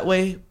 So that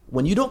way,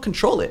 when you don't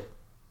control it,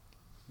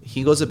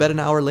 he goes to bed an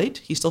hour late,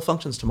 he still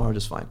functions tomorrow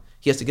just fine.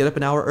 He has to get up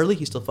an hour early,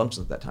 he still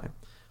functions at that time.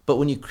 But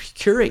when you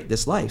curate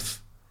this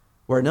life,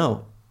 where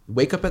no,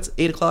 wake up at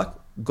 8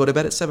 o'clock, go to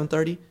bed at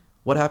 7:30,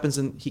 what happens?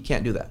 And he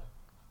can't do that.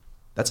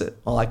 That's it.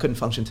 Well, I couldn't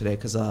function today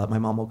because my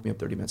mom woke me up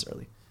 30 minutes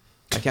early.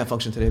 I can't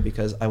function today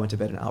because I went to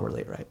bed an hour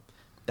late, right?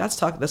 That's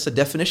the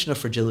definition of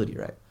fragility,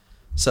 right?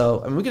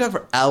 So, I mean, we could talk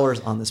for hours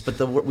on this, but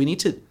we need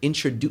to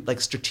introduce, like,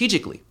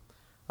 strategically.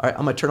 All right,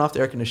 I'm going to turn off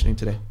the air conditioning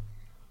today.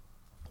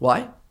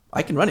 Why?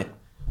 I can run it.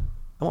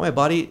 I want my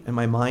body and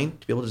my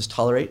mind to be able to just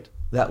tolerate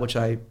that which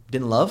I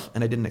didn't love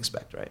and I didn't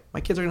expect, right?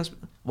 My kids are going to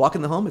walk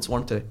in the home, it's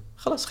warm today.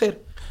 Khalas, khair.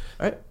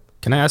 All right?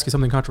 Can I ask you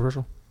something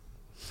controversial?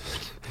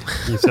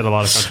 You said a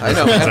lot of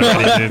controversial I things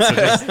already, dude, so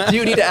just- Do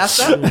you need to ask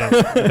that? yeah.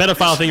 The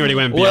pedophile thing already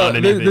went beyond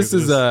anything. This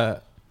is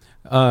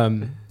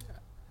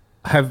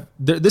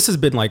this has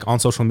been like on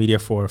social media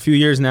for a few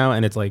years now,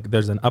 and it's like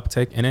there's an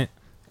uptick in it,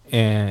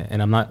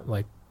 and I'm not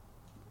like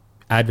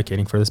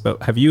advocating for this,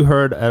 but have you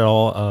heard at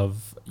all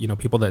of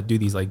people that do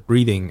these like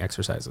breathing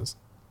exercises?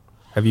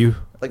 Have you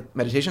Like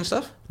meditation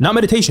stuff? not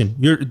meditation?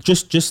 You're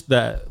just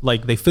that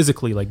like they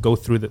physically like go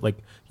through that, like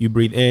you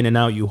breathe in and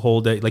out, you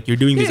hold it, like you're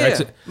doing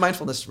these.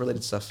 Mindfulness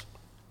related stuff.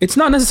 It's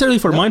not necessarily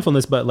for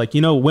mindfulness, but like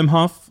Wim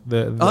Hof,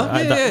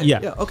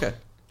 Yeah. Okay.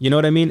 You know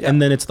what I mean? Yeah.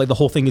 And then it's like the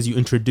whole thing is you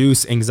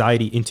introduce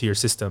anxiety into your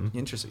system.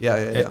 Interesting.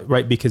 Yeah.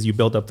 Right, because you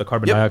build up the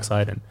carbon Yep.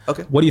 dioxide. And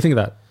Okay. what do you think of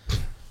that?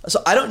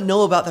 So I don't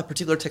know about that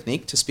particular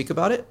technique to speak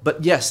about it,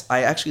 but yes,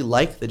 I actually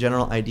like the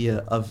general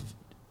idea of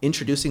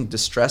introducing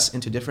distress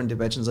into different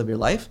dimensions of your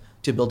life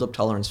to build up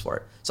tolerance for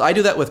it. So I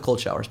do that with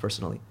cold showers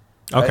personally.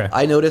 right? Okay.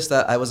 I noticed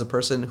that I was a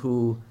person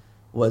who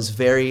was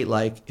very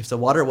like, if the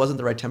water wasn't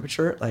the right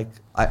temperature, like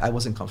I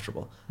wasn't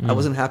comfortable. I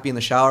wasn't happy in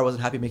the shower. I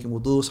wasn't happy making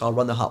wudu. So I'll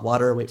run the hot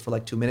water, wait for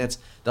like 2 minutes,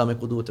 then I'll make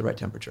wudu with the right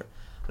temperature.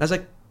 And I was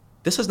like,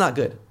 this is not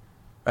good,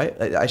 right?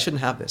 I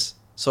shouldn't have this.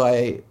 So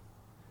I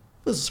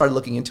started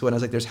looking into it and I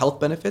was like, there's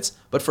health benefits.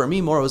 But for me,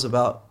 more it was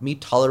about me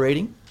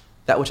tolerating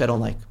that which I don't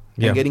like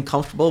and getting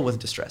comfortable with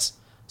distress.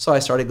 So I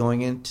started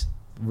going in,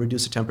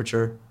 reduce the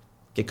temperature,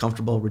 get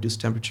comfortable, reduce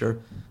the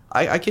temperature.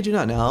 I kid you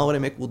not, now when I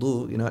make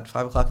wudu, at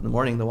 5 o'clock in the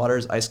morning, the water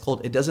is ice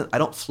cold. I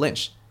don't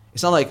flinch.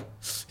 It's not like,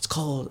 it's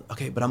cold,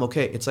 okay, but I'm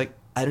okay. It's like,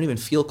 I don't even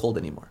feel cold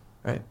anymore,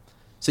 right?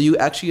 So you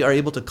actually are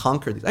able to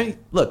conquer these. I mean,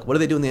 look, what do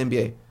they do in the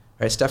NBA?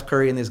 Right? Steph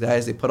Curry and these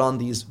guys, they put on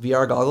these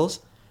VR goggles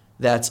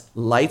that's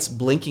lights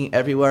blinking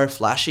everywhere,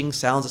 flashing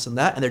sounds, this and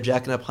that, and they're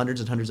jacking up hundreds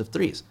and hundreds of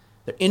threes.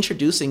 They're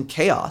introducing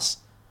chaos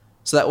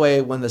so that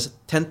way when there's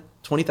 10,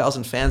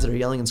 20,000 fans that are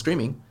yelling and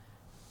screaming,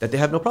 that they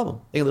have no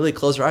problem. They can literally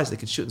close their eyes. They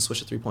can shoot and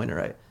swish a three-pointer,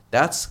 right?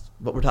 That's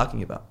what we're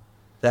talking about.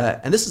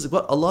 And this is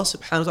what Allah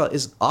subhanahu wa ta'ala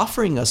is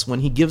offering us when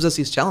He gives us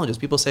these challenges.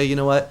 People say, you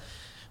know what?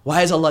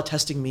 Why is Allah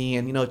testing me?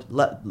 And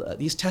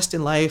these tests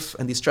in life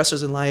and these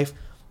stressors in life,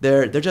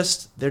 they're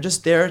just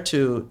there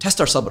to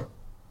test our sabr.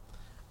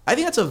 I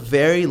think that's a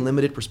very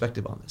limited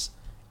perspective on this.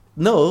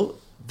 No,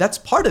 that's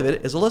part of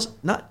it. Is Allah's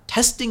not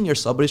testing your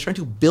sabr, He's trying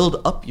to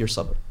build up your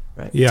sabr,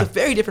 right? Yeah. It's a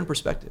very different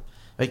perspective.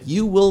 Like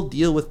you will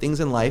deal with things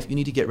in life you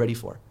need to get ready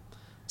for.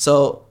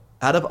 So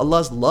out of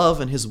Allah's love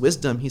and His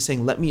wisdom, He's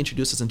saying, let me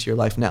introduce this into your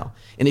life now.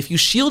 And if you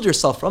shield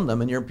yourself from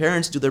them and your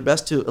parents do their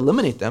best to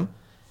eliminate them,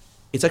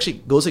 it actually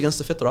goes against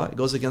the fitrah, it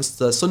goes against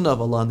the sunnah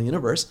of Allah in the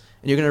universe,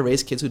 and you're going to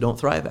raise kids who don't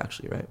thrive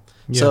actually, right?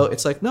 Yeah. So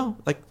it's like, no,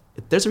 like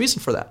there's a reason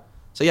for that.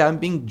 So yeah, I'm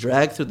being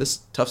dragged through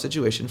this tough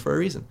situation for a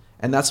reason.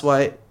 And that's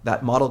why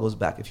that model goes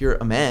back. If you're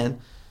a man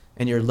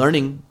and you're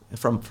learning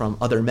from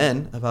other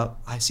men about,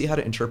 I see how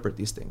to interpret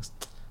these things.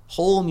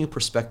 Whole new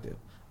perspective.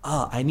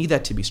 I need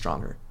that to be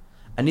stronger.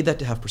 I need that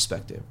to have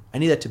perspective. I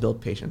need that to build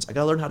patience. I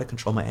got to learn how to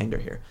control my anger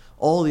here.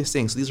 All these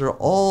things. These are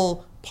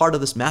all part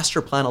of this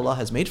master plan Allah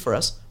has made for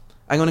us.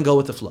 I'm going to go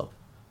with the flow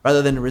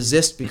rather than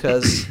resist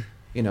because,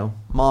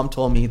 mom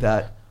told me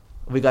that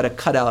we got to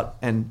cut out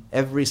and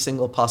every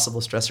single possible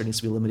stressor needs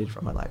to be eliminated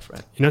from my life,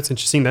 right? It's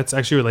interesting. That's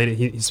actually related.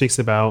 He speaks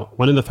about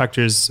one of the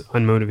factors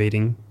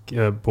unmotivating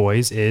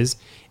boys is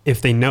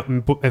if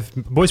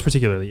boys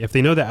particularly, if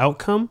they know the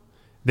outcome,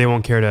 they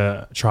won't care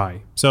to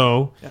try.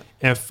 So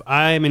if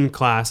I'm in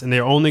class and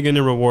they're only going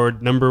to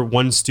reward number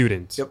 1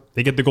 student,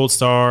 they get the gold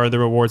star, the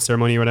reward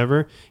ceremony, or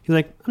whatever. He's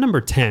like, I'm number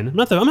 10. I'm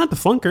not the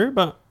flunker,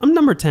 but I'm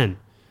number 10.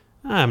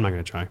 I'm not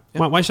going to try.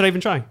 Why should I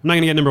even try? I'm not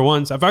going to get number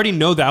 1. So if I already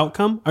know the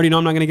outcome, I already know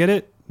I'm not going to get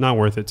it. Not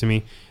worth it to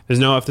me. If there's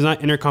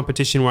not inner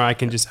competition where I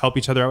can just help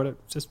each other out,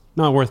 it's just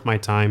not worth my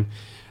time.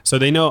 So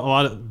they know a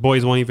lot of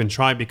boys won't even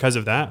try because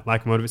of that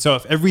lack of motivation. So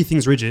if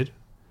everything's rigid,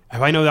 if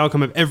I know the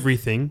outcome of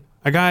everything,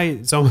 a guy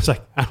is almost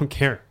like, I don't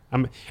care.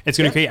 It's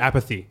going to create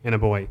apathy in a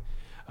boy.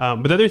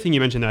 But the other thing you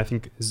mentioned that I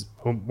think is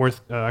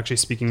worth actually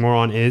speaking more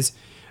on is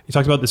you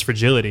talked about this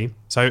fragility.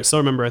 So I still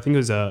remember, I think it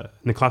was in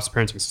the Collapse of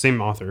Parenting,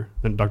 same author,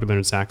 Dr.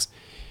 Leonard Sachs.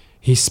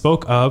 He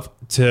spoke so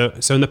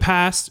in the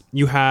past,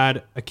 you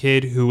had a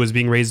kid who was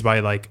being raised by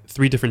like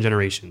 3 different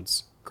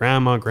generations,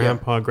 grandma,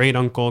 grandpa, great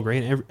uncle,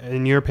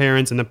 and your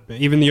parents, and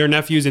even your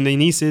nephews and the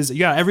nieces. You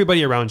got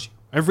everybody around you,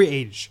 every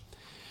age.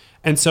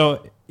 And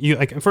so you,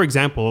 like, for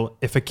example,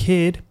 if a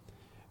kid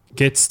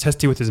gets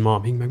testy with his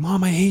mom, he's like,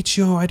 "Mom, I hate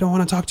you. I don't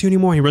want to talk to you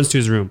anymore." He runs to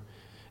his room.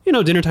 You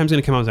know, dinner time's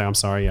gonna come out and say, "I'm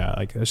sorry, yeah,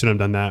 like I shouldn't have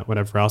done that,"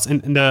 whatever else.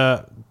 And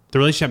the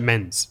relationship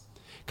mends.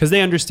 Because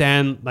they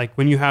understand, like,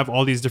 when you have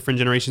all these different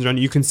generations around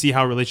you, you can see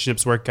how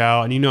relationships work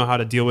out and you know how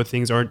to deal with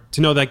things, or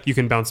to know that you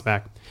can bounce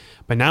back.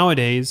 But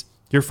nowadays,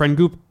 your friend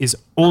group is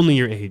only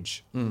your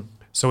age.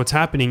 So what's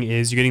happening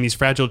is you're getting these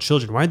fragile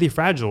children. Why are they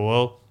fragile?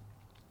 Well,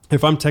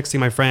 if I'm texting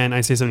my friend,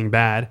 I say something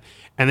bad,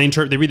 and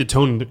they read the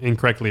tone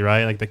incorrectly,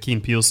 right? Like the Key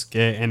and Peele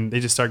skit, and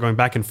they just start going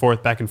back and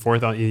forth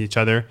on each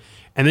other.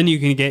 And then you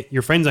can get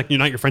your friends, like, you're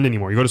not your friend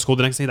anymore. You go to school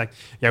the next day, like,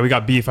 yeah, we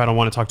got beef. I don't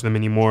want to talk to them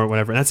anymore,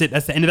 whatever. And that's it.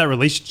 That's the end of that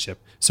relationship.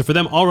 So for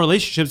them, all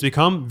relationships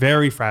become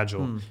very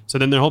fragile. So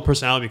then their whole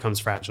personality becomes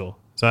fragile.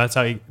 So that's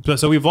how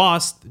so we've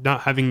lost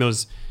not having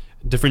those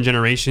different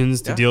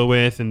generations to deal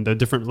with, and the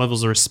different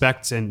levels of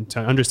respect, and to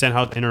understand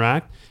how to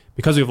interact.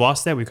 Because we've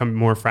lost that, we become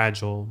more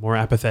fragile, more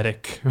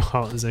apathetic.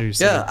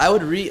 Yeah,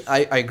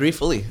 I agree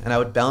fully. And I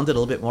would bound it a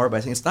little bit more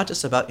by saying it's not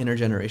just about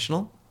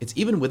intergenerational. It's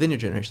even within your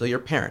generation. So your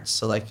parents.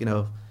 So, like, you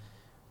know,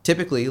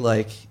 typically,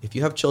 like, if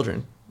you have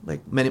children,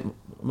 like many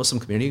Muslim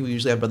community, we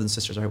usually have brothers and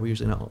sisters, right? We're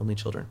usually not only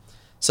children.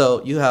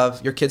 So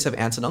your kids have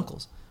aunts and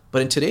uncles.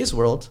 But in today's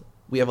world,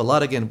 we have a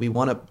lot, again, we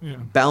want to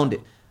bound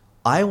it.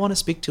 I want to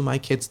speak to my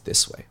kids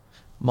this way.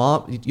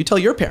 Mom, you tell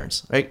your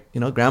parents, right? You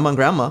know, grandma and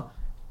grandma,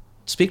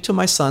 speak to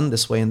my son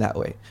this way and that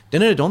way.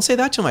 No, don't say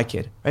that to my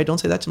kid, right? Don't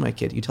say that to my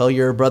kid. You tell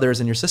your brothers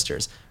and your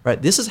sisters,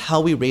 right? This is how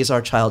we raise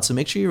our child. So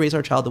make sure you raise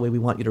our child the way we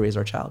want you to raise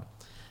our child.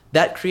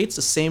 That creates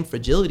the same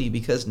fragility,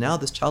 because now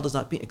this child is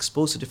not being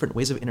exposed to different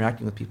ways of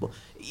interacting with people.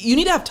 You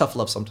need to have tough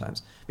love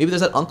sometimes. Maybe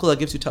there's that uncle that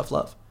gives you tough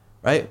love,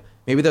 right?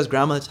 Maybe there's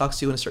grandma that talks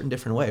to you in a certain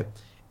different way.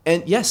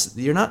 And yes,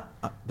 the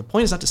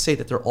point is not to say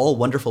that they're all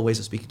wonderful ways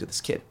of speaking to this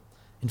kid.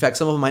 In fact,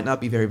 some of them might not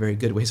be very, very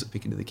good ways of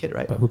speaking to the kid,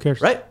 right? But who cares?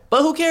 Right?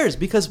 But who cares?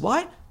 Because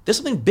why? There's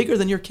something bigger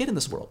than your kid in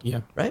this world.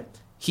 Yeah. Right?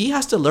 He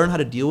has to learn how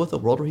to deal with a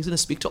world where he's going to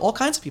speak to all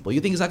kinds of people.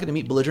 You think he's not going to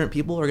meet belligerent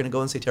people who are going to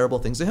go and say terrible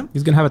things to him?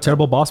 He's going to have a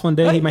terrible boss one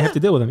day. Right? He might have to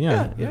deal with him.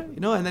 Yeah. You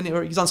know, and then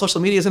he's on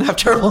social media, he's going to have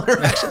terrible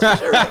interactions. For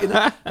sure, right? You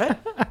know? Right?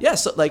 Yeah.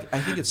 So, like, I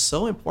think it's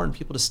so important for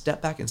people to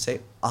step back and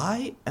say,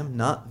 I am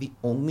not the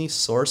only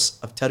source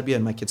of tarbiyah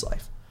in my kid's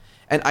life.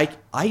 And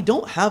I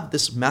don't have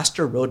this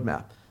master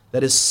roadmap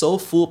that is so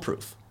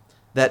foolproof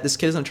that this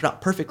kid is going to turn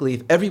out perfectly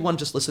if everyone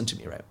just listened to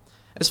me, right?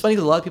 And it's funny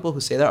because a lot of people who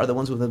say that are the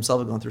ones who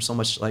themselves have gone through so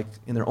much, like,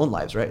 in their own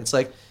lives, right? It's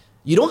like,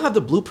 you don't have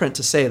the blueprint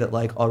to say that,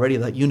 like, already,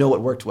 like, you know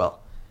what worked well.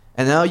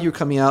 And now you're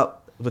coming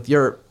out with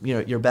your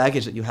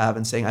baggage that you have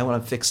and saying, I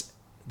want to fix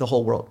the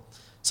whole world.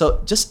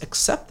 So just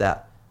accept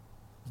that.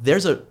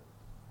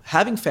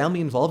 Having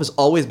family involved is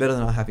always better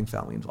than not having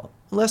family involved.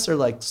 Unless they're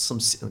like some,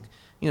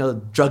 you know,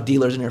 drug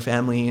dealers in your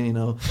family and, you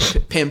know,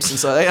 pimps and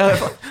so.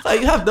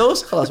 You have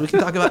those, we can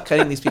talk about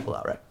cutting these people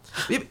out, right?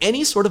 If you have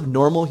any sort of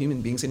normal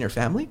human beings in your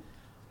family,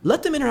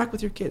 let them interact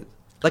with your kids.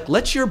 Like,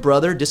 let your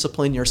brother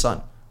discipline your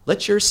son.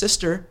 Let your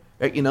sister,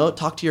 you know,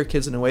 talk to your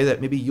kids in a way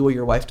that maybe you or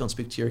your wife don't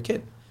speak to your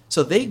kid.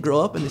 So they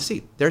grow up and they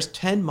see there's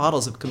 10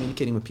 models of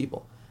communicating with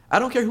people. I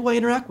don't care who I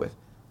interact with.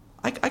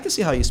 I can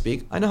see how you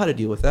speak. I know how to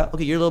deal with that.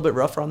 Okay, you're a little bit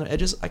rougher on the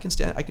edges. I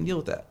can deal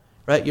with that,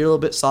 right? You're a little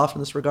bit soft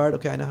in this regard.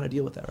 Okay, I know how to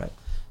deal with that, right?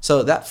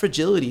 So that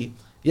fragility,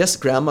 yes,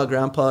 grandma,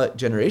 grandpa,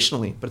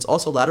 generationally, but it's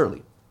also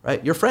laterally,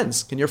 right? Your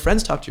friends, can your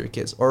friends talk to your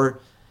kids? Or,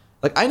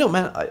 like, I know,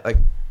 man,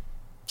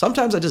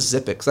 sometimes I just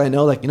zip it because I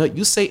know, like, you know,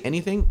 you say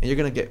anything and you're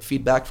going to get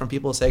feedback from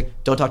people saying,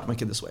 don't talk to my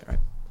kid this way, right?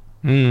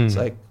 It's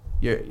like,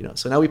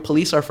 so now we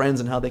police our friends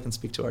and how they can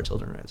speak to our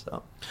children, right?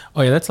 So.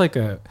 Oh, yeah, that's like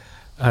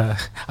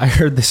I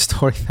heard this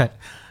story that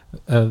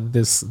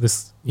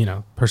this you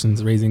know,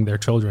 person's raising their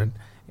children,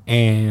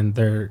 and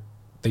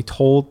they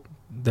told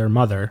their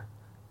mother,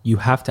 you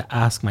have to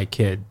ask my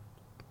kid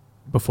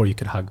before you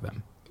could hug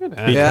them.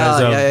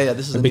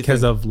 This is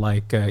because of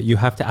like you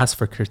have to ask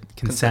for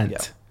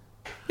consent.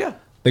 Yeah.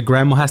 The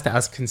grandma has to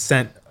ask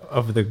consent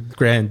of the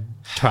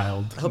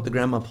grandchild. I hope the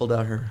grandma pulled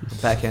out her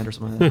backhand or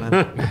something like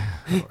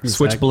that.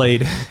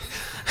 Switchblade.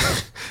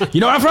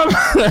 You know where I'm from?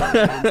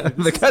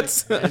 The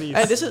cuts. And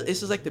this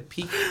is like the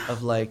peak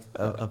of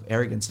of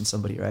arrogance in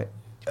somebody, right?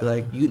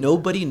 Like,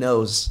 nobody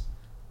knows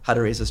how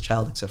to raise this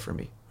child except for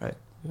me, right?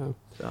 Yeah.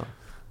 So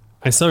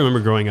I still remember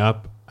growing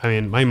up. I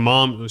mean, my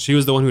mom, she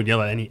was the one who would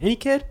yell at any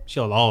kid. She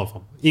yelled at all of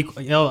them.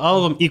 Yell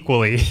all of them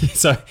equally.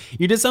 So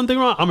you did something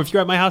wrong. If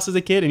you're at my house as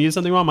a kid and you did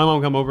something wrong, my mom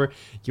would come over.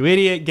 You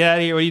idiot, get out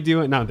of here. What are you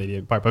doing? Not the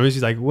idiot part, but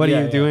she's like, what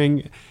are you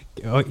doing?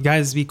 Oh,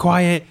 guys, be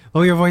quiet.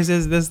 Lower your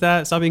voices, this,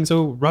 that. Stop being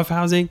so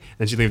roughhousing.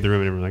 And she'd leave the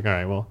room and we're like, all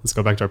right, well, let's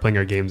go back to playing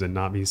our games and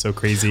not be so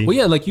crazy. Well,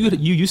 yeah, like you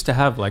used to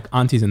have like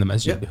aunties in the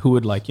masjid who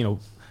would, like, you know,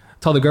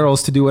 tell the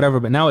girls to do whatever,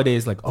 but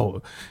nowadays, like,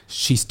 oh,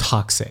 she's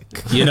toxic.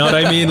 You know what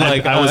I mean?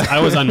 Like, I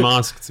was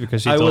unmasked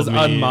because she told me. I was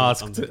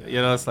unmasked.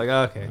 You know, it's like,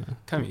 okay,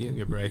 come here,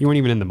 your break. You weren't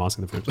even in the mosque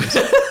in the first place.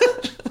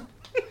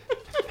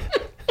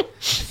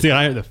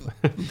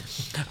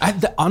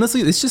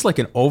 Honestly, it's just like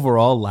an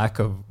overall lack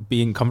of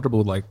being comfortable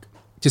with like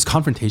just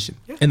confrontation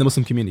in the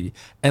Muslim community.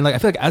 And like I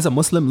feel like as a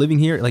Muslim living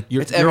here, like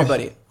it's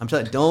everybody. I'm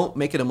telling you, don't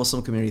make it a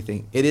Muslim community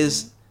thing. It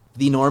is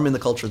the norm in the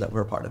culture that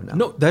we're a part of now.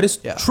 No, that is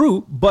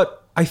true.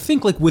 But I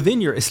think like within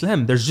your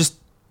Islam, there's just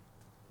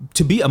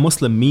to be a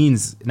Muslim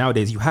means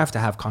nowadays you have to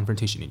have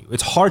confrontation in you.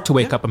 It's hard to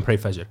wake up and pray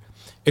Fajr.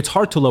 It's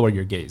hard to lower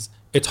your gaze.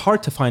 It's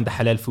hard to find the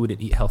halal food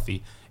and eat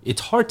healthy.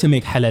 It's hard to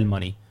make halal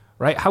money,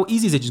 right? How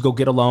easy is it to just go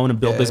get a loan and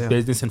build this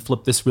business and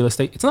flip this real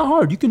estate? It's not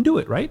hard. You can do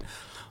it, right?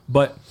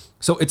 But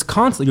so it's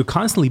you're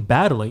constantly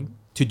battling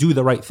to do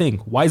the right thing.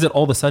 Why is it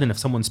all of a sudden if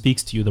someone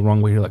speaks to you the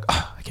wrong way, you're like,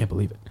 oh, I can't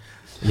believe it.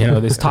 You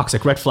know, this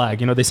toxic red flag,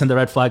 you know, they send the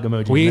red flag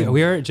emoji.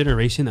 We are a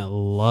generation that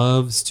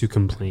loves to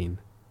complain.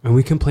 And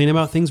we complain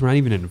about things we're not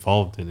even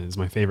involved in is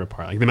my favorite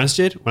part. Like the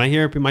masjid, when I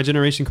hear my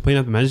generation complain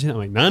about the masjid, I'm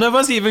like, none of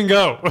us even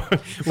go.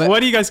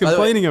 What are you guys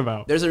complaining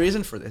about? There's a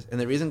reason for this.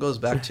 And the reason goes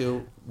back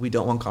to we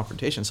don't want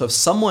confrontation. So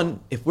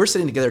if we're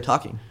sitting together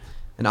talking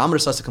and Amr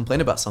starts to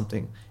complain about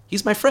something,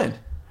 he's my friend.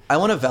 I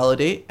want to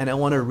validate and I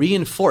want to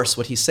reinforce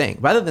what he's saying.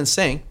 Rather than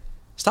saying,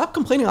 stop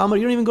complaining, Amr,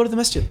 you don't even go to the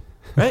masjid.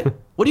 Right?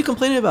 What are you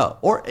complaining about?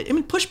 Or I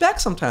mean, push back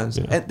sometimes.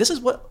 Yeah. And this is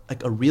what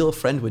like a real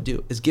friend would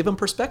do: is give him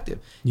perspective.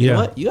 You know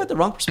what? You got the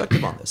wrong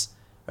perspective on this,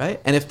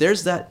 right? And if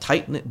there's that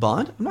tight knit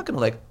bond, I'm not gonna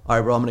like, all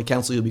right, bro, I'm gonna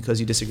cancel you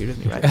because you disagreed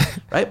with me, right?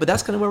 Right? But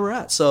that's kind of where we're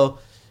at. So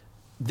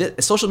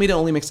social media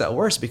only makes that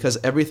worse because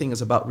everything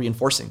is about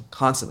reinforcing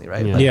constantly,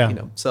 right? Yeah. Like, you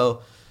know,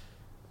 so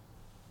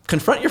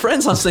confront your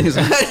friends on things.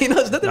 You know,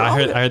 there's nothing wrong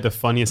with it. I heard the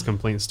funniest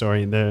complaint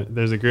story.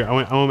 There's a group.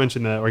 I won't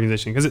mention the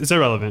organization because it's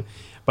irrelevant.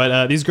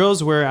 But these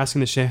girls were asking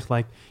the sheikh,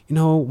 like, you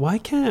know, why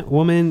can't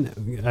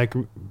women like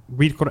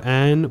read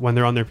Quran when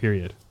they're on their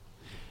period?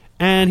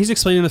 And he's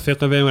explaining the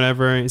fiqh of it,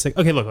 whatever. He's like,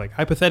 okay, look, like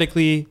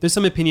hypothetically, there's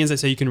some opinions that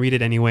say you can read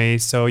it anyway,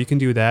 so you can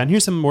do that. And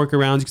here's some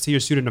workarounds. You can say you're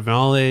a student of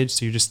knowledge,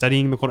 so you're just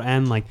studying the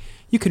Quran, like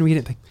you can read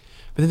it. Like,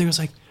 but then there was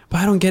like, but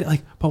I don't get it.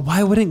 Like, but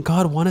why wouldn't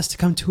God want us to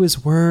come to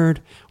His Word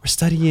or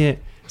study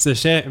it? So the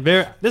sheikh,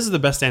 this is the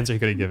best answer he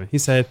could have given. He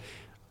said,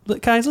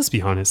 look, guys, let's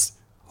be honest.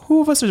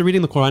 Who of us are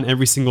reading the Quran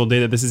every single day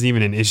that this is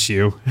even an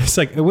issue? It's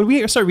like, when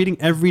we start reading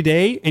every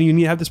day and you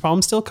need to have this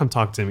problem still, come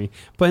talk to me.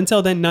 But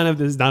until then, none of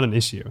this is not an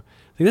issue. Like,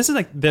 this is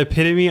like the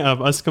epitome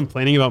of us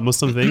complaining about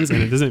Muslim things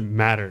and it doesn't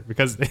matter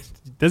because it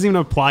doesn't even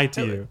apply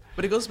to you.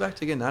 But it goes back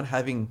to, again, not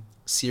having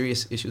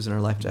serious issues in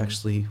our life to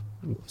actually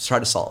try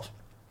to solve,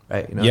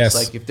 right? You know, yes.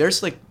 It's like if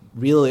there's like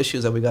real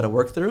issues that we got to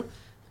work through,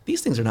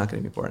 these things are not going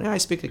to be important. And I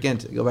speak again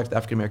to go back to the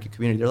African American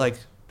community. They're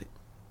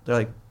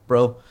like,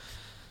 bro,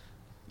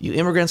 you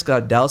immigrants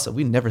got doubts that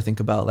we never think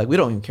about. Like, we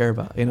don't even care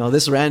about, you know,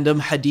 this random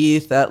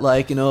hadith that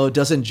like, you know,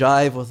 doesn't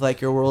jive with like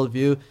your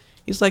worldview.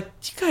 He's like,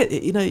 you got,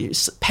 you know,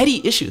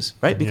 petty issues,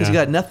 right? Because you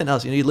got nothing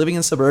else. You know, you're living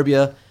in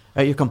suburbia,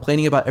 right? You're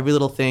complaining about every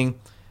little thing.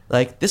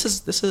 Like, this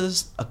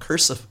is a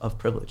curse of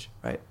privilege,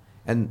 right?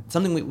 And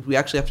something we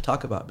actually have to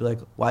talk about. Be like,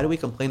 why do we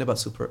complain about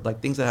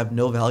things that have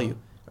no value,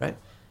 right?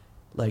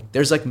 Like,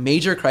 there's like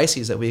major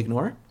crises that we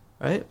ignore,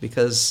 right?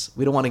 Because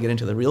we don't want to get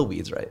into the real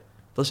weeds, right?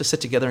 Let's just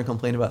sit together and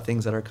complain about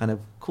things that are kind of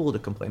cool to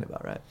complain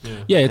about, right?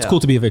 Yeah, it's cool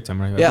to be a victim,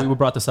 right? Yeah. We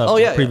brought this up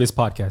in the previous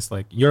podcast.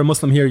 Like, you're a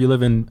Muslim here, you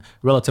live in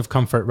relative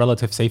comfort,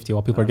 relative safety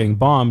while people are getting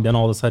bombed, and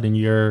all of a sudden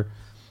you're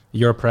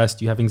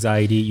oppressed, you have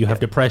anxiety, you have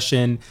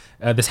depression,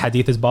 this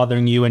hadith is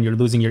bothering you and you're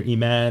losing your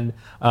iman,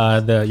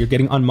 you're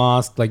getting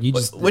unmasked, like you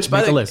just Which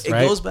make by a list, it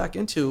right? goes back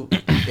into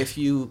if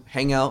you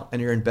hang out and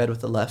you're in bed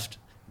with the left,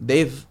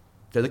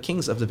 they're the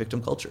kings of the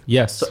victim culture.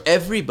 Yes. So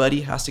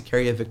everybody has to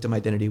carry a victim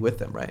identity with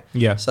them, right?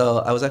 Yeah. So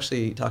I was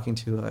actually talking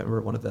to, I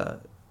remember one of the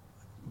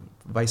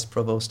vice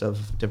provost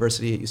of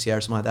diversity at UCI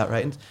or something like that,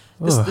 right? And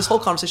this whole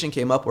conversation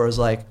came up where it was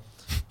like,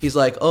 he's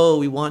like, oh,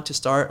 we want to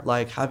start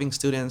like having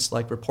students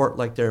like report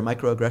like their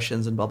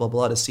microaggressions and blah, blah,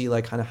 blah to see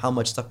like kind of how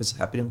much stuff is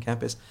happening on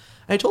campus.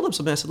 And I told him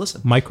something, I said,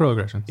 listen.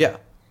 Microaggressions. Yeah,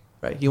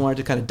 right. He wanted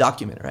to kind of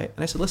document it, right?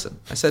 And I said, listen,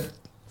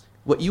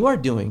 what you are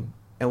doing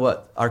and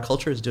what our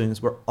culture is doing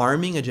is we're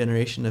arming a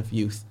generation of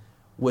youth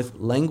with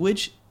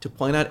language to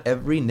point out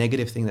every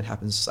negative thing that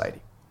happens in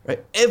society,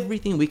 right?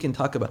 Everything we can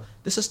talk about.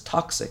 This is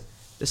toxic.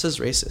 This is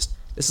racist.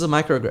 This is a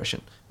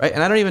microaggression, right?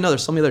 And I don't even know.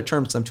 There's so many other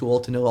terms. I'm too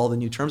old to know all the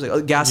new terms.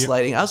 Like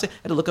gaslighting. I had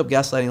to look up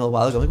gaslighting a little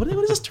while ago. Like, what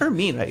does this term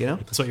mean, right? You know?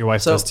 That's what your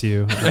wife does to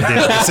you.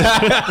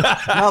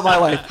 Not my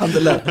wife.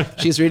 Alhamdulillah.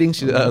 She's reading.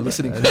 She's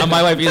listening. Not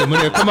my wife either.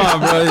 Munir, come on,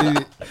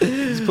 bro.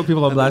 Just put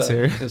people on blast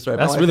here. That's right.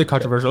 That's really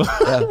controversial.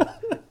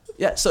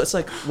 Yeah. So it's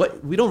like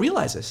what we don't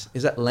realize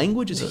is that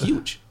language is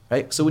huge,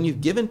 right? So when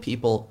you've given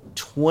people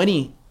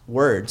 20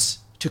 words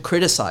to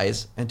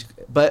criticize and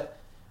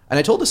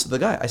I told this to the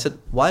guy. I said,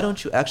 why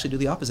don't you actually do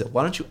the opposite?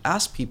 Why don't you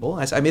ask people?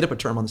 I made up a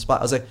term on the spot.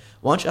 I was like,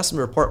 why don't you ask them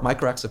to report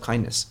micro acts of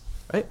kindness,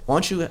 right? Why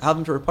don't you have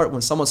them to report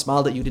when someone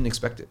smiled at you didn't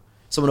expect it?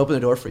 Someone opened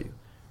the door for you,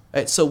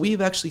 right? So we've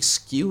actually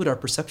skewed our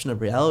perception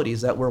of reality is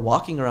that we're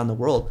walking around the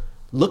world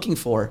looking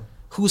for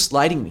who's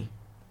slighting me.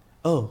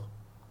 Oh,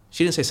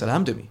 she didn't say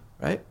salam to me,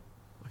 right?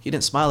 He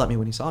didn't smile at me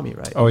when he saw me,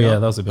 right? Oh, yeah,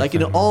 that was a big like,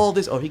 thing, all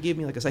this. Oh, he gave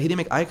me like a. He didn't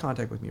make eye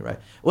contact with me, right?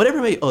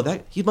 Whatever.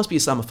 He must be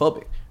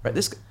Islamophobic, right?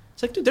 This.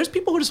 It's like, dude, there's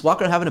people who just walk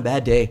around having a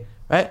bad day,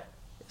 right?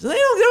 So they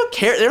don't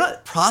care. They're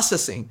not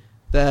processing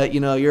that,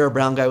 you're a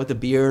brown guy with a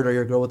beard or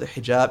you're a girl with a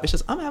hijab. It's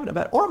just, I'm having a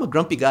bad, or I'm a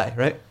grumpy guy,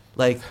 right?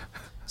 Like,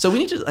 so we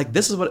need to, like,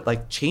 this is what,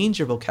 like, change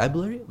your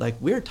vocabulary. Like,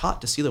 we're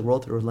taught to see the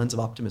world through a lens of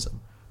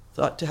optimism,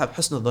 taught to have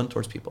husn al-dhan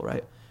towards people,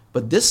 right?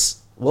 But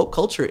this woke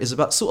culture is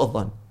about su'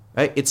 al-dhan,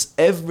 right? It's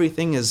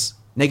everything is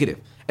negative.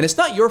 And it's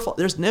not your fault.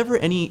 There's never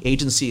any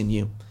agency in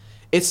you.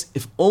 It's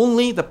if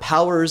only the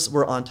powers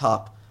were on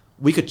top,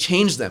 we could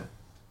change them.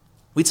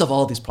 We'd solve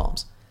all of these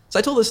problems. So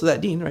I told this to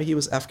that dean, right? He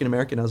was African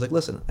American. I was like,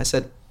 listen, I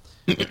said,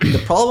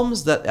 the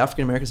problems that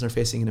African Americans are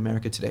facing in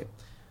America today,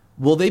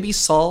 will they be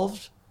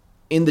solved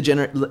in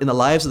the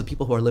lives of the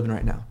people who are living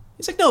right now?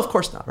 He's like, no, of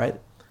course not, right?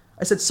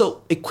 I said,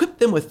 so equip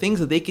them with things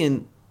that they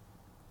can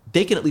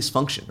at least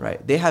function,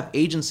 right? They have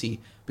agency.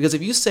 Because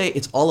if you say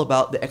it's all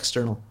about the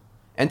external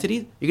entity,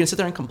 you're going to sit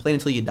there and complain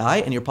until you die,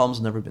 and your problems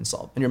have never been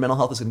solved. And your mental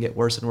health is going to get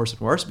worse and worse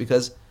and worse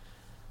because,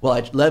 well,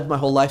 I lived my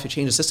whole life to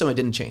change the system. I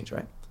didn't change,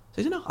 right?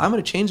 So, I'm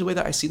going to change the way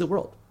that I see the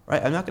world,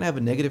 right? I'm not going to have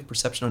a negative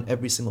perception on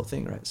every single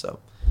thing, right? So,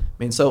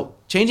 so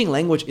changing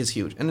language is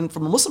huge. And then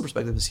from a Muslim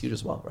perspective, it's huge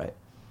as well, right?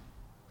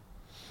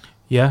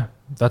 Yeah,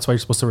 that's why you're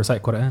supposed to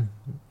recite Quran.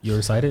 You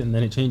recite it, and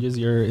then it changes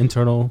your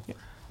internal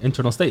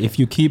state. If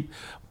you keep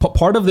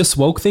part of this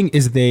woke thing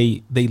is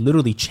they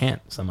literally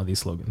chant some of these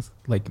slogans.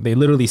 Like they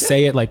literally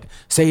say it, like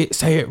say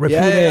it,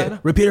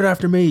 repeat it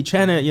after me,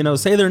 chant it.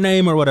 Say their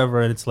name or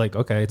whatever. And it's like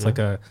okay, it's like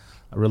a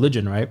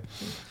religion, right?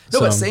 No,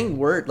 but saying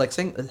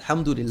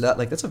alhamdulillah,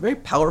 like that's a very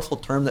powerful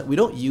term that we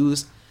don't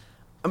use.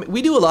 I mean,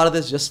 we do a lot of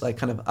this just like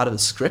kind of out of the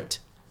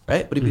script,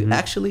 right? But if you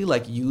actually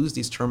like use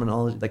these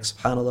terminology like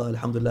subhanallah,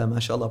 alhamdulillah,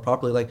 mashallah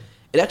properly, like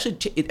it actually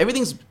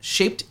everything's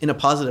shaped in a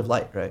positive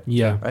light, right?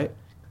 Yeah. Right.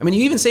 I mean,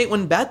 you even say it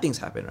when bad things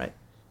happen, right?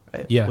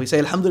 Yeah. We say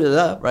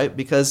alhamdulillah, right?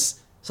 Because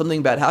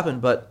something bad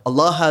happened, but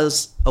Allah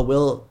has a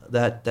will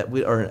that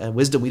we or a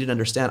wisdom we didn't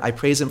understand. I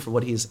praise Him for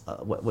what He's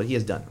what He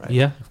has done, right?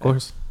 Yeah, of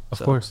course, of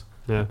course.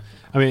 Yeah,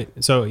 I mean,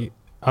 so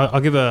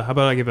I'll give a. How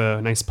about I give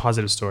a nice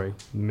positive story?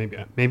 Maybe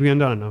I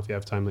don't know if you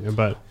have time later,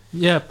 but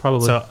yeah,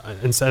 probably. So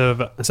instead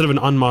of an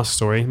unmosqued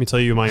story, let me tell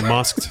you my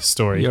mosqued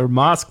story. Your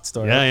mosqued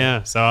story.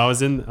 Yeah. So I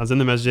was in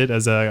the masjid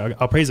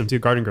I'll praise him too,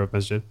 Garden Grove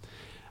Masjid.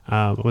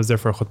 I was there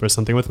for a khutbah or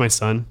something with my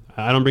son.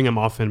 I don't bring him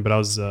often, but I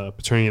was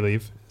paternity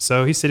leave.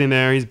 So he's sitting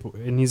there,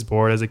 he's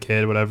bored as a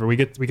kid, whatever. We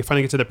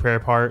finally get to the prayer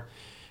part,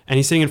 and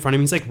he's sitting in front of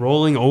me. He's like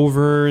rolling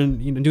over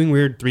and doing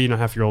weird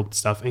 3.5-year-old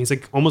stuff. And he's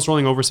like almost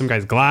rolling over some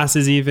guy's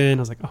glasses even.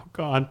 I was like, oh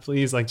God,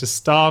 please, like just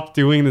stop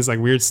doing this like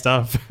weird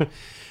stuff.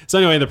 So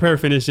anyway, the prayer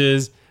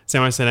finishes. Say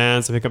my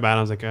sedans, I pick up Adam.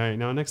 I was like, all right,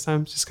 next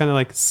time just kind of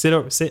like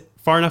sit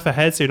far enough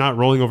ahead so you're not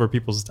rolling over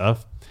people's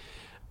stuff.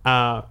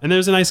 And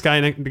there's a nice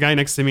guy, the guy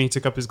next to me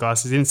took up his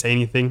glasses, he didn't say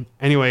anything.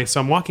 Anyway, so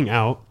I'm walking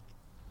out,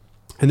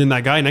 and then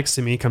that guy next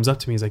to me comes up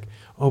to me, he's like,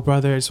 oh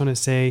brother, I just want to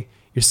say,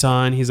 your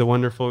son, he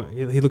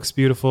looks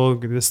beautiful,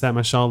 this, that,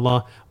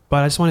 mashallah.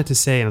 But I just wanted to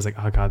say, and I was like,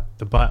 oh God,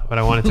 but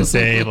I wanted to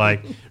say,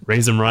 like,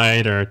 raise him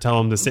right or tell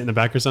him to sit in the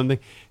back or something.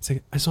 It's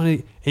like, I just want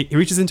to, he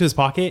reaches into his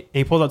pocket and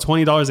he pulls out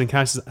 $20 in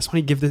cash. I just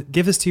want to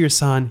give this to your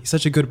son. He's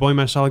such a good boy,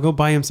 mashallah. Go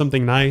buy him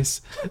something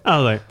nice. I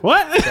was like,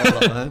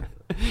 what?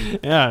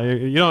 Yeah,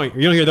 you don't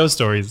hear those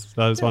stories.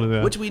 So I just wanted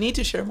to, which we need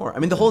to share more. I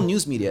mean, the whole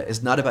news media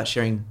is not about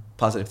sharing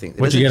positive things.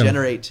 It What'd doesn't you get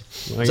generate.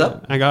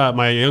 I got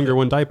my younger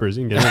one diapers.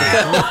 You can get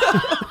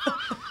it.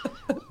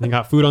 He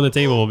got food on the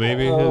table,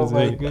 baby.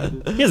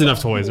 He has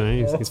enough toys,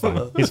 man. He's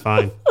fine. He's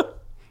fine.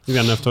 He's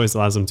got enough toys to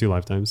last him 2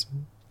 lifetimes.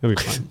 He'll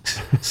be fine.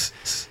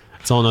 That's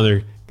a whole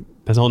nother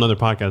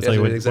podcast.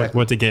 Yeah, Like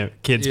what to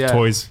get kids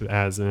toys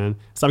as, man.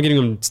 Stop getting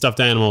them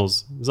stuffed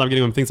animals. Stop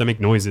getting them things that make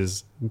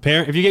noises.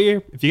 If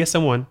you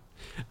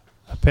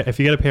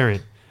get a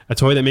parent, a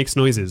toy that makes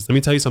noises, let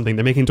me tell you something.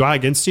 They're making dua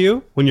against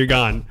you when you're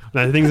gone.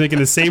 That thing's making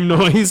the same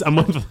noise a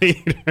month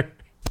later.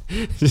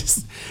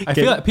 I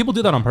feel like people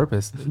do that on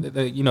purpose.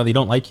 They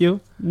don't like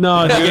you.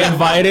 No, you get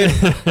invited.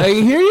 Like,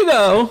 here you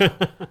go.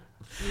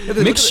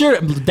 Make sure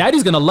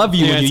Daddy's gonna love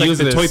you when you use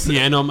the this. toy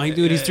piano. I'm like,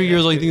 dude, he's 3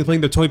 years old. You think he's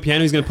playing the toy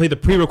piano? He's gonna play the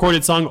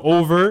pre-recorded song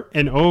over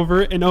and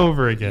over and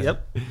over again.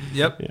 Yep.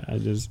 Yeah,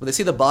 when they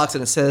see the box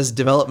and it says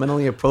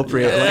developmentally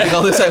appropriate, like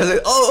all this time, I was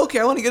like, oh, okay,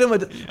 I want to get him a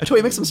toy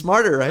that makes him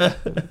smarter, right?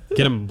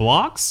 Get him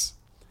blocks,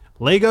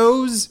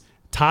 Legos,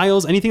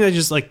 tiles, anything that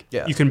just like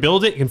you can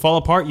build it, you can fall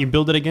apart, you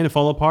build it again and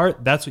fall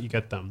apart. That's what you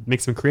get them.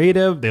 Makes them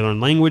creative. They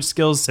learn language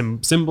skills,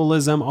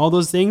 symbolism, all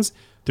those things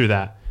through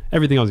that.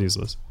 Everything else is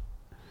useless.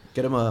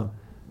 Get them a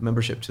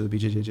membership to the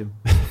BJJ gym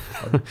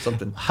or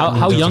something.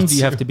 How young do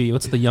you have to be?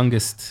 What's the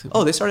youngest?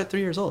 Oh, they start at 3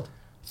 years old.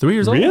 3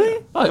 years old?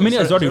 Really? Oh, I mean,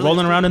 he's already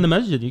rolling around in the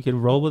masjid. You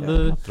can roll with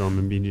I'll throw him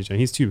in BJJ.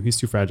 He's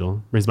too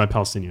fragile. Raised by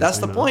Palestinians. That's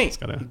the point.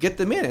 Get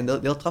them in and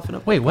they'll toughen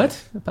up. Wait, what?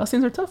 The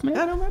Palestinians are tough, man.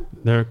 I don't know.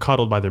 They're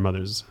coddled by their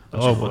mothers.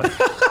 Oh boy.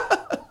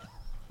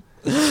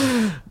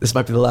 This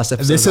might be the last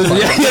episode. This is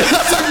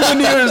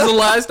the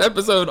last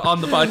episode on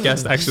the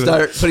podcast. Actually,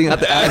 start putting out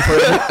the ad for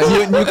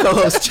a new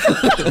co-host.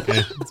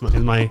 Okay, it's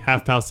my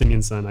half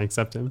Palestinian son. I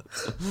accept him.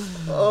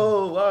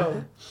 Oh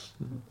wow!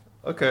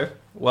 Okay.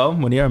 Well,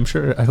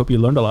 Munir, I hope you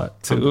learned a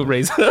lot to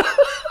raise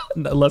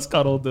a less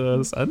coddled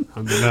son.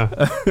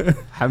 Alhamdulillah.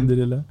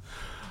 Alhamdulillah.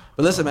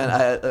 But listen,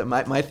 man,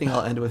 my thing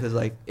I'll end with is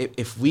like,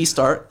 if we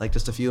start, like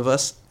just a few of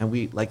us, and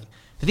we like,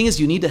 the thing is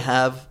you need to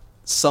have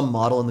some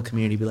model in the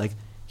community, be like,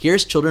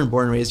 here's children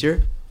born and raised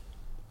here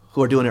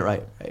who are doing it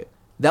right?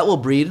 That will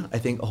breed, I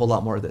think, a whole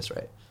lot more of this,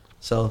 right?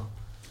 So,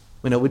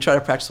 we try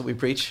to practice what we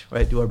preach,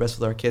 right? Do our best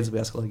with our kids. We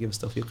ask Allah to give us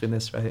tawfiq in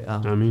this, right?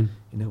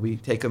 We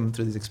take them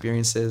through these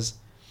experiences,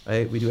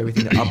 right? We do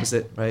everything the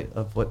opposite, right,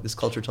 of what this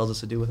culture tells us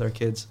to do with our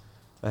kids,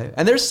 right?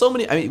 And there's so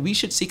many, we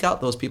should seek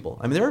out those people.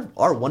 There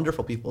are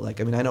wonderful people.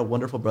 I know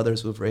wonderful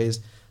brothers who have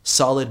raised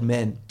solid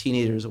men,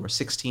 teenagers who are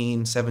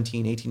 16,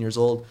 17, 18 years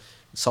old,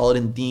 solid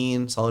in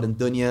deen, solid in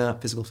dunya,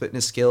 physical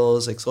fitness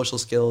skills, like social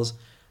skills,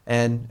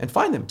 and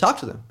find them, talk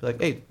to them. Be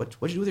like, hey, what'd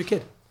you do with your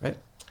kid, right?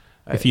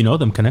 If you know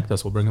them, connect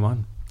us. We'll bring them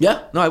on.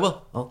 Yeah, no, I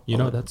will.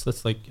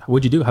 That's like,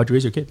 what'd you do? How'd you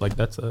raise your kid? Like,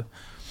 that's a...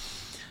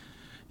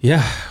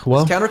 Yeah,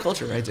 well... It's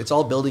counterculture, right? It's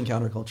all building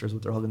counterculture is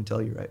what they're all going to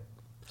tell you, right?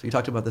 So you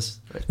talked about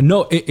this, right?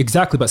 No,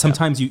 exactly. But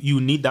sometimes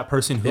you need that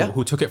person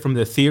who took it from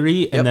the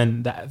theory and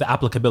then the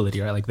applicability,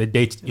 right? Like the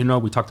dates,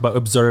 we talked about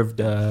observed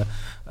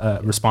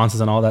responses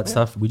and all that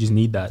stuff. We just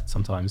need that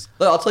sometimes.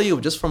 But I'll tell you,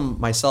 just from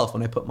myself,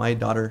 when I put my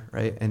daughter,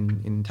 right,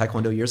 in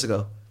Taekwondo years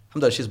ago,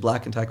 alhamdulillah, she's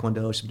black in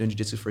Taekwondo. She's been doing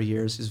jiu-jitsu for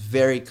years. She's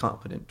very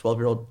competent.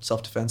 12-year-old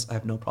self-defense. I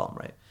have no problem,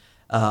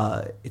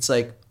 right? It's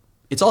like,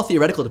 it's all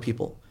theoretical to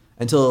people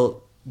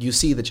until you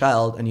see the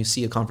child and you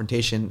see a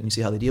confrontation and you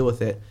see how they deal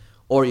with it,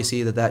 or you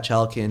see that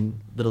child can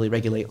literally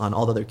regulate on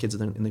all the other kids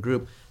in the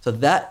group. So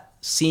that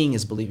seeing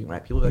is believing,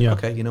 right? People are like,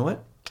 okay, you know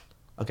what?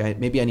 Okay,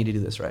 maybe I need to do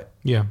this, right?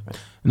 Yeah. Right.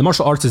 And the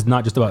martial arts is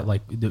not just about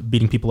like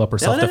beating people up or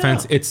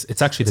self-defense. No.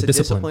 It's actually the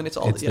discipline. It's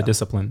all the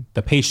discipline,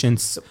 the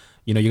patience.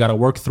 You got to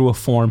work through a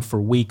form for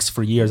weeks,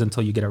 for years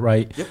until you get it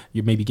right. Yep.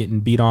 You're maybe getting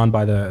beat on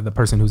by the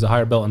person who's a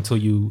higher belt until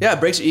you... Yeah, it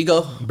breaks your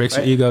ego.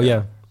 Your ego,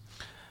 yeah.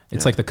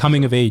 It's like the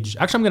coming of age.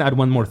 Actually, I'm going to add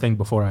one more thing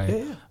before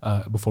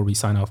before we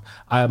sign off.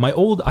 I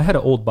had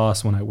an old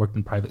boss when I worked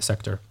in private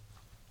sector.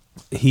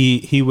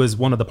 He was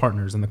one of the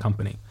partners in the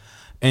company,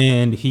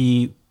 and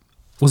he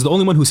was the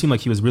only one who seemed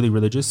like he was really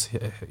religious.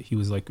 He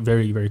was like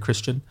very, very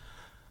Christian,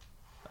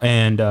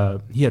 and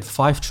he had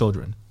 5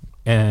 children,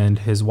 and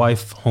his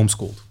wife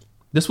homeschooled.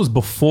 This was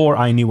before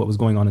I knew what was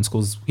going on in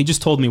schools. He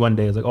just told me one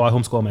day, I was like, oh, I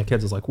homeschool my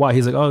kids. I was like, why?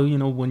 He's like, oh,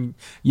 when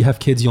you have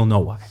kids, you'll know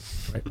why,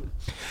 right?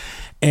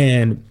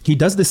 And he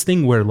does this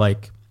thing where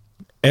mashallah,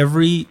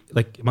 he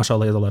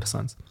has a lot of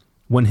sons.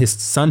 When his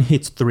son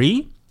hits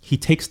 3, he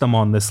takes them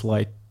on this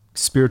like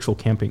spiritual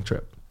camping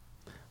trip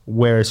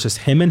where it's just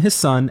him and his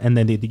son, and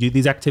then they do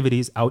these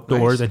activities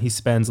outdoors. Nice. And he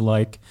spends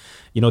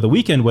the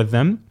weekend with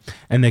them,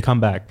 and they come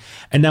back.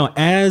 And now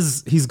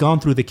as he's gone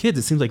through the kids,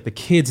 it seems like the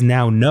kids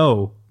now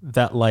know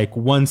that like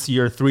once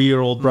your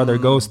 3-year-old brother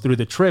goes through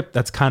the trip,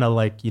 that's kind of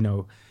like,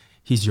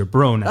 he's your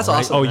bro now. That's right?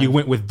 awesome. Oh, man. You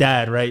went with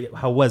dad, right?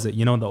 How was it?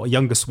 The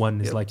youngest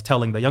one is like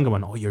telling the younger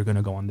one, oh, you're going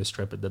to go on this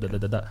trip.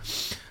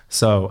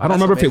 So I don't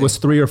remember if it was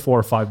 3 or 4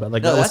 or 5, but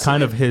that was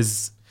kind of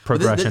his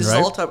progression, this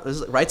right?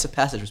 This is rites of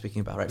passage we're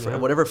speaking about, right? For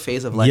whatever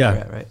phase of life you're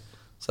at, right?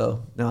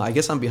 So, no, I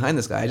guess I'm behind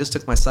this guy. I just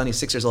took my son. He's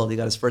 6 years old. He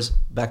got his first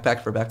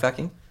backpack for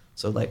backpacking.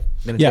 So, it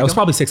was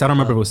probably 6. I don't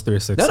remember if it was 3 or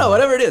 6. No,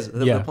 whatever it is.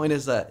 The point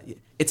is that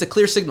it's a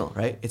clear signal,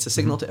 right? It's a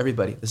signal to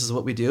everybody. This is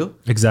what we do.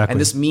 Exactly.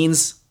 And this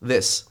means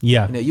this.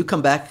 Yeah. You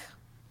come back,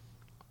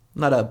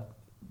 not a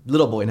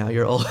little boy now,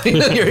 you're old.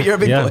 you're a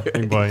big boy.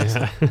 Big boy,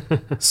 yeah.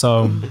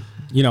 So,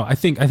 I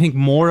think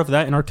more of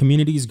that in our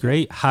community is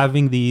great.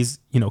 Having these,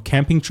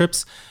 camping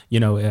trips,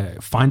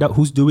 find out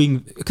who's doing,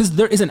 because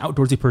there is an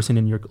outdoorsy person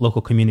in your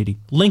local community.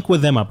 Link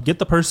with them up. Get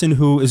the person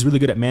who is really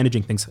good at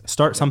managing things.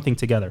 Start something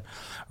together,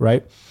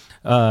 right?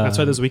 That's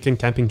why those weekend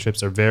camping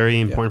trips are very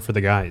important for the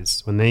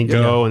guys. When they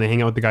go and they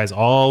hang out with the guys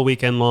all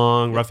weekend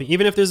long, roughing,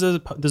 even if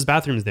there's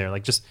bathrooms there,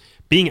 like just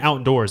being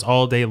outdoors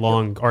all day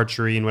long,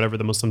 archery and whatever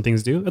the Muslim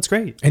things do, that's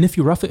great. And if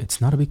you rough it,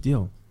 it's not a big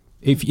deal.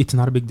 It's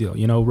not a big deal,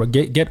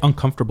 get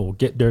uncomfortable,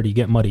 get dirty,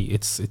 get muddy.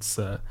 It's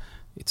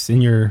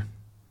in your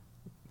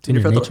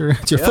nature.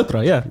 It's your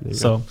fitra, yeah.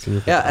 So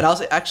and I'll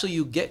say actually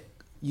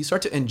you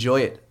start to enjoy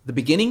it. The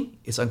beginning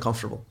is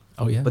uncomfortable.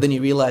 Oh yeah. But then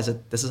you realize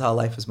that this is how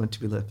life is meant to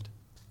be lived.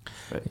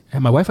 Right.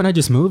 And my wife and I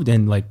just moved,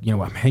 and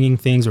I'm hanging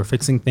things or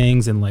fixing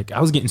things, and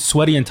I was getting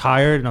sweaty and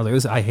tired, and I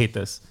was like, I hate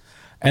this.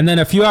 And then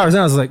a few hours in,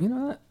 I was like,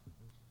 what?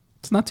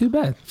 It's not too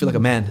bad. Feel like a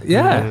man.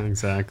 Yeah,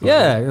 exactly.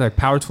 Yeah, you're like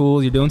power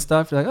tools, you're doing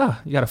stuff. You're like,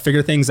 you got to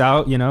figure things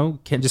out.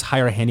 Can't just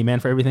hire a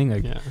handyman for everything.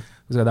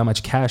 Who's got that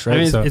much cash, right?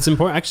 It's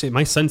important. Actually,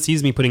 my son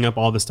sees me putting up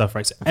all this stuff,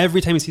 right? So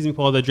every time he sees me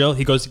pull out the drill,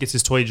 he goes to get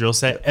his toy drill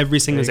set. Every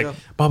single day, he's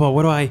like, Baba,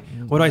 what do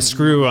I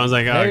screw? I was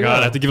like, oh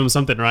God, I have to give him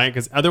something, right?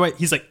 Because otherwise,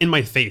 he's like in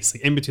my face,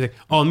 like in between, like,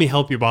 oh, let me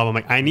help you, Baba. I'm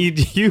like, I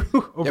need you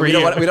over here. We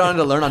don't want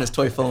to learn on his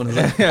toy phone. He's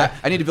like,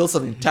 I need to build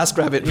something. Task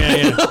grab it.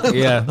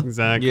 Yeah.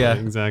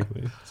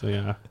 Exactly. So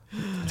yeah.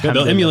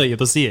 They'll emulate it.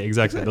 They'll see it.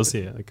 Exactly. They'll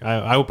see it. Like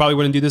I probably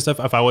wouldn't do this stuff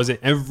if I wasn't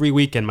every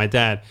weekend. My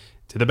dad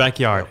to the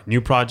backyard, new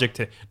project.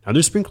 Now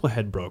their sprinkler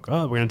head broke.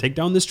 Oh, we're gonna take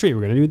down this tree.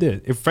 We're gonna do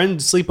this. If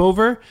friends sleep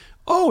over,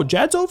 oh,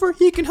 Jad's over,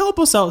 he can help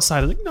us outside.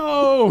 I was like,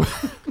 no.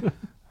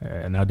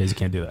 Nowadays you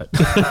can't do that.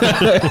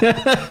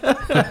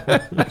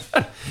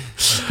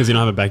 Because you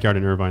don't have a backyard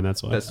in Irvine,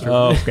 that's why. That's true.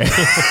 Oh, okay.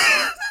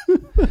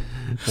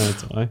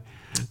 That's why.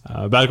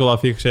 Barakallah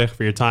feek, Sheikh,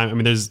 for your time. I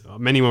mean, there's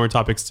many more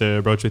topics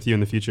to broach with you in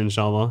the future,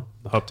 inshallah.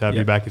 I hope to have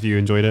you back if you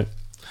enjoyed it.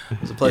 It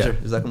was a pleasure.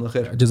 Jazakumullah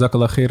khair.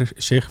 Jazakallah khair,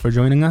 Sheikh, for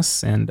joining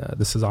us. And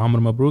this is Amr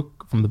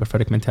Mabrook from the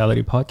Prophetic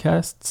Mentality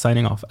Podcast,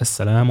 signing off.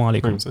 Assalamu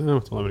alaikum. Wa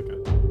rahmatullahi wa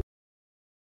barakatuh.